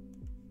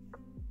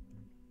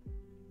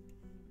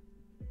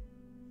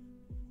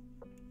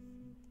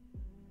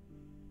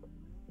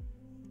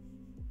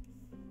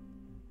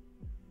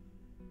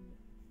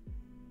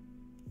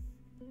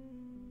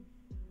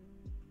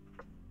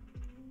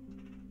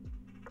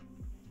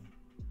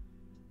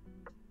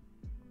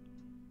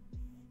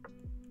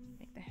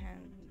 Make the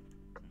hand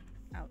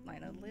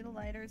outline a little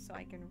lighter so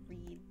I can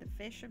read the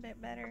fish a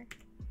bit better.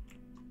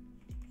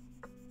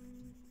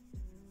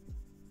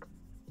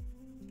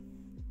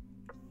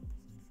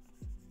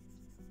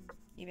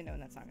 Even though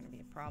that's not going to be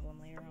a problem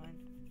later on.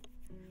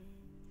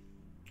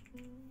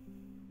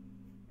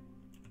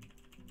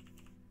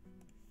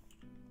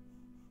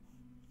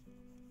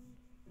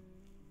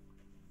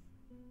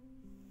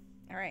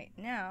 Alright,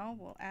 now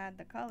we'll add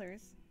the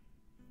colors.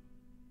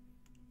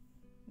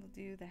 We'll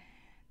do the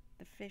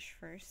fish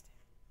first.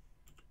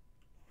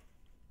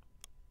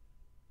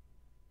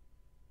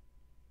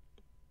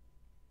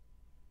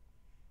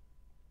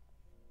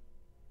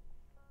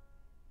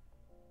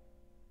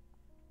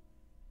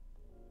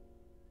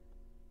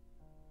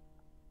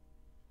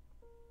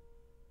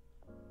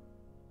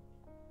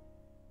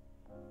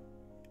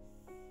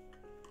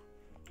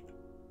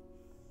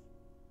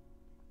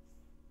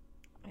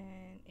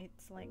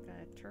 It's like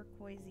a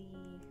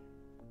turquoisey,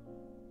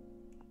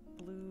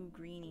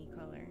 blue-greeny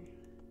color.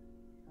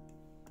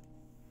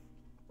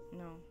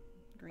 No,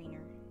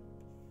 greener.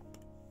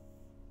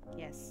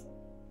 Yes.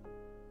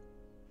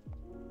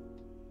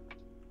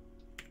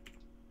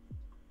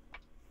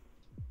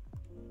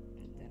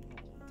 And then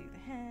we'll do the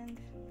hand.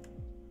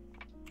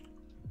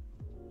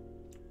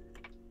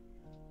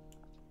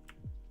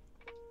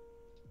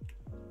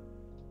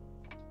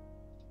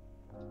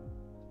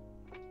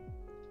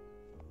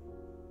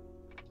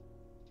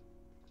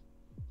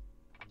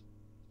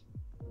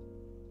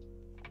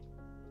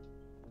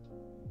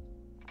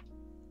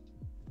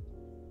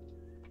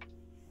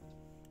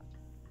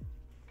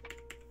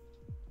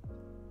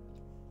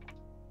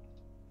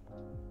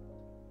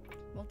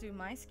 We'll do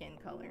my skin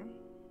color.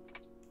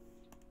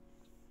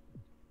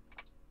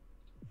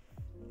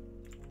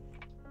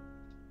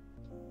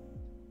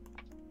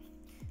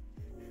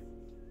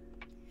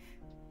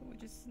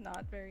 Which is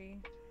not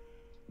very...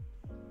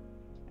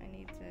 I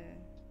need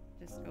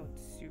to just go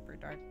super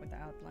dark with the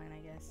outline, I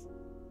guess.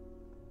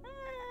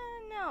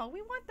 No,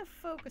 we want the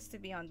focus to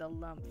be on the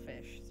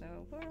lumpfish,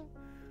 so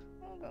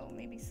we'll go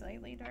maybe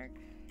slightly dark.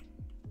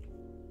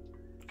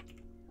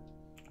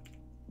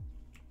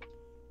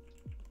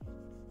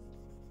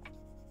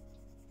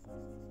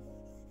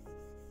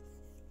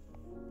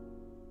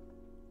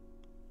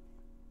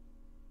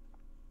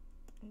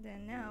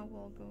 Then now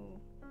we'll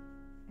go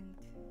and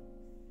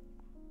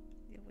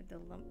deal with the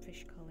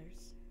lumpfish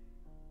colors.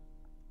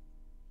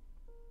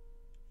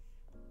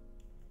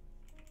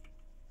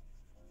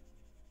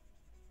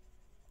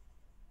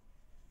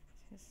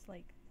 Just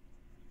like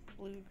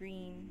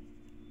blue-green.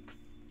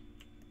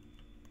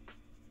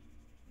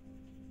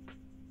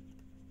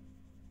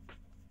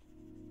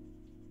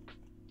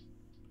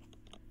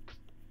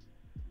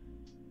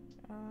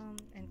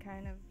 And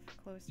kind of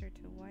closer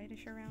to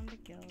whitish around the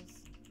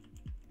gills.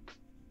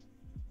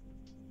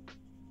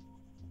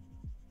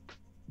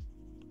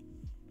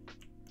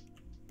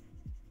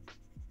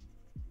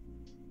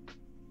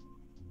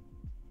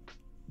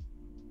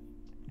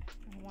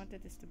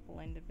 wanted this to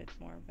blend a bit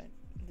more, but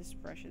this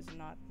brush is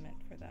not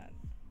meant for that.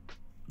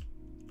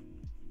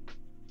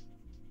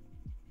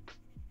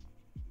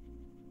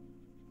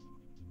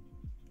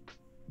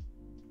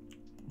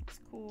 Looks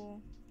cool.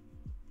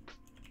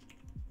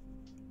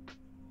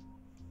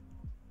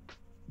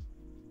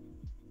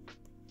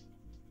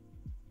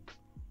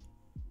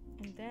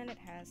 And then it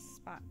has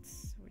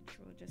spots, which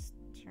will just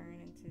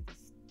turn into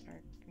this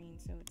dark green,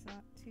 so it's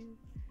not too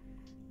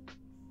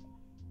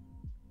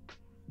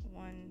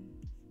one.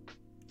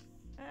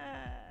 A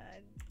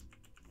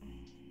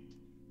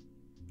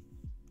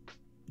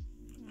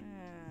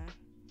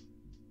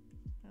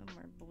little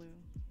more blue.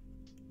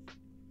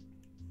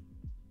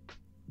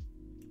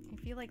 I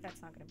feel like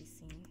that's not going to be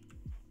seen.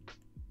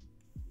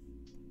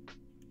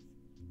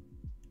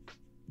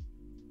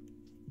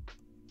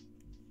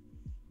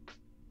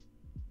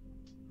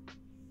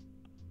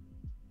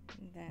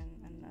 And then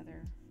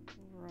another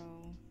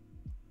row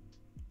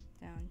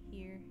down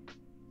here.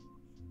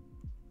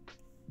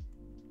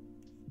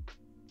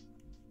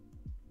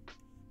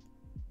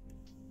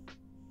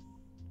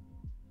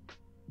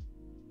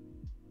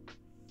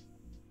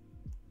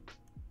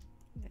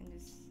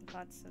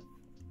 Lots of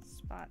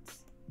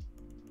spots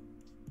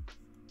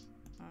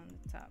on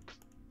the top.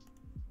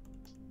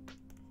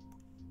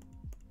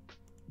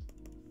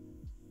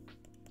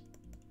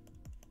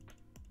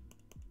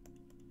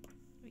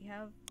 We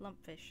have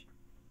Lumpfish.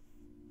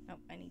 Oh,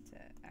 I need to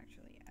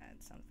actually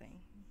add something.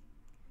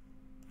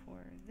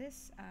 For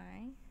this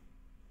eye,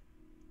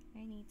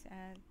 I need to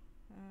add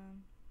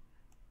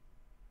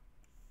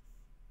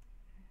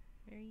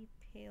very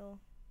pale .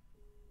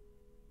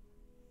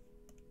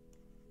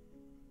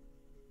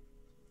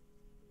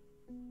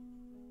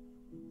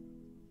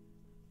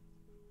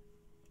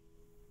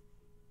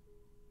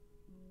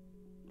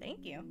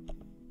 Thank you.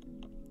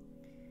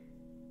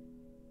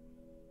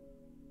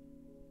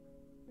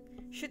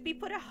 Should we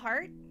put a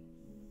heart?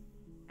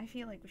 I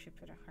feel like we should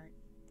put a heart.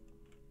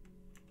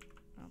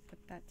 I'll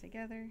put that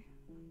together.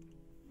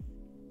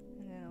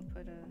 And then I'll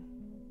put a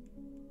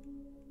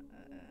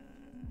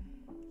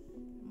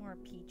more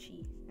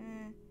peachy.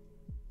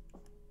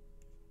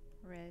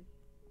 Red.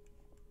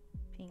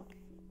 Pink.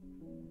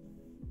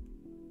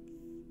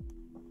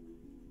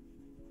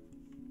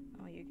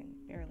 Oh, you can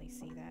barely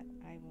see that.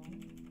 I will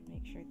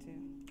make sure to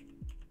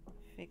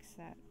fix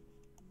that.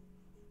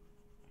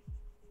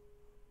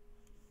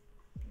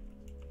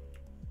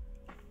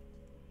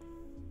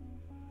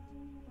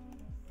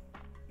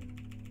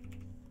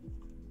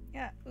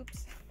 Yeah,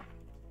 oops.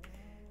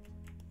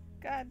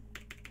 God.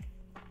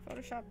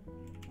 Photoshop.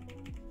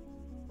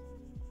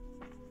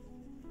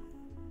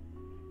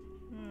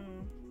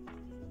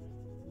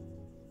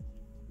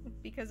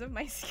 Because of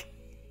my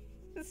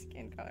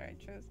skin color I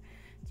chose.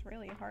 It's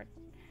really hard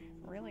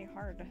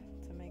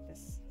to make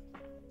this.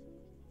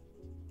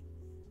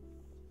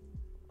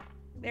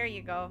 There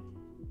you go.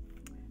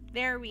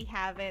 There we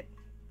have it.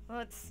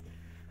 Let's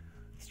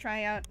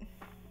try out.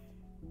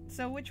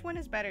 So which one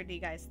is better, do you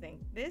guys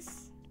think?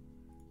 This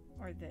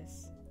or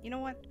this? You know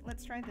what?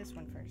 Let's try this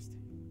one first.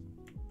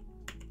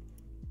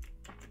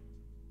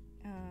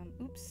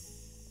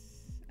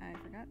 Oops. I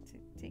forgot to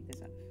take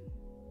this off.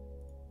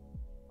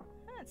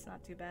 It's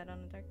not too bad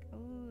on the dark.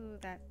 Ooh,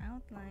 that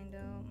outline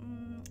though.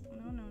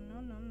 No.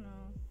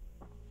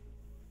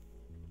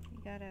 You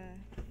gotta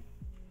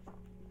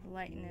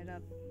lighten it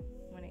up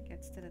when it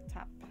gets to the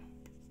top,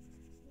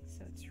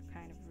 so it's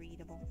kind of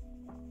readable.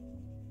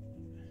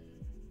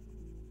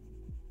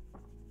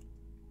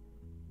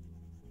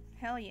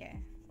 Hell yeah,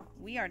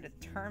 we are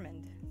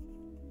determined.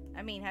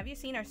 I mean, have you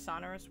seen our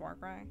sonorous war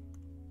cry?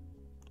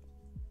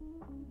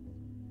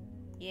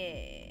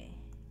 Yeah.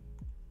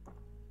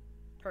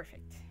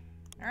 Perfect.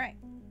 Alright.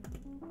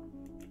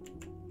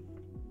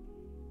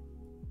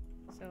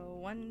 So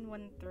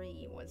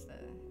 113 was the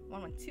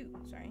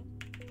 112, sorry.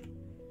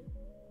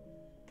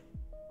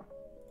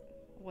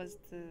 Was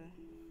the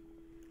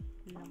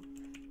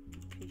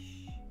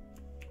Lumpfish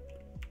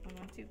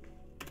 112.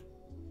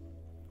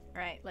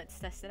 Alright, let's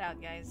test it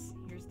out, guys.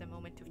 Here's the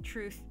moment of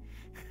truth.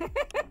 I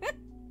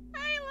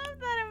love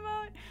that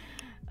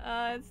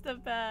emote. It's the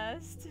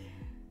best.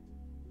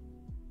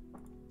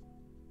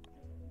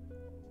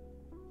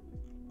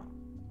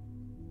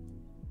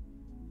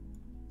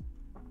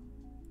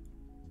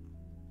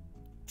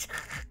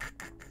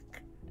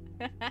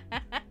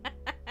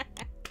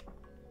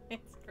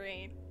 It's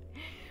great.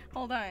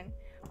 Hold on,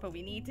 but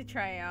we need to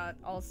try out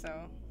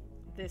also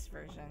this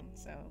version,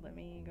 so let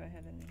me go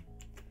ahead and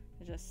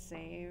just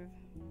save.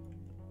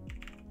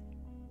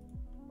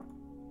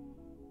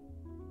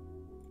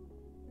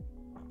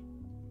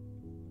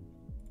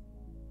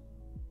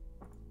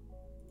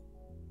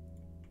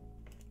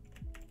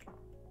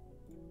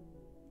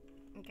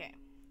 Okay,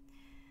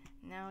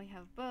 now we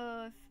have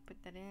both.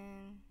 Put that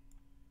in.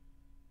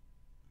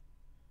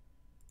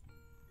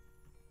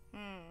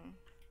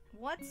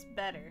 What's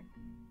better?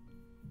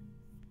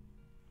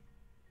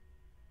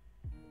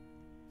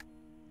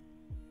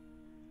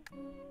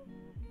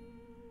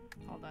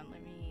 Hold on,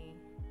 let me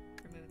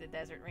remove the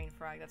desert rain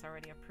frog that's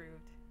already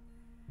approved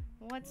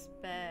What's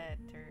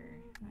better?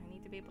 I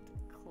need to be able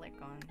to click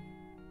on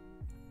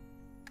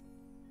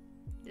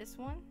this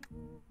one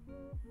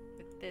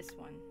with this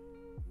one.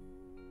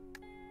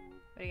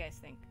 What do you guys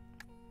think?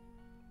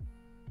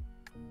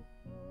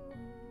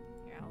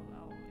 Here,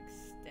 I'll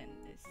extend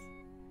this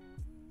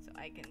so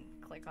I can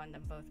click on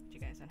them both, but you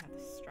guys don't have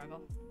to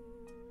struggle.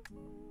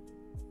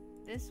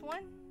 This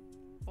one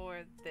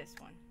or this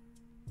one?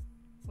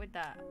 With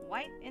the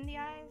white in the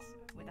eyes,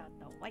 without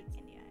the white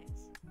in the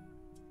eyes?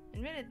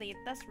 Admittedly, it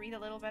does read a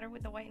little better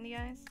with the white in the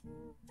eyes.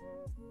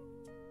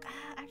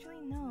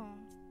 Actually, no.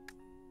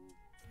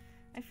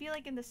 I feel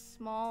like in the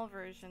small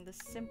version, the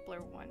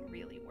simpler one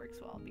really works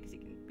well because you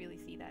can really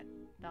see that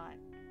dot.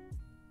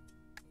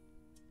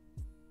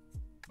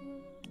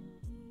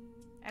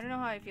 I don't know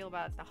how I feel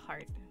about the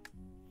heart.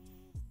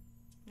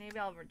 Maybe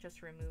I'll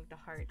just remove the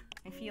heart.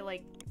 I feel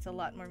like it's a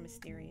lot more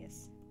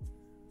mysterious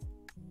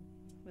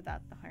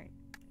without the heart.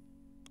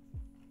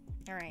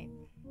 Alright.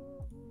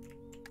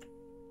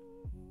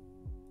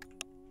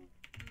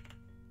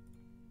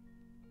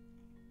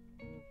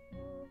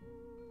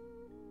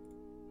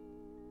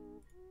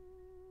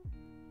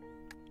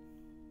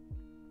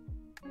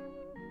 I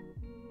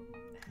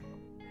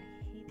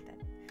hate that.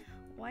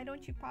 Why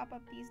don't you pop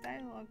up these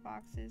dialogue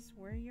boxes?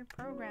 Where are your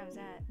programs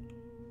at?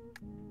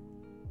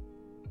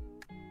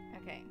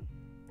 Okay.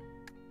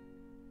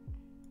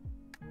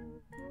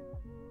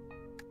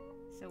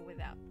 So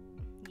without.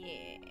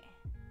 Yeah.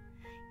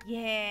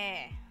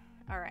 Yeah.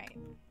 Alright.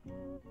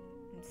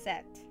 I'm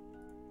set.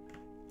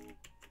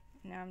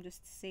 Now I'm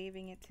just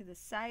saving it to the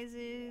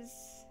sizes.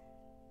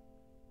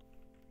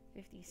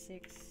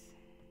 56.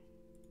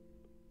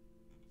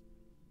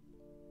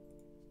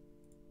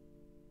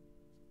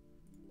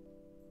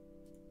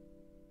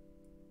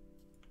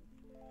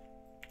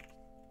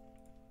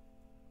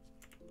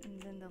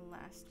 And then the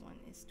last one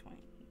is 28.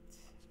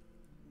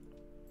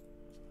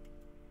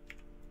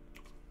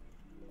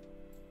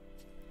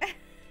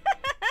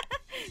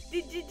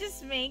 Did you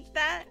just make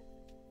that?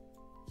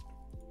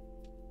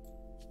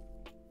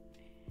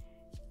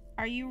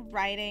 Are you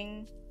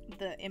writing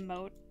the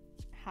emote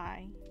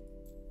hi?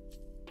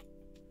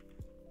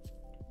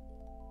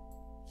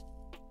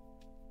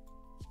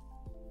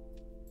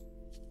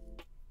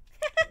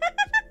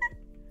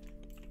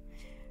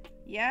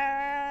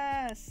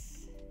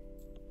 Yes.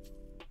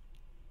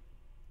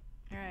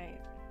 All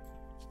right.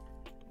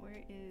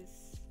 Where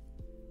is?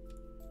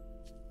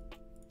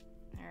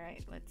 All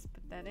right, let's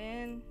put that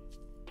in.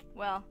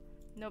 Well,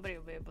 nobody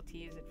will be able to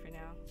use it for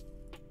now,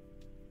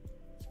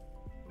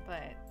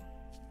 but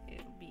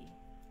it'll be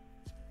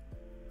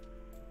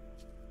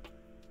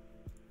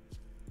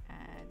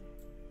add,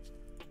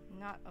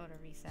 not auto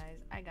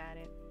resize. I got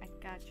it. I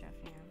gotcha,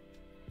 fam.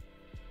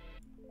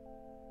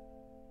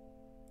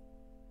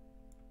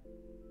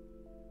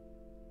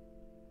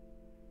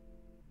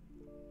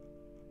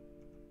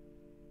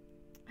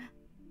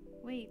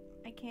 Wait,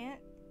 I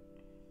can't.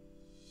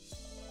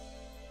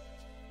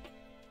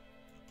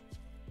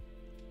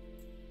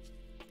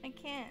 I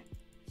can't.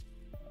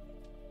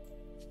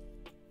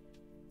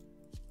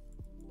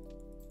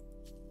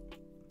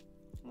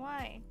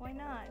 Why? Why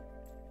not?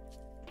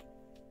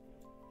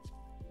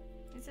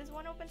 It says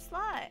one open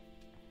slot.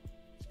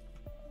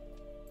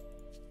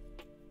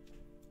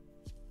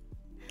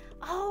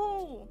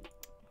 Oh!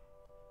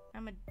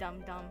 I'm a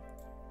dum-dum.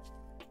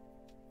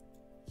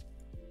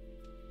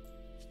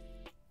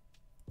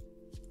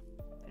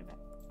 What about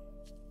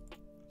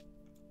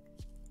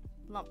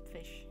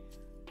Lumpfish?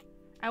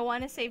 I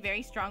want to say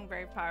very strong,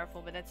 very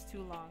powerful, but that's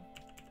too long.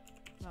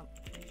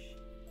 Lumpfish.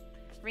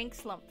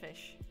 Rinks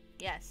Lumpfish.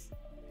 Yes.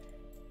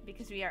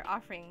 Because we are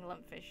offering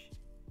Lumpfish.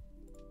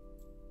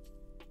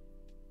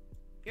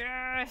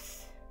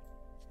 Yes!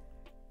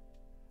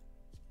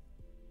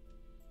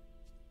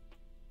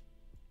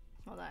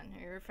 Hold on.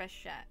 I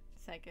refresh chat.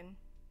 Second.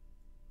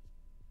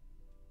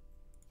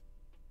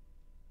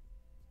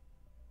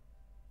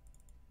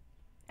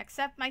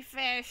 Accept my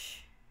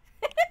fish!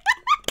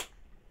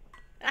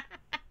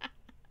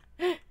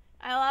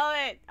 I love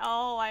it!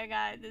 Oh my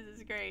god, this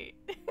is great.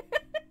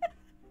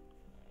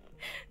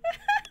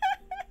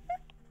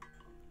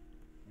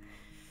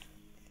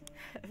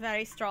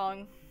 Very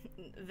strong,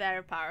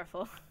 very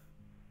powerful.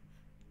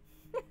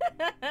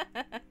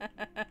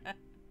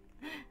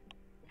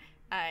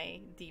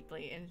 I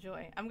deeply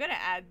enjoy. I'm gonna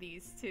add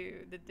these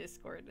to the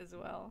Discord as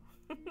well.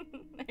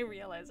 I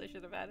realized I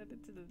should have added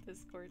it to the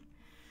Discord.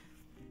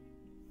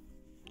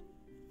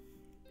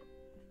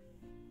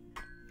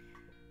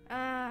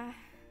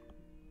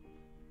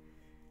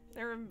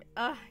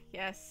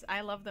 Yes,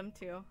 I love them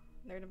too.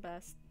 They're the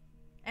best.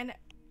 And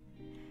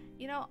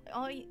you know,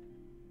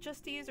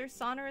 just to use our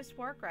sonorous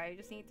war cry, you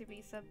just need to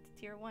be sub to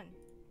tier 1.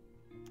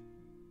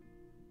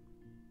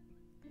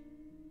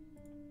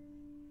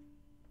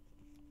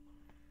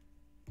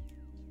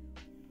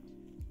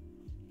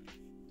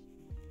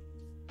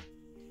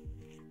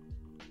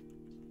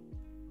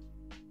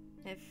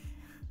 If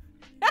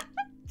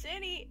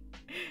Jenny,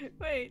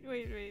 wait,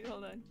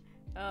 hold on.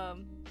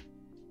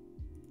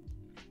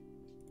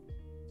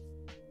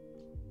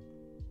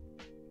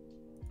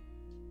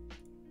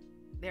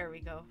 There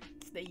we go.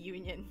 It's the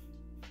union.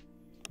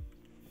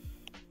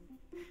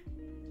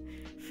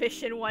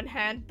 Fish in one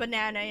hand,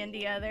 banana in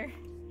the other.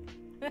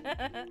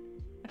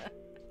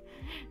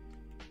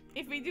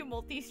 If we do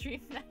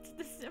multi-stream, that's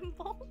the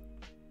symbol.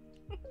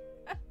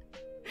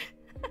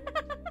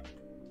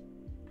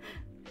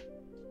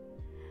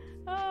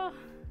 Oh.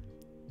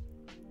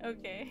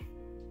 Okay.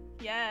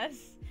 Yes.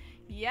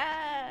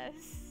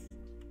 Yes.